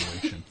Friends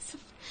situation.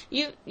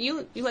 You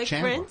like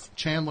Friends?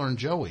 Chandler and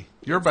Joey.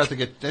 You're about to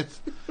get...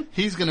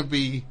 He's going to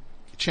be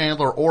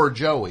Chandler or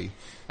Joey,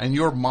 and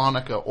you're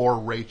Monica or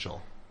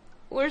Rachel.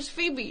 Where's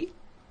Phoebe?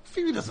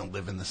 Phoebe doesn't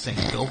live in the same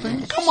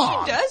building. Come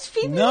on. She does?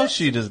 Phoebe No, does?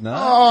 she does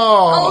not.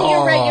 Oh,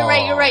 you're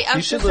right. I'm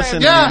You so should sorry.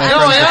 listen Yeah, to My no,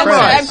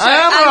 Friends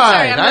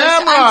I and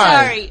am Friends.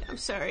 right. I'm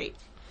sorry.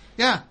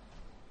 Yeah.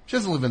 She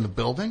doesn't live in the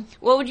building.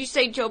 What would you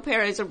say Joe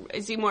Pera is?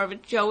 Is he more of a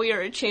Joey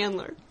or a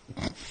Chandler?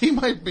 He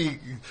might be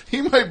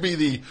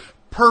the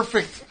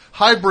perfect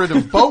hybrid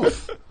of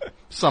both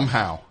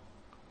somehow.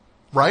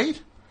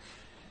 Right?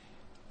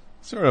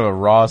 Sort of a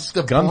Ross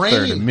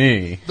Gunther to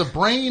me. The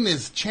brain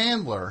is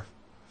Chandler,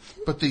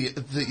 but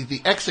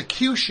the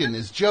execution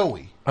is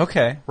Joey.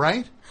 Okay.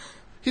 Right?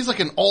 He's like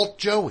an alt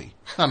Joey.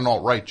 Not an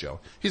alt-right Joe.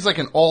 He's like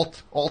an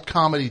alt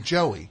comedy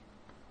Joey.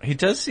 He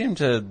does seem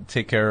to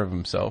take care of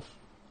himself,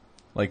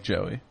 like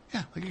Joey.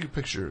 Yeah, like you could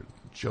picture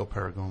Joe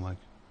Pera going like,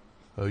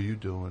 how you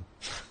doing?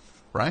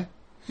 Right?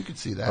 You could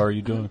see that. How are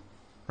you doing?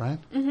 Right?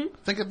 Mm-hmm.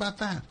 Think about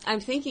that. I'm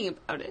thinking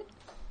about it.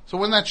 So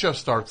when that show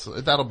starts,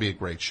 that'll be a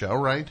great show,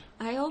 right?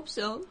 I hope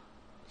so.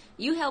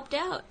 You helped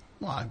out.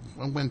 Well, I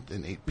went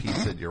and ate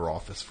pizza at your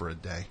office for a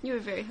day. You were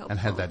very helpful. And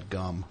had that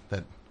gum,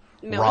 that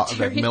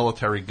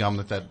military gum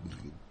that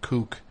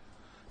kook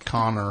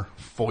Connor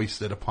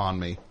foisted upon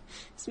me.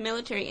 It's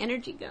military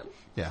energy gum.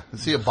 Yeah, I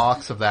see a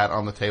box of that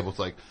on the table. It's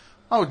like,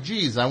 oh,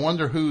 geez, I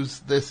wonder whose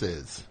this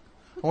is.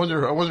 I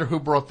wonder who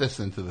brought this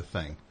into the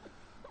thing.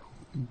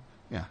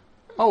 Yeah.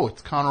 Oh,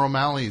 it's Connor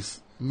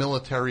O'Malley's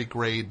military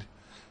grade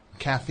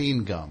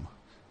caffeine gum.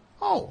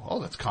 Oh,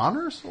 that's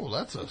Connor's? Oh,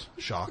 that's a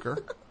shocker.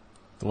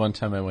 The one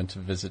time I went to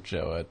visit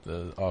Joe at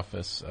the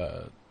office,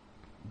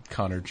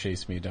 Connor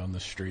chased me down the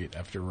street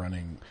after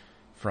running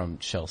from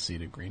Chelsea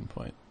to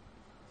Greenpoint.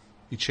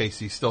 He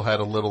still had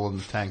a little in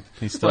the tank.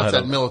 He still had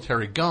that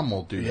military gum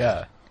will do Yeah.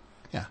 that.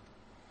 Yeah.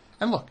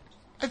 And look,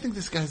 I think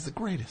this guy's the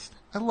greatest.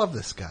 I love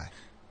this guy.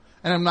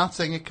 And I'm not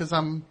saying it because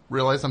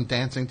realize I'm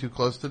dancing too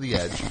close to the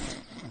edge.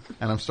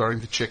 And I'm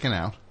starting to chicken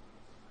out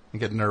and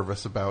get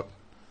nervous about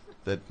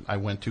that I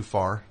went too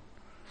far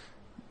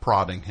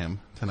prodding him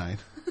tonight.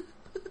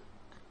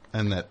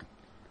 And that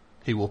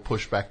he will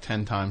push back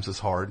 10 times as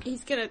hard.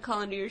 He's going to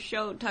call into your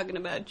show talking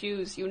about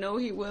Jews. You know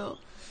he will.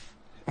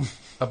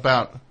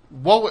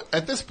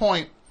 At this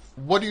point,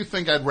 what do you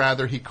think I'd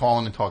rather he call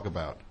in and talk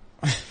about?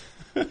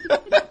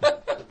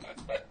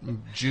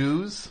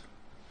 Jews,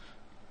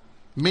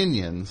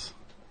 Minions,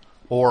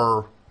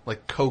 or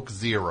like Coke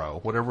Zero,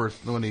 whatever,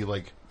 when he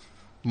like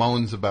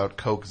moans about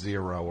Coke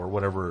Zero or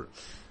whatever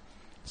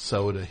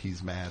soda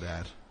he's mad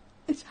at.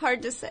 It's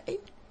hard to say.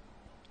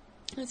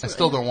 I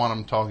still don't want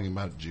him talking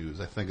about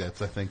Jews. I think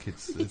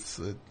this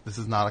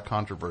is not a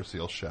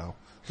controversial show.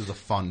 This is a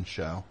fun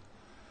show.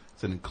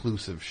 It's an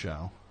inclusive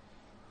show.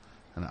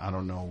 And I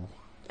don't know.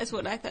 That's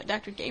what I thought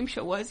Dr. Game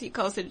Show was. He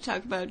calls it to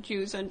talk about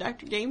Jews on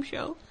Dr. Game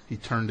Show. He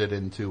turned it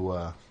into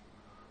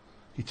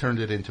He turned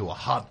it into a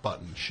hot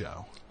button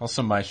show.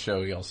 Also, my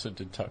show, he also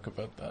did talk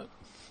about that.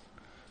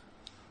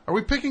 Are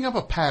we picking up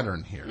a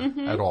pattern here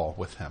at all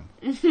with him?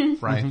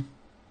 Right? Mhm.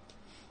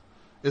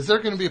 Is there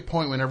going to be a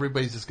point when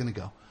everybody's just going to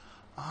go,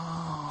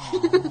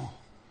 oh,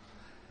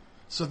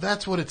 so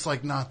that's what it's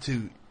like not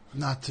to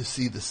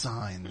see the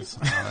signs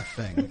on a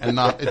thing and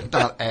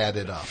not add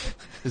it up.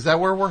 Is that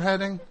where we're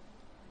heading?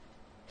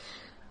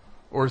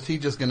 Or is he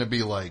just going to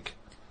be like,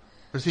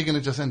 or is he going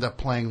to just end up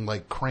playing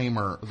like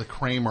the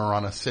Kramer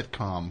on a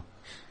sitcom?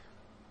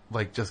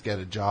 Like, just get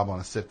a job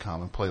on a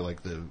sitcom and play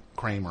like the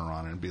Kramer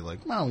on it and be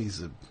like, well,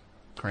 he's a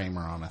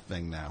Kramer on a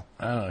thing now.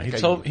 I don't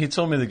know. He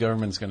told me the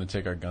government's going to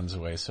take our guns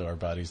away, so our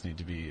bodies need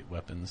to be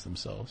weapons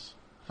themselves.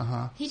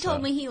 He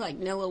told me he liked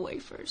Nilla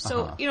wafers.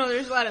 So,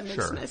 there's a lot of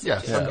mixed messages.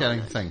 Yes, I'm getting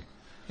the thing.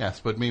 Yes,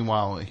 but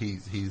meanwhile,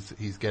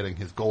 he's getting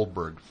his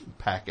Goldberg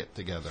packet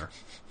together.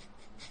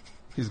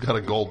 He's got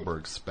a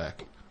Goldberg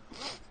spec.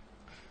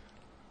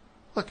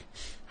 Look,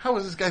 how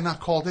is this guy not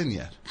called in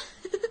yet?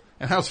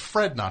 And how's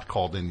Fred not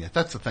called in yet?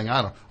 That's the thing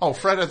I don't... Oh,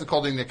 Fred hasn't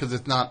called in yet because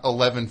it's not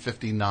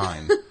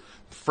 11:59.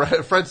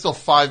 Fred's still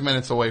 5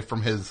 minutes away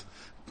from his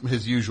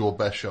usual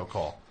best show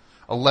call.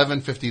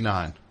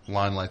 11:59.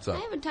 Line lights up. I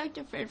haven't talked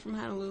to Fred from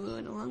Honolulu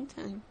in a long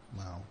time.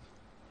 Well,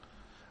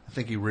 I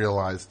think he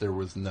realized there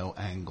was no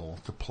angle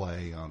to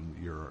play on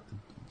your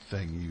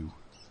thing.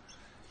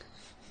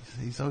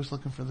 He's always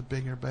looking for the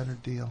bigger, better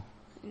deal.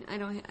 I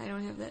don't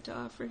have that to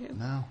offer him.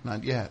 No,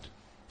 not yet.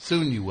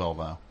 Soon you will,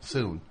 though.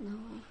 Soon. No.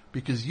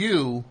 Because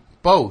you,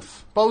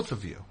 both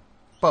of you,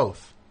 and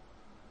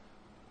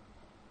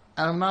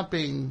I'm not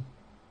being...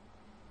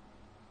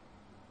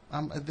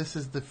 this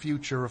is the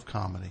future of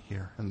comedy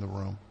here in the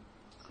room.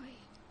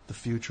 The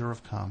future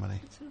of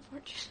comedy. It's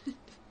unfortunate.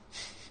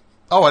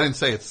 Oh, I didn't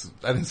say it's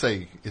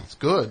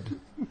good.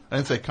 I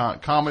didn't say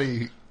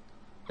comedy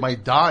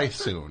might die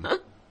soon.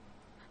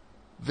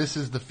 This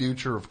is the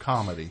future of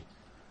comedy.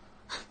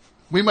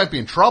 We might be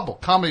in trouble.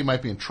 Comedy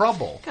might be in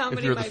trouble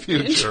if you're the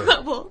future. Be in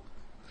trouble.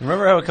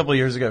 Remember how a couple of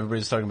years ago everybody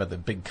was talking about the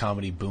big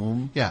comedy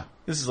boom? Yeah.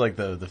 This is like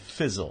the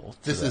fizzle.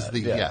 This is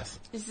yes.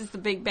 This is the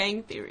Big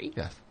Bang Theory.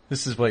 Yes.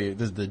 This is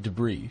the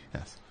debris.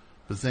 Yes.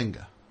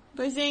 Bazinga.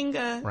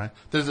 Bazinga. Right.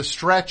 There's a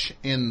stretch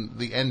in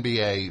the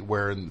NBA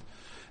where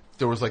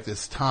there was like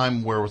this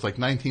time where it was like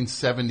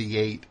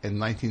 1978 and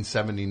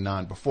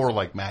 1979 before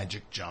like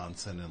Magic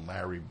Johnson and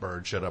Larry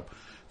Bird shut up.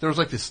 There was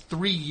like this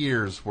 3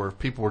 years where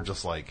people were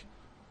just like,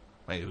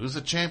 wait, who's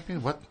the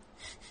champion? What?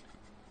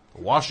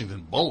 The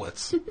Washington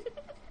Bullets.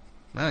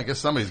 Man, I guess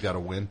somebody's got to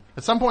win.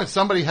 At some point,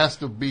 somebody has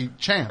to be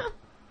champ.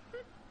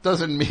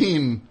 Doesn't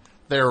mean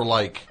they're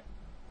like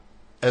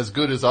as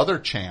good as other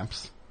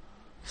champs.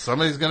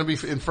 Somebody's going to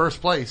be in first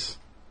place.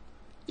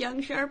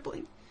 Young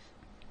Sharpling.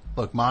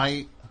 Look,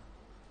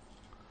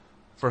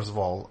 first of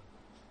all,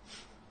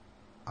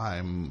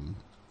 I'm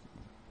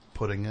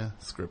putting a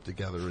script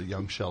together, a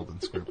Young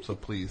Sheldon script. So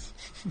please,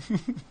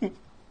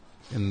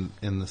 in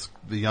the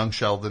Young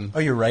Sheldon. Oh,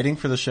 you're writing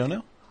for the show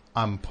now?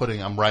 I'm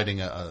writing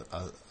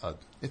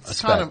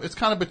it's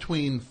kind of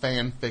between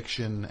fan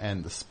fiction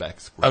and the spec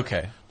script.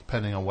 Okay.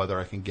 Depending on whether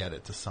I can get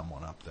it to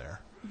someone up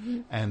there.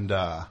 Mm-hmm. And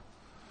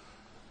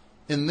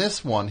in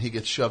this one, he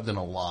gets shoved in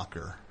a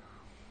locker.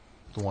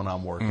 The one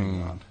I'm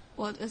working on.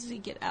 Well, does he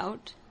get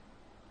out?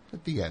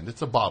 At the end,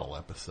 it's a bottle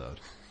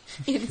episode.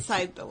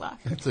 Inside the locker.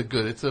 It's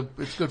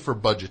good for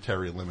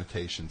budgetary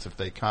limitations if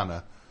they kind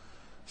of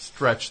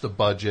stretch the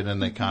budget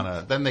and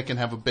then they can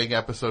have a big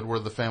episode where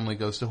the family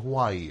goes to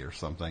Hawaii or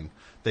something.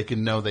 They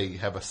can know they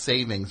have a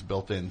savings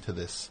built into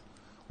this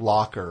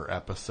locker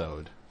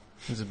episode.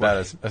 It's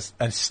about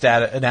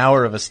an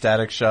hour of a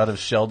static shot of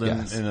Sheldon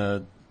Yes. in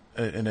a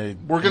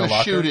We're going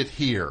to shoot it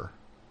here.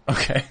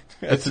 Okay.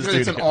 It's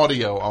an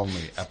audio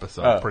only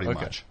episode pretty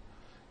much.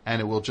 And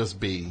it will just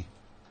be,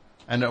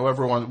 and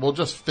we'll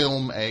just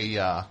film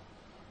a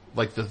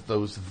like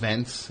those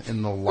vents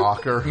in the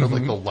locker,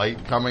 like the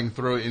light coming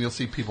through, and you'll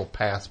see people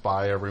pass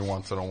by every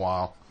once in a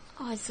while.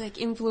 Oh, it's like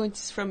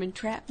influences from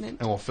Entrapment.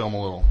 And we'll film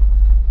a little.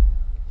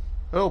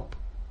 Help!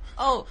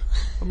 Oh,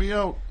 Let me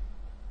out!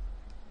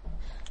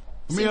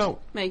 Let me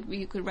out! Maybe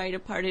you could write a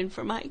part in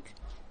for Mike.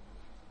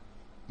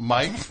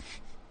 Mike?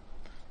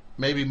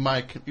 Maybe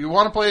Mike. You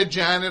want to play a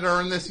janitor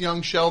in this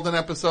Young Sheldon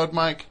episode,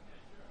 Mike?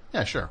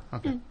 Yeah, sure.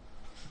 Okay.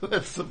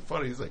 That's so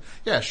funny. He's like,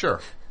 yeah, sure.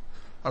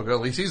 Okay,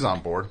 at least he's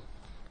on board.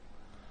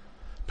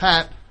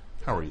 Pat,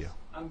 how are you?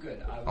 I'm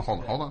good.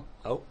 Hold on.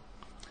 Oh,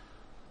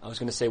 I was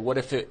going to say, what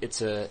if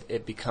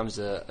it becomes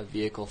a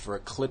vehicle for a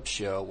clip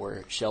show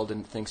where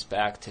Sheldon thinks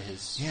back to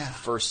his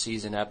first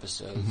season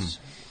episodes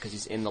because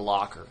he's in the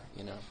locker,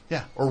 you know?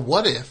 Yeah. Or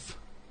what if?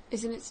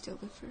 Isn't it still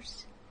the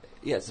first?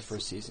 Yeah, it's the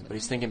first season, but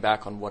he's thinking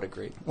back on what a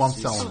great. Well, I'm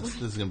season. telling this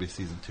is going to be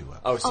season 2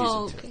 episode. Oh,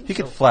 season 2. Okay. He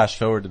could flash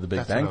forward to the Big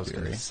That's Bang what I was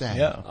Theory. going to say.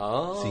 Yeah.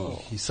 Oh.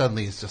 See, he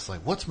suddenly is just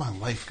like, what's my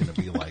life going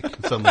to be like?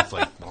 And suddenly it's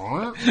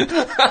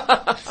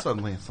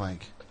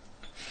like,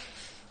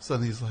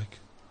 suddenly he's like,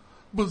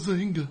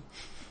 bazinga.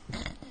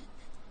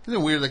 Isn't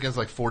it weird that guy's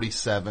like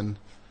 47?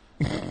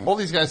 All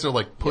these guys are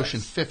like pushing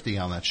 50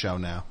 on that show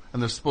now.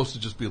 And they're supposed to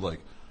just be like,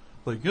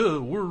 yeah,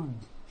 we're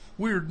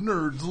weird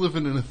nerds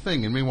living in a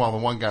thing. And meanwhile, the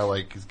one guy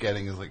is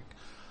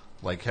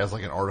has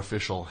an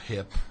artificial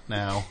hip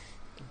now.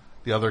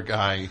 The other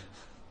guy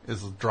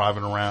is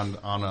driving around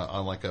on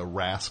a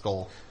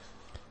rascal.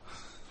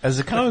 As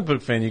a comic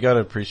book fan, you got to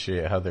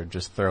appreciate how they're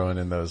just throwing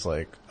in those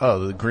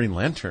the Green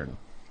Lantern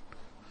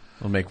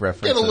will make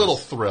references. Get a little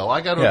thrill.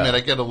 I got to admit, I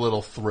get a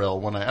little thrill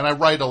when I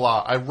write a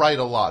lot. I write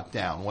a lot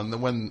down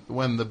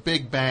when the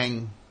Big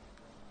Bang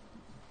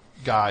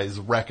guys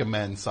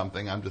recommend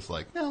something. I'm just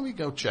like, let me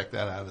go check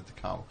that out at the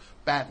comic.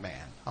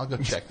 Batman. I'll go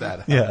check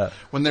that out. Yeah.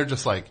 When they're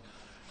just like,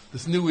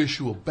 this new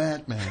issue of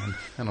Batman,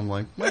 and I'm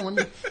like, well, let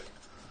me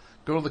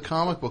go to the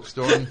comic book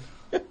store and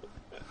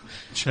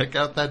check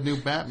out that new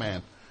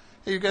Batman.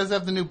 Hey, you guys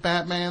have the new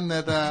Batman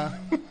that that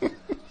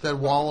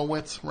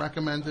Wolowitz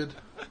recommended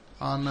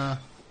on,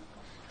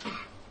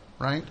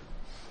 right?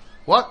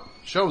 What?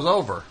 Show's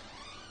over.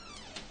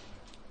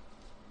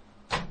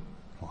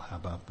 Well, how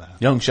about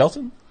that? Young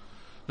Shelton?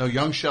 No,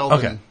 Young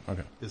Sheldon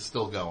Okay. is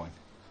still going.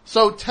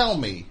 So tell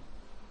me,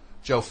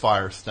 Joe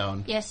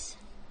Firestone. Yes.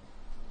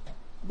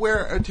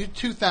 Where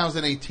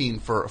 2018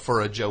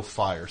 for a Joe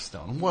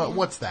Firestone?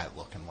 What's that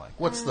looking like?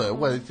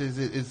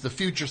 Is the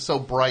future so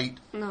bright?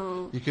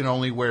 No. You can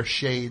only wear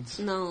shades?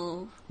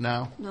 No.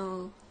 No?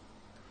 No.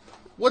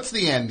 What's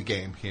the end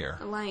game here?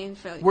 A lion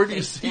fell Where do you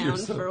face see down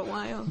yourself? for a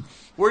while.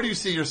 Where do you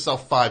see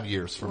yourself 5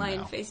 years from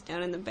Lion now? face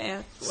down in the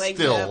bath, legs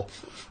Still. up,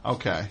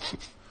 Okay.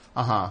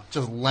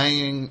 Just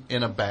laying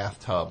in a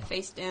bathtub.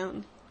 face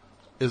down.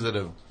 Is it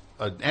an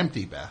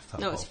empty bathtub?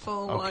 No, it's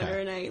full of water,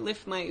 and I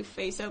lift my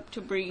face up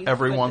to breathe.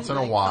 Every but once then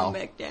in a I while. come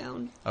back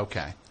down.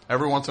 Okay.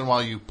 Every once in a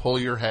while you pull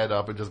your head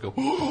up and just go,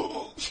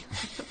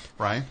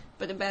 right?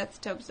 But the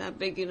bathtub's not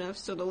big enough,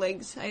 so the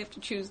legs, I have to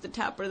choose the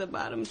top or the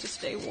bottom to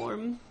stay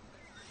warm.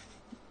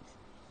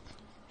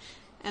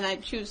 And I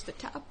choose the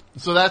top.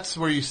 So that's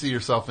where you see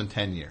yourself in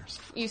 10 years.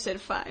 You said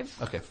 5.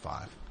 Okay,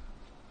 5.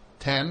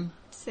 10?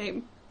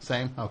 Same.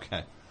 Same?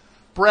 Okay.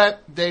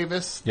 Brett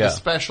Davis, Yeah. the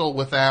special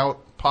without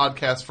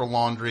podcast for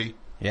laundry.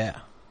 Yeah.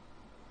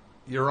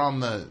 You're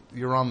on the,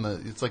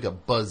 it's like a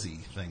buzzy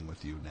thing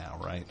with you now,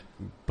 right?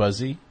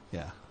 Buzzy?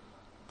 Yeah.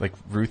 Like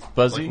Ruth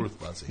Buzzy? Like Ruth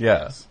Buzzy.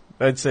 Yeah. Yes.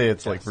 I'd say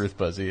it's like Ruth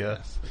Buzzy, yeah.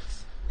 Yes.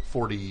 It's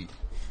 40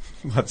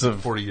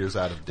 years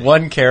out of date.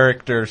 One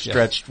character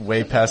stretched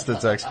way past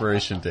its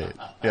expiration date.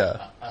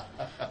 Yeah.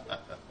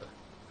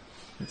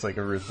 It's like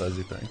a Ruth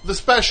Buzzy thing. The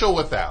special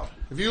without.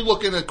 If you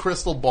look in a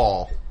crystal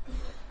ball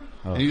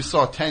and you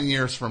saw 10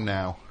 years from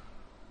now,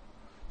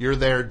 you're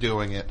there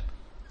doing it.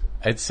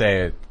 I'd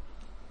say it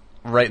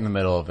right in the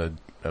middle of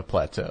a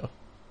plateau.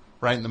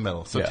 Right in the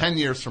middle. So 10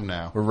 years from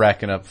now. We're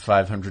racking up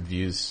 500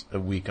 views a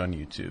week on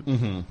YouTube.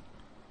 Mm-hmm.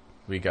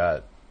 We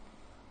got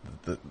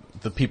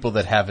the people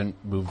that haven't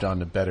moved on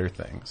to better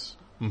things.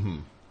 Mm-hmm.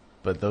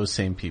 But those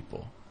same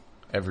people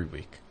every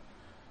week.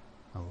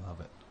 I love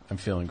it. I'm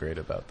feeling great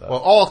about that. Well,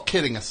 all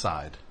kidding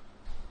aside,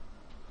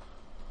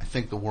 I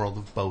think the world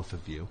of both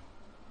of you.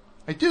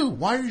 I do.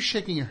 Why are you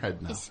shaking your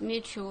head now? It's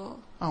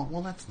mutual. Oh,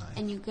 well, that's nice.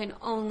 And you can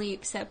only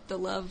accept the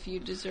love you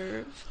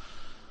deserve.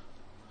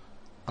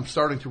 I'm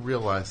starting to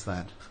realize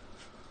that.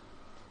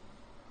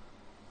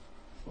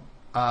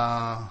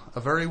 A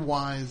very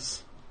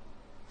wise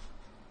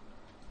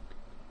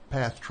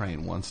path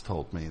train once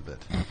told me that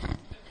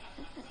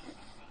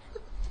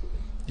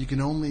you can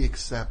only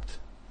accept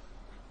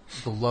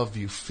the love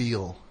you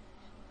feel.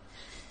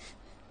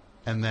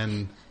 And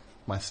then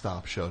my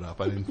stop showed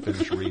up. I didn't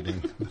finish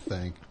reading the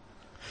thing.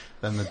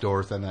 Then the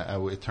doors. Then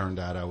it turned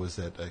out I was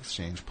at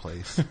Exchange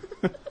Place,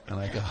 and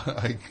I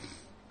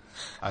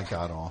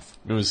got off.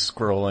 It was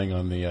scrolling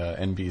on the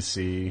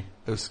NBC.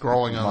 It was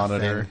scrolling on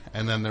monitor, the thing,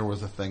 and then there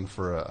was a thing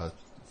for a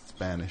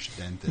Spanish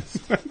dentist.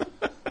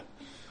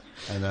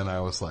 And then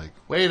I was like,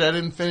 "Wait, I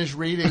didn't finish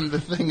reading the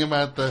thing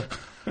about the.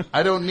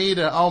 I don't need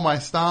my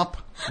stop.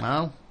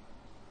 No."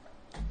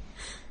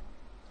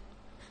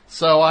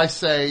 So I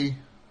say,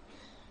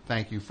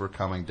 thank you for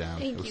coming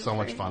down. It was so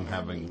much fun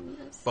having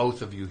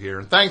both of you here.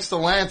 And thanks to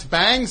Lance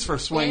Bangs for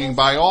swinging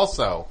by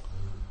also.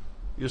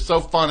 You're so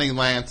funny,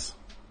 Lance.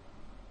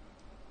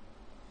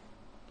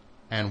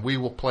 And we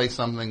will play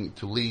something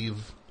to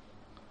leave,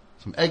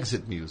 some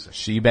exit music.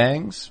 She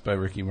Bangs by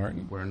Ricky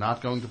Martin. We're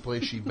not going to play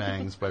She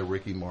Bangs by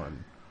Ricky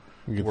Martin.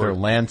 We could throw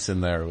Lance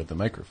in there with the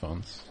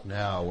microphones.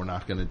 No, we're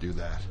not going to do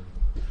that.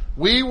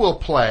 We will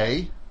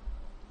play...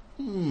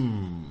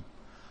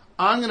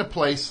 I'm going to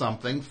play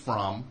something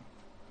from...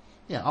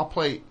 Yeah, I'll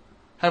play...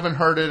 Haven't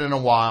heard it in a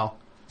while.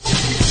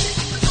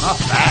 Not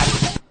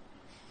bad.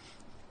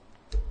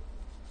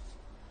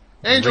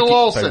 Angel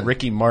Olsen. By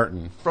Ricky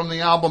Martin. From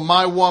the album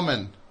My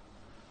Woman.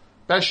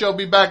 Best Show will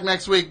be back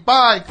next week.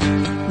 Bye.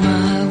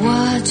 My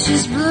watch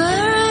is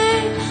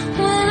blurry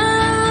when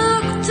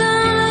I look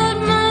down at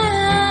my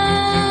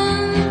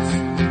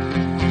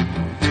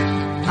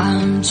hands.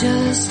 I'm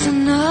just